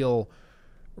didn't feel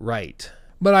right.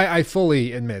 But I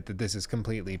fully admit that this is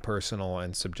completely personal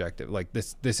and subjective. Like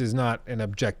this is not an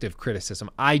objective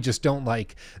criticism. I just don't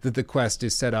like that the quest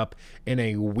is set up in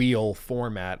a wheel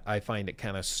format. I find it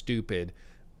kind of stupid.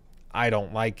 I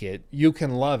don't like it. You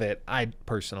can love it. I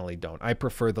personally don't. I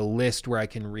prefer the list where I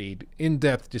can read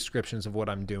in-depth descriptions of what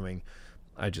I'm doing.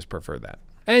 I just prefer that.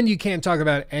 And you can't talk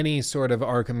about any sort of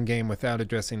Arkham game without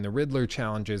addressing the Riddler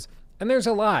challenges. And there's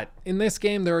a lot. In this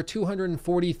game, there are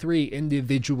 243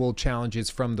 individual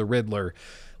challenges from the Riddler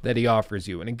that he offers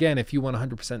you. And again, if you want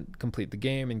to 100% complete the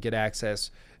game and get access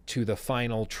to the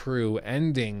final true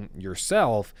ending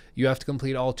yourself, you have to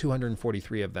complete all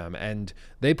 243 of them. And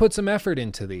they put some effort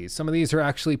into these. Some of these are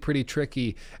actually pretty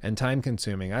tricky and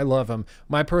time-consuming. I love them.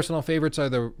 My personal favorites are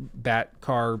the Bat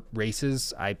car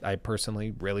races. I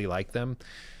personally really like them.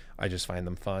 I just find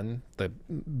them fun. The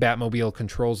Batmobile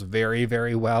controls very,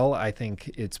 very well. I think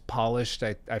it's polished.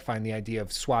 I find the idea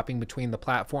of swapping between the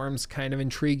platforms kind of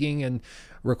intriguing and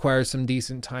requires some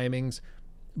decent timings.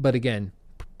 But again,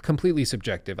 completely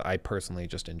subjective. I personally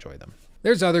just enjoy them.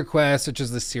 There's other quests, such as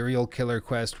the serial killer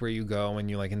quest, where you go and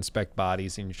you like inspect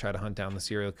bodies and you try to hunt down the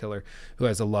serial killer who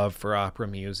has a love for opera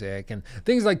music and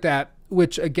things like that,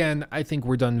 which again, I think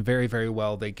were done very, very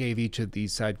well. They gave each of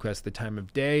these side quests the time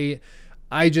of day.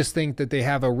 I just think that they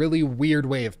have a really weird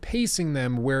way of pacing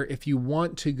them, where if you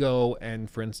want to go and,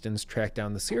 for instance, track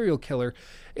down the serial killer,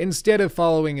 instead of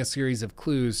following a series of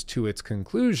clues to its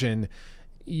conclusion,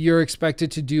 you're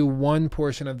expected to do one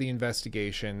portion of the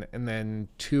investigation, and then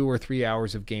 2 or 3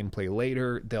 hours of gameplay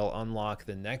later, they'll unlock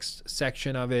the next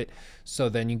section of it. So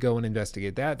then you go and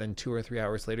investigate that. Then 2 or 3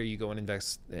 hours later, you go and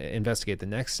investigate the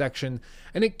next section.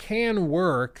 And it can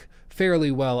work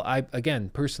fairly well.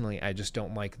 Personally, I just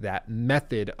don't like that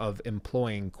method of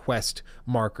employing quest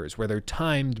markers where they're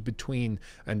timed between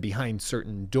and behind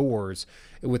certain doors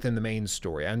within the main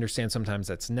story. I understand sometimes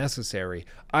that's necessary.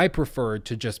 I prefer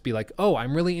to just be like, oh,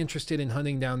 I'm really interested in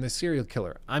hunting down this serial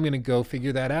killer. I'm going to go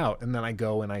figure that out. And then I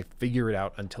go and I figure it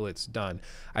out until it's done.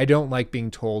 I don't like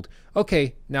being told,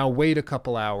 okay, now wait a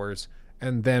couple hours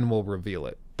and then we'll reveal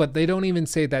it. But they don't even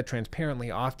say that transparently.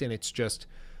 Often it's just,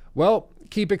 well,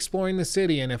 keep exploring the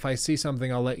city, and if I see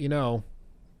something, I'll let you know.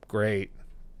 Great.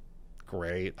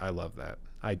 I love that.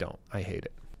 I don't. I hate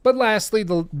it. But lastly,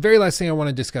 the very last thing I want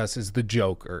to discuss is the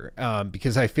Joker,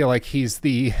 because I feel like he's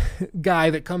the guy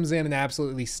that comes in and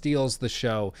absolutely steals the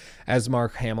show, as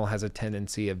Mark Hamill has a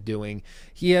tendency of doing.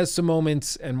 He has some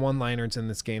moments and one-liners in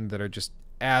this game that are just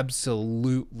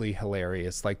absolutely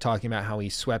hilarious, like talking about how he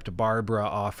swept Barbara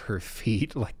off her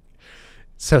feet. Like,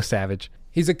 so savage.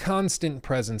 He's a constant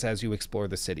presence as you explore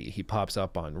the city. He pops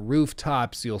up on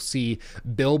rooftops. You'll see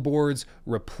billboards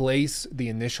replace the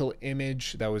initial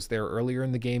image that was there earlier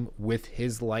in the game with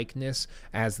his likeness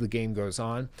as the game goes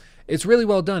on. It's really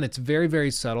well done. It's very,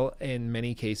 very subtle in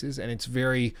many cases, and it's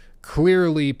very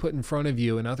clearly put in front of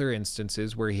you in other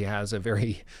instances where he has a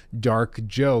very dark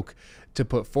joke to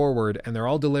put forward, and they're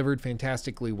all delivered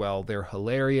fantastically well. They're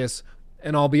hilarious.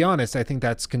 And I'll be honest, I think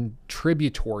that's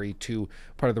contributory to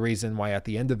part of the reason why at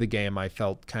the end of the game I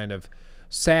felt kind of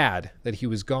sad that he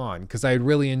was gone, because I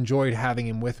really enjoyed having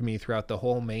him with me throughout the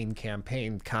whole main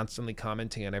campaign, constantly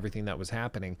commenting on everything that was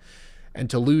happening. And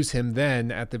to lose him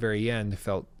then at the very end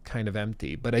felt kind of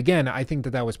empty. But again, I think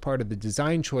that was part of the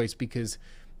design choice, because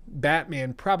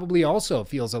Batman probably also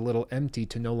feels a little empty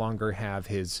to no longer have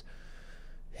his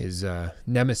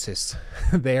nemesis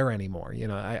there anymore. You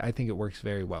know, I think it works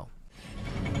very well.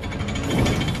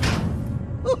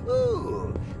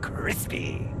 Woohoo!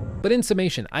 Crispy. But in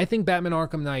summation, I think Batman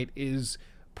Arkham Knight is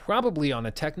probably on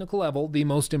a technical level the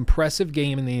most impressive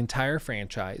game in the entire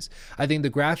franchise. I think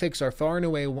the graphics are far and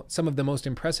away some of the most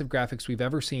impressive graphics we've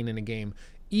ever seen in a game,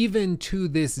 even to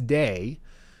this day.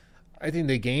 I think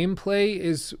the gameplay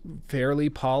is fairly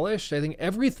polished. I think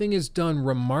everything is done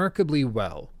remarkably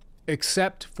well,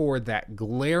 except for that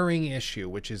glaring issue,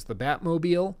 which is the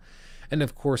Batmobile, and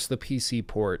of course the PC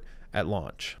port at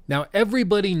launch. Now,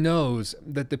 everybody knows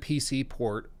that the PC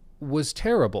port was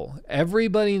terrible.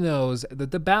 Everybody knows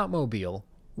that the Batmobile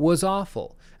was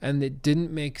awful and it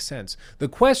didn't make sense. The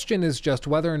question is just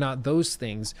whether or not those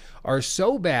things are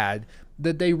so bad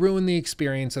that they ruin the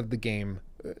experience of the game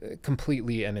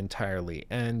completely and entirely.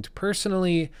 And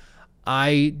personally,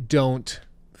 I don't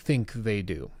think they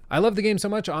do. I love the game so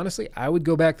much, honestly, I would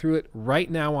go back through it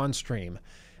right now on stream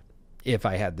if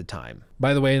I had the time.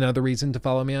 By the way, another reason to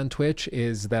follow me on Twitch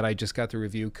is that I just got the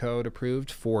review code approved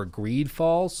for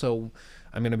Greedfall, so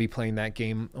I'm going to be playing that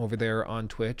game over there on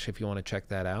Twitch. If you want to check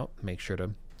that out, make sure to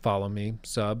follow me,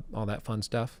 sub, all that fun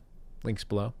stuff. Links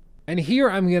below. And here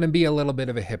I'm going to be a little bit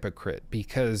of a hypocrite,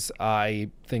 because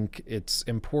I think it's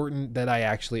important that I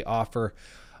actually offer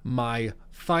my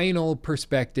final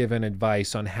perspective and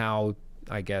advice on how,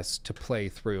 I guess, to play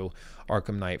through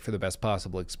Arkham Knight for the best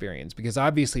possible experience, because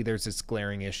obviously there's this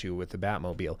glaring issue with the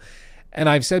Batmobile. And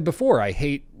I've said before, I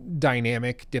hate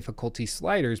dynamic difficulty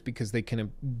sliders because they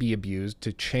can be abused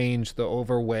to change the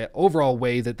overall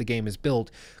way that the game is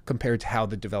built compared to how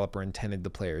the developer intended the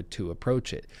player to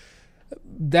approach it.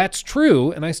 That's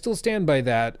true, and I still stand by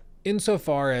that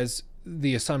insofar as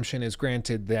the assumption is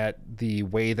granted that the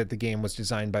way that the game was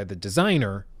designed by the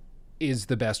designer is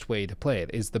the best way to play it,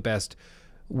 is the best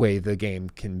way the game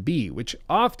can be, which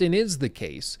often is the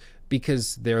case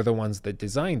because they're the ones that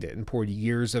designed it and poured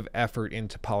years of effort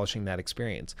into polishing that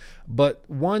experience. But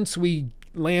once we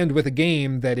land with a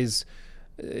game that is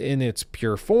in its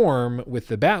pure form with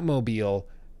the Batmobile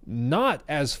not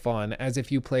as fun as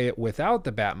if you play it without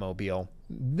the Batmobile,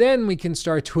 then we can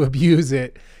start to abuse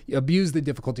the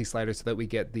difficulty slider so that we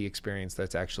get the experience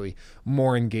that's actually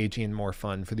more engaging and more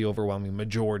fun for the overwhelming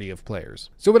majority of players.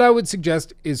 So what I would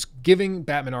suggest is giving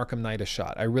Batman Arkham Knight a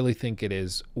shot. I really think it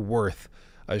is worth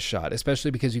a shot,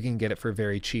 especially because you can get it for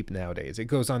very cheap nowadays. It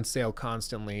goes on sale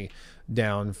constantly,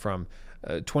 down from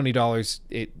 $20,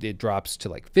 it drops to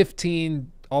like $15.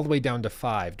 all the way down to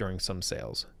 5 during some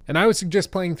sales. And I would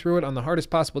suggest playing through it on the hardest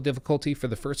possible difficulty for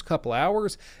the first couple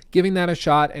hours, giving that a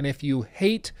shot. And if you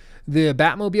hate the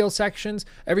Batmobile sections,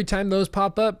 every time those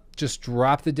pop up, just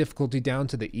drop the difficulty down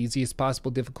to the easiest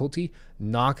possible difficulty,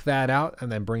 knock that out,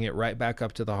 and then bring it right back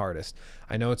up to the hardest.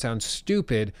 I know it sounds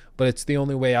stupid, but it's the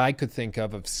only way I could think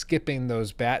of skipping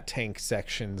those Bat Tank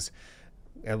sections,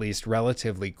 at least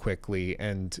relatively quickly,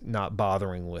 and not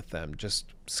bothering with them. Just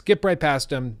skip right past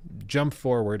them, jump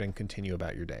forward, and continue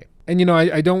about your day. And you know,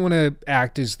 I don't want to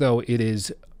act as though it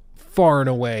is far and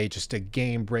away just a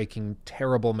game-breaking,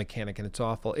 terrible mechanic and it's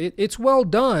awful. It's well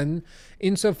done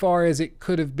insofar as it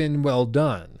could have been well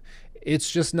done.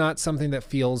 It's just not something that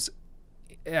feels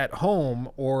at home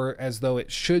or as though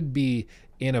it should be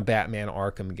in a Batman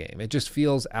Arkham game. It just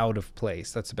feels out of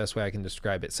place. That's the best way I can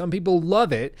describe it. Some people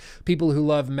love it. People who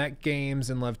love mech games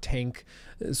and love tank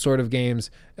sort of games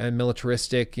and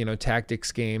militaristic, you know,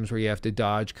 tactics games where you have to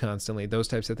dodge constantly, those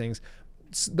types of things.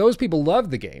 Those people love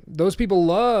the game. Those people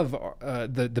love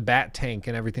the Bat Tank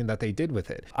and everything that they did with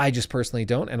it. I just personally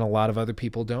don't, and a lot of other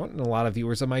people don't, and a lot of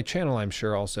viewers of my channel, I'm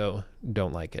sure, also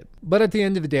don't like it. But at the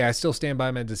end of the day, I still stand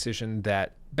by my decision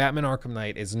that Batman Arkham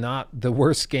Knight is not the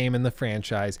worst game in the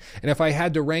franchise. And if I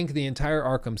had to rank the entire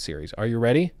Arkham series, are you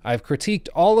ready? I've critiqued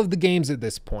all of the games at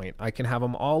this point. I can have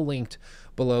them all linked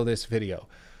below this video.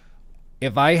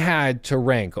 If I had to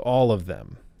rank all of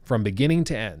them from beginning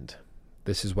to end,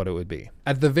 this is what it would be.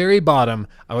 At the very bottom,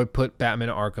 I would put Batman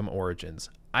Arkham Origins.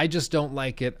 I just don't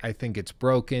like it. I think it's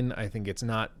broken. I think it's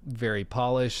not very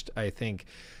polished. I think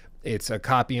it's a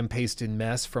copy and pasted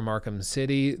mess from Arkham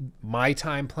City. My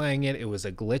time playing it, it was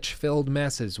a glitch-filled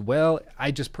mess as well. I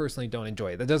just personally don't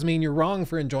enjoy it. That doesn't mean you're wrong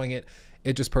for enjoying it.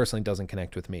 It just personally doesn't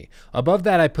connect with me. Above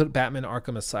that, I put Batman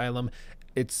Arkham Asylum.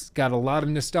 It's got a lot of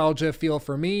nostalgia feel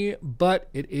for me, but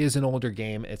it is an older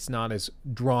game. It's not as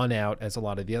drawn out as a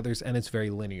lot of the others, and it's very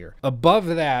linear. Above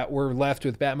that, we're left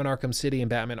with Batman Arkham City and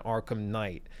Batman Arkham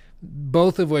Knight,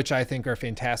 both of which I think are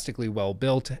fantastically well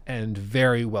built and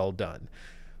very well done.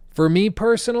 For me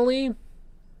personally,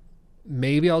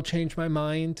 maybe I'll change my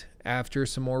mind after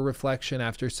some more reflection,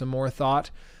 after some more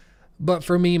thought. But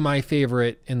for me, my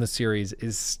favorite in the series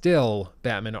is still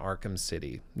Batman Arkham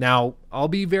City. Now, I'll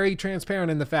be very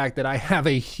transparent in the fact that I have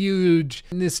a huge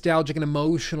nostalgic and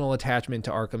emotional attachment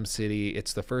to Arkham City.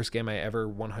 It's the first game I ever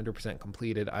 100%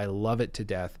 completed. I love it to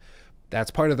death. That's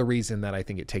part of the reason that I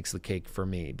think it takes the cake for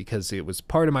me, because it was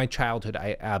part of my childhood.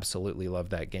 I absolutely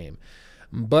love that game.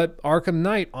 But Arkham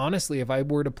Knight, honestly, if I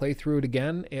were to play through it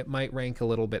again, it might rank a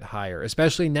little bit higher,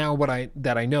 especially now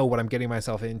that I know what I'm getting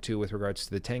myself into with regards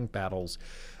to the tank battles.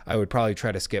 I would probably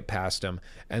try to skip past them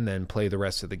and then play the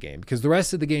rest of the game, because the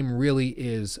rest of the game really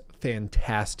is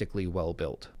fantastically well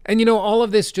built. And you know, all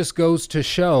of this just goes to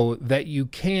show that you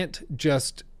can't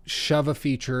just shove a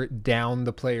feature down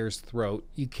the player's throat.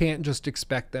 You can't just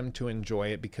expect them to enjoy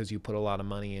it because you put a lot of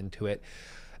money into it.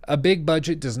 A big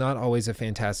budget does not always a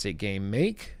fantastic game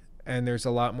make, and there's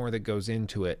a lot more that goes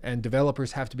into it. And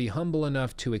developers have to be humble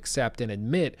enough to accept and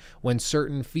admit when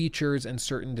certain features and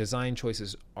certain design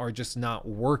choices are just not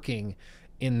working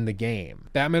in the game.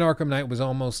 Batman Arkham Knight was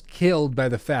almost killed by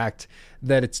the fact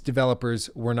that its developers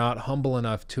were not humble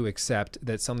enough to accept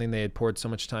that something they had poured so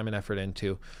much time and effort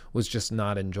into was just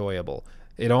not enjoyable.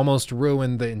 It almost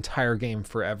ruined the entire game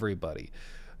for everybody.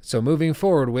 So moving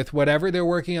forward with whatever they're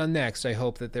working on next, I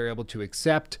hope that they're able to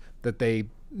accept that they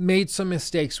made some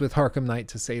mistakes with Arkham Knight,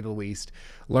 to say the least,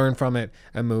 learn from it,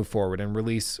 and move forward and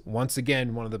release, once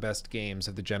again, one of the best games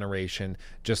of the generation,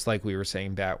 just like we were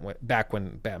saying back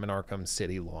when Batman Arkham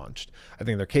City launched. I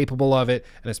think they're capable of it,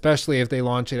 and especially if they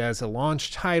launch it as a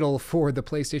launch title for the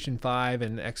PlayStation 5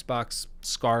 and Xbox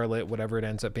Scarlet, whatever it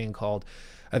ends up being called,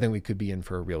 I think we could be in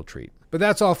for a real treat. But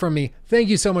that's all from me. Thank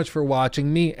you so much for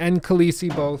watching. Me and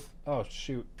Khaleesi both. Oh,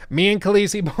 shoot. Me and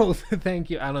Khaleesi both. Thank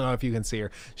you. I don't know if you can see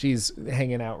her. She's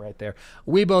hanging out right there.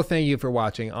 We both thank you for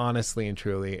watching, honestly and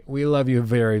truly. We love you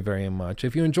very, very much.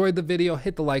 If you enjoyed the video,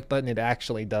 hit the like button. It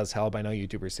actually does help. I know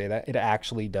YouTubers say that. It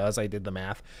actually does. I did the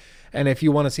math. And if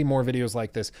you want to see more videos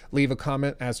like this, leave a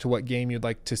comment as to what game you'd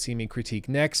like to see me critique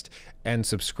next, and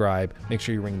subscribe. Make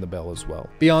sure you ring the bell as well.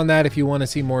 Beyond that, if you want to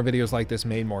see more videos like this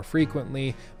made more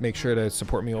frequently, make sure to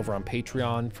support me over on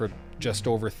Patreon for just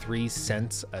over 3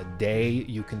 cents a day.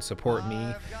 You can support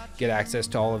me, get access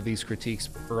to all of these critiques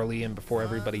early and before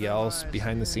everybody else,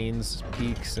 behind the scenes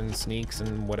peeks and sneaks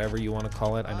and whatever you want to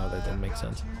call it. I know that doesn't make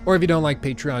sense. Or if you don't like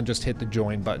Patreon, just hit the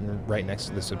join button right next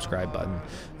to the subscribe button.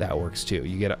 That works too.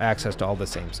 You get access to all the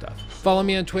same stuff. Follow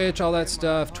me on Twitch, all that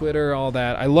stuff, Twitter, all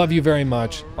that. I love you very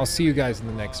much. I'll see you guys in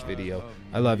the next video.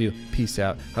 I love you. Peace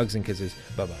out. Hugs and kisses.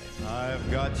 Bye-bye.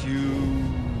 I've got you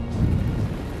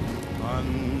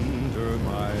under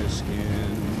my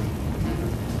skin.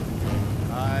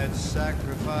 I'd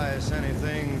sacrifice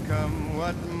anything, come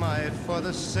what might, for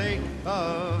the sake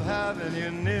of having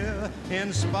you near,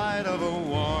 in spite of a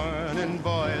warning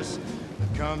voice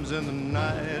that comes in the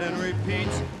night and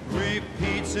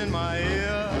repeats in my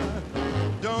ear.